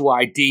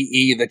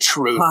HYDE, the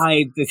truth.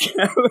 Hide.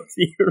 That would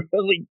be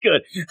really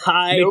good.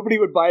 Hide. Nobody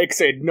would buy it because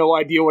they had no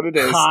idea what it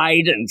is.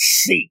 Hide and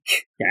seek.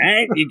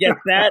 Okay? You get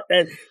that?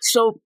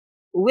 So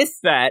with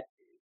that,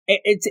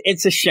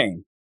 it's a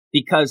shame.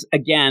 Because,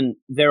 again,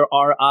 there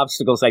are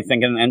obstacles, I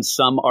think, and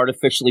some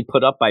artificially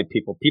put up by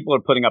people. People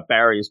are putting up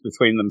barriers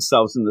between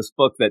themselves and this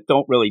book that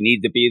don't really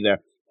need to be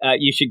there.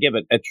 You should give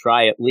it a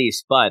try at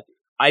least. But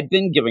I've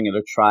been giving it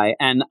a try,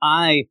 and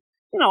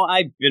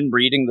I've been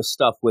reading the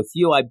stuff with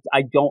you.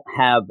 I don't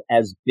have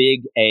as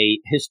big a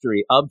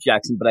history of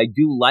Jackson, but I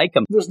do like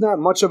him. There's not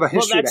much of a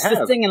history to have. Well, that's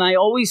the thing, and I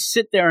always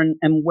sit there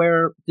and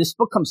where this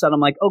book comes out, I'm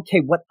like,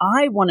 okay, what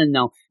I want to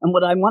know and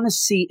what I want to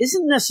see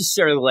isn't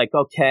necessarily like,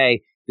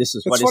 okay, this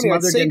is what his mother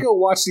did. I'd say go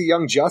watch the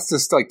Young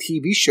Justice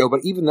TV show, but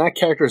even that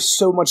character is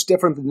so much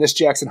different than this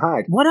Jackson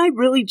Hyde. What I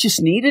really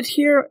just needed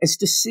here is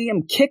to see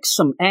him kick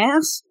some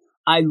ass.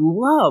 I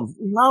love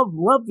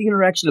the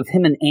interaction of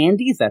him and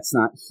Andy. That's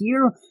not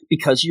here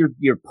because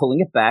you're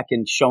pulling it back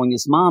and showing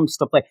his mom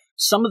stuff like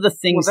some of the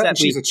things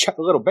she's a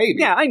little baby.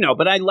 Yeah, I know,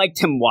 but I liked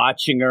him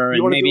watching her.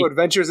 You want to do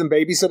Adventures in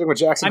Babysitting with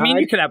Jackson Hyde? I mean,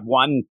 you could have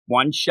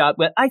one shot,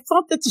 but I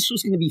thought that this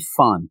was going to be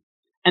fun,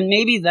 and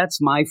maybe that's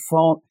my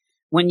fault.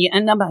 When you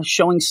end up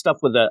showing stuff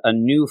with a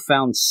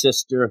newfound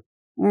sister,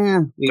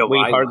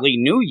 we hardly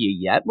knew you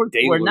yet.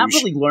 We're not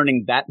really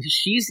learning that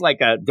she's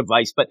like a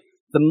device, but.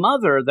 The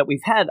mother that we've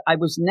had, I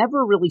was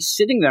never really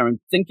sitting there and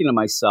thinking to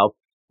myself,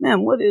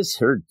 man, what is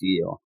her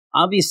deal?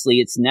 Obviously,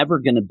 it's never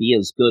going to be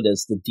as good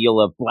as the deal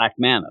of Black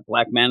Manta.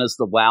 Black Manta is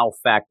the wow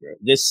factor.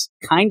 This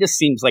kind of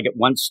seems like it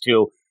wants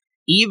to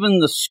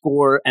even the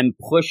score and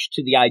push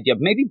to the idea of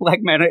maybe Black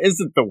Manta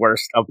isn't the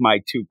worst of my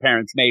two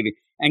parents, maybe,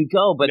 and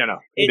go. But no,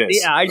 it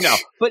is. Yeah, I know.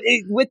 But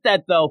with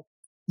that, though,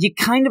 you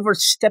kind of are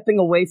stepping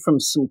away from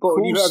some cool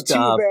stuff. You have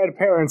two bad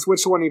parents.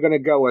 Which one are you going to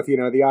go with?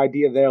 The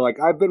idea there, like,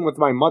 I've been with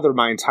my mother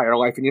my entire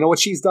life, and you know what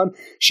she's done?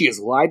 She has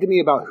lied to me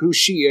about who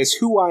she is,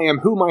 who I am,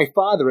 who my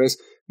father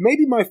is.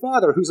 Maybe my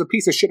father, who's a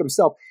piece of shit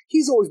himself,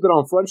 he's always been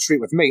on Front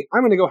Street with me. I'm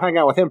going to go hang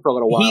out with him for a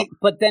little while.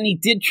 But then he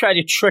did try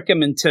to trick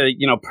him into,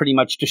 pretty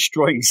much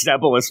destroying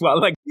Zebel as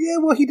well. Like, yeah,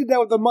 well, he did that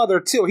with the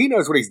mother, too. He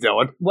knows what he's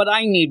doing. What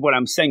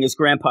I'm saying is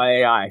Grandpa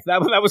AI.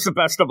 That was the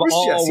best of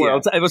all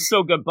worlds. Yeah. It was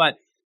so good, but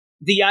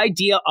the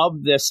idea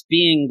of this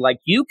being like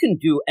you can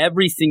do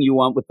everything you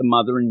want with the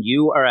mother and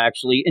you are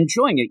actually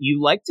enjoying it.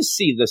 You like to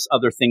see this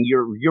other thing.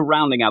 You're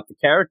rounding out the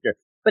character.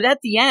 But at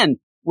the end,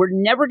 we're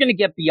never going to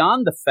get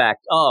beyond the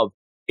fact of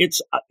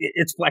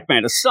it's Black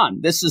Manta's son.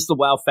 This is the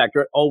wow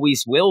factor. It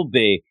always will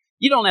be.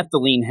 You don't have to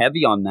lean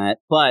heavy on that,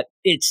 but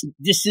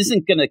this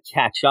isn't going to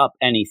catch up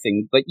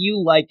anything. But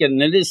you like it,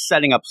 and it is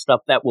setting up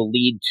stuff that will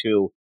lead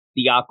to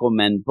the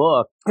Aquaman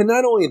book. And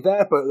not only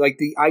that, but like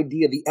the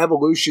idea, the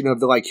evolution of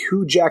the like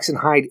who Jackson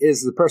Hyde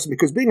is as a person,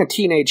 because being a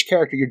teenage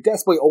character, you're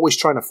desperately always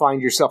trying to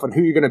find yourself and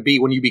who you're going to be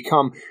when you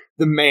become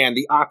the man,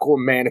 the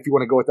Aquaman, if you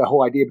want to go with that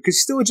whole idea, because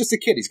he's still just a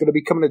kid. He's going to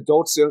become an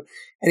adult soon,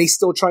 and he's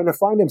still trying to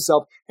find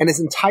himself. And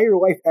his entire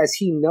life, as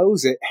he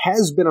knows it,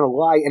 has been a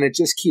lie, and it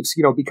just keeps,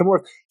 becoming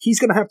more. He's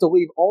going to have to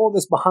leave all of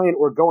this behind,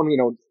 or go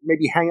and,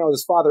 maybe hang out with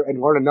his father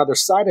and learn another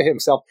side of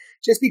himself,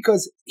 just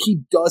because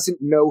he doesn't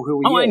know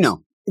who he is. Oh, I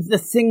know. The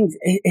thing,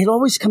 it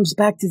always comes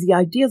back to the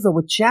idea, though,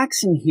 with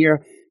Jackson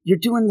here, you're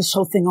doing this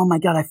whole thing, oh my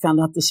God, I found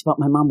out this about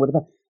my mom, what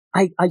about?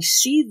 I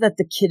see that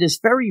the kid is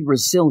very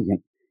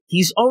resilient.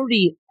 He's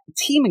already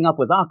teaming up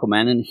with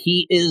Aquaman, and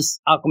he is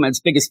Aquaman's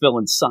biggest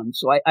villain's son.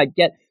 So I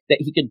get that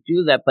he could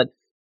do that, but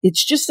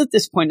it's just at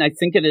this point, I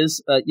think it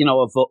is,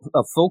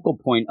 a focal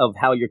point of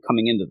how you're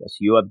coming into this.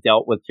 You have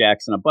dealt with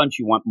Jackson a bunch.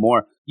 You want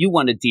more. You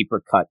want a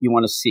deeper cut. You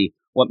want to see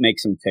what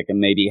makes him tick and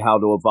maybe how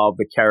to evolve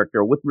the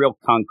character with real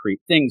concrete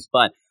things.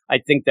 But I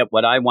think that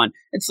what I want,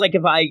 it's like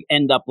if I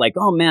end up like,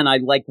 oh man, I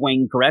like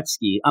Wayne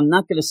Gretzky, I'm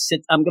not going to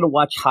I'm going to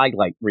watch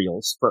highlight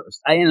reels first.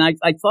 I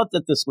thought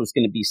that this was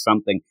going to be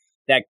something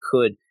that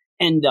could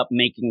end up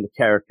making the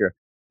character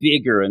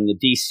bigger in the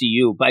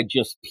DCU by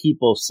just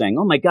people saying,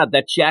 oh my God,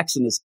 that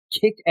Jackson is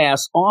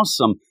kick-ass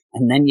awesome.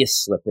 And then you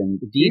slip in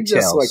the details.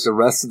 You're just like the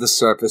rest of the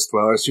surface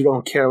dwellers. You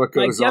don't care what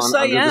goes on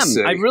under the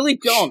sea. I really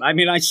don't. I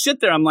mean, I sit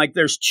there, I'm like,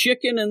 there's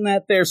chicken in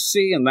that there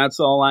sea, and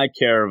that's all I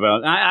care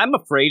about. I'm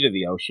afraid of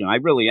the ocean. I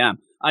really am.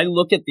 I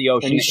look at the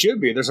ocean. And you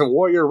should be. There's a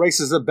warrior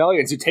races of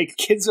Bellions who take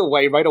kids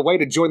away right away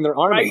to join their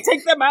army. I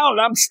take them out.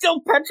 I'm still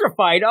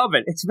petrified of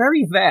it. It's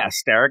very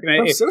vast, Eric.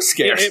 I'm so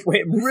scared. It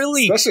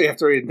really, especially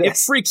after reading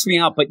this. It freaks me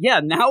out. But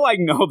yeah, now I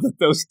know that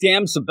those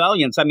damn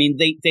Civilians, I mean,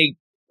 they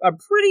are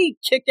pretty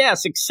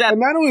kick-ass, except... And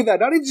not only that,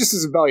 not even just the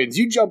Civilians.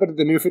 You jump into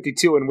the New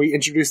 52 and we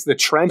introduce the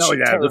Trench. Oh,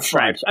 yeah, the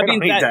Trench. I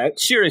mean,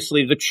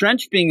 seriously, the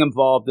Trench being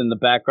involved in the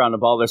background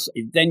of all this,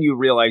 then you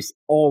realize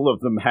all of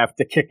them have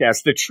to kick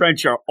ass. The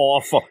Trench are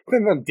awful.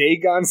 And then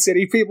Dagon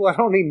City people, I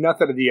don't need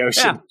nothing of the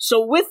ocean. Yeah.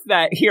 So with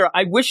that here,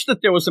 I wish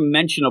that there was a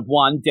mention of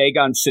one,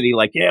 Dagon City,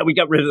 like, yeah, we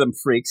got rid of them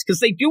freaks. Because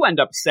they do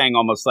end up saying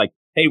almost like,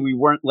 hey, we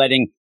weren't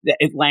letting...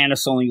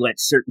 Atlantis only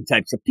lets certain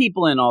types of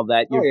people in, all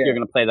that. You're going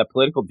to play that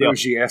political deal.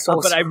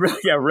 But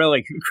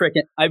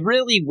I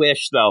really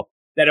wish, though,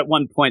 that at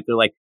one point they're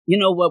like, you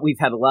know what? We've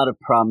had a lot of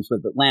problems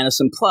with Atlantis.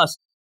 And plus,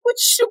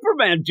 what's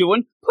Superman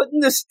doing? Putting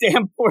this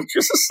damn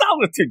Fortress of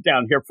Solitude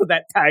down here for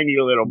that tiny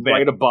little bit.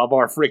 Right above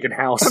our freaking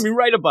house. I mean,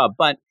 right above.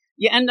 But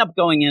you end up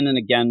going in, and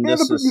again, the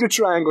Bermuda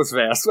Triangle is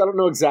vast. I don't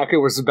know exactly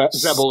where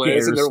Zebul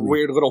is and their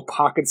weird little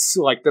pockets,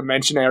 like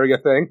dimension area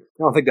thing.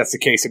 I don't think that's the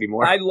case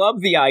anymore. I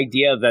love the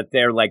idea that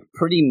they're like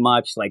pretty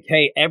much like,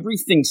 hey,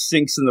 everything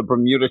sinks in the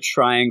Bermuda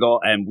Triangle,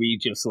 and we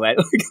just look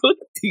at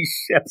these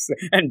ships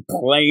and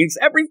planes.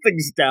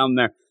 Everything's down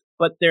there.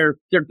 But they're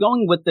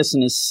going with this,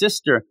 and his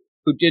sister,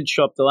 who did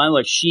show up,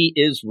 Delilah, she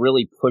is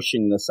really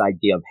pushing this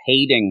idea of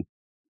hating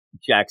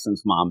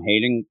Jackson's mom,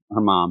 hating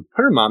her mom.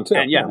 Her mom, too.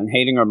 And, and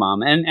hating her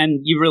mom. And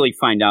you really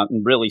find out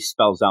and really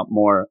spells out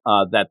more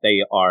that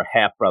they are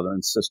half-brother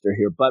and sister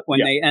here. But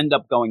when they end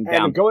up going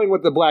down... And going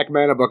with the Black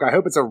Manta book, I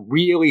hope it's a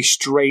really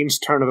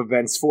strange turn of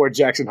events for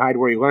Jackson Hyde,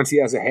 where he learns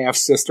he has a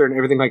half-sister and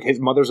everything, like his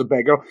mother's a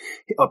bad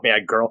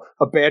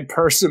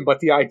person, but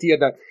the idea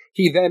that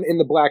he then, in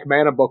the Black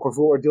Manta book, with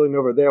what we're dealing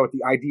over there with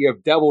the idea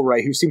of Devil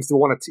Ray, who seems to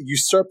want to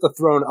usurp the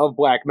throne of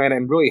Black Manta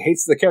and really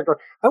hates the character.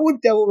 I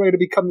want Devil Ray to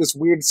become this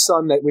weird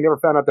son that we never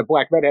found out that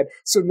Black Manta had.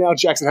 So now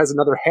Jackson has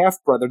another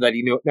half-brother that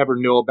he never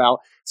knew about.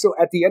 So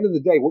at the end of the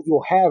day, what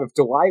you'll have, if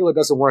Delilah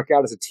doesn't work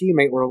out as a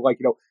teammate, or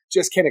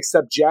just can't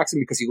accept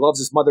Jackson because he loves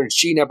his mother and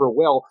she never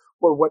will,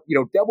 or what,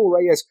 Devil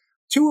Ray is,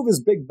 two of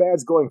his big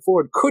bads going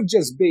forward could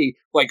just be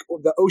like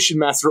the Ocean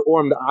Master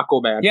Orm to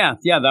Aquaman. Yeah,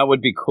 that would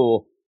be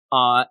cool.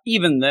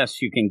 Even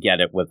this, you can get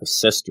it with a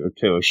sister,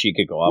 too. She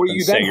could go up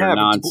and say your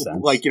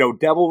nonsense. Like,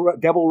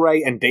 Devil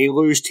Ray and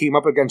Deluge team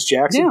up against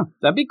Jackson. Yeah,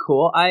 that'd be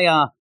cool.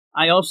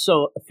 I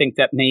also think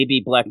that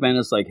maybe Black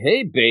Manta's like,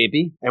 hey,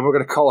 baby. And we're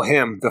going to call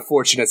him the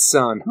Fortunate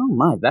Son. Oh,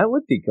 my, that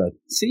would be good.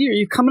 See,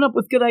 you're coming up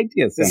with good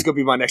ideas. This is going to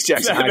be my next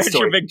Jackson Hyde story. That's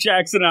your big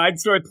Jackson Hyde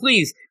story.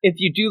 Please, if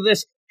you do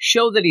this,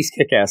 show that he's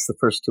kick-ass the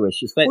first two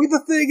issues. But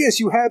the thing is,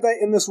 you have that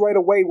in this right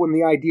away when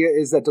the idea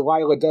is that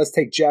Delilah does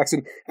take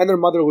Jackson and their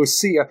mother,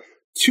 Lucia,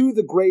 to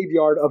the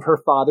graveyard of her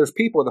father's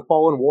people, the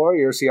fallen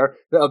warriors here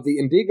of the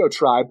Indigo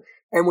tribe.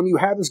 And when you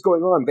have this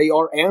going on, they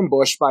are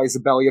ambushed by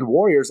Zebellian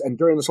warriors. And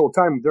during this whole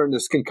time, during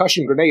this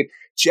concussion grenade,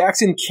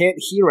 Jackson can't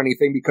hear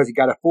anything because he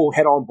got a full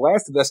head-on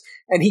blast of this.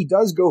 And he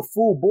does go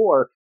full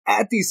bore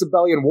at these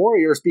civilian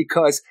warriors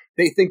because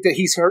they think that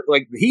he's hurt,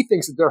 like he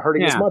thinks that they're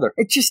hurting his mother.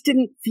 It just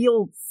didn't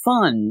feel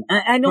fun.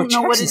 I don't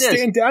know what it is.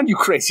 Stand down, you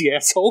crazy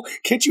asshole.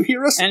 Can't you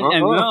hear us? And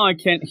no, I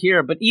can't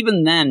hear. But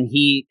even then,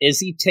 is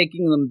he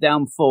taking them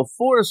down full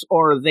force,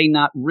 or are they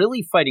not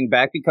really fighting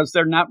back because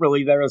they're not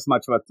really there as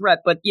much of a threat?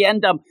 But you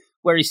end up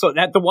where he's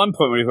at the one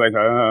point where he's like,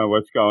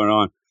 what's going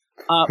on?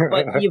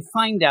 But you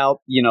find out,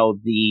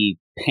 the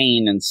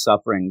pain and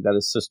suffering that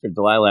his sister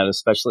Delilah had,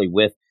 especially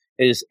with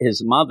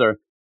his mother.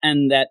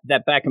 And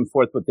that back and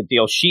forth with the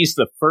deal. She's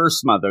the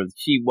first mother.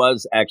 She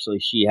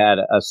had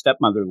a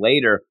stepmother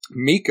later.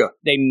 Mika.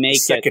 They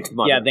make second it.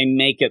 mother. Yeah, they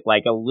make it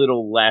like a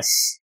little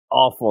less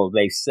awful,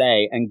 they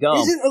say, and go.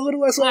 Is it a little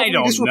less awful? I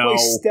don't just know.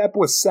 Replace step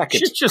with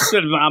second. She's just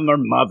said, I'm her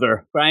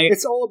mother, right?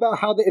 It's all about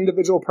how the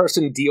individual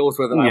person deals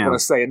with it, I want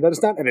to say. And that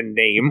it's not in a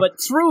name. But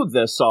through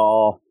this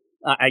all,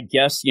 I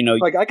guess,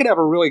 like I could have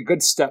a really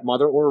good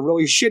stepmother or a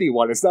really shitty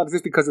one. It's not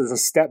just because it's a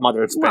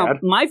stepmother, it's bad.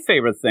 My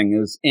favorite thing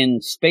is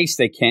in space,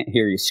 they can't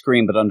hear you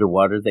scream, but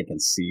underwater, they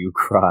can see you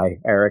cry,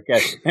 Erica.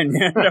 And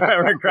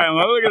Erica crying.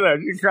 Well, look at that.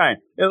 She's crying.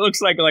 It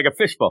looks like a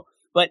fishbowl.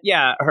 But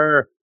yeah,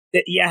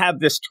 you have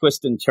this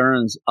twist and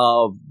turns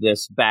of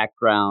this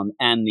background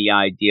and the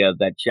idea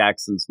that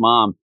Jackson's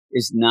mom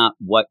is not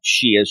what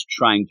she is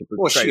trying to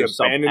portray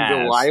herself as. She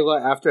abandoned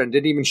Delilah after and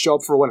didn't even show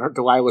up for when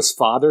Delilah's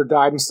father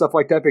died and stuff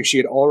like that because she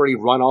had already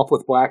run off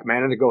with Black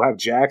Manta to go have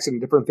Jackson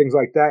and different things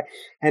like that.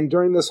 And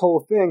during this whole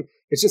thing,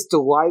 it's just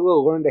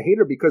Delilah learned to hate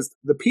her because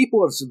the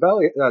people of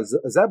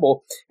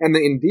Zebel and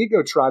the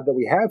Indigo tribe that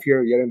we have here,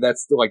 and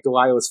that's like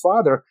Delilah's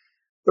father,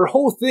 their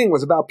whole thing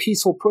was about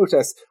peaceful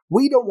protests.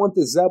 We don't want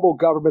the Zebel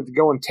government to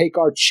go and take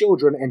our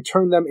children and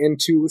turn them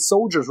into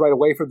soldiers right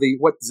away for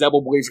what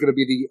Zebel believes is going to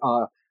be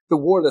the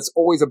war that's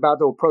always about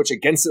to approach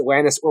against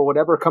Atlantis or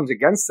whatever comes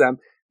against them.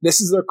 This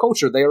is their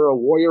culture. They are a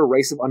warrior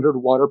race of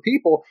underwater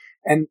people.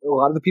 And a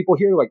lot of the people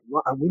here are like,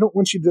 we don't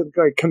want you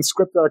to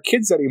conscript our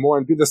kids anymore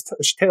and do this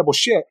terrible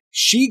shit.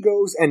 She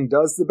goes and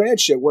does the bad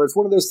shit, where it's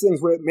one of those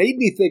things where it made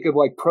me think of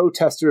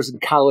protesters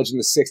in college in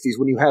the 60s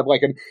when you have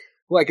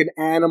an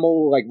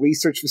animal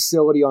research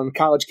facility on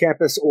college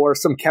campus or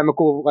some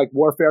chemical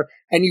warfare,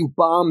 and you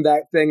bomb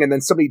that thing and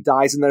then somebody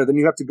dies in there, then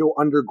you have to go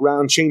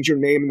underground, change your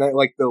name, and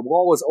that the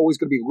wall is always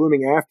going to be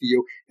looming after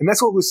you. And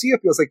that's what Lucia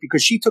feels like,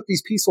 because she took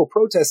these peaceful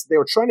protests that they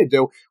were trying to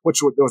do,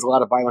 which there was a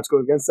lot of violence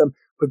going against them,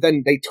 but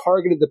then they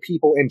targeted the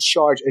people in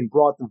charge and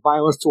brought the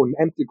violence to an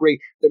nth degree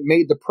that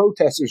made the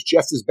protesters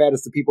just as bad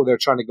as the people they're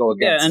trying to go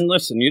against. Yeah, and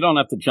listen, you don't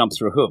have to jump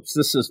through hoops.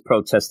 This is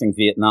protesting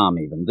Vietnam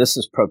even. This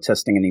is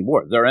protesting any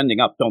war. They're ending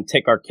up, don't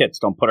take our kids,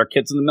 don't put our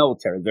kids in the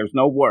military. There's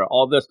no war,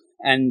 all this.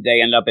 And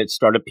they end up, it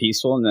started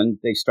peaceful, and then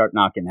they start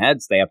knocking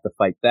heads. They have to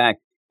fight back.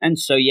 And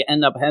so you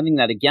end up having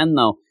that again,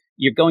 though.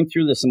 You're going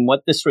through this, and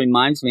what this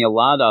reminds me a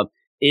lot of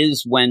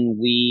is when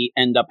we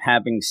end up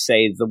having,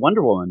 say, the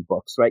Wonder Woman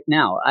books right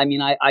now. I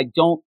mean, I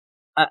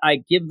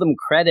give them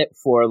credit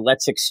for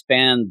let's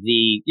expand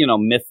the,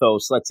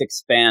 mythos, let's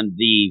expand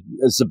the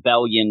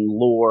Zebelian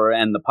lore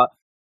and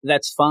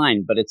that's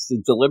fine, but it's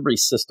the delivery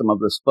system of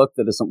this book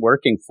that isn't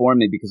working for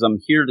me, because I'm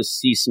here to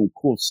see some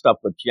cool stuff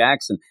with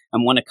Jackson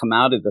and want to come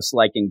out of this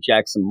liking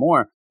Jackson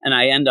more. And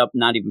I end up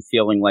not even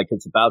feeling like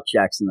it's about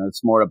Jackson, and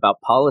it's more about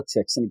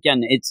politics. And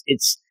again,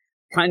 it's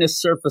kind of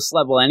surface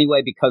level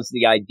anyway, because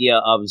the idea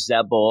of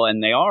Zebel,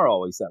 and they are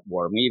always at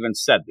war. We even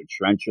said the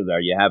trench are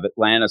there. You have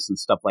Atlantis and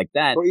stuff like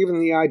that. Or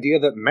even the idea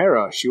that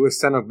Mara, she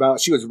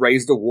was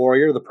raised a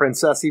warrior, the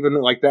princess, even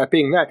like that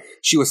being that.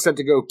 She was sent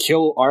to go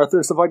kill Arthur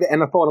and stuff like that,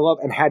 and fall in love,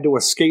 and had to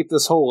escape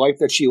this whole life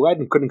that she led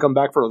and couldn't come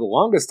back for the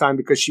longest time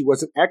because she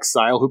was an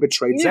exile who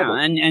betrayed Zebel.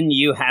 Yeah, and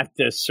you have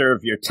to serve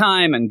your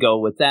time and go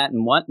with that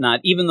and whatnot,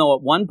 even though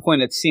at one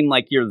point it seemed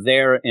like you're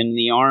there in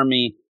the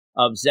army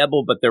of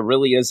Zebel, but there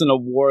really isn't a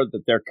war,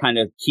 that they're kind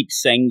of keep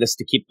saying this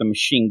to keep the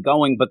machine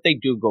going, but they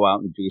do go out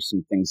and do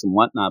some things and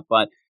whatnot.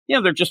 But,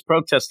 they're just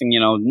protesting,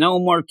 no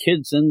more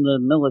kids in the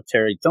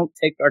military, don't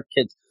take our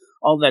kids,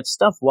 all that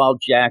stuff, while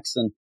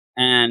Jackson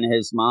and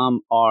his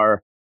mom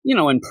are,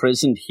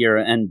 imprisoned here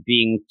and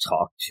being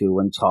talked to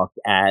and talked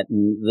at,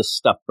 and this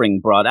stuff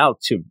being brought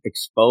out to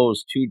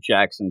expose to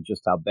Jackson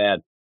just how bad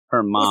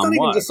her mom was. It's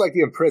not even just like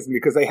the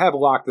imprisonment, because they have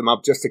locked them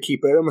up just to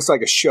keep it almost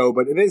like a show,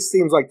 but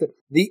seems like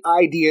the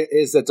idea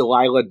is that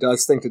Delilah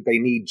does think that they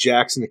need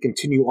Jackson to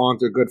continue on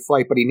their good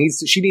fight, but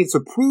she needs to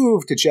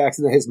prove to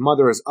Jackson that his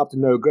mother is up to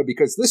no good,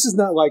 because this is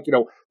not like,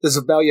 the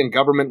Zebelian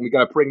government, we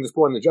got to bring this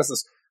boy into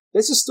justice.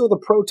 This is still the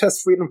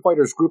protest freedom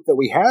fighters group that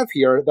we have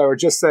here that are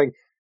just saying,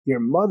 your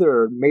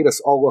mother made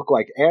us all look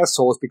like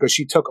assholes because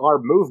she took our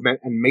movement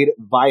and made it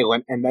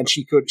violent, and then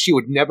she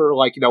would never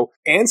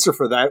answer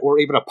for that or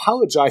even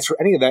apologize for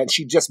any of that. And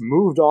she just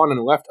moved on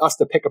and left us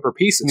to pick up her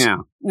pieces. Yeah.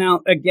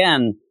 Now,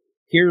 again,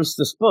 here's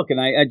this book, and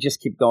I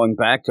just keep going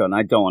back to it, and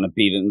I don't want to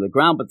beat it into the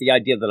ground, but the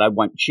idea that I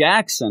want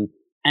Jackson,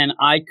 and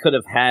I could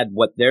have had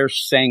what they're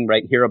saying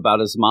right here about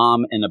his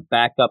mom in a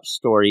backup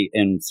story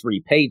in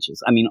 3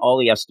 pages. I mean, all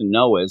he has to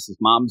know is his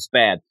mom's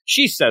bad.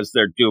 She says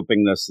they're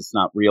duping this. It's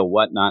not real,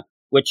 whatnot,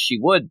 which she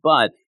would,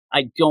 but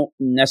I don't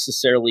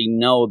necessarily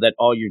know that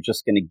all you're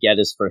just going to get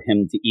is for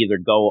him to either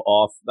go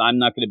off. I'm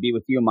not going to be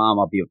with you, Mom.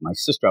 I'll be with my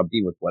sister. I'll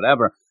be with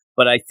whatever.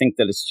 But I think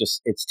that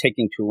it's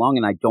taking too long,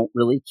 and I don't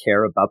really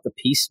care about the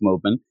peace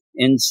movement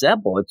in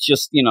Zebel. It's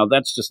just,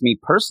 that's just me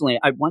personally.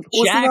 I want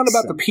Jackson. It's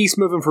not about the peace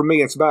movement for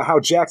me. It's about how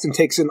Jackson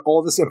takes in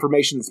all this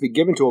information that's been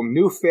given to him.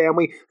 New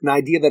family, an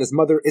idea that his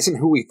mother isn't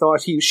who he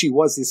thought she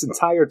was this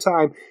entire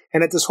time.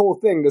 And at this whole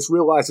thing, just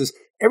realizes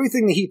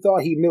everything that he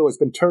thought he knew has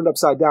been turned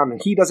upside down, and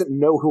he doesn't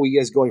know who he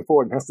is going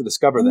forward and has to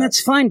discover that. And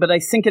that's fine, but I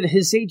think at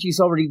his age, he's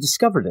already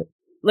discovered it.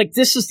 Like,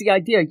 this is the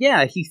idea.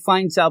 Yeah, he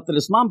finds out that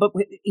his mom, but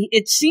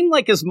it seemed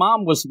like his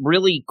mom was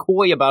really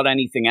coy about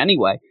anything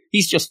anyway.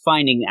 He's just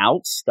finding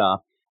out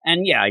stuff.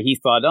 And yeah, he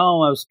thought,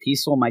 oh, I was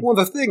peaceful. Well,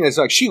 the thing is,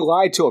 she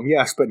lied to him,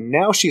 yes, but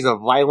now she's a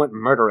violent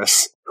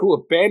murderess who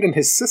abandoned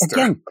his sister.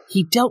 Again,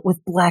 he dealt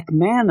with Black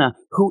Manta,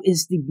 who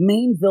is the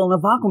main villain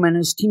of Aquaman, and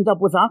has teamed up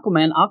with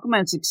Aquaman.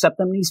 Aquaman's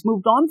accepted him, and he's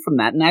moved on from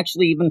that, and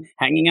actually even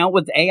hanging out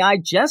with AI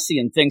Jesse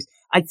and things.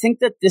 I think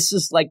that this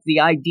is like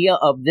the idea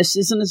of this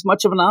isn't as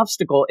much of an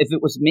obstacle if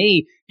it was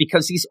me,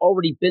 because he's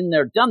already been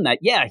there, done that.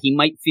 Yeah, he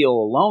might feel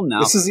alone now.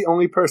 This is the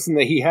only person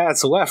that he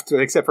has left,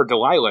 except for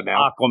Delilah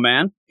now.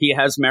 Aquaman. He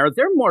has Mara.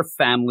 They're more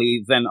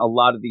family than a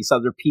lot of these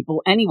other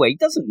people anyway. He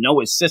doesn't know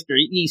his sister.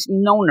 He's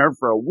known her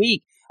for a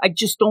week. I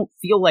just don't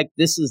feel like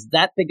this is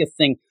that big a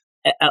thing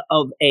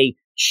of a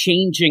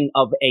changing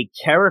of a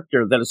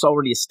character that is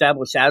already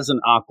established as an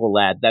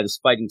Aqualad that is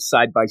fighting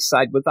side by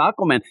side with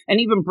Aquaman, and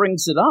even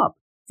brings it up.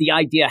 The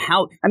idea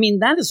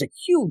that is a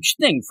huge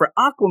thing for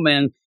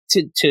Aquaman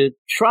to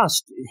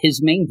trust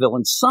his main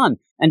villain's son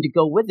and to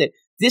go with it.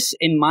 This,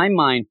 in my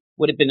mind,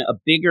 would have been a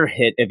bigger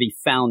hit if he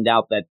found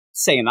out that,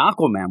 say, an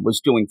Aquaman was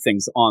doing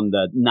things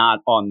not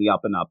on the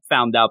up and up,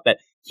 found out that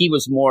he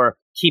was more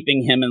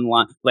keeping him in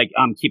line, like,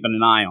 I'm keeping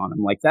an eye on him.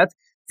 Like that.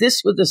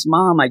 This with this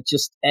mom, I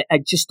just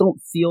don't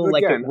feel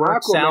like it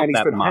works Aquaman, out that much.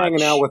 He's been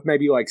hanging out with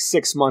maybe like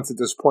 6 months at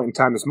this point in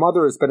time. His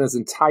mother has been his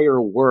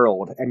entire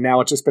world, and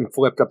now it's just been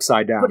flipped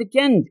upside down. But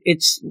again,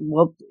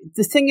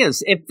 the thing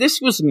is, if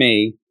this was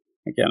me,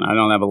 again, I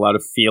don't have a lot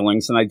of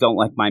feelings, and I don't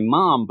like my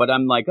mom, but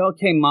I'm like,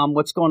 okay, Mom,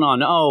 what's going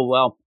on? Oh,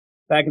 well,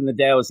 back in the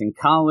day, I was in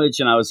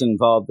college, and I was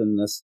involved in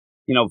this,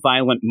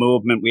 violent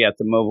movement. We had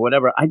to move,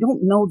 whatever. I don't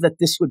know that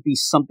this would be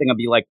something I'd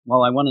be like,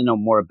 well, I want to know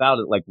more about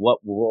it. Like, what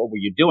were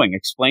you doing?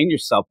 Explain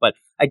yourself. But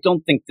I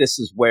don't think this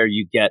is where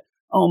you get,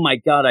 oh my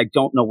God, I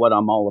don't know what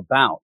I'm all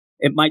about.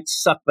 It might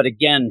suck, but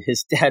again,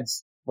 his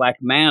dad's Black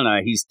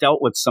Manta. He's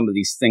dealt with some of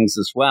these things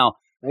as well.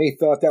 And he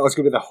thought that was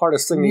going to be the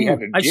hardest thing that he had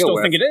to deal with. I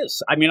still think it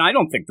is. I mean, I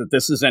don't think that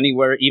this is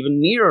anywhere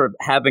even near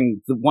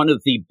having one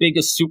of the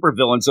biggest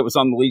supervillains that was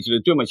on the Legion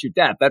of Doom as your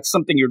dad. That's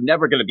something you're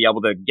never going to be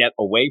able to get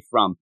away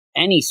from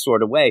any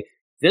sort of way.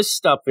 This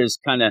stuff is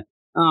kind of,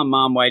 oh,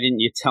 Mom, why didn't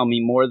you tell me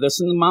more of this?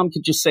 And the mom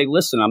could just say,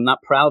 listen, I'm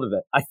not proud of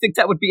it. I think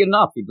that would be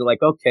enough. You'd be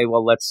like, okay,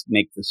 well, let's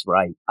make this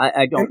right.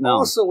 I don't know.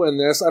 Also in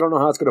this, I don't know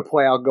how it's going to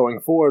play out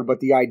going forward,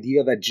 but the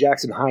idea that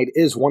Jackson Hyde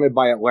is wanted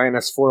by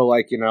Atlantis for,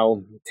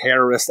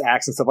 terrorist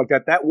acts and stuff like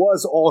that, that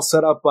was all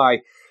set up by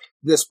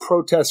this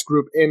protest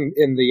group in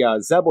the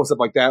Zebel and stuff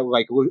like that,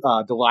 like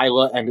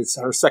Delilah and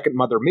her second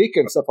mother, Mika,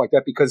 and stuff like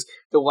that, because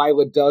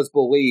Delilah does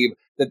believe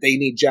that they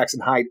need Jackson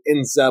Hyde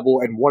in Zebel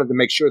and wanted to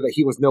make sure that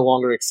he was no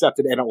longer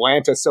accepted in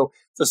Atlanta. So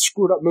it's a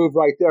screwed up move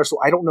right there. So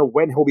I don't know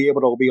when he'll be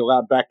able to be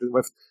allowed back.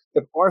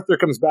 If Arthur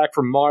comes back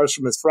from Mars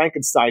from his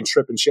Frankenstein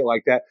trip and shit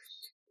like that,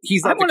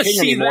 he's not the king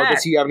anymore.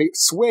 Does he have any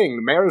swing?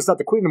 Mara's not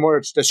the queen anymore.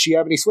 Does she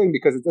have any swing?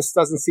 Because it just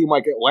doesn't seem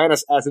like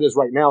Atlantis, as it is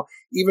right now,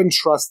 even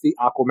trusts the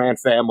Aquaman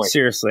family.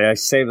 Seriously, I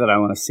say that I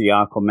want to see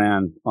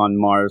Aquaman on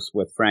Mars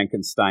with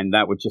Frankenstein.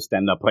 That would just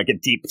end up like a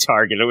deep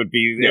target. It would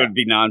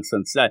be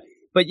nonsense.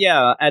 But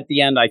yeah, at the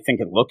end, I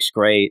think it looks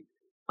great.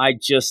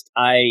 It's just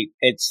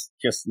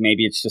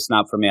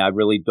not for me. I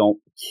really don't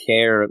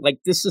care. Like,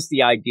 this is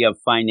the idea of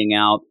finding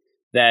out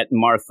that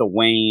Martha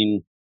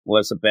Wayne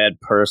was a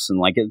bad person.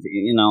 Like,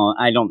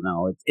 I don't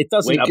know. It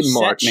doesn't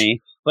upset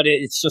me, but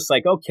it's just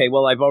like, okay,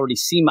 well, I've already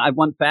seen, I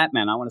want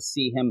Batman. I want to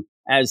see him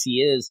as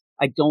he is.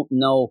 I don't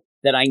know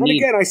that I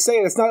need. And again, I say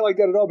it's not like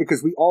that at all,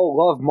 because we all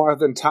love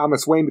Martha and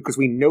Thomas Wayne because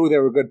we know they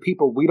were good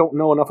people. We don't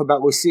know enough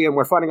about Lucia, and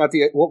we're finding out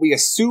what we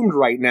assumed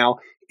right now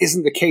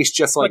isn't the case,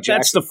 just like Jackson.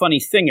 That's the funny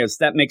thing, is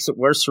that makes it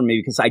worse for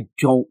me, because I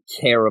don't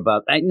care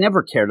about, I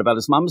never cared about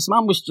his mom. His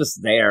mom was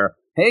just there.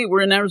 Hey,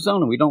 we're in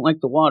Arizona. We don't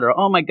like the water.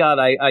 Oh my God,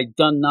 I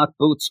done knock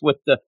boots with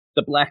the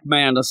Black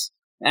Mantas.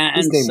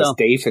 His name was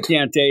David.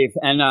 Yeah, Dave.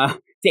 And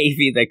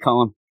Davey, they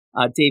call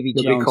him. Davy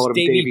Jones.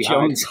 Davy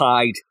Jones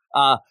Hyde.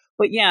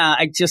 But yeah,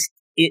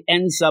 it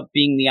ends up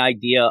being the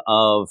idea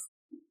of,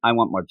 I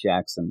want more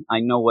Jackson.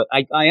 I know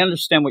I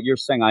understand what you're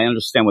saying. I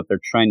understand what they're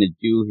trying to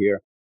do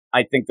here.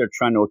 I think they're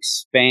trying to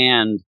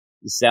expand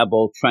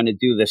Zebel, trying to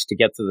do this to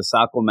get to this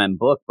Aquaman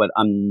book, but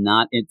I'm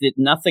not,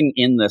 nothing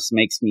in this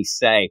makes me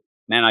say,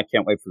 man, I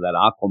can't wait for that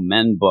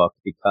Aquaman book,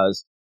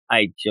 because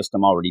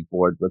I'm already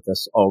bored with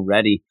this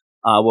already.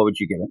 What would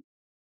you give it?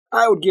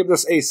 I would give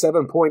this a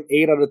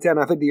 7.8 out of 10.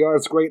 I think the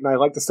art's great, and I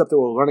like the stuff that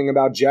we're learning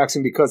about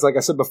Jackson because, like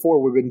I said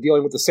before, we've been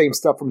dealing with the same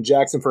stuff from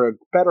Jackson for a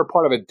better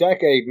part of a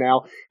decade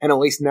now, and at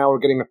least now we're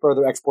getting a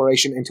further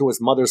exploration into his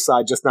mother's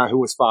side, just not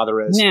who his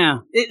father is. Yeah,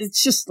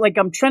 it's just like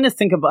I'm trying to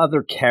think of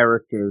other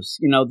characters,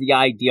 the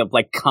idea of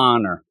like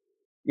Connor.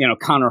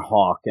 Connor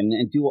Hawke,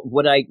 and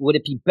would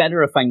it be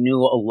better if I knew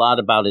a lot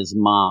about his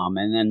mom,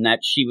 and then that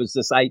she was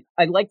this? I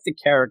like the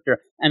character,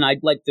 and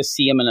I'd like to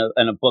see him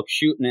in a book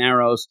shooting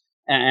arrows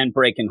and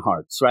breaking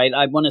hearts. Right?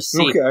 I want to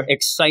see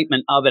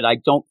excitement of it. I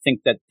don't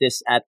think that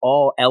this at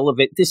all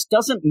this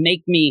doesn't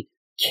make me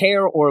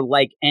care or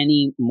like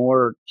any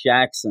more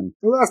Jackson.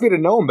 It allows me to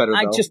know him better,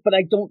 but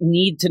I don't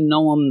need to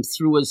know him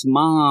through his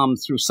mom,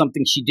 through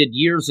something she did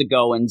years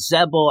ago. And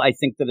Zebel, I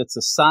think that it's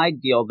a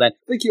side deal that...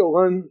 I think you'll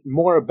learn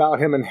more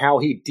about him and how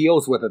he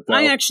deals with it, though.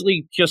 I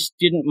actually just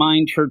didn't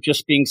mind her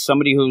just being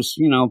somebody who's,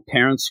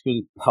 parents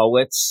who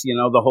poets,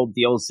 the whole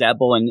deal,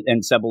 Zebel,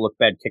 and Zebel looked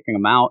bad kicking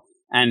him out,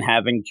 and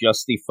having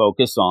just the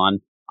focus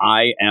on,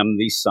 I am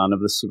the son of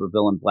the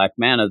supervillain Black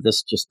Manta.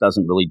 This just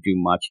doesn't really do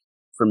much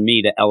for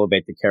me to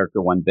elevate the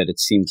character one bit. It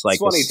seems like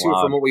it's funny,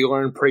 too, from what we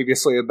learned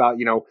previously about,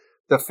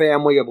 the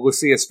family of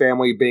Lucia's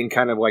family being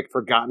kind of like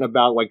forgotten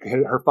about. Like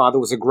her father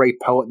was a great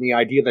poet, and the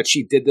idea that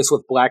she did this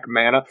with Black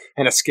Manta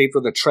and escaped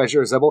with the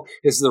treasure of Zebel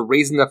is the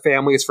reason the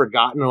family is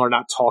forgotten or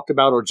not talked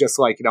about or just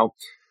like,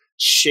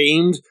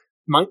 shamed.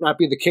 Might not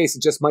be the case.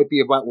 It just might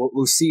be about what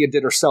Lucia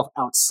did herself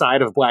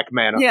outside of Black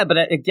Manta. Yeah,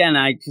 but again,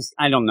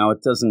 I don't know. It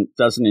doesn't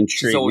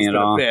intrigue She's always me at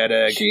been all. A bad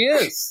egg. She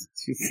is.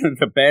 She's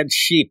the bad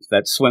sheep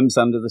that swims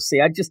under the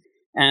sea.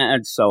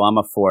 And so I'm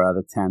a 4 out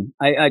of 10.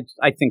 I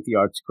think the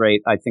art's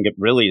great. I think it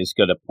really is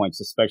good at points,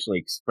 especially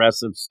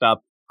expressive stuff.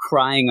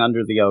 Crying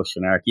under the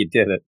ocean, Eric, you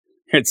did it.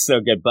 It's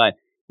so good. But,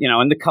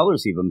 and the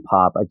colors even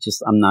pop.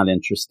 I'm not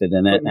interested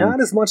in it. But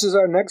not as much as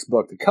our next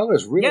book. The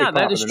colors really pop.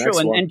 Yeah, that is true.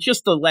 And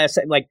just the last,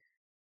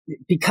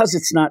 because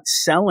it's not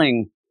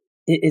selling,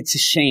 it's a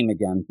shame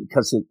again,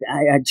 because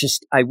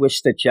I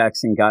wish that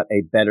Jackson got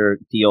a better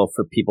deal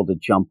for people to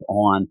jump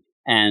on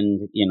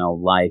and,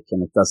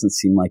 and it doesn't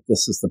seem like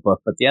this is the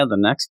book. But yeah, the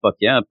next book,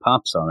 it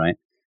pops all right.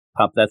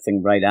 Pop that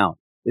thing right out.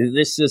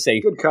 This is a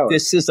good color.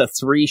 This is a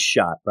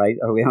 3-shot, right?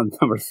 Are we on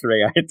number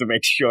 3? I had to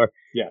make sure.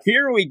 Yes.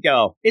 Here we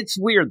go. It's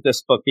weird,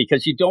 this book,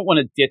 because you don't want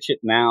to ditch it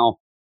now.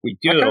 We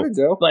do. I kind of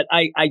do. But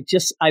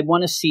I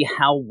want to see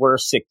how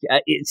worse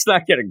it's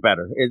not getting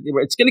better.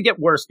 It's going to get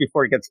worse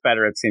before it gets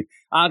better, it seems.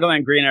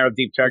 Aquaman Green Arrow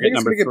Deep Target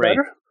number 3.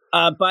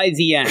 By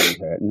the end.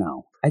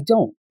 No, I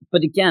don't.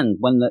 But again,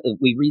 when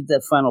we read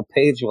that final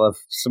page, we'll have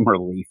some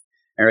relief.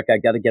 Eric, I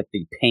got to get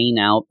the pain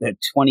out, that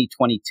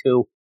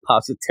 2022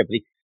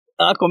 positivity.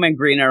 Aquaman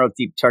Green Arrow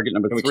Deep Target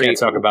number 3. We can't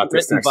talk about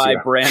this written by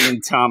Brandon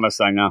Thomas,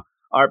 I know.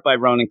 Art by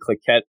Ronan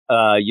Cliquette,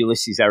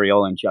 Ulysses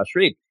Areola, and Josh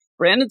Reed.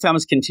 Brandon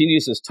Thomas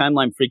continues his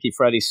Timeline Freaky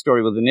Friday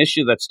story with an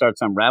issue that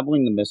starts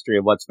unraveling the mystery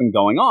of what's been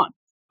going on.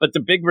 But the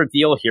big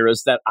reveal here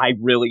is that I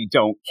really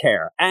don't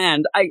care.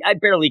 And I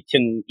barely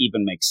can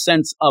even make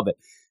sense of it.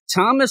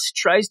 Thomas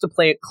tries to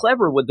play it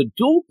clever with a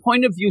dual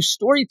point of view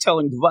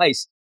storytelling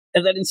device,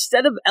 and that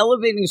instead of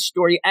elevating the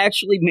story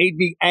actually made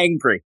me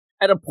angry.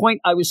 At a point,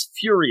 I was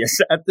furious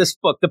at this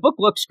book. The book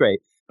looks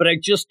great, but I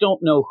just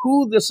don't know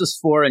who this is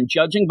for. And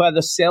judging by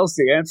the sales,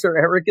 the answer,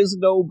 Eric, is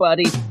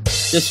nobody.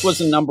 This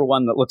was a number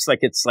 1 that looks like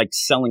it's like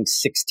selling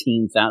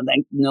 16,000.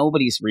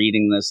 Nobody's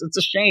reading this. It's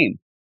a shame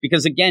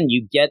because, again,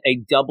 you get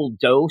a double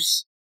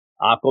dose.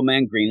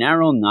 Aquaman, Green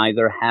Arrow,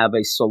 neither have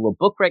a solo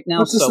book right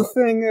now. But the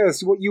thing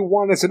is, what you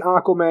want is an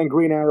Aquaman,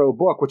 Green Arrow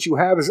book. What you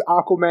have is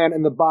Aquaman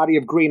in the body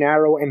of Green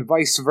Arrow and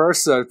vice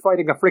versa,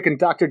 fighting a freaking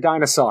Dr.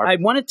 Dinosaur. I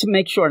wanted to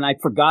make sure, and I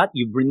forgot,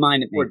 you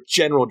reminded me. Or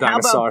General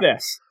Dinosaur. How about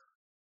this?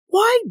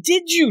 Why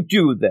did you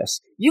do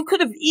this? You could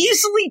have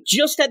easily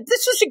just had,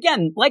 this is,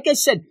 again, like I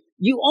said,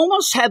 you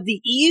almost have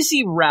the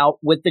easy route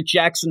with the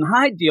Jackson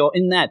Hyde deal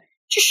in that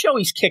just show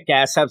he's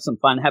kick-ass, have some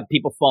fun, have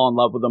people fall in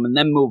love with him, and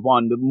then move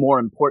on to more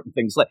important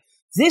things. Like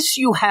this,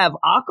 you have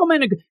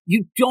Aquaman.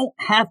 You don't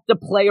have to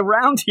play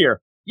around here.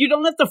 You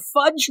don't have to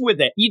fudge with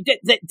it.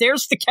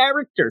 There's the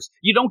characters.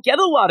 You don't get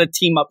a lot of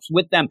team-ups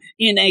with them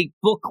in a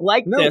book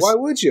like this. No, why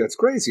would you? It's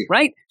crazy.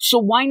 Right? So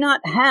why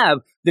not have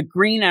the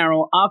Green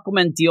Arrow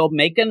Aquaman deal,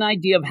 make an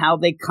idea of how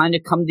they kind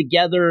of come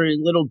together, a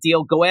little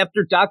deal, go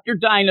after Dr.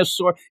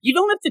 Dinosaur. You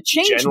don't have to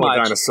change General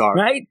much. Dinosaur.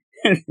 Right?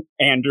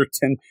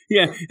 Anderton.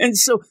 Yeah. And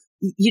so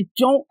you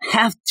don't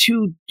have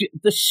to.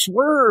 The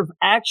swerve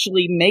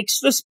actually makes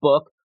this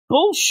book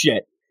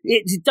bullshit.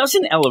 It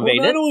doesn't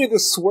elevate not only the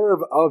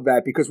swerve of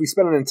that, because we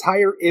spent an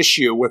entire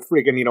issue with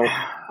freaking,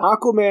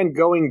 Aquaman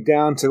going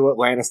down to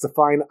Atlantis to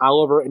find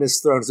Oliver and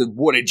his throne and said,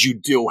 what did you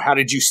do? How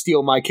did you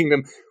steal my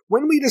kingdom?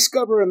 When we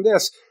discover in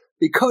this,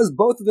 because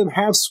both of them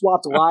have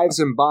swapped lives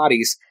and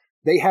bodies,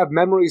 they have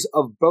memories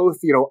of both,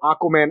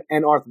 Aquaman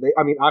and Arthur.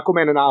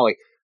 Aquaman and Ollie.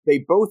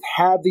 They both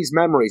have these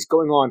memories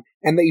going on,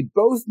 and they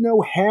both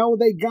know how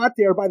they got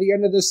there by the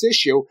end of this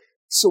issue.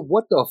 So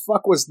what the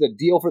fuck was the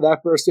deal for that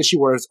first issue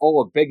where it's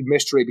all a big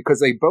mystery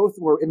because they both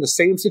were in the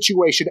same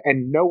situation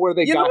and know where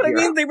they got here? You know what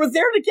I mean? They were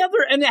there together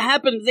and it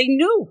happened. They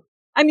knew.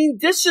 I mean,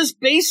 this is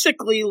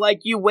basically like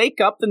you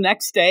wake up the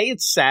next day.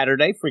 It's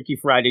Saturday, Freaky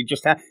Friday.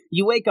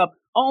 You wake up.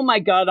 Oh my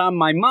God, I'm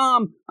my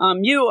mom. I'm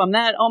you. I'm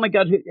that. Oh my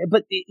God.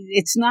 But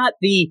it's not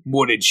the.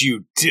 What did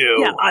you do?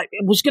 Yeah, I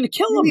was going to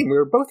kill him. We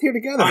were both here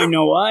together. I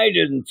know I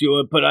didn't do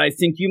it, but I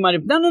think you might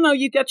have. No.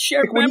 You got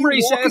shared Like when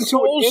memories, you walk into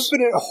an assholes.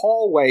 infinite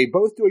hallway,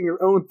 both doing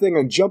your own thing,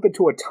 and jump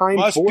into a time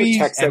Must be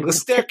vortex that endless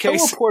staircase.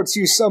 teleports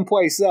you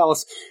someplace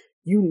else.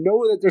 You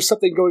know that there's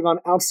something going on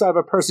outside of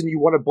a person you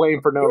want to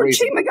blame for no We're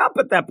reason. teaming up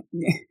at that.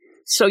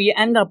 So you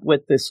end up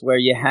with this where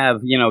you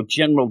have,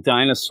 General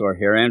Dinosaur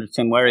here,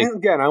 Anderson, where he, And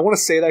again, I want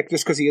to say that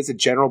just because he is a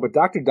general, but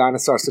Dr.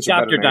 Dinosaur is such a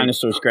better Dr. name.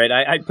 Dinosaur's great.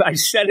 I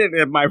said it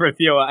in my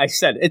review. I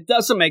said, it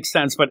doesn't make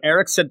sense, but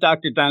Eric said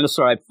Dr.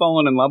 Dinosaur. I've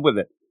fallen in love with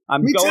it.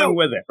 I'm Me going too.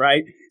 with it,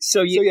 right?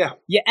 So you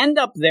end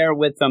up there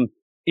with them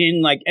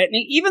in like, and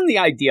even the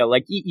idea,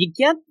 like you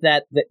get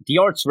that the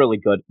art's really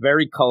good,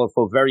 very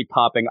colorful, very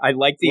popping. I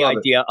like the Love it.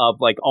 idea of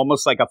like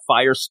almost like a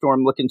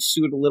Firestorm looking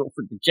suit a little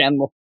for the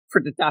general.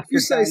 For the Dr. You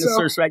say so.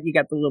 Dinosaurs, right? You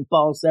got the little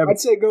balls there. I'd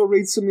say go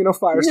read some,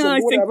 Firestorm, No, I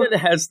think whatever. that it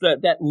has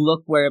that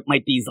look where it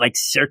might be like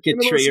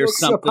circuitry or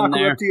something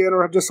there. Apocalyptic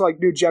or just like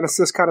New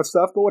Genesis kind of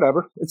stuff, but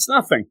whatever. It's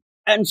nothing.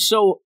 And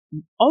so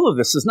all of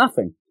this is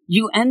nothing.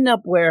 You end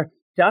up where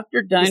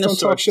Dr. don't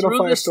Dinosaur talk shit on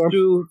through this Firestorm.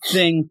 new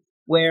thing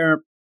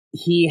where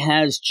he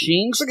has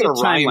changed It's like the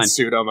a Ryan timeline.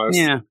 suit almost.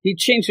 Yeah, he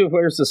changed it.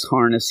 Where's this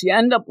harness? You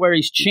end up where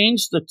he's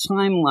changed the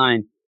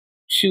timeline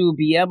to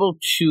be able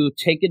to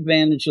take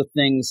advantage of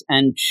things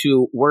and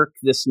to work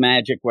this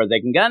magic where they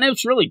can go. And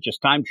it's really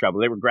just time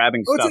travel. They were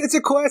grabbing Oh, stuff. it's a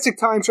classic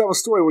time travel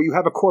story where you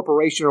have a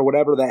corporation or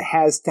whatever that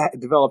has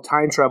developed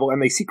time travel,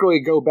 and they secretly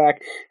go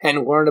back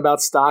and learn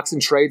about stocks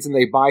and trades, and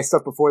they buy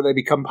stuff before they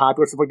become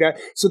popular, stuff like that.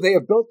 So they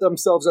have built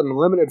themselves an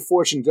unlimited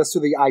fortune just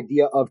through the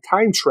idea of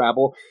time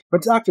travel.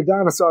 But Dr.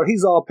 Dinosaur,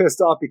 he's all pissed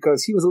off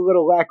because he was a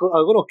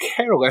little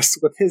careless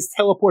with his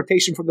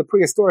teleportation from the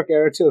prehistoric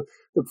era to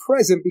the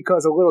present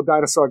because a little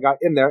dinosaur got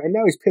in there, and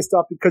now he's pissed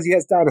off because he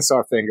has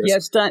dinosaur fingers.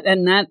 Yes,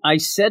 and that I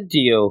said to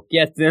you,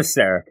 get this,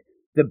 Eric.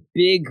 The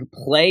big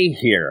play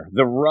here,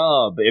 the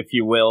rub, if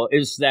you will,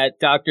 is that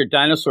Dr.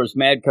 Dinosaur's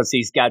mad because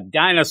he's got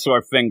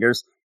dinosaur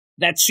fingers.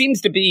 That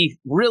seems to be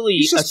really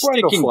He's a just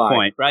sticking Brundlefly.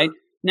 point, right?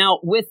 Now,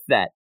 with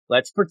that,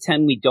 let's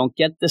pretend we don't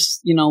get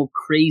this,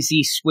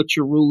 crazy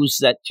switcheroos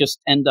that just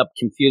end up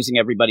confusing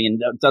everybody and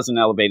doesn't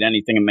elevate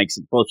anything and makes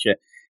it bullshit.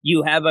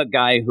 You have a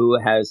guy who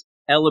has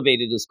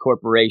elevated his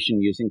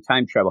corporation using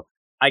time travel.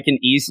 I can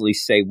easily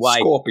say why.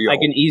 Scorpio. I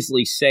can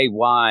easily say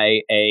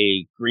why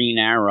a Green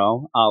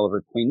Arrow,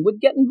 Oliver Queen, would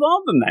get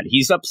involved in that.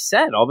 He's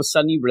upset. All of a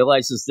sudden, he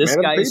realizes this Man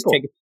of the guy is people.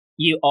 taking.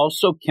 You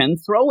also can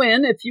throw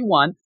in, if you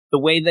want, the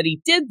way that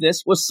he did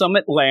this was some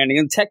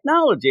Atlantean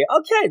technology.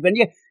 Okay, then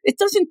it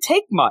doesn't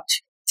take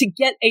much to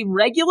get a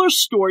regular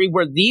story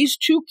where these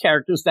two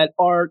characters that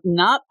are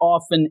not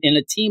often in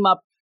a team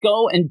up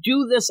go and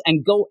do this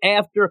and go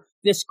after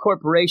this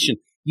corporation.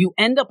 You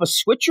end up a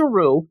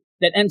switcheroo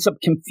that ends up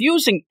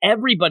confusing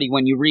everybody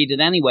when you read it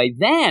anyway.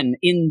 Then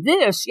in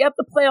this, you have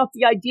to play off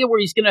the idea where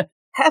he's going to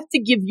have to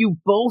give you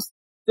both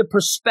the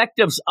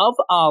perspectives of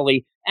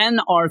Ollie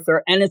and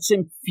Arthur, and it's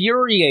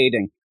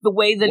infuriating the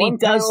way that One he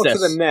does panel this.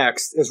 to the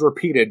next is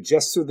repeated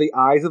just through the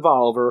eyes of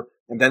Oliver,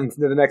 and then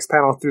to the next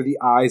panel through the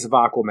eyes of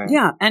Aquaman.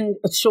 Yeah, and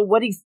so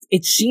what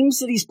it seems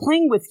that he's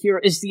playing with here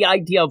is the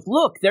idea of,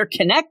 look, they're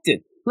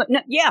connected.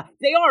 Yeah,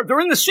 they are. They're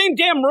in the same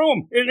damn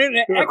room. In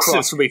They're X's,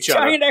 across from each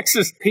other. giant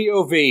X's.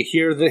 POV,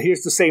 here's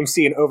the same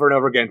scene over and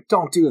over again.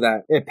 Don't do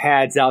that. It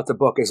pads out the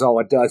book is all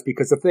it does,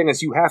 because the thing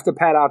is, you have to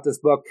pad out this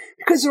book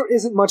because there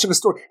isn't much of a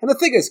story. And the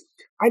thing is,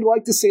 I'd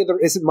like to say there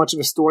isn't much of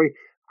a story.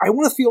 I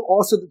want to feel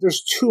also that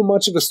there's too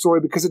much of a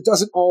story because it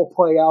doesn't all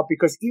play out,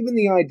 because even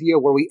the idea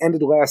where we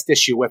ended last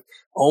issue with,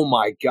 oh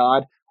my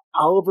God,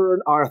 Oliver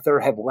and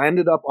Arthur have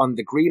landed up on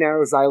the Green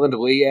Arrows Island,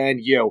 Leah and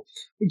you.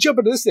 We jump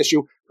into this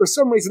issue. For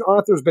some reason,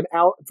 Arthur's been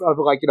out of,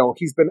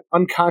 he's been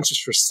unconscious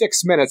for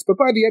 6 minutes. But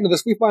by the end of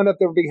this, we find out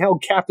they're being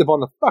held captive on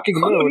the fucking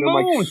moon. I'm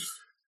like,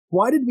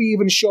 why did we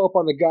even show up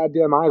on the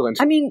goddamn island?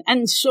 I mean,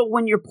 and so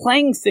when you're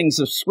playing things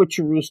of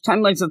switcheroos,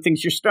 timelines and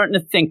things, you're starting to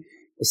think,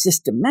 is this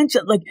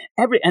dimension?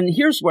 And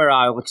here's where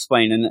I'll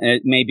explain,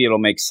 and maybe it'll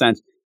make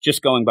sense,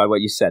 just going by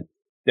what you said.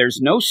 There's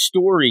no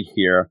story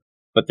here,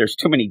 but there's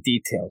too many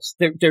details.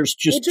 There's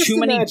just too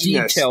many imagine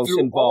this. details Through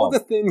involved. all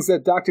the things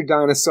that Dr.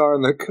 Dinosaur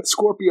and the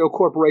Scorpio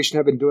Corporation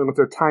have been doing with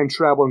their time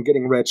travel and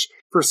getting rich,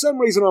 for some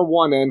reason on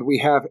one end, we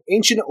have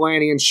ancient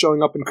Atlanteans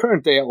showing up in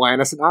current-day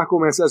Atlantis, and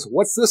Aquaman says,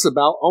 what's this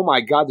about? Oh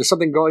my God, there's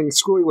something going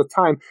screwy with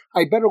time.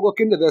 I better look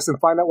into this and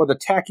find out where the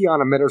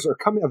tachyon emitters are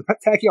coming, the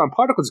tachyon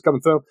particles are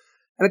coming through.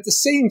 And at the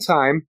same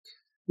time,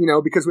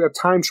 because we have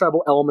time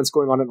travel elements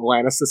going on in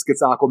Atlantis, this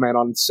gets Aquaman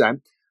on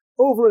scent.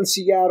 Over in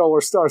Seattle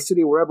or Star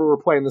City, wherever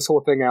we're playing this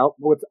whole thing out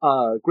with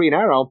Green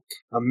Arrow,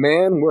 a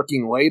man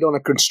working late on a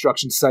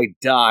construction site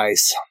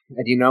dies.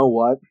 And you know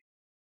what?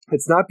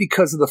 It's not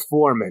because of the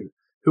foreman.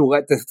 who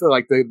let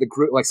the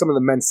group, like some of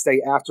the men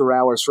stay after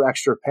hours for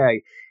extra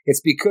pay.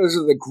 It's because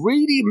of the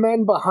greedy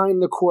men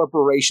behind the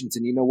corporations.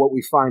 And you know what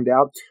we find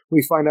out?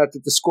 We find out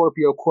that the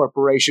Scorpio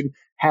Corporation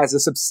has a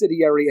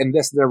subsidiary in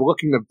this, and they're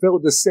looking to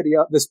build this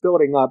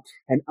building up,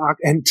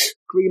 and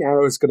Green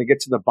Arrow is going to get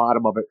to the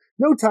bottom of it.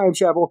 No time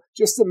travel,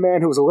 just a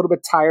man who was a little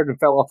bit tired and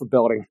fell off a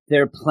building.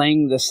 They're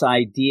playing this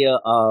idea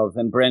of,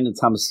 and Brandon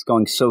Thomas is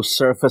going so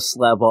surface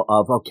level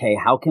of, okay,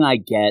 how can I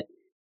get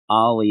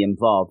Ollie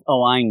involved?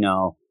 Oh, I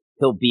know.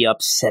 He'll be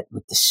upset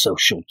with the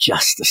social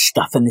justice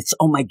stuff, and it's,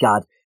 oh my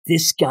God,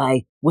 this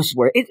guy was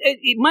where it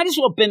might as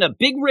well have been a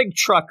big rig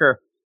trucker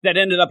that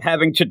ended up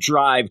having to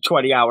drive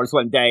 20 hours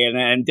one day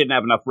and didn't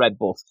have enough Red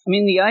Bulls. I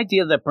mean, the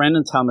idea that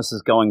Brandon Thomas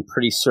is going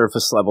pretty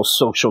surface level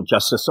social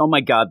justice. Oh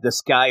my God,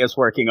 this guy is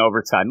working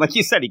overtime. Like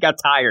you said, he got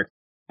tired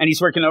and he's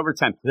working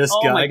overtime. This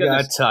guy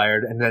got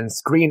tired, and then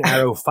Green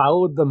Arrow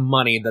followed the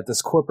money that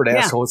this corporate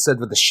asshole said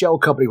that the shell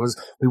company was.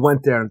 We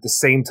went there, and at the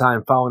same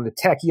time, following the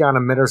tachyon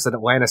emitters that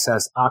Atlantis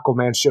has,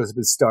 Aquaman shows up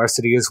in Star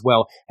City as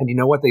well. And you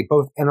know what? They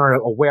both enter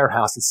a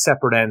warehouse at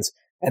separate ends,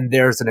 and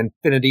there's an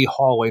infinity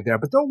hallway there.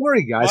 But don't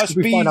worry, guys, because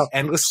we find out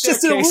it's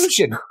just an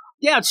illusion.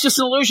 Yeah, it's just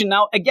an illusion.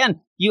 Now, again,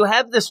 you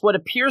have this, what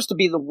appears to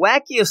be the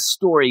wackiest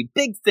story,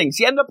 big things.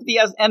 You end up at the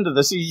end of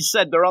this, as you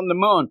said, they're on the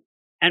moon.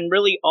 And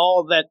really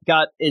all that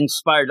got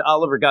inspired,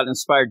 Oliver got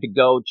inspired to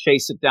go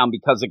chase it down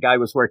because a guy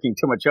was working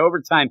too much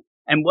overtime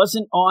and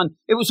wasn't on.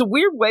 It was a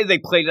weird way they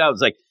played it out. It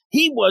was like,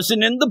 he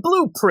wasn't in the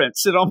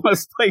blueprints. It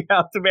almost played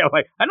out to me. I'm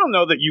like, I don't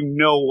know that you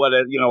know what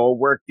a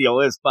work deal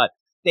is, but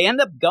they end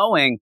up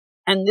going.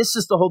 And this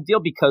is the whole deal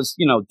because,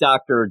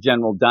 Dr.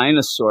 General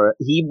Dinosaur,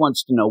 he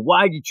wants to know,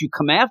 why did you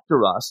come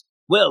after us?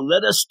 Well,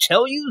 let us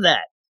tell you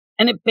that.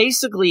 And it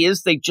basically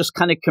is they just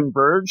kind of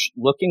converge,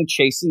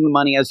 chasing the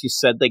money, as you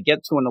said. They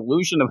get to an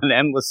illusion of an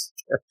endless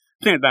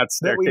staircase.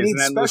 We need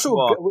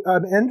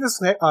an endless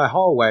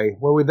hallway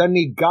where we then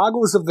need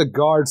goggles of the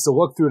guards to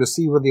look through to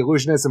see where the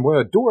illusion is and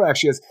where the door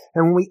actually is.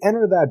 And when we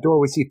enter that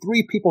door, we see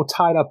 3 people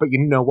tied up. But you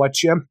know what,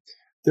 Jim?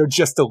 They're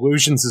just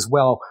illusions as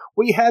well.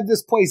 We had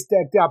this place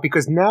decked out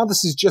because now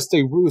this is just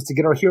a ruse to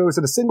get our heroes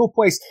in a single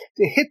place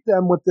to hit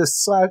them with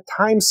this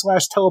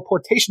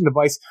time/teleportation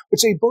device,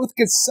 which they both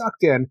get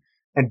sucked in.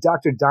 And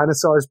Dr.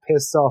 Dinosaur is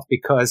pissed off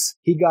because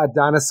he got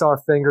dinosaur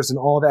fingers, and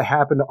all that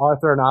happened to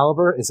Arthur and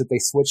Oliver is that they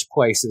switched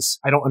places.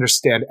 I don't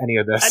understand any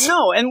of this. I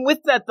know, and with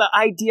that, the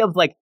idea of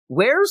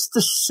where's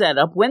the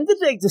setup? When did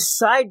they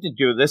decide to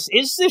do this?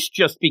 Is this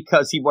just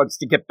because he wants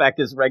to get back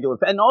his regular?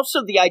 And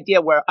also the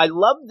idea where I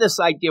love this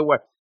idea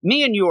where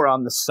me and you are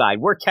on the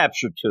side. We're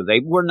captured too.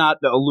 We're not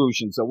the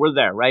illusions, so we're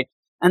there, right?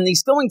 And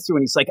he's going through,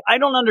 and he's like, I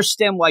don't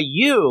understand why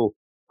you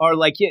are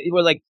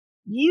we're like,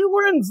 you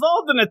were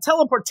involved in a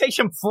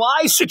teleportation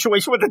fly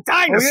situation with a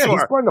dinosaur. Oh, yeah,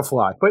 he's going to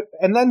fly.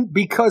 And then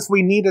because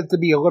we needed to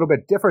be a little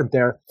bit different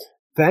there,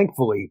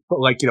 thankfully, but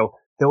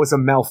there was a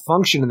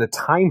malfunction in the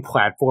time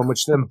platform,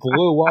 which then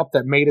blew up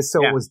that made it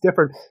so it was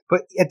different.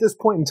 But at this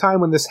point in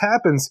time, when this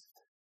happens,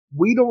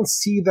 we don't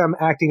see them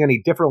acting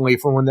any differently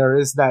from when there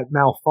is that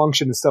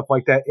malfunction and stuff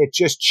like that. It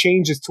just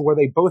changes to where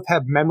they both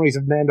have memories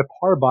of Nanda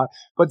Parbat.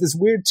 But it's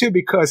weird, too,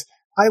 because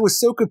I was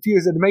so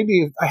confused that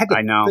maybe I had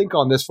to think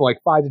on this for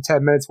 5 to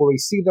 10 minutes where we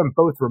see them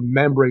both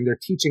remembering they're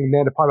teaching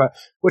Nanda Parbat,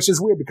 which is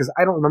weird because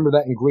I don't remember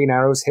that in Green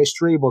Arrow's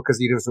history because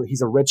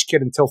he's a rich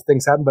kid until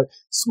things happen. But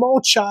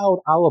small child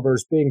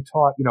Oliver's being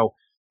taught,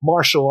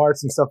 martial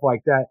arts and stuff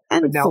like that.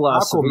 And but now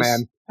philosophies.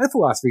 Aquaman and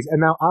philosophies. And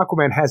now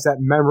Aquaman has that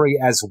memory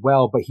as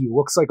well, but he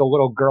looks like a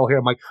little girl here.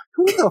 I'm like,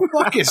 who the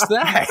fuck is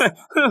that?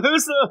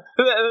 Who's the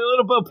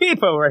little Bo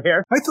Peep over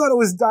here? I thought it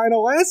was Dinah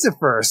Lance at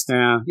first.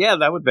 Yeah,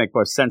 that would make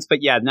more sense. But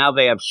yeah, now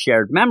they have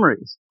shared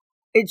memories.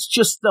 It's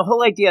just the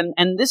whole idea.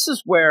 And this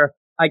is where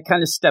I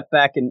kind of step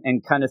back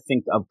and kind of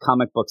think of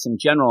comic books in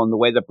general and the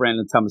way that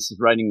Brandon Thomas is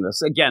writing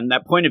this. Again,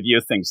 that point of view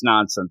thing's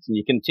nonsense. And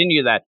you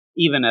continue that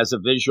even as a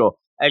visual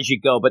as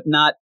you go, but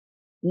not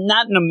in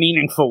a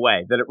meaningful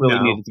way that it really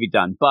needed to be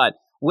done. But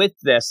with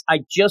this, I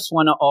just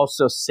want to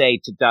also say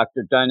to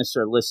Dr.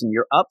 Dinosaur, listen,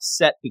 you're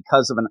upset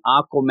because of an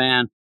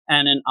Aquaman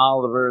and an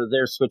Oliver.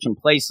 They're switching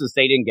places.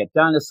 They didn't get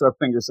dinosaur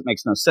fingers. It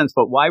makes no sense.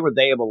 But why were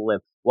they able to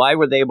live? Why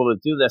were they able to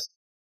do this?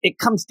 It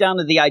comes down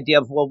to the idea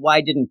of, well, why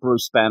didn't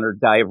Bruce Banner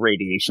die of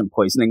radiation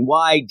poisoning?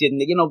 Why didn't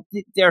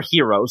they? They're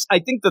heroes. I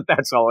think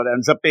that's all it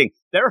ends up being.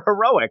 They're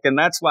heroic, and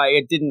that's why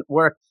it didn't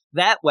work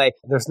that way.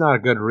 There's not a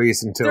good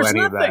reason to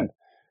any of that.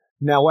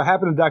 Now, what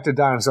happened to Dr.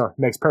 Dinosaur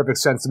makes perfect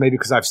sense to me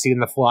because I've seen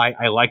The Fly.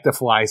 I like The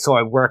Fly, so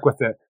I work with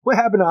it. What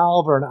happened to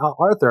Oliver and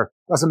Arthur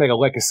doesn't make a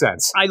lick of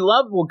sense. We're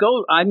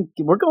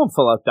going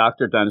full out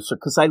Dr. Dinosaur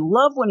because I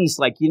love when he's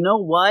like, you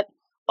know what?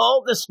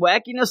 All this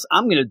wackiness,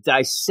 I'm going to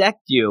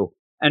dissect you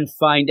and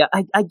find out.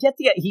 I get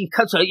he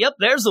cuts out, yep,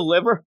 there's a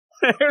liver.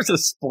 There's a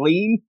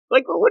spleen.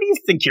 Like, well, what do you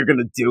think you're going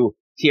to do?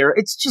 here.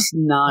 It's just I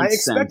nonsense.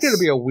 expect it to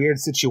be a weird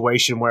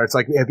situation where it's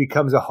like it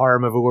becomes a horror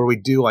movie where we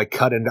do like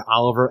cut into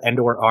Oliver and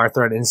or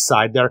Arthur, and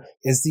inside there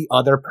is the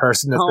other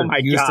person that's Oh been my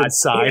used God.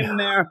 inside. In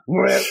there.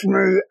 Let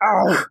me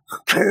out.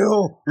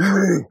 Kill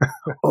me.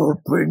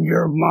 Open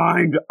your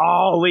mind,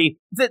 Ollie.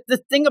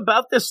 The thing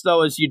about this,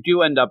 though, is you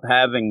do end up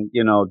having,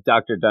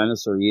 Dr.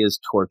 Dinosaur. He is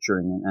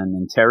torturing and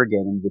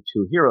interrogating the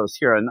two heroes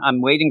here. And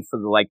I'm waiting for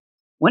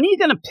when are you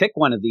going to pick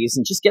one of these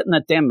and just get in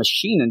that damn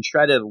machine and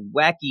try to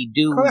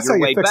wacky-do Oh, that's how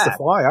your way you fix back? the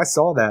fly. I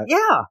saw that.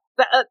 Yeah.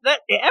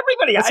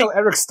 Everybody, That's how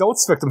Eric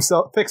Stoltz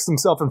fixed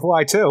himself in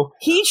Fly, too.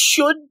 he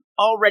should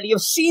already have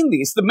seen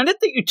these. The minute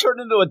that you turn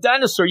into a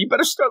dinosaur, you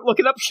better start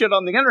looking up shit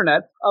on the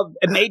internet of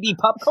maybe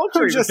pop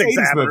culture. Or just things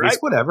 80s happen, movies, right?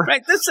 whatever.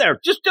 Right, this there.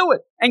 Just do it.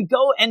 And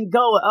go.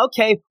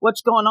 Okay,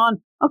 what's going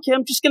on? Okay,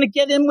 I'm just going to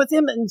get in with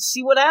him and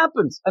see what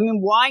happens. I mean,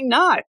 why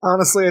not?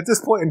 Honestly, at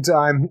this point in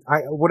time,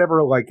 whatever,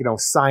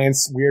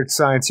 science, weird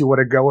science you want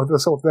to go with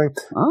this whole thing,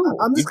 Oh,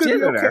 I'm just going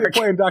to be okay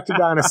playing Dr.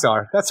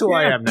 Dinosaur. That's who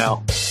I am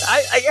now.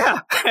 Yeah,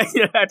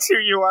 that's who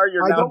you are.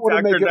 You're I now don't want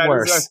to Dr. make it Dinosaur.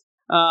 worse.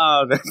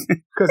 Oh,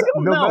 Because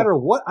no matter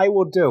what I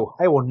will do,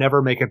 I will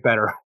never make it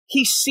better.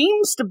 he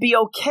seems to be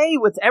okay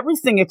with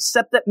everything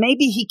except that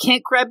maybe he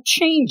can't grab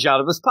change out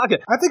of his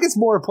pocket. I think it's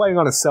more playing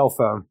on a cell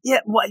phone. Yeah,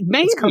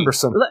 maybe. It's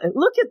cumbersome.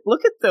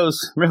 Look at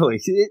those. Really,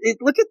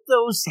 look at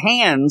those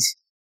hands,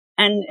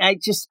 and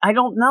I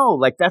don't know.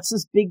 Like that's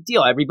his big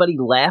deal. Everybody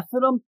laugh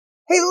at him.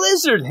 Hey,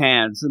 lizard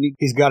hands, and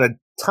He's got a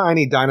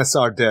tiny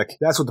dinosaur dick.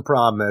 That's what the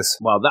problem is.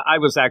 Well, I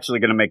was actually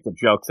going to make the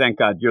joke. Thank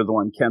God you're the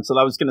one canceled.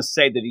 I was going to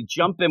say that he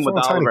jumped in with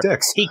Tiny Oliver.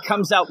 dicks. He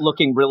comes out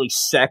looking really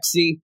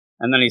sexy,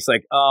 and then he's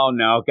like, "Oh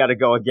no, got to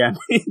go again."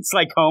 It's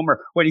like Homer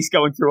when he's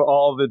going through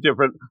all the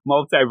different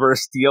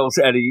multiverse deals,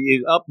 and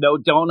he's up no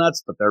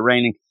donuts, but they're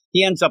raining.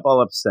 He ends up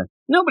all upset.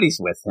 Nobody's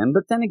with him,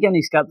 but then again,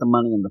 he's got the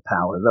money and the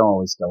power. They'll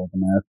always go with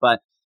him, Eric. But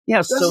yeah,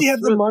 Does he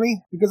have the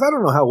money? Because I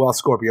don't know how well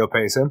Scorpio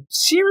pays him.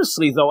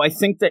 Seriously, though, I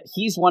think that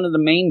he's one of the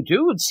main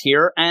dudes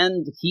here,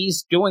 and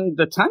he's doing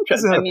the time He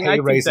hasn't I had mean, a I pay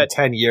think raise in that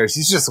 10 years.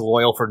 He's just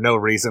loyal for no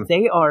reason.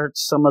 they are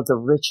some of the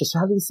richest.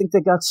 How do you think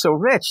they got so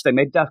rich? They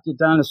made Dr.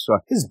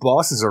 Dinosaur. His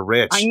bosses are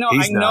rich. I know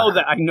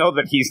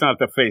that he's not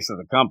the face of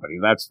the company.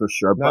 That's for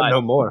sure. Not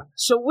no more.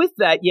 So with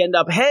that, you end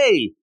up,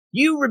 hey,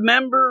 you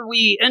remember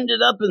we ended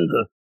up in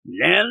the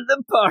Nanda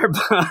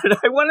Parbat.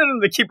 I wanted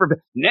him to keep her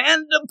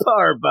Nanda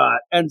Parbat.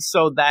 And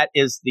so that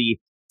is the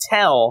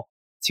tell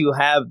to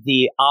have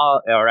the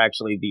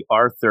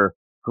Arthur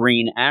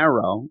Green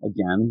Arrow.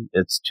 Again,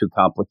 it's too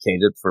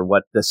complicated for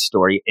what this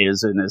story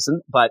is and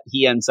isn't, but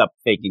he ends up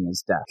faking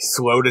his death. He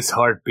slowed his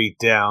heartbeat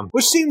down.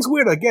 Which seems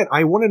weird. Again,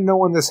 I want to know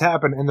when this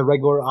happened in the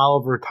regular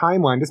Oliver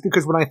timeline, just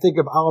because when I think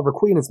of Oliver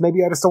Queen, it's maybe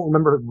I just don't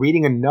remember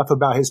reading enough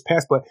about his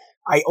past, but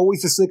I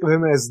always just think of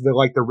him as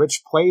the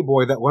rich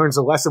playboy that learns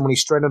a lesson when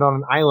he's stranded on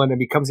an island and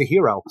becomes a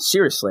hero.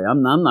 Seriously,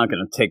 I'm not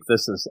going to take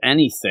this as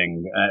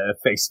anything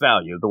face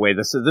value. The way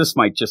this is, this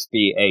might just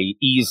be a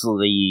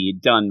easily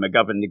done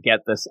MacGuffin to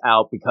get this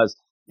out, because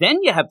then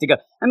you have to go.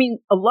 I mean,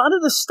 a lot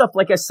of this stuff,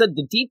 like I said,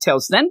 the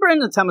details. Then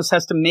Brandon Thomas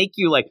has to make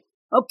you like,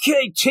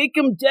 okay, take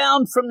him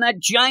down from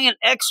that giant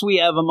X we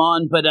have him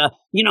on, but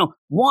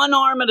one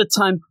arm at a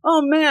time.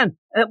 Oh man,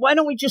 why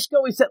don't we just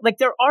go? He said, like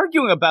they're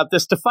arguing about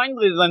this to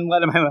finally then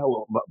let him have.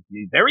 Well,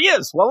 there he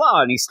is,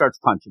 voila, and he starts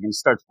punching and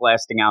starts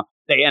blasting out.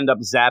 They end up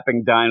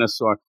zapping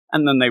Dinosaur,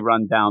 and then they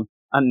run down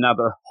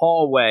another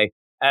hallway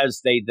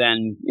as they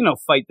then,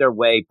 fight their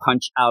way,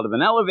 punch out of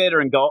an elevator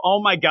and go, oh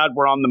my God,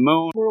 we're on the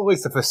moon. Or at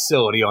least a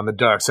facility on the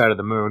dark side of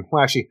the moon.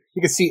 Well, actually,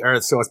 you can see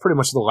Earth, so it's pretty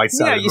much the light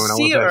side of the moon.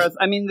 Yeah, you see Earth.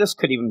 I mean, this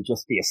could even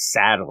just be a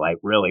satellite,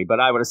 really, but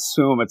I would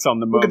assume it's on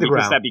the moon. Look at the because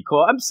ground. that'd be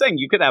cool. I'm saying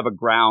you could have a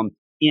ground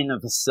in a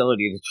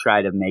facility to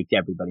try to make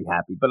everybody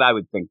happy, but I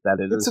would think that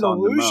it's is an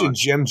on the illusion, moon.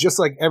 Jim, just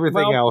like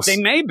everything else. They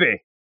may be.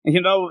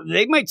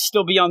 They might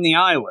still be on the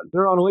island.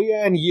 They're on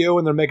Leah and you,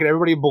 and they're making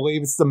everybody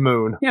believe it's the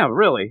moon. Yeah,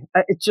 really.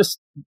 It just,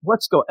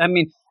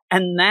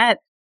 and that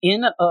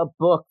in a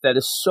book that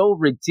is so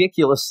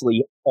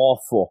ridiculously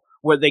awful,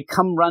 where they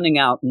come running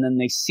out and then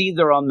they see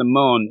they're on the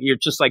moon, you're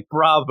just like,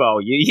 bravo.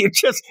 You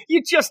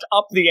just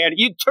up the ante.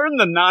 You turn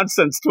the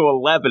nonsense to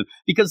 11,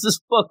 because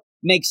this book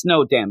makes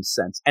no damn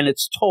sense. And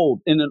it's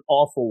told in an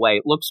awful way.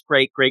 It looks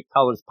great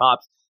colors,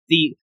 pops.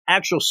 The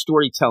actual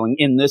storytelling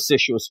in this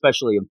issue,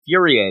 especially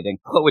infuriating.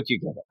 What would you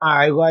give it?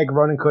 I like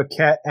Ronan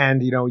Coquette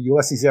and,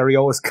 Ulysses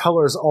Areola's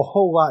colors a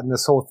whole lot in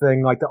this whole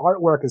thing. Like, the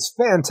artwork is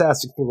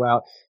fantastic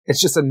throughout.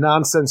 It's just a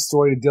nonsense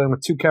story dealing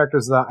with two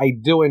characters that I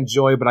do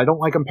enjoy, but I don't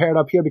like them paired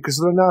up here because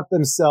they're not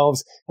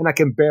themselves, and I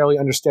can barely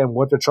understand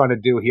what they're trying to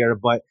do here,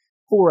 but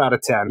 4 out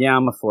of 10. Yeah,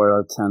 I'm a 4 out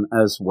of 10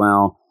 as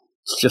well.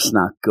 It's just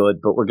not good,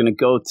 but we're going to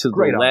go to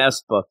Great the art.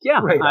 last book.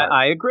 Yeah, Great art.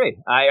 I agree.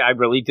 I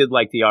really did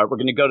like the art. We're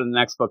going to go to the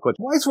next book. Which,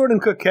 Why is Ronan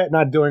Coquette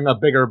not doing a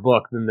bigger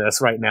book than this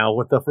right now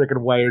with the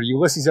freaking way, or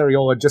Ulysses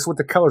Areola just with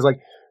the colors? Like,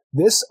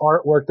 this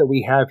artwork that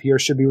we have here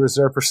should be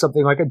reserved for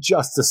something like a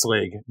Justice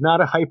League, not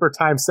a Hyper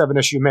Time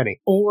 7-issue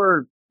mini.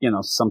 or,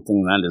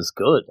 something that is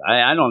good.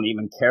 I don't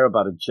even care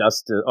about a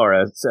Justice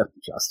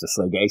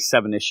League, a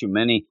 7-issue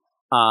mini.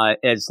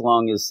 as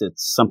long as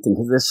it's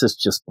something. This is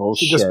just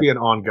bullshit. Should just be an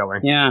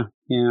ongoing. Yeah.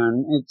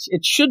 And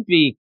it should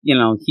be.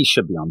 He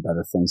should be on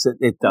better things.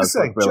 It does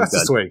look really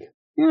Justice good. League.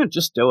 Yeah,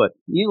 just do it.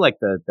 You like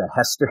the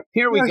Hester.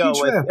 Here we go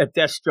with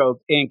Deathstroke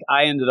Inc.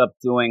 I ended up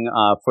doing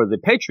for the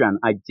Patreon.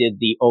 I did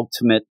the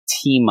Ultimate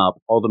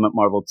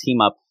Marvel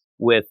team up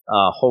with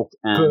Hulk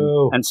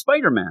and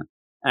Spider-Man.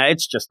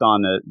 It's just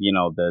on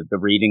the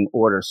reading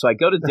order. So I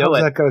go to do it.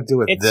 What's that got to do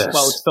with this?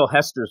 Well, it's Phil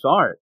Hester's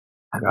art.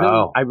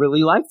 I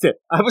really liked it.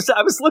 I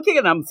was looking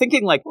at it, I'm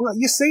thinking like... Well,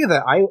 you say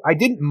that. I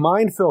didn't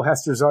mind Phil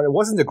Hester's art. It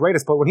wasn't the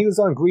greatest, but when he was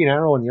on Green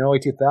Arrow in the early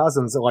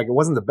 2000s, it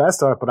wasn't the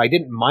best art, but I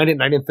didn't mind it,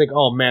 and I didn't think,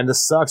 oh man,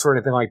 this sucks or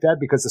anything like that,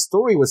 because the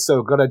story was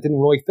so good, I didn't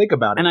really think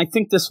about it. And I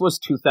think this was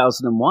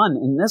 2001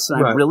 in this,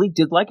 and I really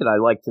did like it. I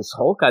liked this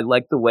Hulk. I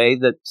liked the way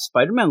that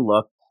Spider-Man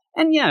looked.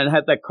 And yeah, it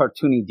had that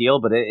cartoony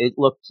deal, but it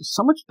looked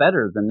so much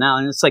better than now.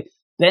 And it's like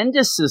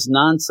Bendis'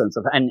 nonsense.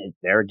 And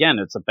there again,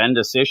 it's a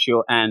Bendis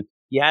issue, and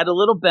you had a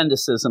little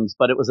Bendisisms,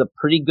 but it was a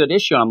pretty good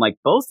issue. I'm like,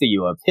 both of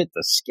you have hit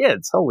the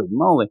skids. Holy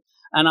moly.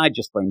 And I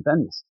just blame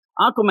Bendis.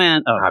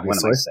 Aquaman,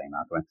 obviously. What am I saying,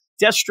 Aquaman?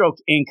 Deathstroke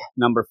Inc.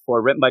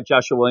 #4, written by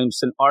Joshua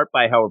Williamson, art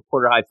by Howard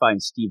Porter, Hi-Fi,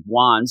 and Steve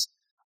Wands.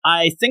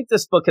 I think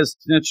this book has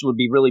potential to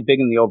be really big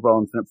in the overall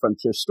Infinite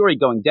Frontier story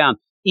going down.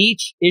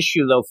 Each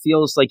issue, though,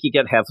 feels like you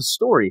get half a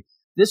story.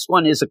 This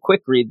one is a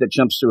quick read that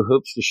jumps through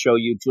hoops to show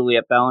you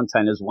Juliet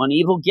Valentine is one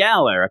evil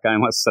gal, Eric. I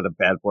almost said a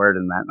bad word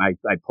in that, and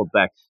I pulled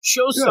back.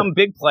 Shows some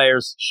big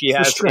players she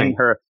has in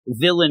her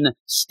villain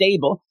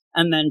stable,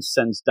 and then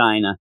sends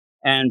Dinah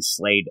and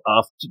Slade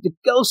off to the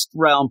Ghost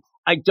Realm.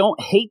 I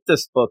don't hate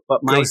this book, but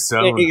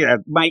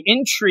my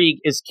intrigue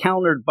is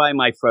countered by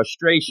my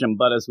frustration.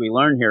 But as we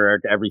learn here,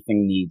 Eric,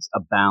 everything needs a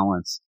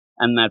balance.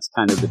 And that's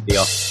kind of the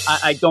deal.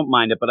 I don't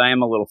mind it, but I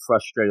am a little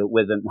frustrated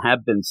with it and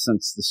have been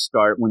since the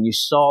start. When you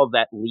saw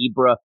that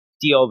Libra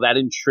deal, that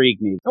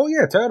intrigued me. Oh,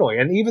 yeah, totally.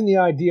 And even the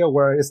idea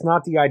where it's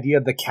not the idea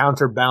of the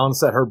counterbalance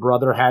that her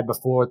brother had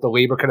before with the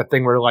Libra kind of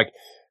thing, where like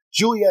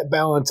Juliet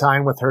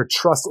Valentine with her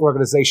trust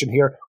organization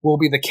here will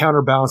be the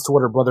counterbalance to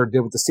what her brother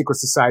did with the secret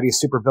society of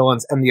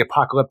supervillains and the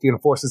apocalyptic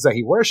forces that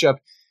he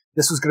worshipped.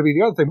 This was going to be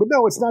the other thing. But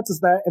no, it's not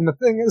just that. And the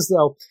thing is,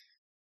 though,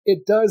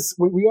 it does,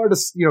 we are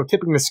just,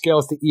 tipping the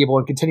scales to evil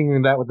and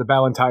continuing that with the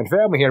Valentine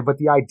family here. But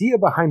the idea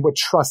behind what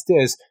trust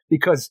is,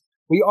 because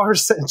we are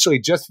essentially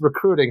just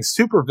recruiting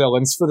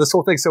supervillains for this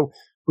whole thing. So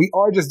we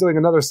are just doing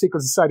another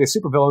secret society of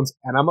supervillains,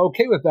 and I'm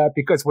okay with that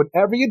because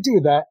whenever you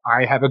do that,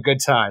 I have a good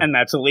time. And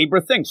that's a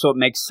Libra thing, so it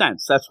makes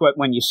sense. That's what,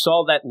 when you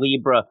saw that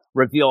Libra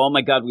reveal, oh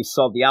my God, we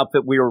saw the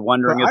outfit, we were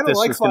wondering if this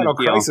was going to Final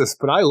Crisis,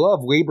 but I love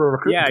Libra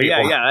recruiting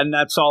people. Yeah, and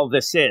that's all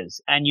this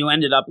is. And you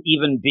ended up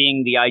even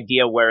being the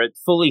idea where it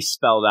fully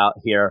spelled out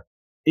here,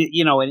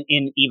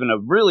 in even a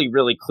really,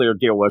 really clear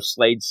deal where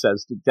Slade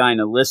says to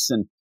Dinah,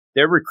 listen,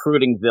 they're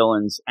recruiting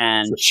villains,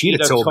 and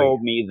Cheetah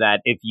told me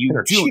that if you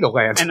do,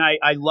 and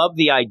I love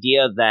the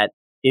idea that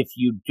if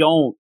you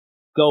don't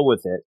go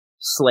with it,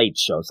 Slade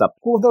shows up.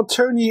 Well, they'll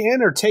turn you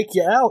in or take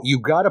you out.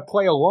 You got to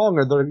play along,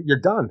 or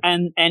you're done.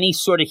 And any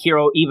sort of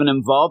hero, even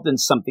involved in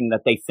something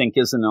that they think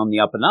isn't on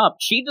the up and up,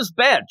 Cheetah's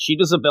bad.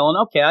 Cheetah's a villain.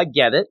 Okay, I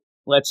get it.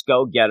 Let's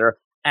go get her.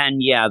 And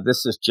yeah,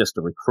 this is just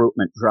a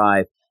recruitment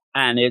drive.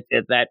 And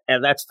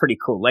that's pretty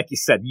cool. Like you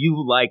said,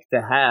 you like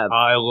to have.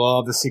 I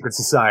love the Secret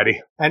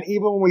Society. And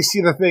even when we see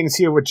the things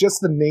here with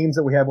just the names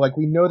that we have, like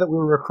we know that we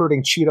were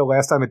recruiting Cheetah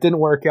last time. It didn't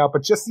work out.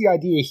 But just the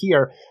idea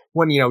here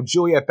when,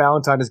 Juliet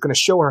Valentine is going to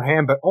show her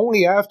hand, but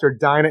only after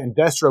Dinah and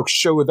Deathstroke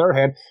show their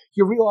hand,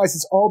 you realize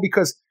it's all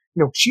because,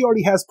 she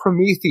already has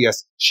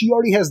Prometheus. She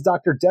already has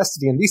Dr.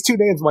 Destiny. And these two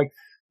names, like,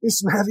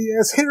 this heavy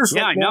ass hitters.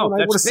 Yeah, I know.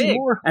 That's big.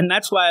 And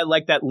that's why I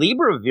like that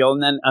Libra reveal.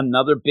 And then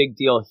another big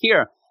deal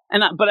here.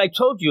 But I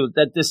told you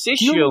that this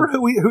issue. Do you remember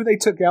who they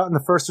took out in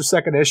the first or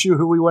second issue?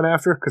 Who we went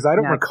after? Because I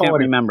don't recall. I can't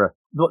remember.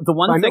 The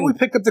one thing I know we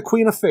picked up the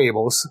Queen of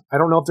Fables. I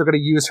don't know if they're going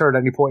to use her at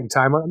any point in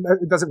time.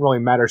 It doesn't really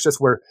matter. It's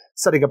just we're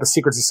setting up a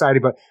secret society.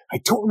 But I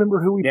don't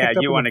remember who we picked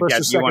up in the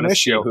first or second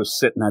issue. See who's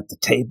sitting at the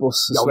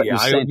tables? Oh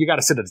yeah, you got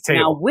to sit at the table.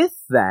 Now with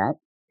that,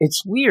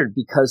 it's weird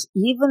because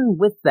even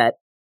with that,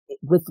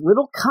 with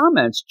little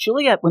comments,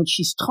 Juliet, when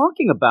she's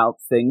talking about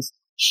things,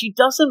 she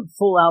doesn't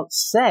full out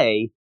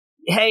say,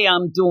 hey,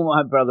 I'm doing what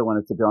my brother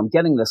wanted to do. I'm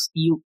getting this.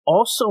 You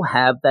also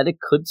have that it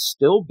could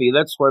still be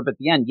that swerve at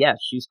the end. Yes,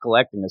 she's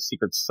collecting a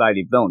secret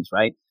society of villains,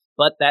 right?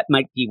 But that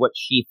might be what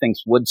she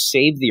thinks would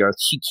save the Earth.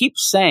 She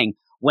keeps saying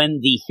when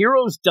the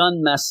heroes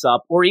done mess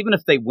up, or even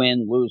if they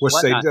win, lose,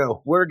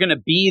 whatnot, we're going to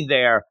be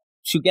there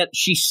to get.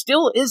 She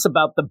still is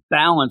about the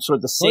balance or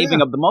the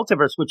saving of the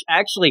multiverse, which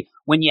actually,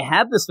 when you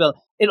have this villain,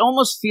 it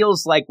almost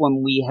feels like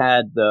when we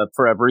had the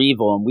Forever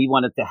Evil and we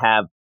wanted to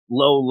have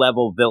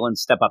low-level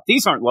villains step up.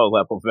 These aren't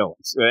low-level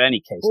villains in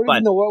any case. Or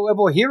even the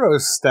low-level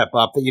heroes step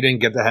up that you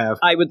didn't get to have.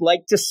 I would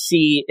like to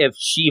see if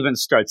she even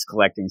starts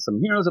collecting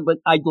some heroes, but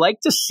I'd like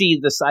to see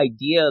this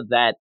idea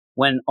that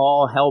when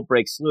all hell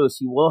breaks loose,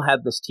 you will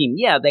have this team.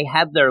 Yeah, they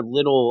have their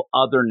little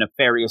other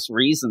nefarious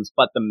reasons,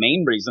 but the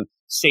main reason,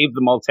 save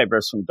the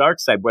multiverse from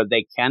Darkseid, where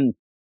they can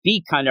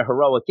be kind of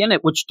heroic in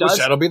it, which does.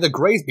 That'll be the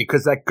grace,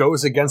 because that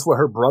goes against what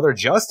her brother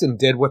Justin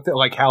did with it,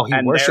 like how he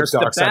And worshipped there's the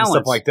Darkseid and stuff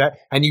balance. like that.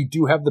 And you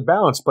do have the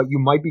balance, but you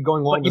might be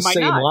going along But you the might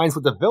same not. lines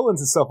with the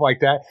villains and stuff like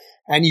that.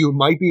 And you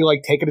might be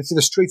like taking it to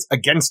the streets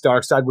against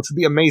Darkseid, which would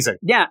be amazing.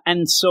 Yeah,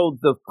 and so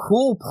the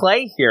cool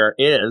play here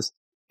is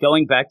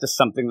going back to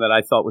something that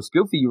I thought was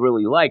goofy. You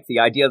really like the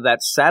idea of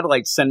that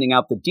satellite sending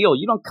out the deal.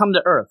 You don't come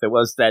to Earth. It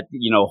was that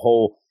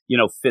whole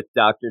Fifth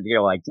Doctor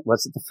deal. Like,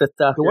 what's it, the Fifth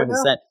Doctor? what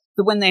now?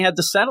 When they had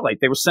the satellite,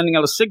 they were sending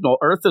out a signal.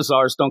 Earth is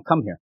ours. Don't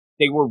come here.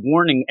 They were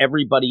warning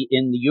everybody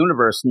in the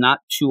universe not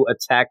to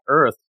attack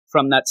Earth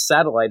from that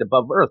satellite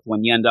above Earth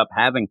when you end up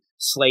having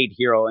Slade,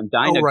 Hero, and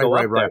Dinah go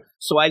up there.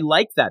 So I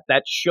like that.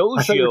 That shows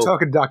I thought you were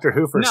talking Doctor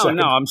Who for a second.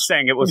 No, I'm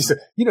saying it was. You said,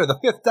 the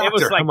Fifth Doctor. It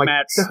was like I'm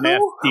Matt "The Smith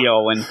who?"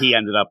 deal when he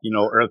ended up,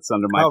 Earth's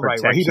under my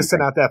protection. Right. He just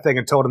sent out that thing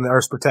and told him the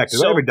Earth's protected.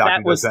 So Every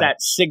doctor that was does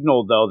that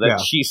signal, though, that Yeah.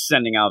 she's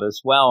sending out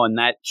as well, and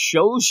that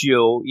shows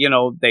you,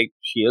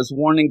 she is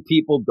warning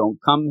people, don't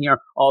come here,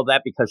 all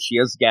that, because she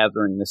is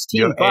gathering this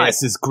team. Your But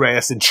ass is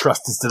grass and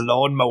trust is the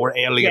lawnmower,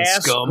 alien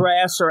gas, scum.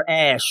 grass, or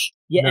ash.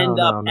 You No, end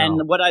up, no,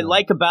 and what I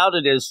like about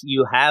it is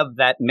you have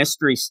that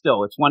mystery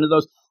still. It's one of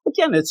those,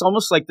 again, it's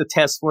almost like the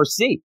Task Force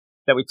Z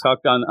that we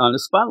talked on the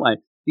Spotlight.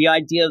 The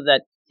idea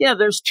that,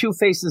 there's two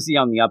faces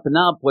on the up and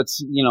up.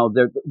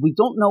 We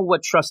don't know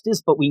what trust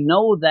is, but we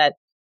know that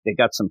they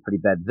got some pretty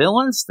bad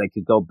villains. They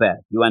could go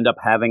bad. You end up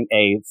having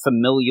a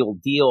familial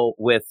deal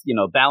with,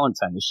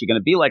 Valentine. Is she going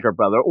to be like her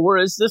brother? Or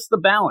is this the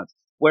balance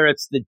where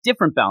it's the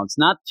different balance,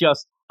 not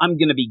just I'm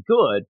going to be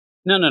good.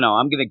 No.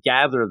 I'm going to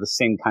gather the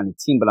same kind of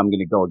team, but I'm going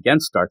to go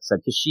against Darkseid,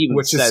 because she even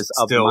Which says is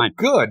of still mine.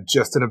 good,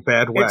 just in a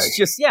bad way. It's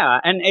just,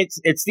 and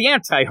it's the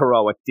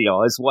anti-heroic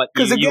deal is what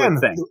you again,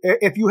 would think.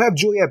 if you have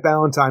Juliet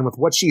Valentine with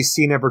what she's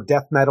seen of her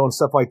death metal and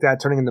stuff like that,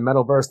 turning in the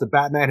Metalverse, the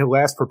Batman who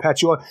lasts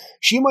Perpetua,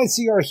 she might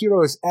see our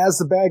heroes as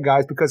the bad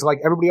guys, because like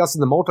everybody else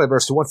in the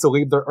multiverse who wants to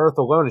leave their Earth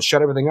alone and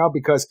shut everything out,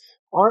 because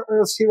our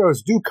Earth's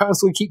heroes do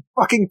constantly keep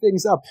fucking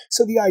things up.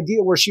 So the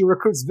idea where she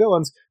recruits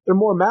villains, they're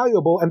more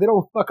malleable and they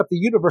don't fuck up the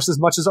universe as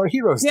much as our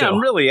heroes do. Yeah,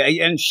 really.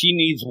 And she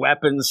needs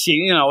weapons.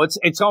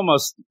 It's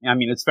almost,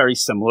 it's very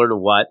similar to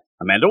what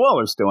Amanda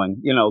Waller's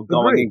doing,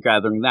 going Agreed. and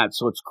gathering that.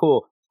 So it's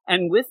cool.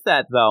 And with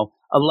that, though,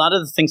 a lot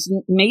of the things,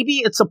 maybe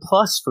it's a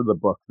plus for the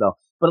book, though.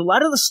 But a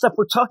lot of the stuff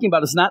we're talking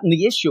about is not in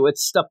the issue.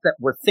 It's stuff that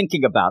we're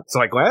thinking about. It's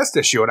like last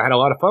issue, and I had a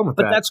lot of fun with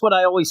that. But that's what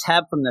I always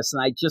have from this.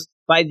 And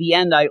by the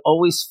end, I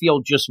always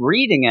feel just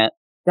reading it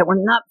that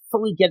we're not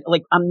fully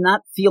I'm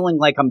not feeling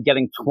like I'm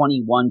getting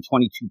 21,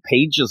 22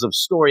 pages of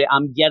story.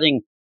 I'm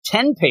getting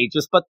 10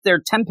 pages, but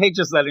they're 10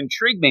 pages that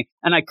intrigue me.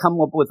 And I come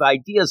up with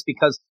ideas,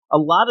 because a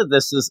lot of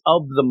this is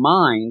of the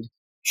mind,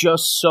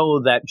 just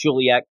so that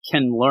Juliet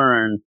can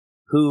learn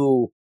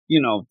who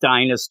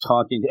Dinah's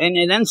talking to, and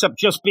it ends up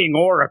just being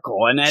Oracle.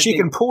 And she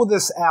can pull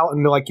this out,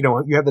 and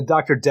you have the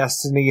Dr.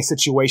 Destiny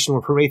situation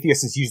where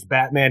Prometheus has used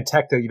Batman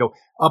tech to,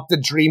 up the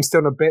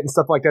Dreamstone a bit and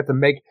stuff like that to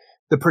make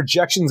the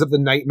projections of the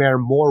nightmare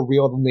more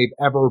real than they've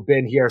ever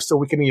been here. So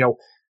we can,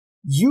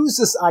 use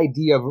this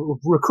idea of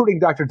recruiting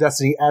Dr.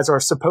 Destiny as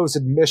our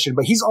supposed mission,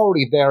 but he's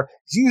already there.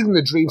 He's using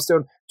the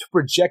Dreamstone to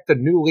project the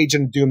new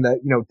Legion of Doom that,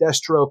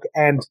 Deathstroke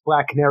and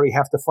Black Canary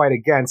have to fight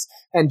against.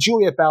 And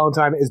Juliet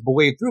Valentine is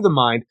believed through the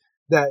mind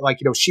that,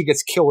 she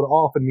gets killed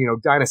off, and,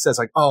 Dinah says,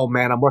 oh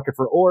man, I'm working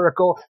for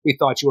Oracle. We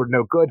thought you were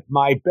no good.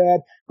 My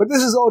bad. But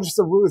this is all just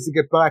a ruse to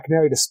get Black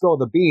Canary to spill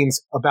the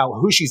beans about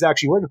who she's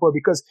actually working for,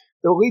 because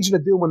the Legion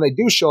of Doom, when they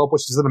do show up,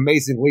 which is an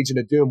amazing Legion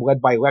of Doom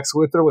led by Lex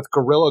Luthor with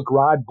Gorilla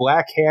Grodd,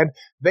 Black Hand,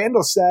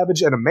 Vandal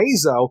Savage, and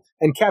Amazo,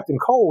 and Captain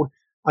Cold,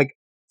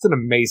 it's an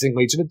amazing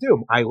Legion of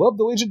Doom. I love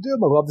the Legion of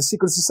Doom. I love the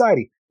Secret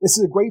Society. This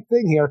is a great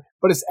thing here,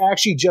 but it's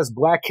actually just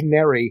Black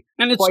Canary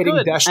and it's fighting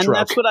good. Deathstroke. And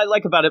that's what I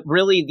like about it.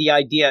 Really, the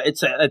idea, it's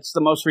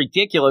the most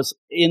ridiculous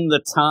in the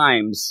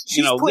times.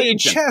 She's playing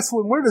Legion. chess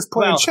when we're just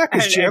playing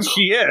checkers, Jim. And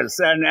she is.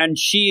 And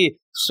she,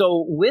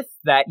 so with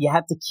that, you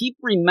have to keep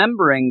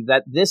remembering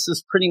that this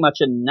is pretty much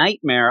a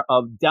nightmare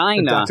of Dinah.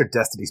 And Dr.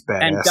 Destiny's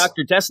badass. And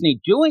Dr. Destiny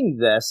doing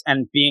this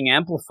and being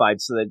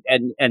amplified so that,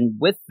 and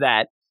with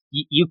that,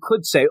 you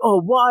could say,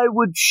 oh, why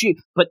would she?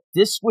 But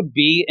this would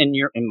be,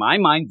 in my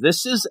mind,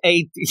 this is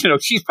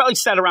she's probably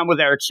sat around with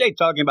Eric Shea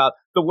talking about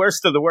the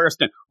worst of the worst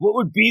and what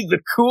would be the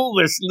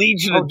coolest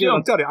Legion of Doom.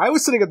 I'm telling you, I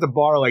was sitting at the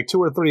bar like 2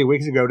 or 3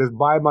 weeks ago just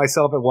by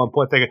myself at one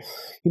point thinking,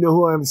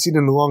 who I haven't seen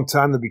in a long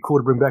time that'd be cool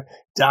to bring back?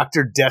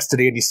 Dr.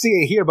 Destiny. And you see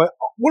it here, but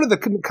one of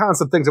the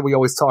constant things that we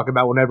always talk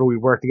about whenever we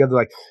work together,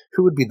 like,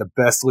 who would be the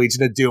best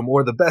Legion of Doom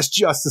or the best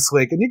Justice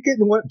League? And you're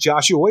getting what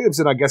Joshua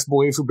Williamson, I guess,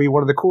 believes would be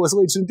one of the coolest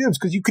Legion of Dooms,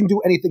 because you can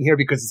do anything here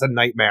because it's a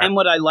nightmare. And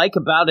what I like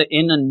about it,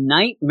 in a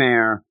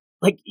nightmare,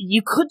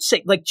 you could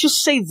say,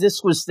 just say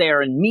this was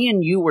there and me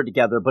and you were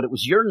together, but it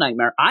was your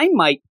nightmare. I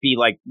might be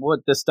like,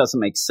 what, this doesn't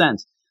make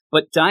sense.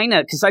 But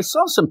Dinah, because I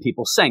saw some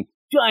people saying,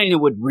 Dinah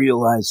would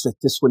realize that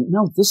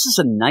this is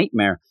a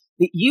nightmare.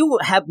 You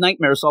have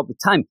nightmares all the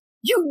time.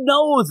 You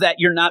know that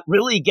you're not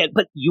really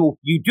but you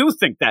do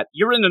think that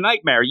you're in a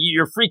nightmare.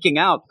 You're freaking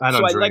out. I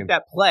don't so dream. I like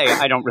that play.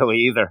 I don't really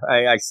either.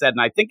 I said,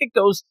 and I think it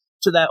goes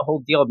to that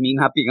whole deal of me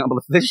not being able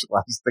to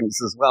visualize things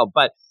as well.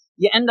 But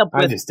you end up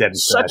I with just didn't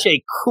such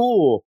a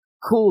cool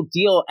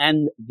deal.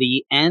 And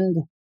the end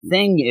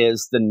thing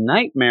is, the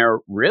nightmare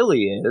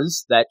really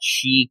is that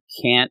she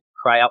can't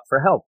cry out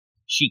for help.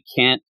 She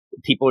can't.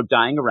 People are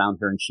dying around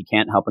her, and she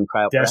can't help and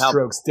cry out for help.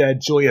 Deathstroke's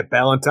dead. Juliet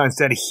Valentine's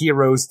dead.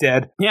 Hero's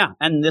dead. Yeah,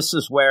 and this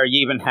is where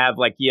you even have,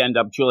 like, you end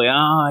up, Julia,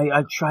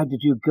 I tried to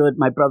do good.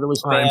 My brother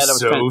was bad. I'm I was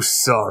so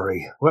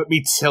sorry. Let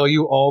me tell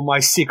you all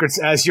my secrets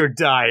as you're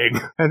dying.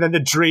 And then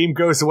the dream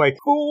goes away.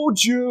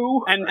 Fooled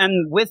you.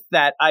 And with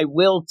that, I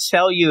will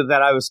tell you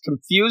that I was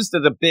confused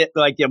at a bit.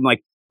 Like, I'm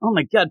like, oh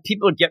my God,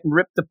 people are getting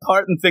ripped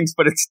apart and things,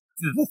 but it's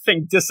the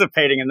thing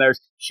dissipating, and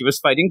she was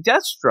fighting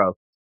Deathstroke.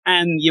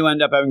 And you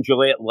end up having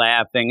Juliet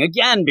laughing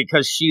again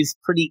because she's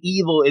pretty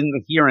evil in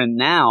the here and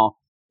now.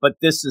 But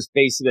this is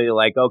basically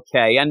like,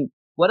 okay. And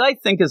what I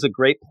think is a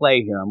great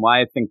play here, and why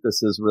I think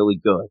this is really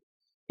good,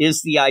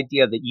 is the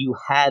idea that you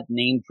had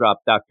name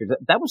dropped Dr.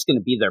 That was going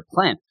to be their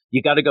plan.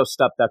 You got to go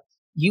stop that.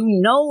 You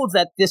know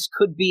that this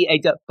could be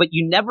but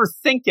you never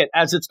think it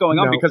as it's going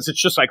on, because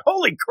it's just like,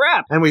 holy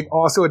crap. And we've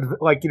also,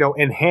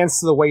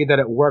 enhanced the way that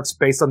it works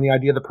based on the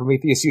idea that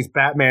Prometheus used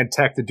Batman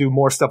tech to do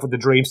more stuff with the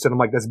Dreamstone. I'm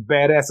like, that's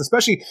badass,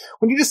 especially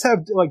when you just have,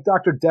 like,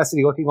 Dr.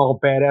 Destiny looking all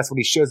badass when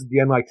he shows at the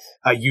end, like,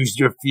 I used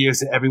your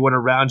fears and everyone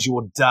around you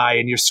will die,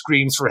 and your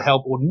screams for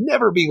help will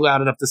never be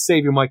loud enough to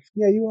save you. I'm like,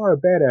 yeah, you are a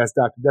badass,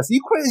 Dr. Destiny.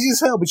 You crazy as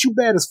hell, but you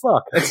bad as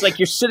fuck. It's like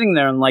you're sitting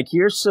there and like,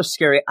 you're so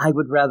scary. I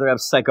would rather have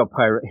Psycho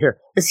Pirate here.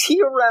 Is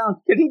he around?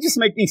 Can he just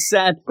make me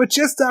sad? But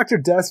just Dr.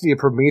 Destiny and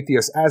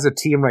Prometheus as a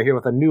team right here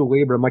with a new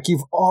Libra, I'm like,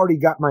 you've already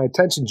got my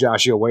attention,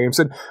 Joshua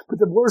Williamson. But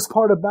the worst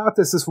part about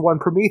this is when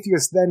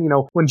Prometheus then,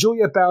 when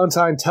Juliet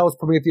Valentine tells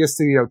Prometheus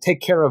to,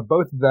 take care of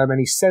both of them, and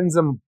he sends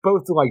them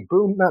both to, like,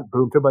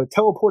 but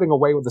teleporting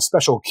away with a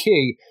special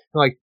key,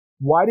 like,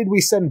 why did we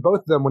send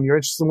both of them when you're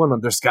interested in one of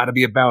them? There's got to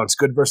be a balance,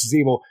 good versus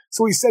evil.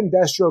 So we send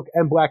Deathstroke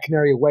and Black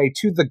Canary away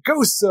to the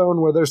Ghost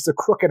Zone where there's the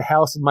Crooked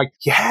House. I'm like,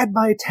 you had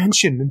my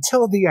attention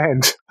until the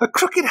end. A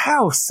Crooked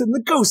House in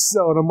the Ghost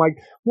Zone. I'm like,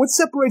 what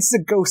separates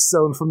the Ghost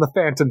Zone from the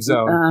Phantom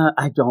Zone?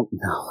 I don't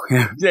know.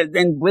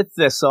 And with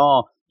this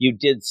all, you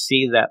did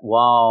see that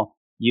while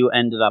you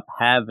ended up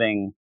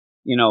having,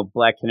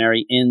 Black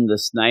Canary in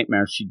this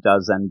nightmare, she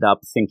does end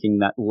up thinking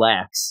that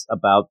Lex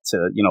about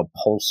to,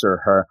 pulsar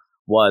her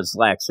was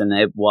Lex, and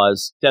it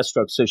was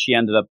Deathstroke. So she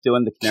ended up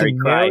doing the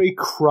Canary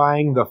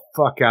crying the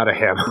fuck out of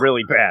him.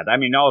 Really bad. I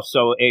mean,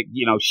 also,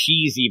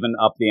 she's even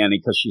up the ante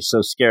because she's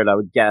so scared, I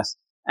would guess.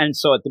 And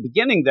so at the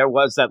beginning, there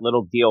was that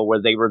little deal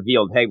where they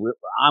revealed, hey,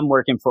 I'm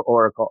working for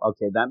Oracle.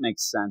 Okay, that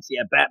makes sense.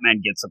 Yeah, Batman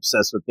gets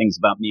obsessed with things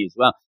about me as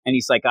well. And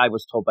he's like, I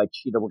was told by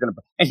Cheetah,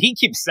 and he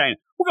keeps saying,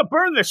 we're going to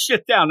burn this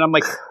shit down. And I'm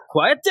like,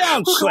 quiet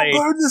down, Slade.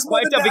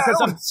 Quiet down, because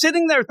I'm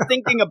sitting there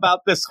thinking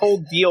about this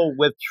whole deal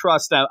with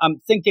trust. I'm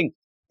thinking,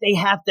 they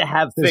have to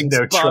have things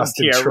bugged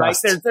here, right?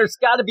 There's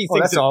got to be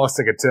things. That's all I was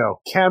thinking, too.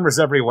 Cameras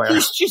everywhere.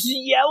 He's just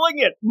yelling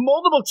it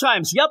multiple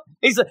times. Yep.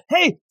 He's like,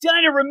 hey,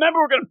 Dinah, remember,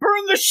 we're going to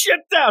burn this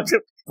shit down.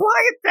 Just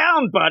quiet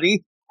down,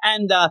 buddy.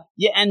 And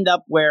you end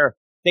up where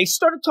they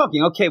started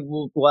talking. Okay,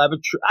 we'll have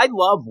I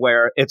love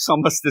where it's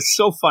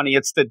so funny.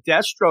 It's the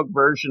Deathstroke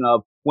version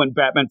of when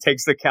Batman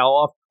takes the cowl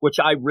off, which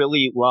I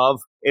really love.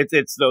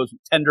 It's those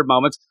tender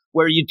moments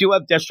where you do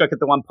have Deathstroke at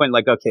the one point,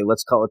 like, okay,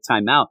 let's call it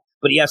timeout.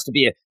 But he has to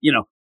be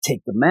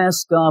take the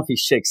mask off. He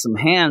shakes some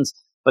hands.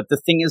 But the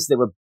thing is, they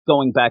were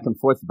going back and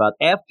forth about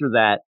after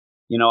that,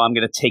 I'm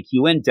going to take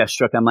you in,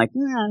 Deathstroke. I'm like,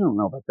 I don't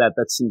know about that.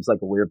 That seems like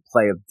a weird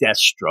play of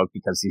Deathstroke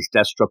because he's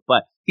Deathstroke.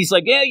 But he's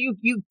like, yeah,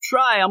 you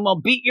try. I'm going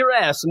to beat your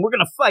ass and we're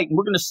going to fight and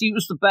we're going to see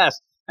who's the best.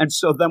 And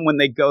so then when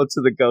they go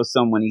to the Ghost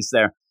Zone, when he's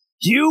there,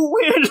 you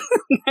win.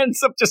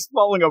 Ends up just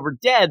falling over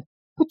dead.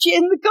 But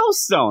you're in the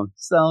Ghost Zone.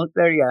 So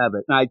there you have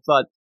it. And I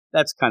thought,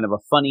 that's kind of a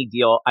funny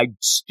deal. I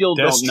still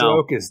don't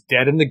know. Deathstroke is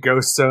dead in the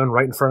Ghost Zone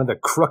right in front of the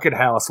Crooked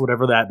House,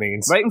 whatever that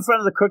means. Right in front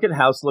of the Crooked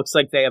House. Looks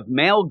like they have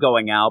mail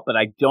going out, but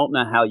I don't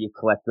know how you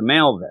collect the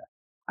mail there.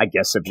 I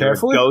guess if you're a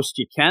ghost,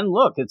 you can.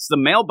 Look, it's the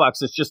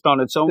mailbox. It's just on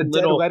its own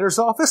little letters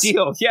office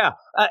deal. Yeah.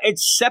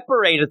 It's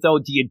separated, though.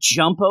 Do you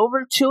jump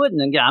over to it? And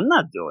then, I'm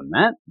not doing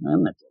that.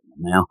 I'm not doing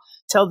the mail.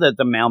 Tell the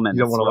mailman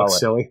you don't want to look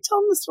silly. Tell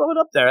him to throw it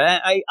up there.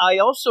 I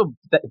also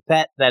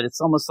bet that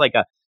it's almost like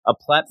a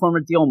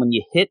platformer deal, and when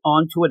you hit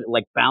onto it, it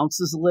like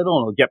bounces a little,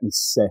 and it'll get me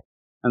sick.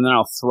 And then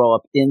I'll throw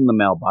up in the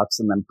mailbox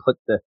and then put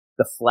the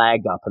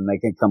flag up, and they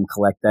can come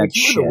collect that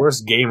shit. You're the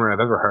worst gamer I've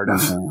ever heard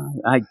of.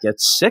 I get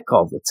sick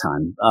all the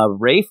time.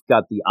 Rafe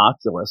got the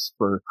Oculus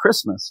for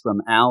Christmas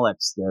from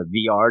Alex, the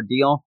VR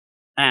deal,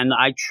 and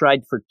I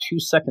tried for 2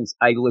 seconds.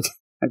 I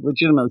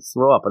legitimately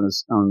throw up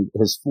on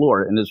his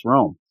floor in his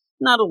room.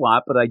 Not a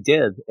lot, but I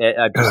did.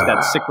 I just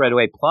got sick right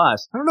away.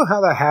 Plus, I don't know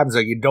how that happens.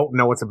 Like, you don't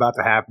know what's about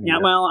to happen. Yeah,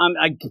 well,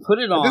 I put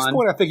it on. At this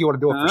point, I think you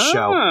want to do it for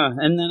show.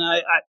 And then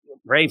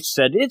Rafe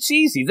said, it's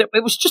easy.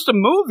 It was just a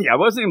movie. I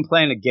wasn't even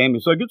playing a game.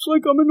 It's like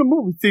I'm in the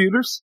movie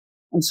theaters.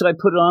 And so I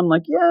put it on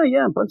like,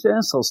 yeah, a bunch of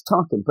assholes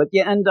talking. But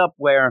you end up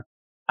where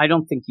I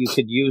don't think you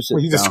could use it. Were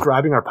you though.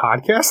 describing our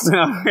podcast?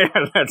 No,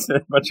 yeah, that's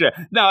it. But yeah.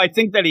 No, I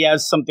think that he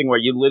has something where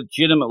you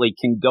legitimately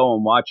can go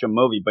and watch a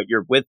movie, but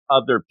you're with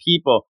other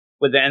people,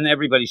 and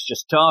everybody's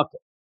just talking.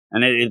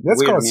 And it's That's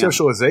weird called to me out.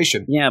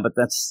 socialization. Yeah, but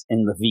that's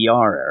in the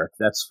VR, Eric.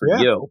 That's for Yeah.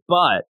 you.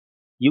 But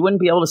you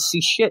wouldn't be able to see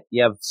shit.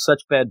 You have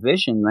such bad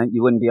vision that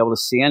you wouldn't be able to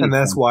see anything. And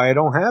that's why I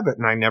don't have it,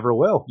 and I never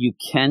will. You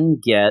can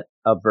get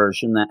a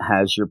version that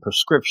has your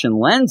prescription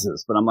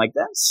lenses, but I'm like,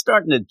 that's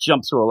starting to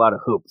jump through a lot of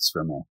hoops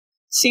for me.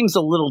 Seems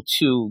a little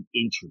too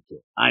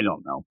intricate. I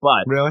don't know,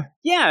 but Really?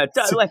 yeah,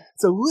 It's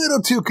a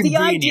little too the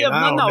convenient. idea of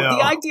I don't know.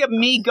 the idea of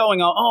me going,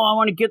 oh, I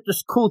want to get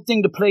this cool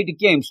thing to play the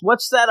games.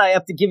 What's that? I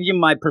have to give you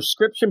my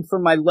prescription for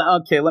my.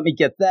 Okay, let me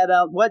get that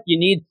out. What you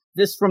need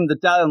this from the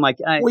dial? I'm like,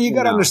 Well, you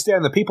got to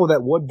understand the people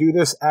that would do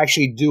this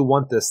actually do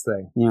want this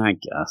thing. Yeah, I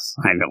guess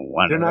I don't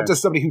want. They're not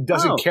just somebody who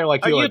doesn't care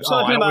like Are you. you Like,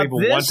 talking I don't about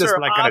even want this this, or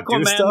but I gotta do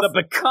Aquaman stuff.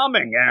 the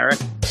Becoming, Eric?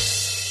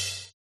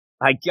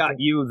 I got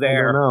you I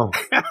there. don't know.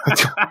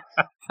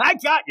 I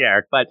got you,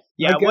 Eric. But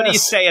yeah, I what do you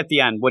guess. say at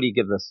the end? What do you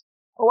give this?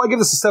 Oh, I give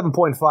this a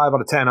 7.5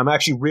 out of 10. I'm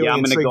actually really Yeah, I'm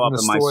gonna intrigued go in up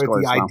the in my story,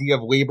 score the as well. idea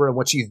of Libra and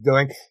what she's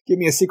doing. Give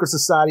me a secret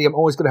society. I'm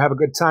always going to have a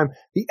good time.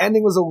 The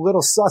ending was a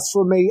little sus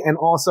for me, and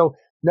also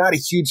not a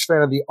huge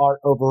fan of the art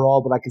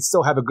overall, but I can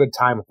still have a good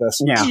time with this.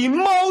 Yeah.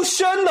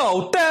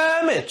 Emotional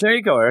damage. There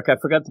you go, Eric. I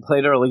forgot to play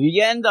it earlier.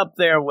 You end up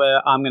there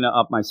where I'm going to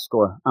up my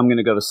score. I'm going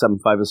to go to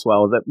 7.5 as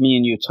well. That me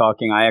and you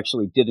talking, I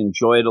actually did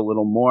enjoy it a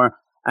little more.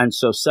 And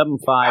so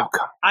 7.5.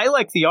 I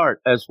like the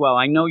art as well.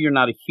 I know you're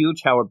not a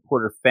huge Howard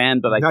Porter fan,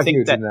 but I Not think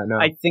huge that in that, no.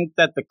 I think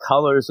that the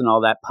colors and all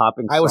that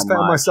popping. I was so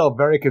found much. myself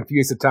very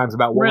confused at times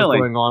about what Really?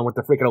 was going on with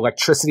the freaking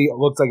electricity. It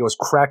looked like it was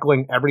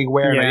crackling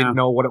everywhere, and I Yeah. didn't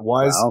know what it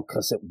was. Well,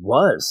 because it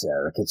was,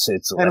 Eric. It's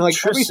And like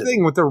electricity.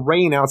 everything with the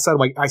rain outside,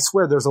 like I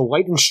swear, there's a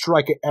lightning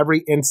strike at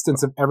every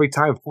instance of every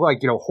time, like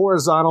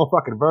horizontal,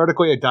 fucking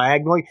vertically, or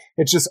diagonally.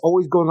 It's just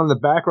always going on in the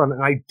background,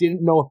 and I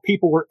didn't know if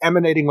people were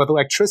emanating with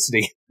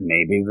electricity.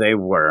 Maybe they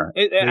were.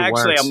 Actually,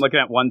 weren't. I'm looking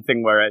at one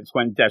thing where it's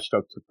when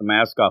Deathstroke took the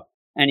mask off,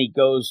 and he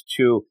goes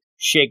to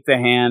shake the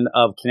hand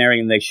of Canary,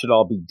 and they should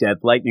all be dead.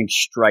 Lightning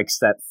strikes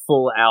that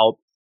full out,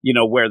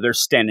 where they're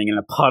standing in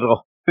a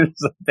puddle.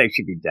 So they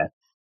should be dead.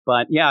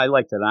 But yeah, I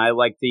liked it. I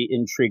like the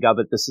intrigue of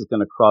it. This is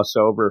going to cross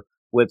over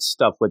with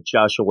stuff with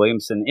Joshua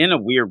Williamson in a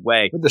weird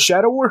way. With the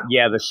Shadow War?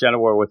 Yeah, the Shadow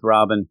War with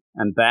Robin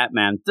and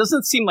Batman.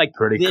 Doesn't seem like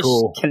Pretty this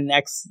cool.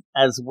 connects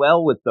as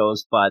well with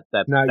those, but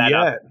that Not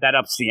yet. that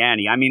ups the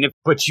ante. I mean, if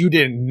But you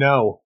didn't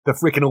know the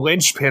freaking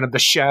linchpin of the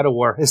Shadow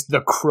War is the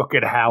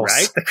Crooked House.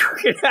 right, the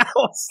Crooked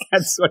House.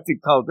 That's what they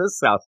call this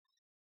house.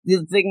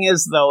 The thing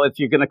is, though, if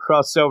you're going to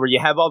cross over, you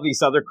have all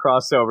these other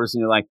crossovers, and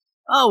you're like,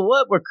 oh,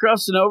 what? We're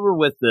crossing over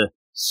with the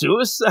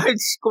Suicide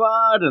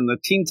Squad and the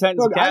Teen Titans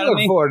Look, I look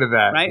Academy. forward to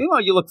that. Right?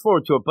 Well, you look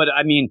forward to it, but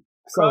I mean,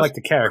 So I like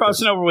the characters.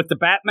 crossing over with the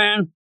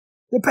Batman.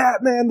 The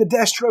Batman, the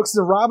Deathstrokes,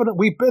 the Robin,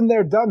 we've been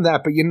there, done that,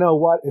 but you know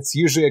what? It's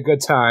usually a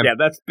good time. Yeah,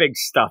 that's big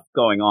stuff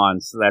going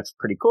on, so that's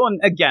pretty cool. And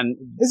again,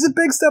 Is it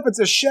big stuff? It's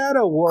a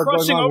Shadow War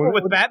crossing going on. over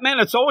with Batman,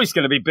 it's always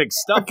going to be big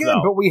stuff, Again,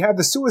 though. but we have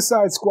the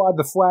Suicide Squad,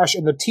 the Flash,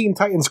 and the Teen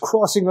Titans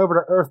crossing over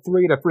to Earth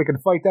 3 to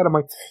freaking fight that. I'm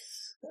like,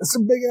 that's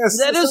some big ass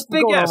That is stuff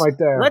big going ass. on right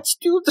there. Let's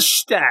do the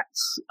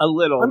stats a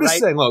little, I'm just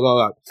right? saying,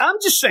 look. I'm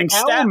just saying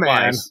stat Owlman.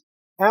 wise.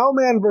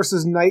 Owlman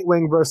versus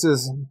Nightwing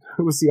versus,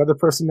 who was the other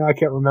person now? I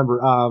can't remember.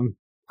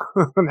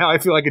 Now I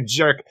feel like a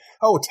jerk.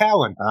 Oh,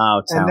 Talon.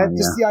 Oh, And that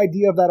just the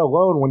idea of that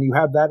alone, when you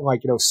have that,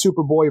 like,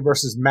 Superboy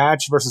versus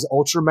Match versus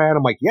Ultraman,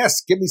 I'm like,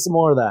 yes, give me some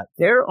more of that.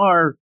 There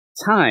are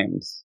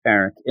times,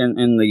 Eric, in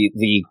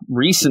the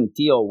recent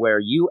deal where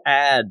you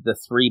add the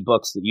 3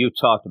 books that you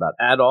talked about,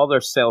 add all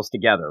their sales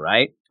together,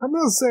 right? I'm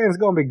not saying it's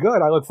going to be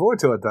good. I look forward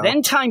to it, though.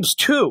 Then times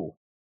 2.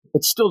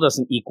 It still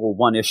doesn't equal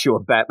one issue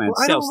of Batman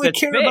Well, I don't sales. really That's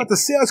care big. about the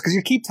sales because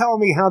you keep telling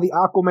me how the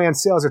Aquaman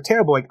sales are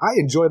terrible. Like, I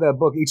enjoy that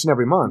book each and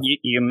every month.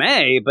 You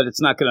may, but it's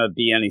not going to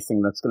be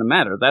anything that's going to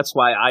matter. That's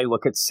why I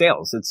look at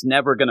sales. It's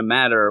never going to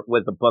matter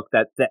with a book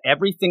that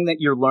everything that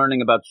you're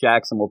learning about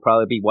Jackson will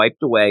probably be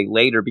wiped away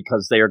later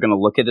because they are going to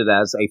look at it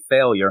as a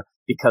failure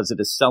because it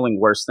is selling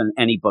worse than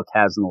any book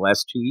has in the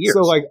last 2 years.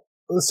 So, like,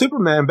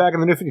 Superman back in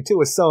the New 52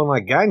 was selling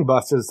like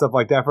gangbusters and stuff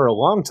like that for a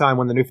long time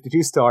when the New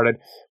 52 started.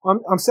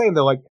 I'm saying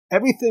though, like,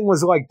 everything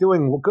was like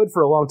doing good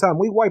for a long time.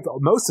 We wiped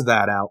most of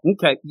that out.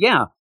 Okay,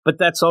 yeah, but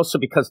that's also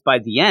because by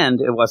the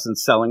end it wasn't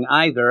selling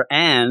either,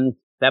 and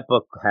that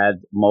book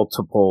had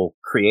multiple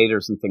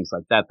creators and things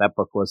like that. That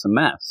book was a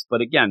mess. But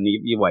again,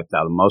 you wiped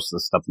out most of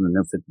the stuff in the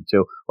New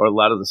 52, or a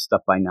lot of the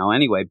stuff by now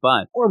anyway.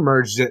 But Or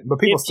merged it, but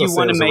people if still you say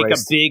want it to was make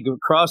erased. a big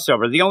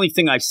crossover, the only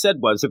thing I said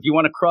was, if you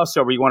want to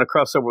crossover, you want to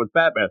crossover with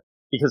Batman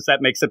because that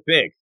makes it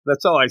big.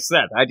 That's all I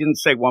said. I didn't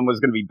say one was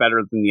going to be better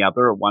than the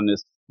other or one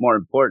is more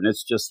important.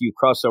 It's just you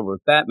cross over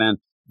with Batman,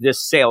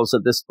 this sales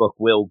of this book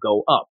will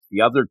go up.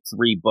 The other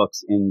 3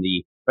 books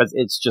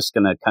it's just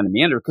going to kind of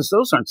meander because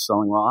those aren't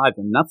selling well either.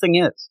 Nothing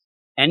is.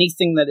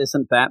 Anything that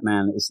isn't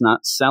Batman is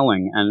not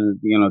selling. And,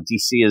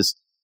 DC is,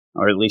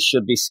 or at least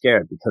should be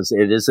scared because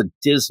it is a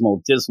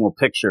dismal, dismal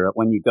picture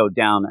when you go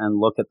down and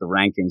look at the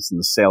rankings and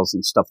the sales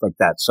and stuff like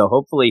that. So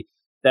hopefully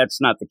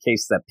that's not the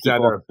case that It's either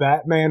people... a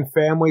Batman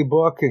family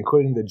book,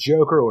 including the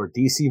Joker, or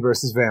DC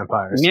versus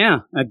vampires. Yeah,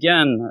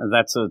 again,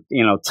 that's a,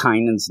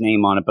 Tynan's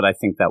name on it, but I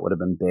think that would have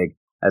been big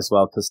as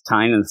well, because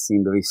Tynan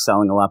seemed to be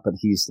selling a lot, but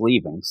he's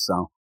leaving,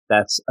 so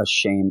that's a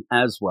shame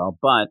as well.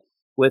 But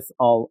with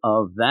all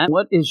of that,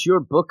 what is your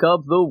book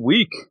of the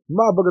week?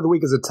 My book of the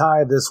week is a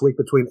tie this week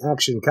between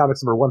Action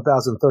Comics number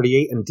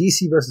 1038 and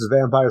DC versus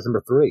Vampires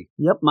number 3.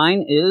 Yep,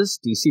 mine is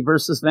DC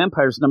versus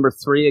Vampires number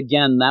 3.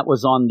 Again, that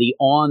was on the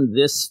On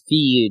This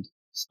Feed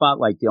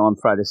Spotlight deal on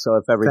Friday. So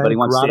if everybody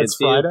wants to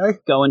Friday?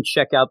 Go and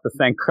check out the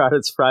Thank God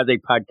It's Friday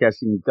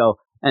podcast. You can go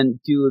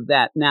and do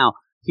that. Now,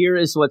 here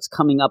is what's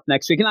coming up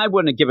next week. And I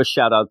want to give a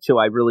shout out too.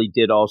 I really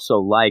did also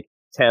like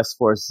Task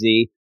Force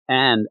Z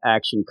and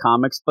Action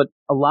Comics, but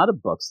a lot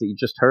of books that you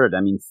just heard,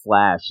 I mean,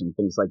 Flash and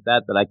things like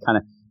that, that I kind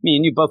of, me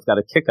and you both got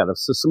a kick out of.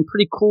 So some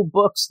pretty cool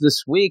books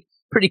this week.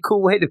 Pretty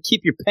cool way to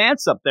keep your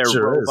pants up there,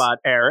 sure Robot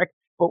is. Eric.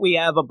 But we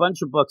have a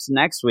bunch of books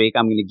next week.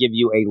 I'm going to give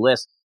you a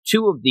list.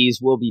 2 of these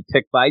will be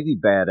picked by the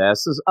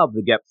badasses of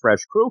the Get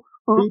Fresh crew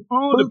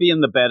to be in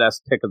the Badass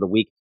Pick of the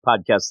Week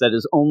podcast that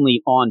is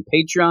only on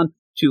Patreon.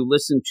 To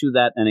listen to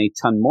that and a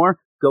ton more,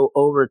 go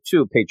over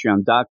to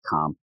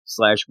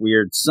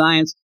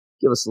patreon.com/weirdscience.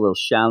 Give us a little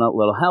shout out, a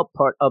little help,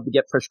 part of the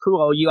Get Fresh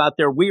crew. All you out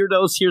there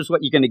weirdos, here's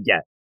what you're going to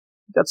get.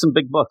 Got some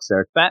big books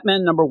there.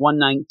 Batman number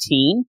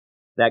 119.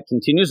 That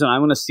continues, and I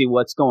want to see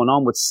what's going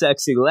on with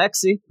Sexy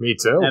Lexi. Me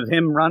too. Have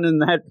him running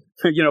that,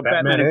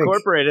 Batman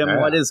Incorporated,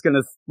 and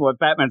what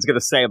Batman's going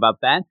to say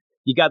about that.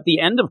 You got the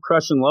end of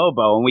Crush and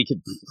Lobo, and we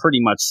could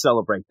pretty much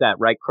celebrate that,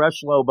 right?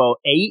 Crush Lobo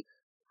 8.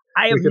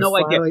 I have no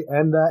idea. Finally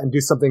end that and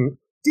do something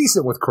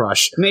decent with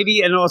Crush.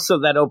 Maybe, and also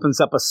that opens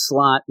up a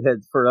slot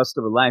for us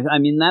to relax. I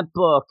mean, that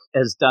book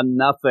has done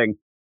nothing,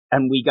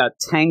 and we got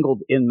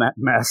tangled in that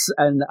mess,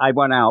 and I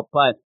went out.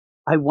 But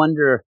I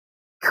wonder,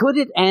 could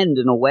it end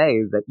in a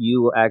way that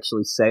you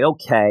actually say,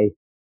 okay,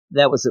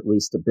 that was at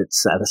least a bit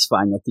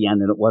satisfying at the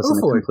end, and it wasn't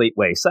a complete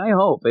waste? I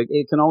hope.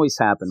 It can always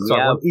happen. So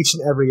I love each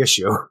and every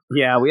issue.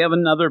 Yeah, we have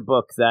another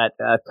book that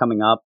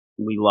coming up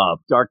we love.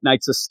 Dark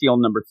Knights of Steel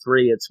number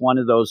 3. It's one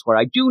of those where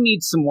I do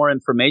need some more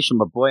information,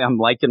 but boy, I'm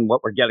liking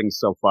what we're getting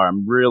so far.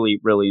 I'm really,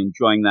 really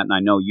enjoying that, and I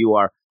know you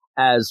are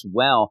as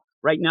well.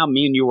 Right now,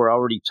 me and you were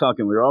already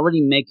talking. We were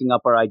already making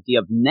up our idea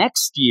of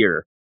next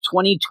year,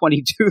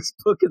 2022's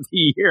book of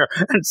the year,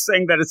 and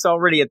saying that it's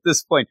already at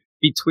this point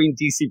between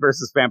DC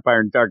versus Vampire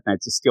and Dark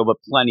Knights of Steel, but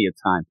plenty of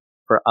time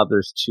for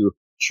others to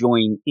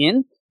join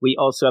in. We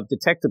also have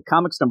Detective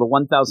Comics number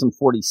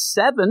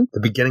 1047. The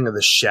beginning of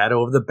the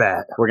Shadow of the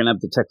Bat. We're going to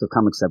have Detective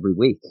Comics every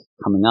week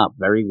coming up,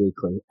 very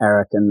weekly,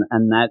 Eric,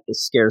 and that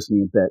scares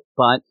me a bit.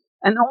 But,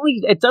 and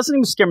only, it doesn't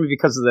even scare me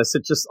because of this.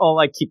 It's just all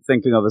I keep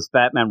thinking of is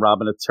Batman,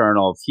 Robin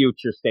Eternal,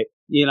 Future State,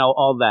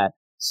 all that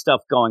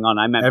stuff going on.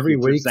 I meant every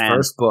Future week, Zen.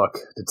 First book,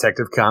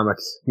 Detective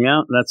Comics.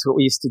 Yeah, that's what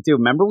we used to do.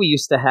 Remember, we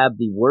used to have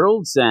the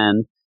World's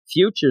End,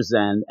 Future's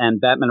End,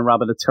 and Batman and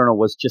Robin Eternal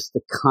was just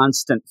the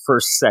constant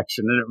first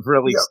section, and it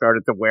really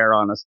started to wear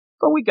on us.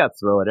 But we got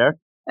through it, Eric.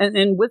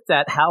 And with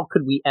that, how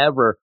could we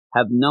ever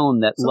have known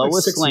that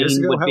Lois Lane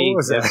would be,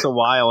 that's a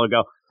while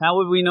ago, how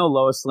would we know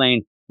Lois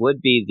Lane would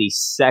be the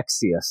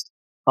sexiest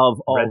of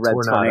all Red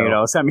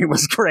Tornadoes? I mean, it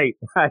was great.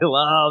 I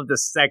love the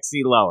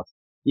sexy Lois.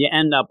 You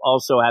end up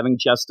also having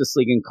Justice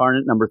League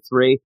Incarnate number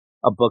 3,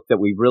 a book that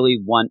we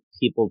really want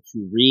people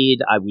to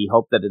read. We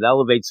hope that it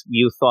elevates.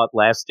 You thought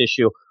last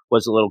issue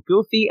was a little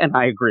goofy, and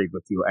I agreed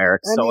with you,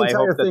 Eric. And the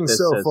entire thing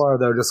so far,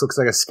 though, just looks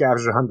like a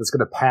scavenger hunt that's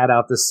going to pad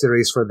out this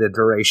series for the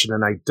duration,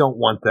 and I don't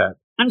want that.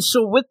 And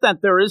so with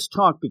that, there is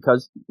talk,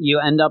 because you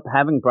end up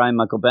having Brian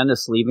Michael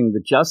Bendis leaving the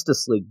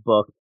Justice League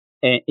book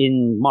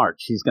in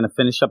March. He's going to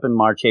finish up in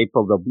March,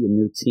 April. There'll be a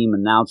new team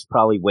announced.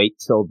 Probably wait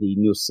till the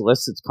new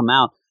solicits come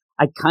out.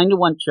 I kind of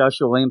want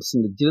Joshua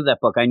Williamson to do that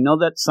book. I know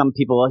that some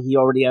people, he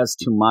already has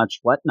too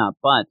much, whatnot,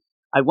 but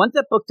I want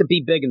that book to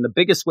be big, and the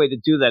biggest way to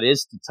do that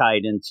is to tie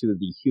it into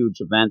the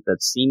huge event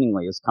that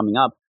seemingly is coming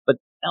up. But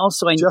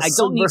also, I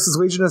don't need versus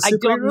Legion of Superheroes? I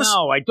don't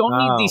know. I don't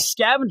need these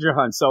scavenger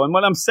hunts. So, and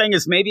what I'm saying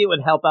is maybe it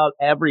would help out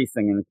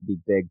everything, and it could be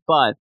big.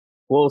 But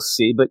we'll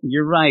see. But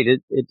you're right.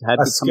 It had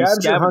become a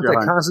scavenger hunt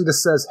that constantly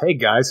just says, "Hey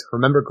guys,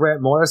 remember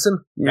Grant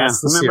Morrison? Yeah,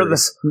 remember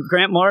the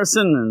Grant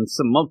Morrison and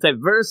some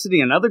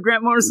multiversity and other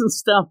Grant Morrison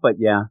stuff." But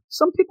yeah,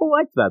 some people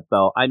like that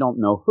though. I don't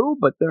know who,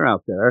 but they're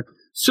out there.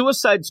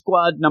 Suicide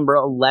Squad number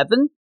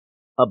 11,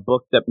 a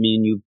book that me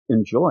and you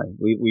enjoy.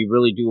 We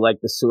really do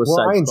like the Suicide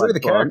Squad. Well, I enjoy the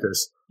book.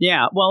 characters.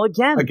 Yeah, well,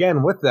 again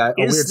with that,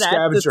 a weird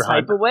scavenger hunt. Is that the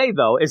type of way,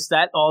 though? Is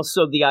that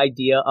also the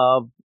idea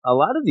of a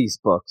lot of these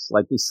books,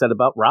 like we said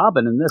about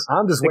Robin and this?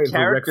 I'm just waiting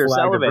for Rick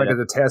Flag to bring to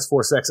the Task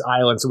Force X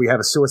Island, so we have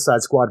a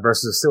Suicide Squad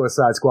versus a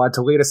Suicide Squad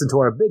to lead us into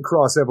our big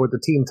crossover with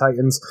the Teen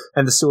Titans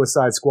and the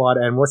Suicide Squad.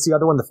 And what's the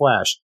other one? The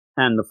Flash.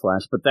 And the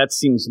Flash, but that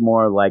seems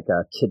more like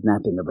a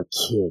kidnapping of a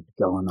kid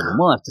going on.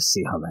 We'll have to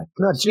see how that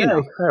goes. Not Jay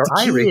or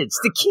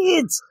the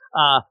kids.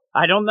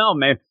 I don't know,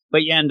 man.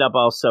 But you end up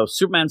also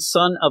Superman,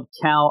 Son of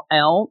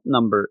Kal-El,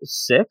 number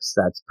 6.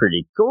 That's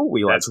pretty cool.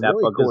 We like That's that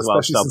really book cool, as well.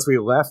 especially since we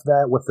left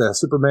that with the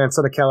Superman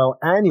Son of Kal-El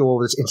annual,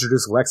 which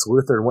introduced Lex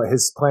Luthor and what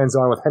his plans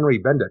are with Henry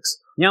Bendix.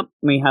 Yep,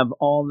 we have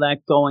all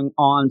that going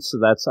on, so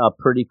that's a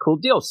pretty cool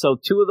deal. So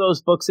 2 of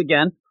those books,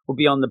 again, will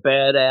be on the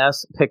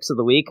Badass Picks of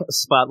the Week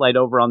spotlight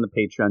over on the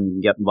Patreon. You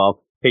can get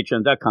involved.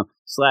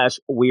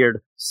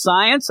 Patreon.com/Weird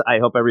Science. I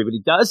hope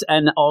everybody does.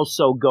 And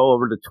also go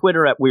over to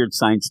Twitter at Weird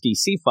Science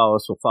DC. Follow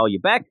us. We'll follow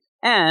you back.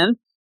 And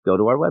go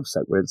to our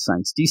website,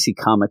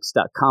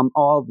 WeirdScienceDCComics.com.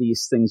 All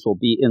these things will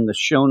be in the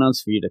show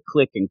notes for you to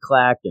click and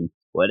clack and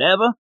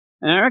whatever,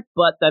 Eric.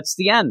 But that's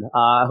the end.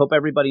 I hope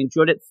everybody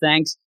enjoyed it.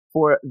 Thanks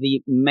for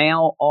the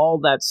mail, all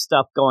that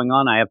stuff going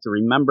on. I have to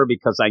remember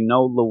because I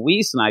know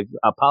Luis, and I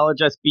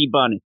apologize, B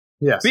Bunny.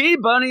 Yes. B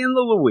Bunny and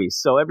the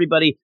Luis. So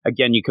everybody,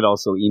 again, you could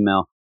also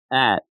email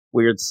at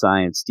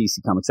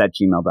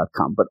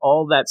WeirdScienceDCComics@gmail.com. But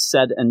all that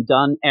said and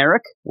done,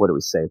 Eric, what do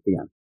we say at the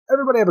end?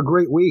 Everybody have a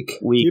great week.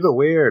 Keep it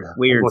weird.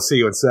 Weird. And we'll see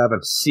you in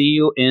 7. See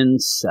you in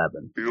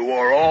 7. You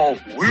are all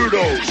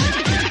weirdos.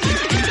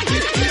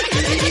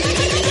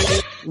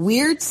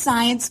 Weird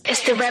Science.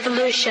 It's the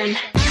revolution.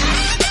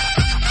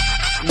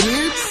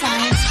 Weird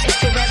Science. It's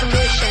the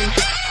revolution.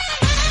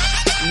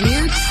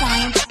 Weird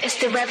Science. It's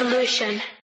the revolution.